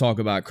 topics I'm going to talk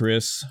about,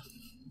 Chris.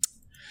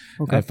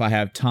 Okay. If I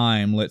have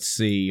time, let's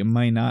see. I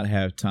may not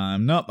have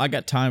time. Nope, I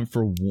got time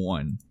for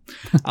 1.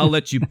 I'll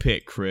let you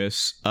pick,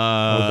 Chris.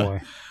 Oh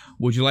boy.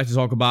 Would you like to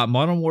talk about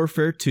Modern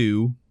Warfare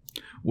 2?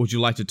 Would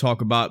you like to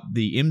talk about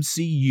the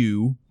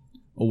MCU?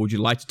 Or would you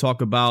like to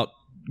talk about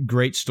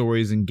great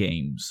stories in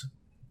games?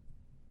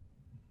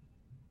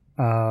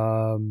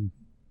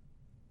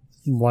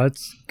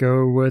 Let's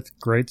go with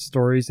great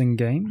stories in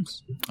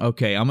games.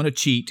 Okay, I'm going to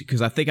cheat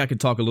because I think I can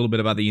talk a little bit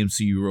about the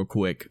MCU real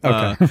quick.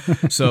 Okay.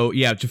 So,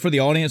 yeah, for the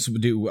audience,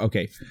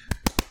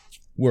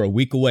 we're a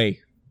week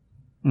away.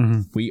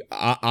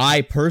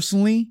 I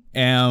personally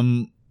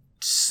am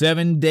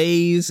 7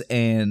 days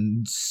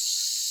and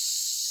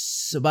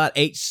about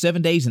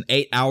 7 days and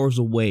 8 hours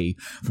away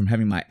from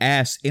having my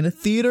ass in a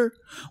theater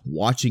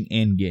watching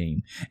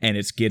Endgame, and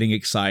it's getting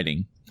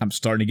exciting. I'm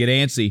starting to get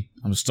antsy.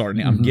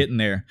 I'm getting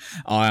there.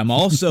 I'm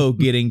also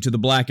getting to the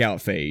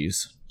blackout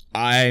phase.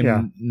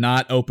 I'm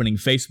not opening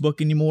Facebook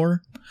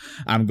anymore.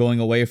 I'm going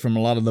away from a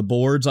lot of the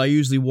boards I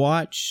usually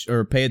watch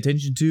or pay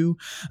attention to.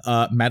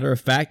 Matter of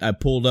fact, I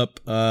pulled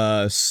up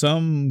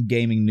some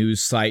gaming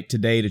news site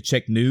today to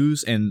check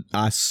news, and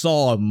I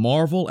saw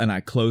Marvel, and I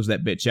closed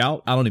that bitch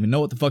out. I don't even know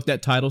what the fuck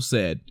that title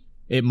said.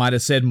 It might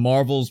have said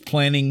Marvel's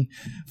planning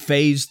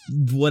phase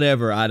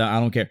whatever. I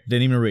don't care.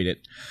 Didn't even read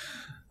it.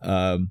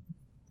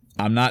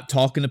 I'm not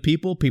talking to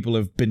people. People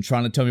have been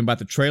trying to tell me about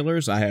the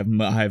trailers. I've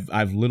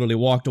literally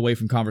walked away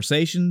from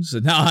conversations.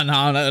 No,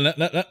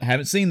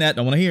 haven't seen that.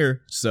 Don't want to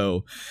hear.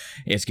 So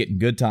it's getting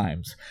good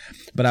times.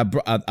 But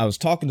I was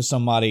talking to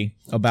somebody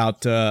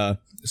about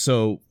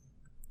so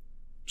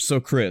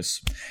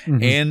Chris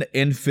and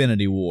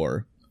Infinity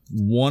War.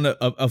 One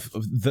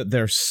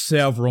there's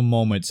several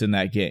moments in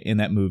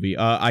that movie.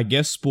 I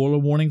guess spoiler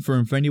warning for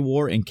Infinity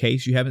War in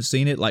case you haven't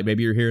seen it. Like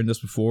maybe you're hearing this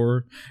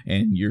before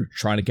and you're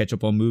trying to catch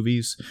up on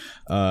movies.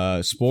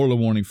 Spoiler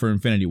warning for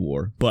Infinity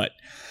War. But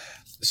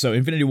so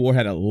Infinity War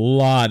had a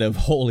lot of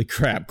holy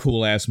crap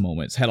cool ass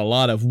moments. Had a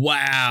lot of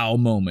wow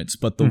moments.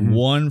 But the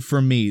one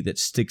for me that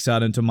sticks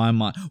out into my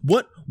mind.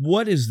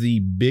 What is the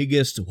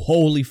biggest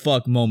holy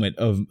fuck moment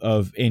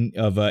of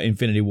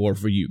Infinity War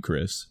for you,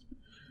 Chris?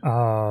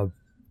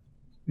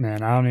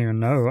 Man, I don't even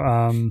know.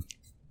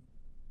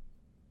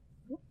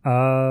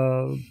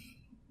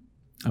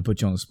 I put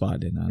you on the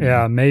spot, didn't I?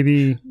 Yeah,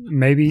 maybe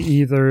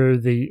either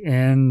the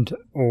end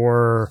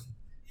or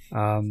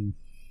a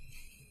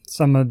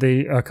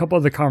couple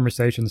of the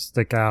conversations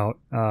stick out.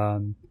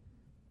 Iron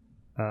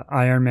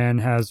Man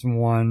has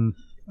one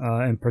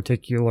in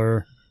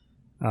particular.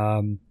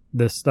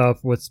 This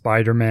stuff with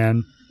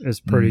Spider-Man is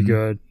pretty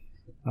good.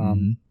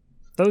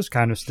 Those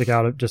kind of stick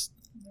out. Just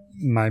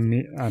my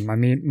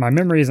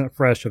memory isn't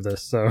fresh of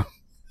this, so.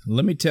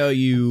 Let me tell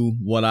you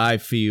what I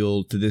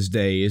feel to this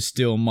day is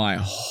still my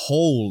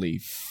holy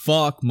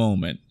fuck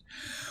moment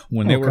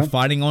when they were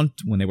fighting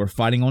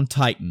on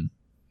Titan,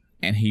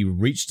 and he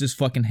reached his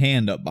fucking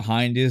hand up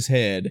behind his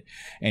head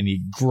and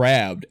he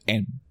grabbed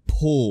and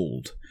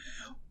pulled.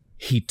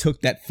 He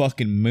took that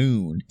fucking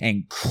moon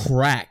and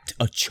cracked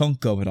a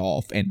chunk of it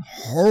off and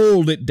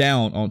hurled it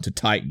down onto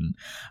Titan.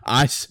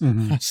 I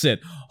said,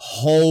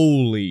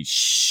 holy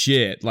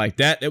shit. Like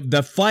that,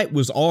 the fight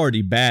was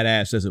already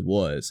badass as it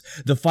was.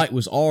 The fight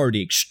was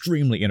already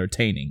extremely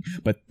entertaining.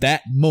 But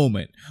that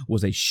moment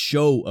was a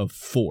show of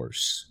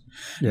force.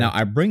 Yeah. Now,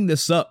 I bring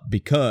this up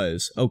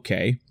because,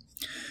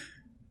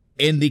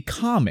 in the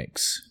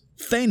comics,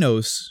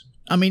 Thanos,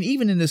 I mean,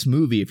 even in this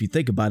movie, if you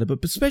think about it,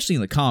 but especially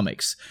in the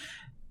comics,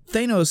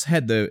 Thanos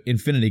had the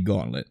Infinity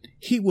Gauntlet.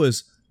 He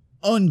was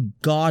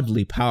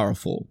ungodly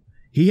powerful.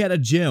 He had a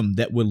gem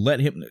that would let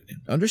him,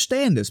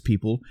 understand this,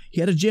 people,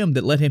 he had a gem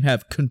that let him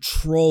have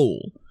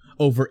control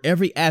over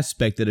every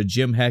aspect that a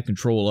gem had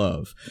control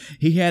of.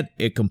 He had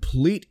a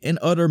complete and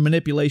utter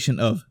manipulation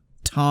of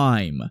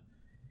time.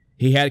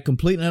 He had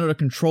complete and utter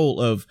control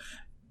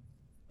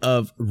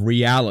of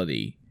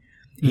reality.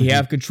 He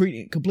had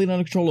complete and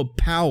utter control of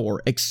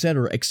power,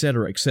 etc.,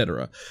 etc.,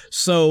 etc.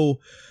 So,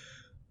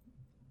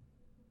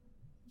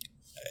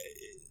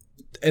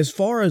 as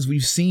far as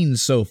we've seen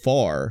so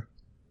far,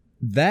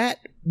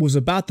 that was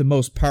about the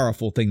most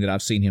powerful thing that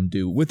I've seen him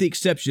do, with the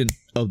exception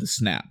of the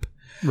snap.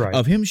 Right.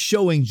 Of him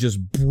showing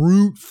just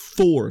brute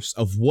force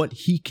of what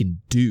he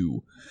can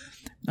do.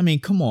 I mean,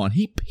 come on.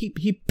 He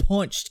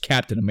punched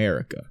Captain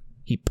America.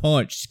 He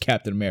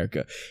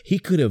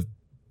could have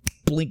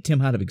blinked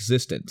him out of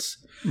existence.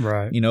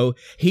 Right. You know,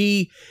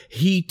 he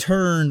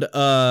turned,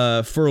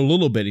 for a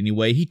little bit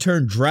anyway, he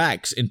turned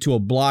Drax into a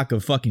block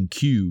of fucking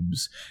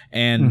cubes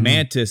and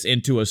Mantis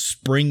into a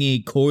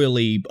springy,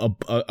 coily,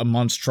 a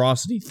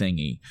monstrosity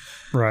thingy.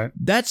 Right.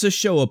 That's a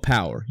show of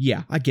power.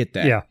 Yeah, I get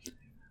that. Yeah.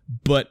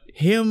 But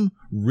him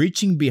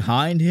reaching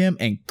behind him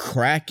and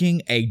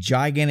cracking a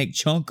gigantic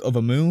chunk of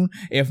a moon,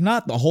 if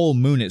not the whole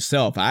moon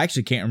itself, I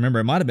actually can't remember,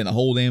 it might have been the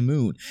whole damn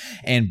moon,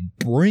 and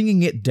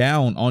bringing it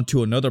down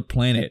onto another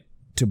planet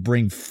to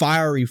bring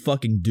fiery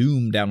fucking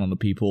doom down on the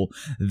people,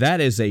 that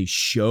is a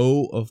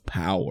show of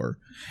power.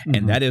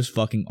 And that is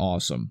fucking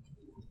awesome.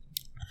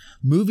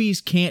 Movies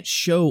can't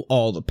show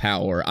all the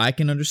power. I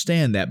can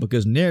understand that,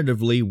 because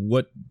narratively,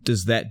 what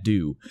does that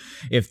do?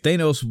 If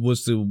Thanos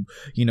was to,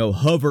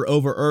 hover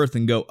over Earth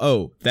and go,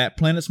 oh, that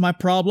planet's my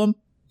problem?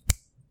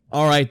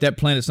 All right, that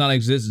planet's not in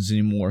existence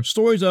anymore.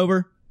 Story's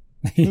over.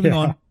 Moving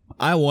on.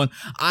 I won.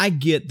 I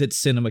get that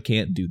cinema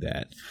can't do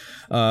that.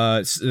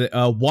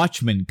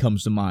 Watchmen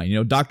comes to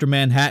mind. Dr.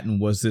 Manhattan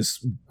was this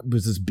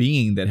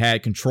being that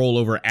had control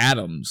over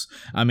atoms.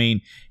 I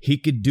mean, he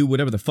could do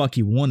whatever the fuck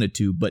he wanted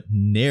to, but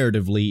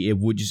narratively,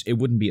 it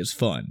wouldn't be as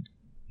fun.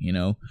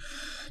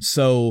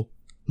 So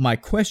my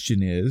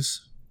question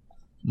is,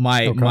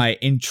 my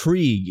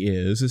intrigue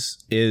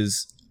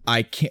is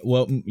I can't.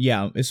 Well,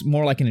 yeah, it's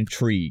more like an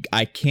intrigue.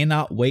 I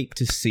cannot wait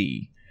to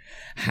see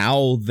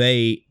how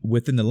they,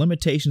 within the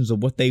limitations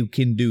of what they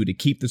can do to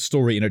keep the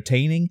story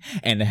entertaining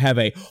and to have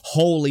a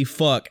holy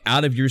fuck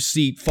out of your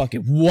seat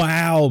fucking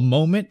wow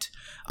moment.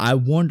 I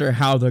wonder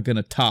how they're going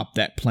to top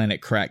that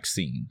planet crack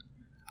scene.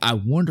 I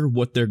wonder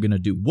what they're going to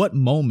do. What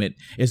moment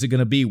is it going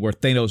to be where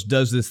Thanos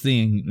does this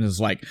thing and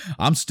is like,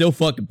 I'm still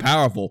fucking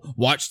powerful.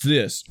 Watch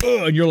this.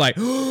 And you're like,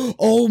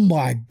 oh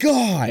my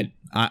God.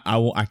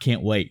 I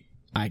can't wait.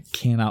 I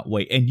cannot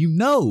wait. And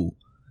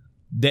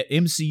that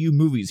MCU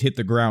movies hit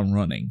the ground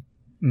running.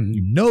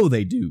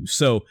 They do.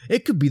 So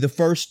it could be the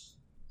first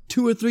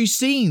 2 or 3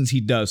 scenes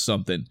he does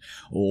something,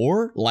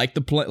 or like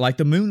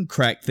the moon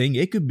crack thing,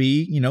 it could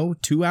be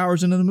 2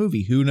 hours into the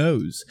movie. Who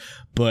knows?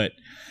 But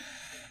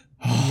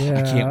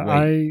I can't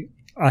wait.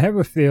 I have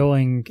a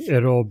feeling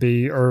it'll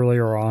be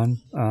earlier on.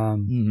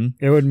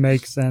 It would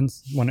make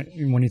sense when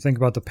you think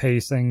about the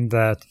pacing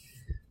that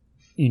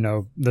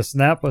the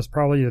snap was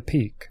probably the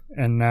peak,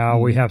 and now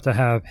we have to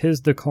have his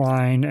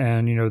decline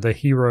and the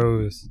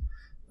heroes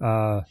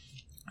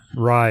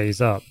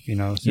rise up,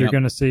 so you're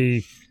going to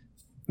see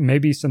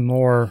maybe some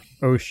more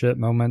oh shit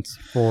moments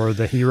for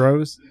the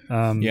heroes.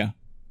 I'm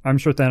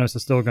sure Thanos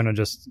is still going to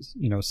just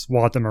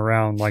swat them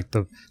around like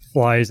the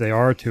flies they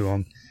are to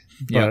him,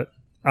 but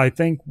I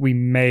think we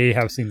may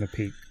have seen the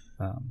peak.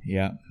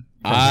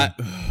 I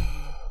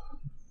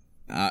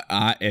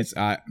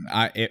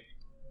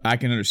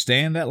can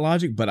understand that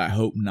logic, but I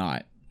hope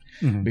not,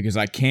 because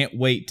I can't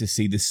wait to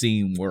see the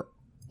scene where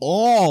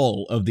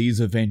all of these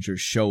Avengers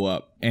show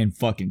up and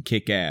fucking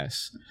kick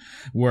ass,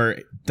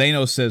 where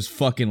Thanos says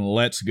fucking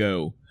let's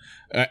go,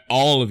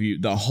 All of you.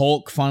 The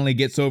Hulk finally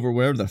gets over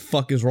whatever the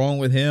fuck is wrong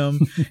with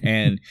him,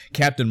 and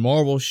Captain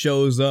Marvel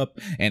shows up,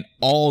 and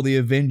all the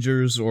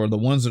Avengers, or the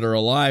ones that are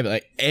alive,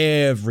 like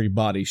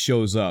everybody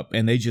shows up,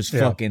 and they just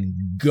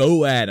fucking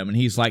go at him. And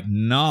he's like,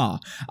 nah,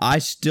 I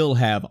still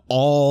have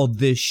all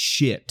this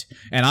shit,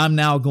 and I'm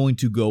now going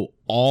to go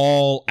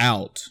all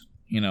out.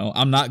 You know,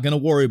 I'm not going to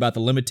worry about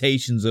the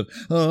limitations of,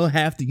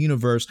 half the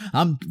universe.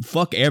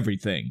 Fuck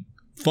everything.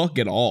 Fuck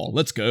it all.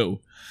 Let's go.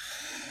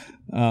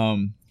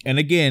 And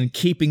again,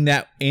 keeping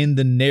that in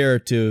the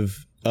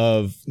narrative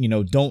of, you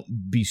know,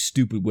 don't be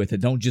stupid with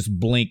it. Don't just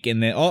blink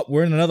and then,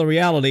 we're in another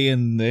reality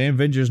and the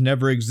Avengers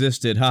never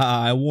existed.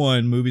 I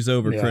won. Movie's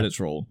over. Credits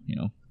roll. You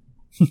know,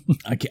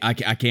 I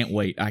can't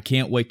wait. I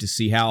can't wait to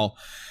see how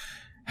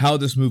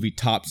this movie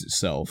tops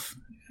itself.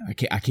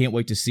 I can't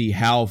wait to see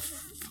how.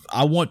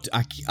 I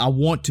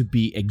want to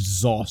be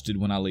exhausted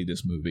when I leave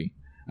this movie.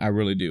 I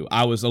really do.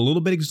 I was a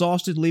little bit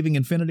exhausted leaving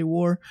Infinity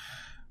War,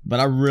 but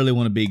I really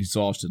want to be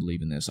exhausted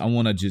leaving this. I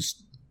want to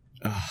just...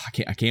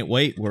 I can't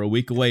wait. We're a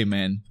week away,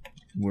 man.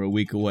 We're a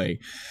week away.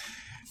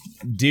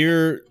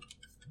 Dear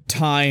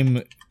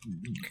time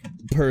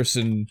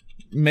person,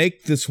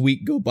 make this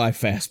week go by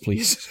fast,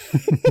 please.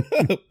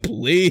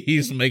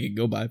 Please make it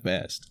go by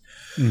fast.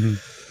 Mm-hmm.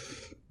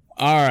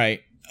 All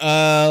right.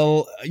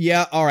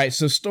 Yeah, all right.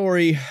 So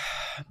story...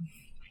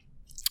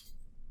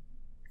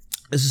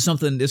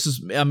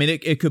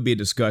 It could be a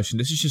discussion.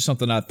 This is just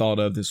something I thought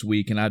of this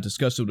week, and I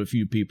discussed it with a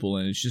few people,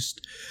 and it's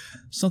just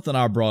something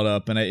I brought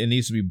up, and it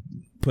needs to be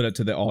put up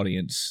to the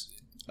audience.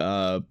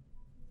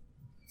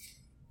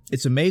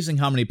 It's amazing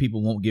how many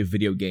people won't give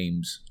video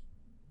games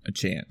a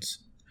chance.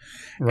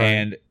 Right.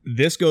 And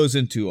this goes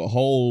into a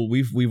whole,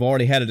 we've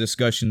already had a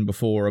discussion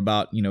before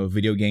about, you know,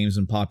 video games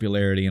and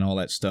popularity and all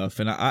that stuff.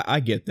 And I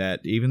get that,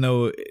 even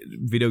though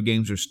video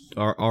games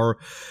are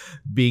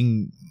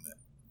being,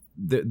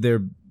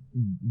 they're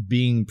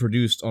being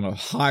produced on a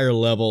higher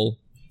level.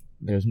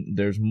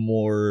 There's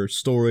more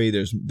story,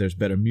 there's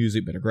better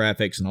music, better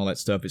graphics and all that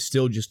stuff. It's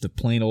still just a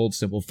plain old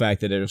simple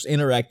fact that there's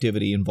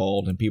interactivity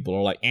involved and people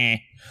are like, eh.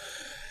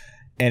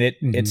 And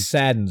it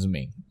saddens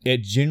me.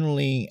 It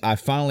generally, I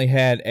finally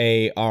had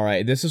all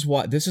right, this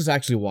is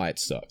actually why it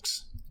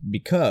sucks.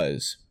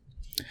 Because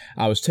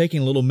I was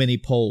taking little mini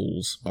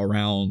polls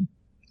around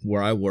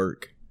where I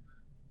work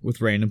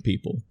with random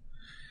people.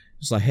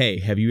 It's like, hey,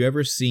 have you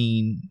ever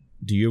seen,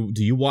 do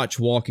you watch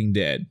Walking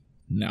Dead?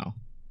 No.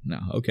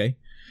 Okay.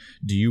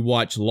 Do you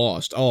watch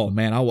Lost? Oh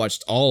man, I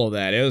watched all of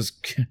that. It was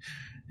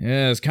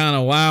kind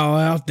of wow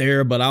out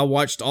there, but I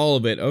watched all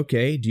of it.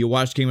 Okay. Do you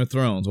watch Game of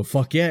Thrones? Well,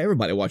 fuck yeah,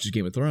 everybody watches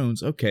Game of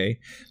Thrones. Okay.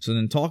 So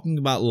then talking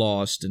about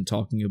Lost and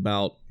talking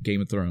about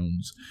Game of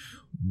Thrones,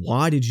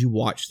 why did you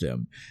watch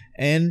them?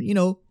 And, you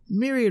know,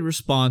 myriad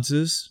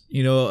responses,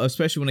 you know,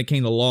 especially when it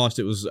came to Lost,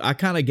 I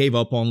kind of gave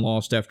up on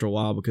Lost after a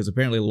while because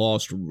apparently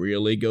Lost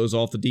really goes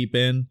off the deep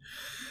end.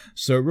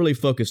 So it really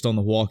focused on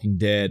The Walking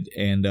Dead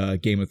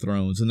and Game of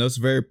Thrones. And those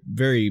very,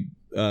 very...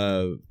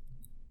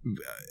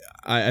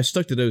 I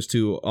stuck to those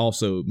two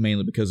also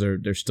mainly because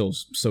they're still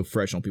so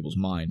fresh on people's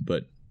mind.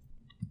 But,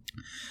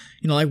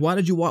 you know, like, why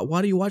do you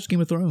watch Game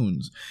of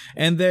Thrones?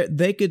 And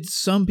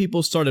some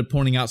people started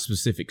pointing out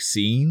specific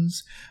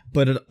scenes,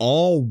 but it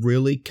all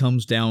really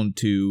comes down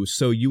to,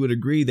 so you would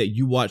agree that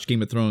you watch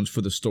Game of Thrones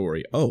for the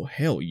story. Oh,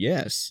 hell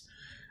yes.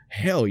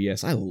 Hell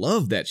yes, I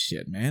love that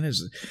shit, man.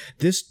 There's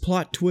this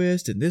plot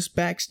twist and this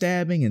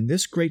backstabbing and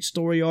this great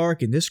story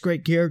arc and this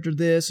great character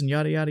this and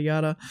yada yada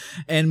yada.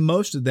 And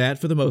most of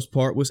that, for the most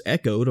part, was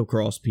echoed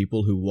across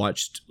people who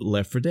watched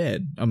Left 4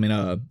 Dead. I mean,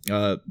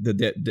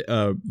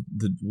 the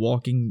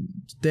Walking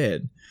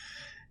Dead.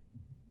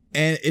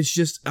 And it's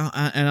just,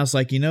 and I was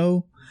like, you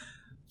know,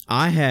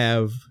 I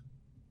have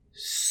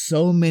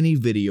so many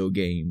video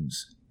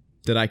games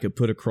that I could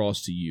put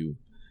across to you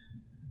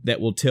that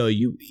will tell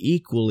you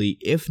equally,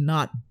 if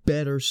not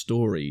better,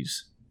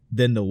 stories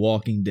than The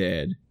Walking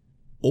Dead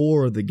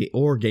or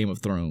Game of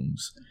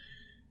Thrones.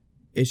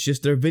 It's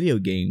just they're video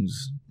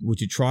games.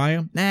 Would you try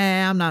them?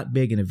 Nah, I'm not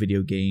big into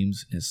video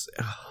games.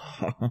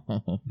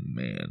 Oh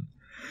man,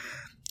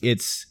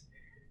 it's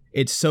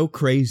so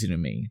crazy to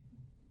me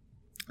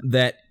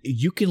that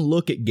you can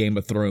look at Game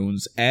of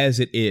Thrones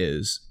as it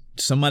is.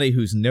 Somebody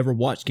who's never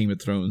watched Game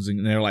of Thrones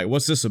and they're like,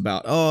 "What's this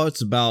about?" Oh,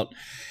 it's about,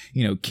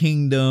 you know,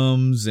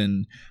 kingdoms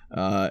and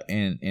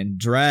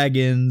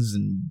dragons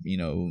and, you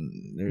know,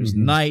 there's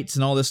knights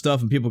and all this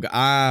stuff, and people go,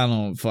 I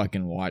don't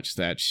fucking watch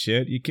that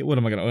shit. What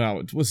am I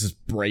gonna? What's this,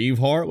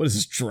 Braveheart? What is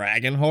this,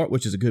 Dragonheart?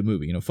 Which is a good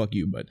movie, you know. Fuck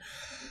you, but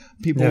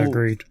people. Yeah,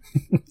 agreed.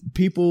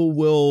 People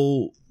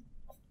will.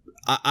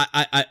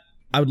 I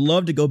would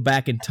love to go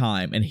back in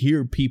time and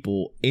hear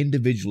people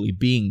individually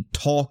being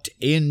talked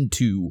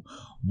into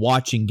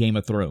watching Game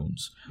of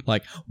Thrones?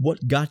 Like,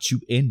 what got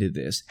you into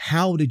this?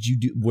 How did you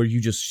do? Were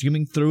you just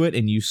skimming through it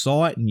and you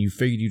saw it and you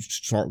figured you'd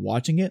start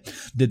watching it?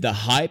 Did the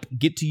hype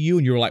get to you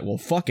and you were like, well,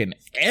 fucking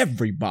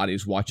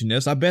everybody's watching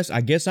this. I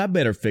guess I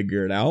better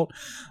figure it out.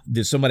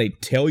 Did somebody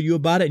tell you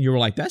about it and you were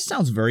like, that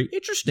sounds very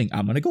interesting,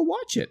 I'm gonna go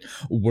watch it?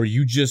 Or did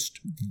you just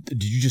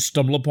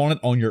stumble upon it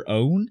on your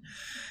own?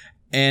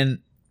 And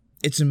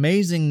it's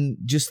amazing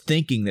just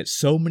thinking that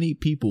so many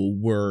people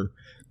were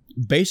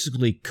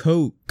basically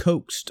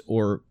coaxed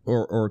or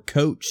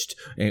coached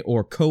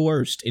or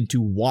coerced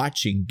into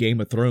watching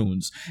Game of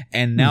Thrones,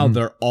 and now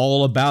they're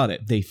all about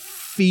it. They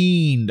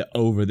fiend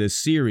over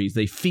this series.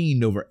 They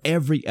fiend over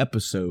every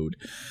episode.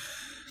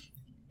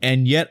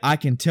 And yet I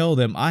can tell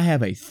them I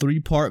have a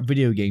 3-part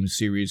video game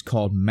series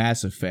called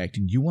Mass Effect,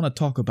 and you want to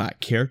talk about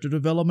character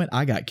development?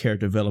 I got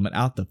character development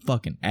out the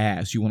fucking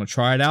ass. You want to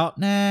try it out?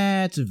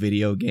 Nah, it's a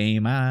video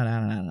game.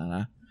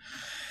 Yeah.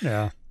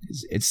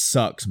 It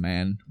sucks,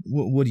 man.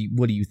 What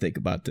do you think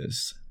about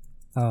this?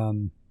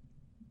 On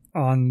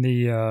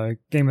the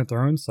Game of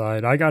Thrones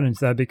side, I got into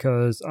that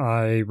because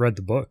I read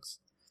the books.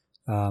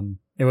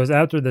 It was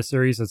after the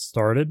series had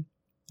started,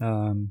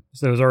 so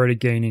it was already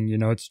gaining,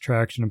 its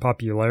traction and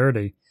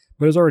popularity.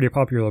 But it was already a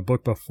popular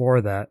book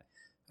before that.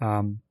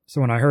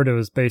 So when I heard it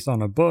was based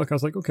on a book, I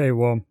was like, okay,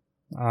 well,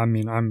 I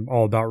mean, I'm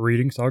all about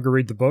reading, so I'll go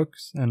read the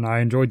books. And I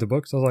enjoyed the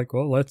books. I was like,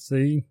 well, let's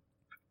see,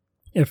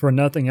 if for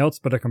nothing else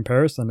but a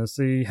comparison, to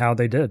see how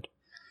they did.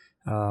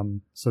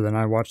 So then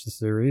I watched the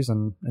series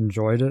and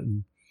enjoyed it.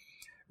 And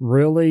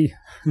really,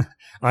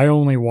 I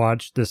only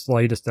watched this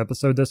latest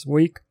episode this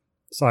week,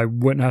 so I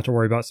wouldn't have to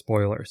worry about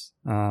spoilers.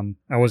 I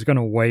was going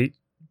to wait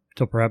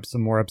till perhaps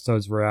some more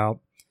episodes were out.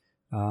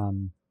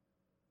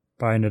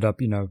 But I ended up,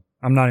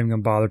 I'm not even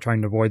going to bother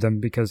trying to avoid them,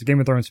 because Game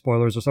of Thrones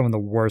spoilers are some of the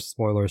worst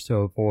spoilers to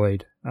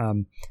avoid.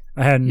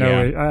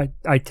 I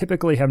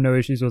typically have no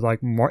issues with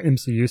like more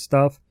MCU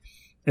stuff.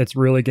 It's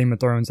really Game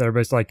of Thrones.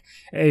 Everybody's like,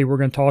 hey, we're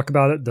going to talk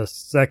about it the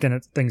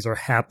second things are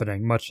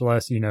happening, much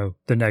less, the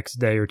next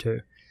day or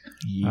two.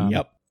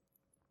 Yep.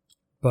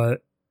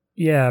 But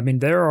yeah, I mean,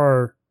 there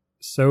are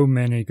so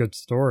many good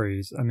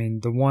stories. I mean,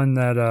 the one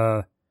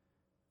that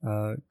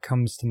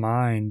comes to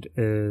mind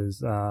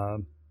is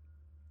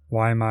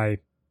why am I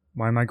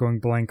going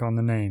blank on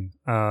the name?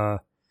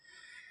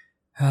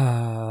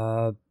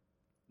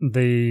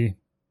 The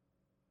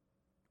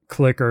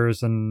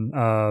clickers and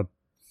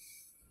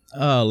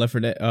Left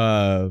 4 Dead.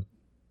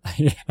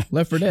 yeah.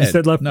 Left 4 Dead. You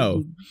said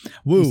no.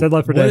 Woo. You said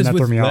Left 4 Dead, and that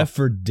threw me off. Left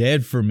 4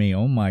 Dead for me?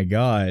 Oh my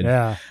god.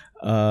 Yeah.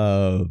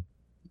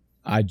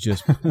 I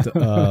just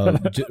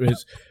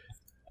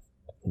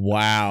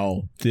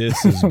wow,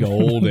 this is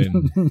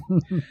golden.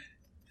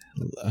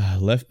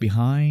 Left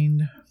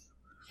Behind.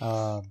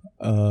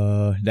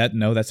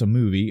 That's a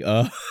movie.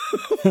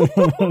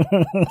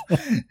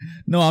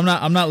 No,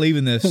 I'm not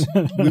leaving this.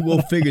 We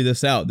will figure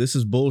this out. This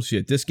is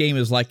bullshit. This game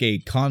is like a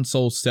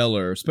console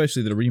seller,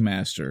 especially the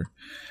remaster.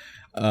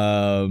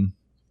 Oh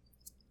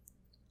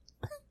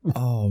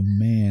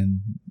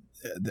man,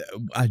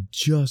 I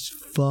just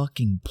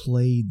fucking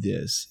played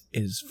this.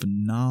 It is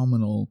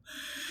phenomenal.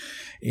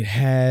 It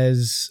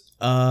has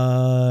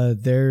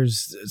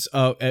there's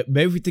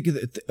maybe we think of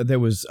there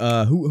was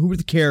who were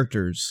the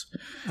characters?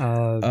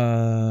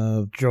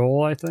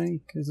 Joel, I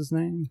think, is his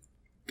name.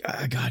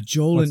 God,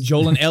 Joel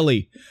and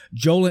Ellie.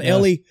 Joel and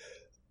Ellie.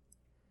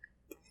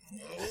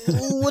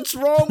 What's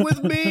wrong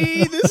with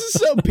me? This is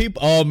so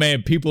people. Oh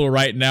man, people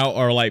right now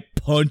are like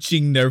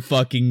punching their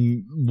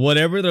fucking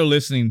whatever they're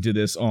listening to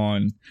this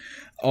on.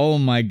 Oh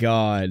my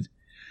god.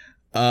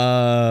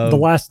 The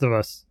Last of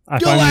Us.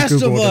 The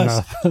Last of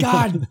Us.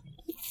 God,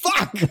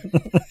 fuck.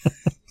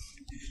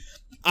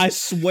 I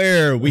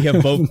swear we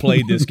have both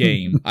played this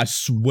game. I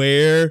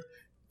swear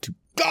to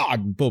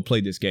God, we both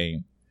played this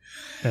game.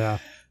 Yeah.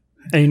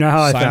 And you know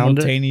how I found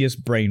it? Simultaneous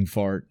brain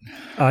fart.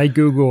 I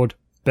Googled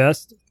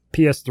best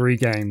PS3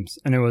 games,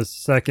 and it was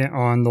second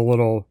on the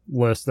little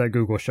list that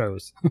Google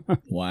shows.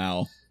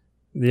 Wow.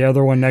 The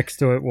other one next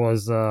to it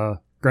was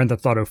Grand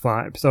Theft Auto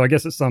 5. So I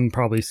guess it's some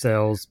probably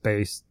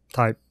sales-based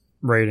type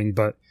rating.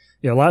 But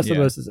yeah, Last of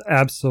Us is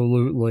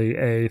absolutely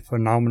a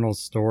phenomenal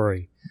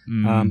story.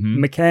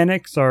 Mm-hmm.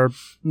 Mechanics are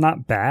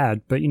not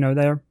bad, but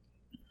they're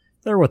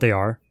what they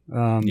are.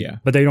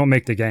 But they don't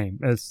make the game.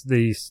 It's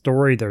the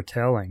story they're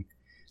telling.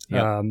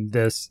 Yep.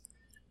 This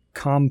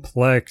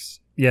complex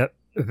yet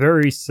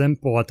very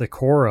simple at the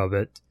core of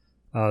it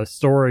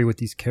story with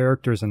these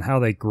characters and how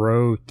they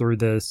grow through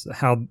this,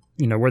 how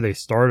where they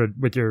started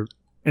with your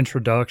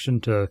introduction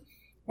to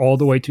all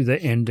the way to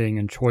the ending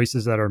and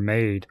choices that are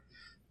made.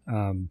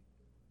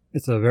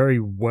 It's a very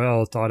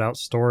well thought out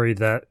story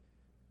that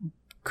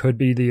could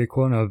be the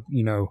equivalent of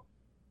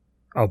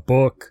a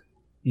book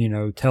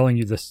telling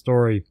you this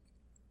story,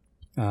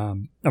 a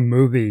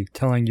movie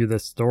telling you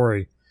this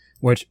story,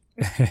 which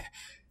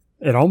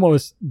it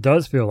almost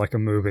does feel like a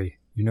movie,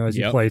 as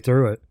you play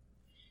through it.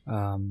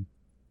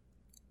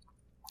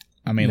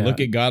 I mean, look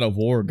at God of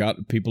War.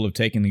 People have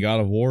taken the God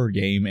of War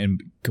game and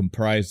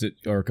comprised it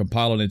or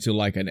compiled it into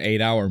like an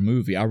 8-hour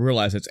movie. I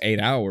realize it's 8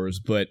 hours,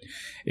 but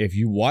if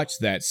you watch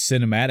that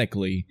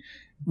cinematically,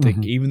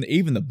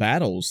 even the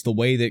battles, the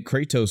way that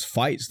Kratos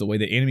fights, the way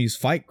the enemies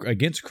fight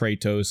against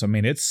Kratos, I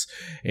mean, it's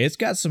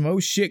got some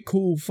oh shit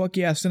cool fuck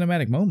yeah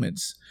cinematic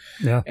moments.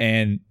 Yeah,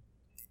 and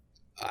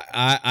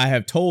I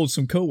have told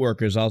some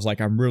coworkers, I was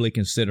like, I'm really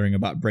considering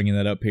about bringing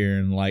that up here,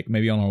 and like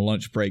maybe on our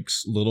lunch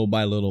breaks, little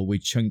by little, we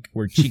cheek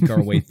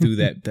our way through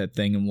that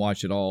thing and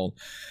watch it all,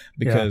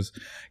 because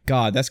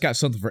God, that's got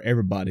something for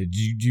everybody.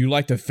 Do you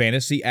like the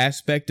fantasy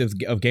aspect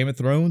of Game of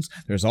Thrones?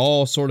 There's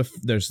all sort of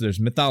there's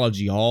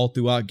mythology all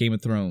throughout Game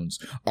of Thrones.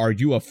 Are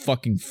you a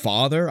fucking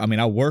father? I mean,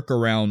 I work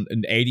around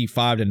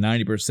 85 to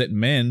 90%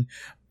 men.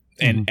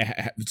 And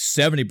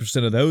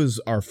 70% of those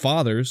are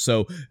fathers.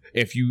 So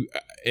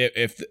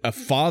if a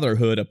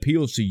fatherhood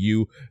appeals to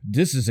you,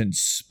 this is in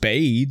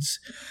spades.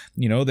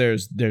 You know,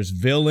 there's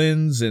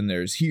villains and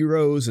there's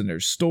heroes and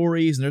there's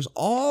stories and there's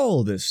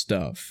all this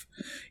stuff.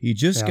 You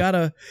just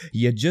gotta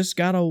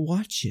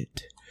watch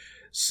it.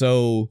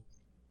 So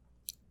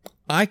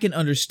I can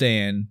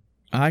understand.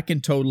 I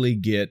can totally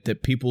get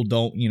that people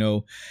don't, you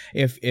know,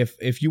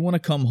 if you want to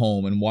come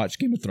home and watch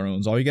Game of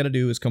Thrones, all you got to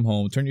do is come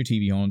home, turn your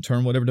TV on,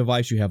 turn whatever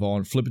device you have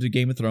on, flip it to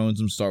Game of Thrones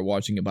and start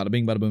watching it. Bada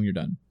bing, bada boom, you're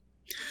done.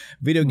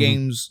 Video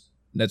games,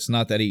 that's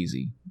not that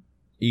easy.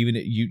 Even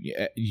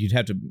you'd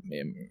have to,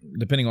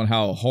 depending on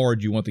how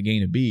hard you want the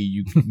game to be,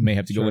 you may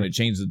have to go in and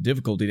change the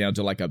difficulty down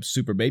to like a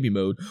super baby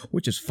mode,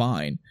 which is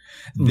fine.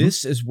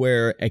 This is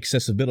where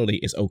accessibility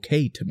is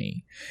okay to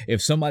me.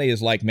 If somebody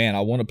is like, man, I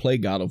want to play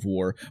God of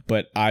War,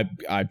 but I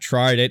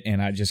tried it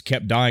and I just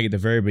kept dying at the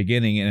very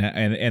beginning,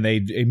 and they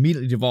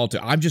immediately devolved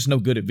to, I'm just no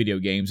good at video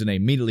games, and they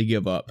immediately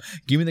give up.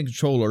 Give me the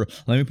controller,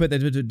 let me put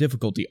that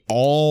difficulty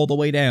all the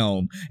way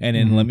down, and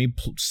then let me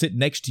sit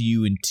next to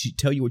you and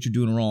tell you what you're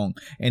doing wrong,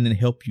 and then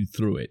help you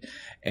through it.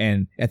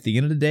 And at the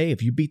end of the day,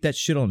 if you beat that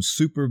shit on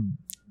super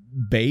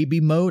baby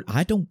mode,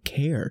 I don't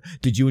care.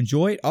 Did you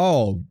enjoy it?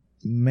 Oh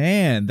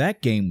man,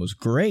 that game was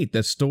great.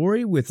 The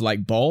story with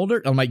like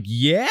Baldur, I'm like,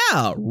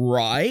 yeah,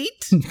 right.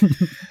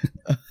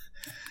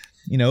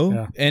 You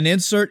know, and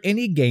insert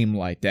any game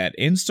like that.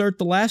 Insert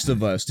The Last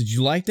of Us. Did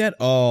you like that?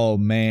 Oh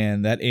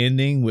man, that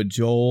ending with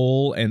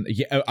Joel, and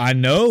I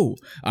know.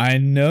 I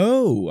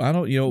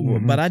don't, you know,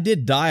 but I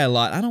did die a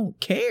lot. I don't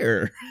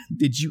care.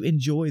 Did you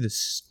enjoy the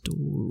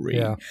story?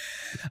 Yeah.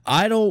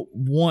 I don't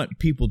want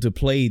people to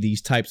play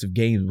these types of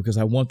games because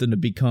I want them to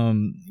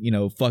become, you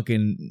know,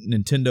 fucking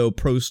Nintendo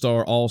Pro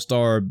Star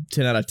All-Star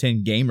 10 out of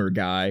 10 gamer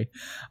guy.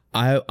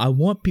 I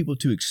want people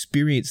to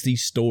experience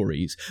these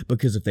stories,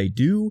 because if they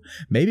do,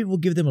 maybe it will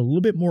give them a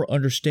little bit more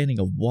understanding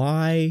of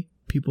why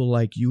people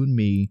like you and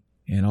me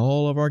and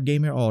all of our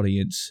gamer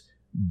audience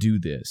do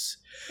this.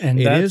 And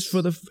it is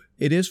for the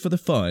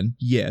fun.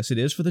 Yes, it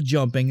is for the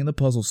jumping and the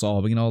puzzle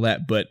solving and all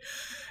that, but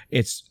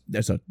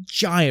there's a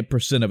giant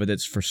percent of it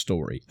that's for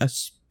story,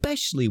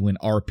 especially when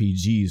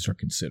RPGs are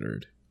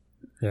considered.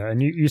 Yeah,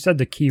 and you said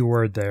the key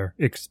word there,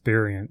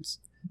 experience.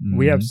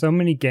 We have so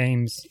many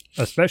games,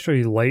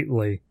 especially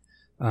lately,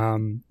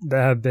 that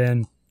have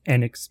been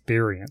an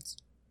experience.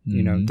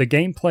 You know, the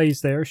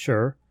gameplay's there,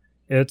 sure.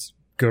 It's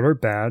good or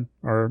bad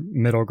or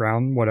middle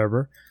ground,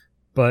 whatever.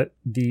 But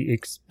the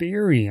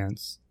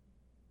experience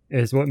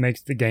is what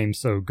makes the game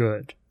so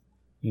good.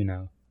 You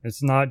know,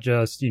 it's not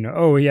just, you know,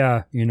 oh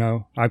yeah, you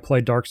know, I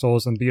played Dark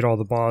Souls and beat all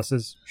the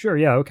bosses. Sure,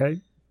 yeah,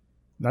 okay.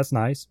 That's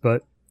nice,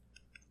 but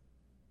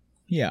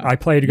yeah, I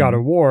played God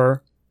of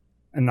War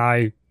and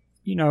I,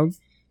 you know,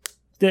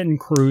 didn't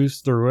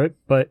cruise through it,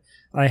 but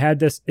I had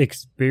this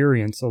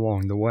experience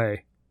along the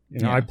way. You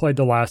know, I played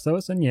The Last of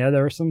Us, and yeah,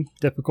 there are some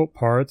difficult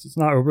parts. It's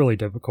not overly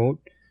difficult,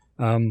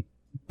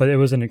 but it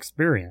was an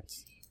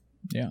experience.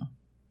 Yeah.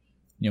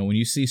 You know, when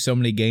you see so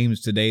many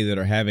games today that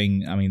are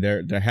having, I mean,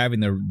 they're having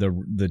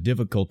the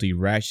difficulty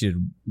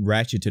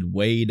ratcheted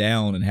way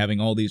down and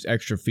having all these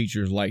extra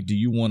features like, do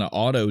you want to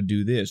auto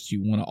do this? Do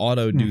you want to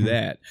auto do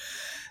that?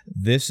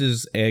 This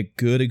is a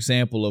good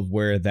example of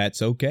where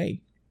that's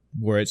okay,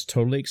 where it's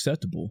totally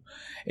acceptable.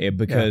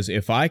 Because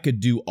if I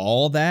could do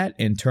all that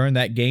and turn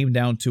that game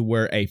down to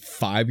where a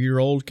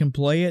 5-year-old can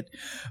play it,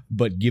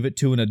 but give it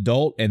to an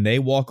adult and they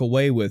walk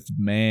away with,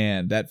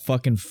 man, that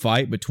fucking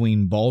fight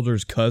between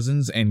Baldur's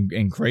cousins and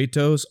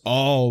Kratos,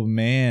 oh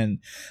man,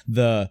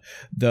 the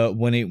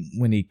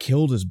when he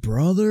killed his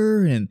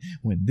brother and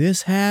when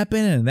this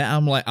happened and that,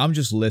 I'm like, I'm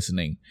just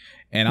listening.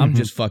 And I'm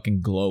just fucking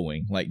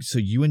glowing. Like, so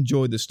you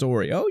enjoyed the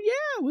story. Oh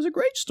yeah, it was a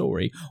great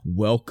story.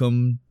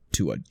 Welcome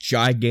to a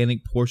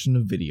gigantic portion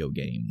of video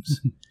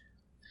games.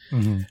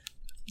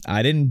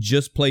 I didn't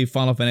just play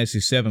Final Fantasy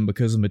VII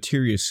because the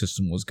materia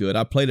system was good.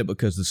 I played it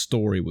because the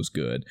story was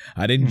good.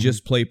 I didn't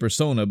just play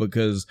Persona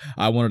because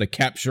I wanted to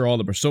capture all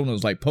the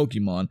Personas like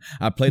Pokemon.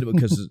 I played it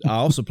because I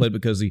also played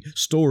because the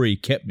story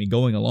kept me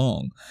going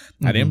along.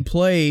 I didn't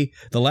play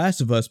The Last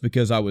of Us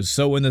because I was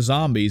so into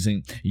zombies,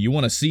 and you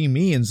want to see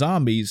me in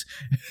zombies,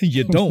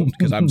 you don't,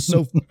 because I'm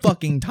so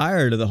fucking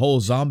tired of the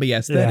whole zombie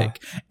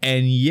aesthetic. Yeah.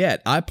 And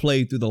yet I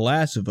played through The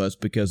Last of Us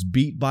because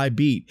beat by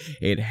beat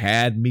it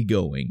had me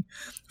going.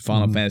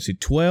 Final Fantasy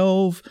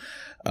 12,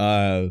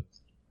 God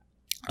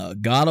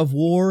of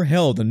War,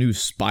 hell, the new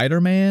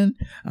Spider-Man.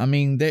 I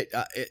mean,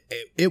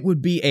 it would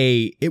be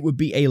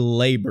a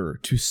labor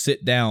to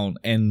sit down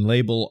and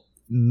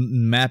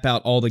map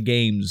out all the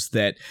games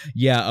that,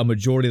 a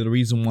majority of the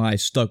reason why I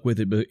stuck with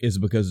it is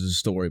because of the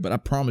story. But I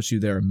promise you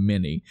there are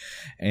many.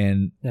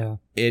 And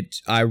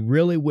I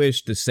really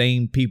wish the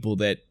same people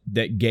that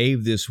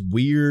gave this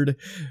weird,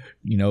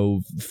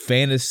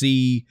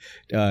 fantasy,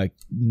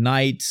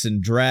 knights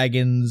and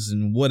dragons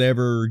and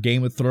whatever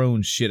Game of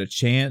Thrones shit a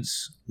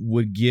chance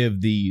would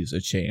give these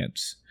a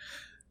chance.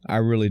 I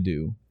really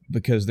do.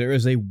 Because there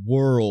is a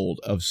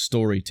world of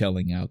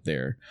storytelling out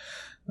there.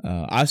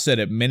 I've said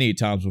it many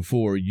times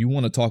before. You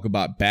want to talk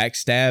about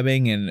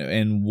backstabbing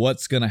and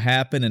what's going to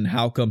happen and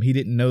how come he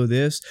didn't know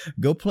this?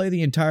 Go play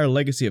the entire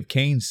Legacy of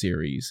Kain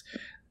series.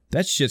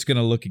 That shit's going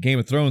to look at Game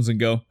of Thrones and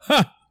go,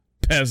 ha,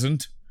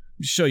 peasant.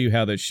 Show you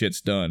how that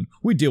shit's done.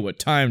 We deal with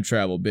time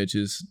travel,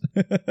 bitches.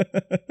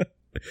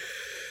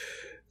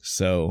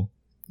 So,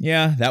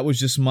 yeah, that was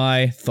just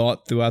my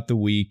thought throughout the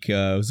week.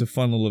 It was a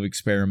fun little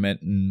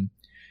experiment and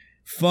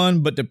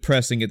fun but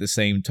depressing at the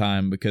same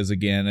time because,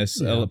 again,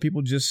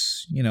 people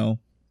just,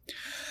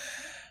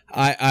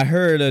 I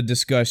heard a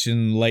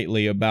discussion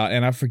lately about,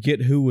 and I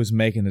forget who was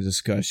making the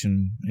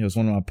discussion. It was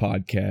one of my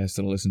podcasts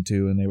that I listened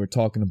to, and they were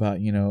talking about,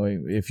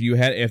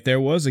 if there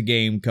was a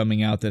game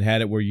coming out that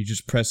had it where you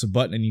just press a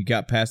button and you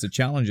got past the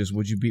challenges,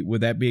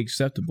 would that be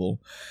acceptable?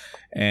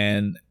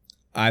 And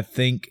I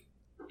think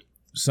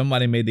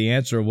somebody made the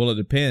answer, well, it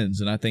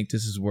depends. And I think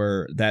this is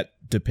where that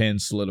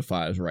depends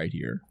solidifies right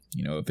here.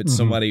 If it's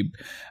somebody,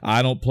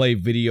 I don't play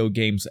video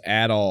games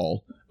at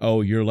all. Oh,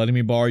 you're letting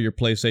me borrow your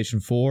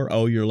PlayStation 4?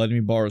 Oh, you're letting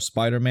me borrow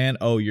Spider-Man?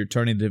 Oh, you're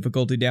turning the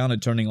difficulty down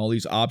and turning all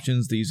these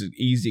options, these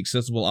easy,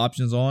 accessible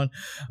options on?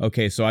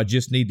 Okay, so I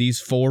just need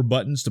these 4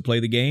 buttons to play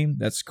the game?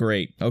 That's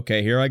great.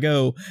 Okay, here I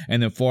go.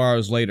 And then 4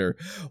 hours later,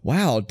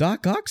 wow,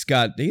 Doc Ock's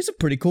he's a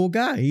pretty cool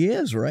guy. He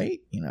is, right?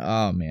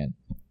 Oh, man,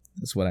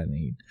 that's what I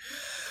need.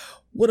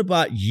 What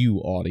about you,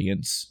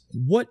 audience?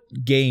 What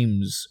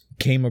games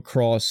came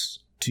across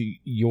to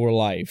your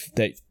life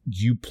that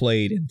you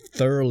played and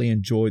thoroughly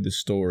enjoyed the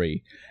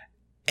story,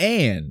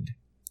 and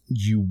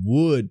you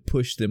would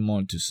push them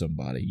onto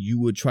somebody? You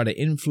would try to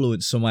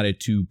influence somebody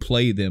to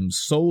play them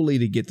solely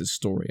to get the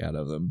story out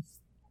of them.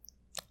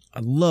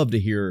 I'd love to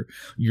hear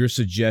your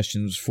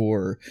suggestions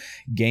for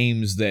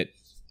games that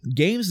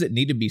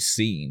need to be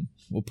seen.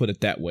 We'll put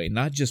it that way.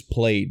 Not just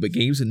played, but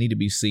games that need to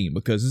be seen.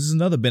 Because this is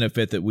another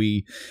benefit that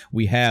we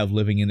have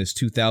living in this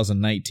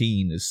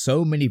 2019 is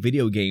so many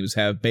video games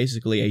have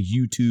basically a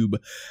YouTube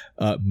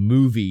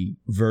movie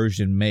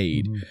version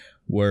made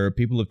where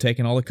people have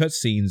taken all the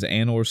cutscenes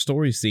and or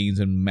story scenes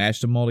and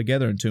mashed them all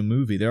together into a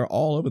movie. They're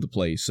all over the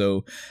place.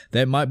 So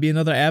that might be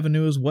another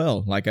avenue as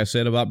well. Like I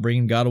said about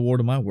bringing God of War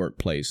to my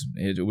workplace.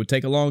 It would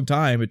take a long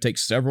time. It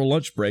takes several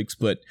lunch breaks,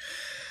 but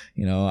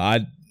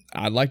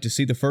I'd like to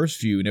see the first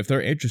few, and if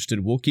they're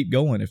interested, we'll keep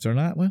going. If they're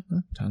not, well,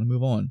 time to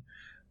move on.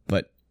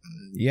 But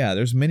yeah,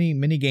 there's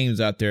many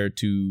games out there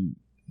to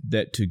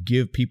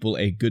give people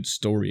a good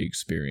story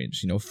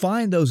experience.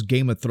 Find those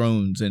Game of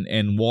Thrones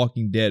and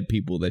Walking Dead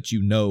people that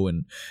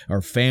and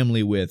are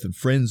family with and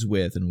friends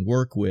with and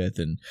work with,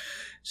 and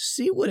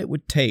see what it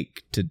would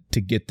take to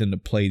get them to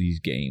play these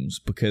games,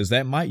 because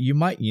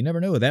you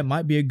never know, that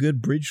might be a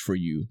good bridge for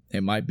you.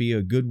 It might be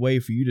a good way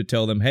for you to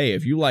tell them, hey,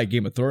 if you like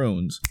Game of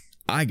Thrones,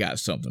 I got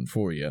something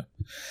for you.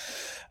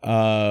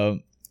 Are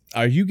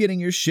you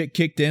getting your shit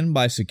kicked in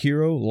by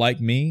Sekiro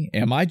like me?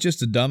 Am I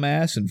just a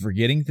dumbass and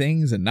forgetting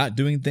things and not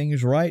doing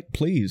things right?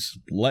 Please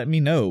let me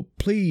know.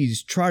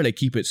 Please try to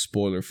keep it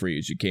spoiler free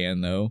as you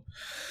can, though.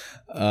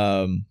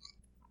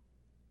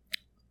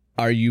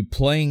 Are you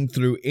playing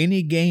through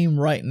any game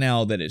right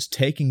now that is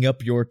taking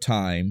up your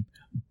time?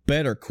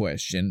 Better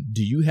question,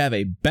 do you have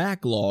a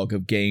backlog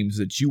of games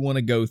that you want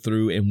to go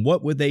through, and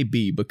what would they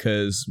be?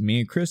 Because me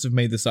and Chris have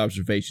made this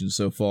observation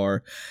so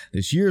far.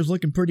 This year is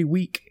looking pretty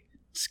weak.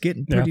 It's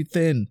getting pretty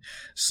thin.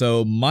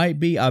 So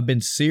I've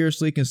been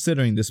seriously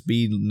considering this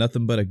be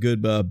nothing but a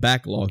good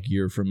backlog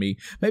year for me.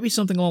 Maybe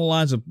something along the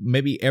lines of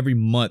maybe every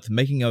month,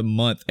 making a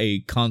month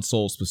a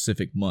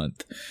console-specific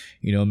month.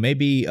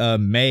 Maybe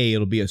May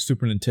it'll be a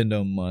Super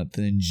Nintendo month,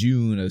 and in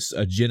June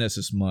a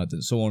Genesis month,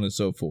 and so on and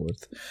so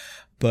forth.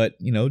 But,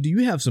 do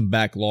you have some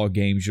backlog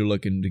games you're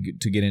looking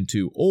to get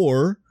into?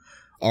 Or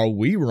are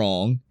we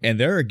wrong and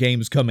there are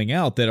games coming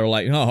out that are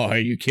like, oh, are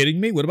you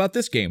kidding me? What about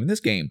this game and this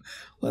game?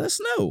 Let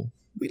us know.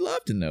 We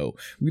love to know.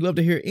 We love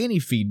to hear any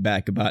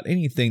feedback about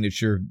anything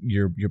that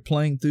you're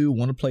playing through,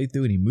 want to play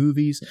through, any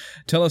movies.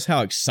 Tell us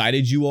how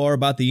excited you are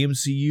about the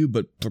MCU,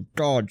 but for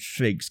God's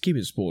sakes, keep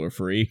it spoiler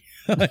free.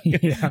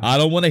 Yeah. I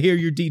don't want to hear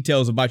your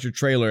details about your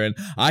trailer, and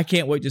I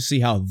can't wait to see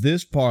how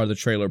this part of the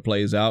trailer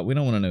plays out. We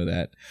don't want to know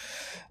that.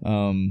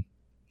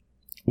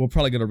 We're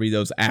probably going to read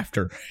those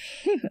after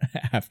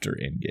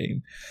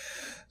Endgame.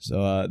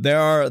 So there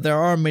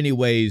are many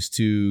ways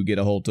to get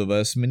a hold of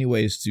us, many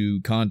ways to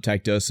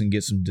contact us and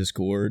get some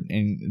discourse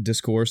and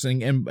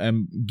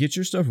get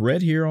your stuff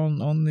read here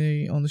on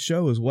the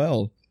show as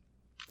well.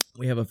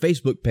 We have a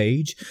Facebook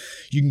page.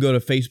 You can go to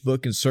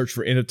Facebook and search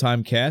for End of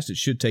Time Cast. It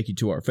should take you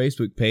to our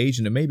Facebook page,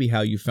 and it may be how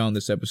you found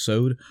this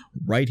episode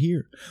right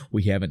here.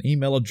 We have an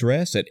email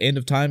address at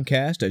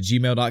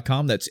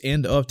endoftimecast@gmail.com. That's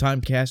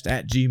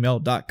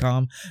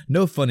endoftimecast@gmail.com.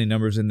 No funny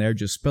numbers in there.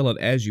 Just spell it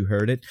as you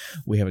heard it.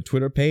 We have a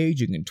Twitter page.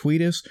 You can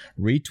tweet us,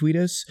 retweet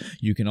us.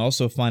 You can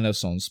also find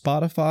us on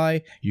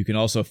Spotify. You can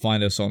also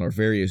find us on our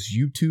various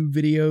YouTube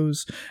videos.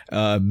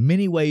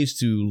 Many ways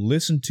to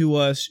listen to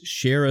us,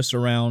 share us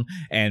around,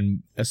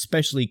 and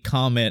especially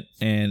comment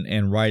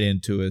and write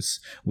into us.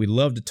 We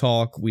love to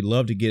talk. We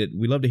love to get it.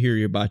 We love to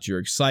hear about your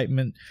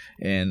excitement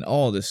and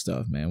all this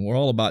stuff, man. We're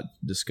all about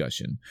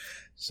discussion.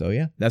 So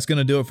yeah, that's going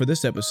to do it for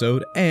this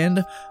episode.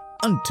 And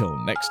until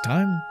next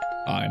time,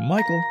 I'm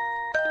Michael.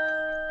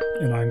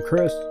 And I'm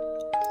Chris.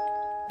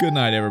 Good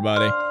night,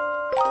 everybody.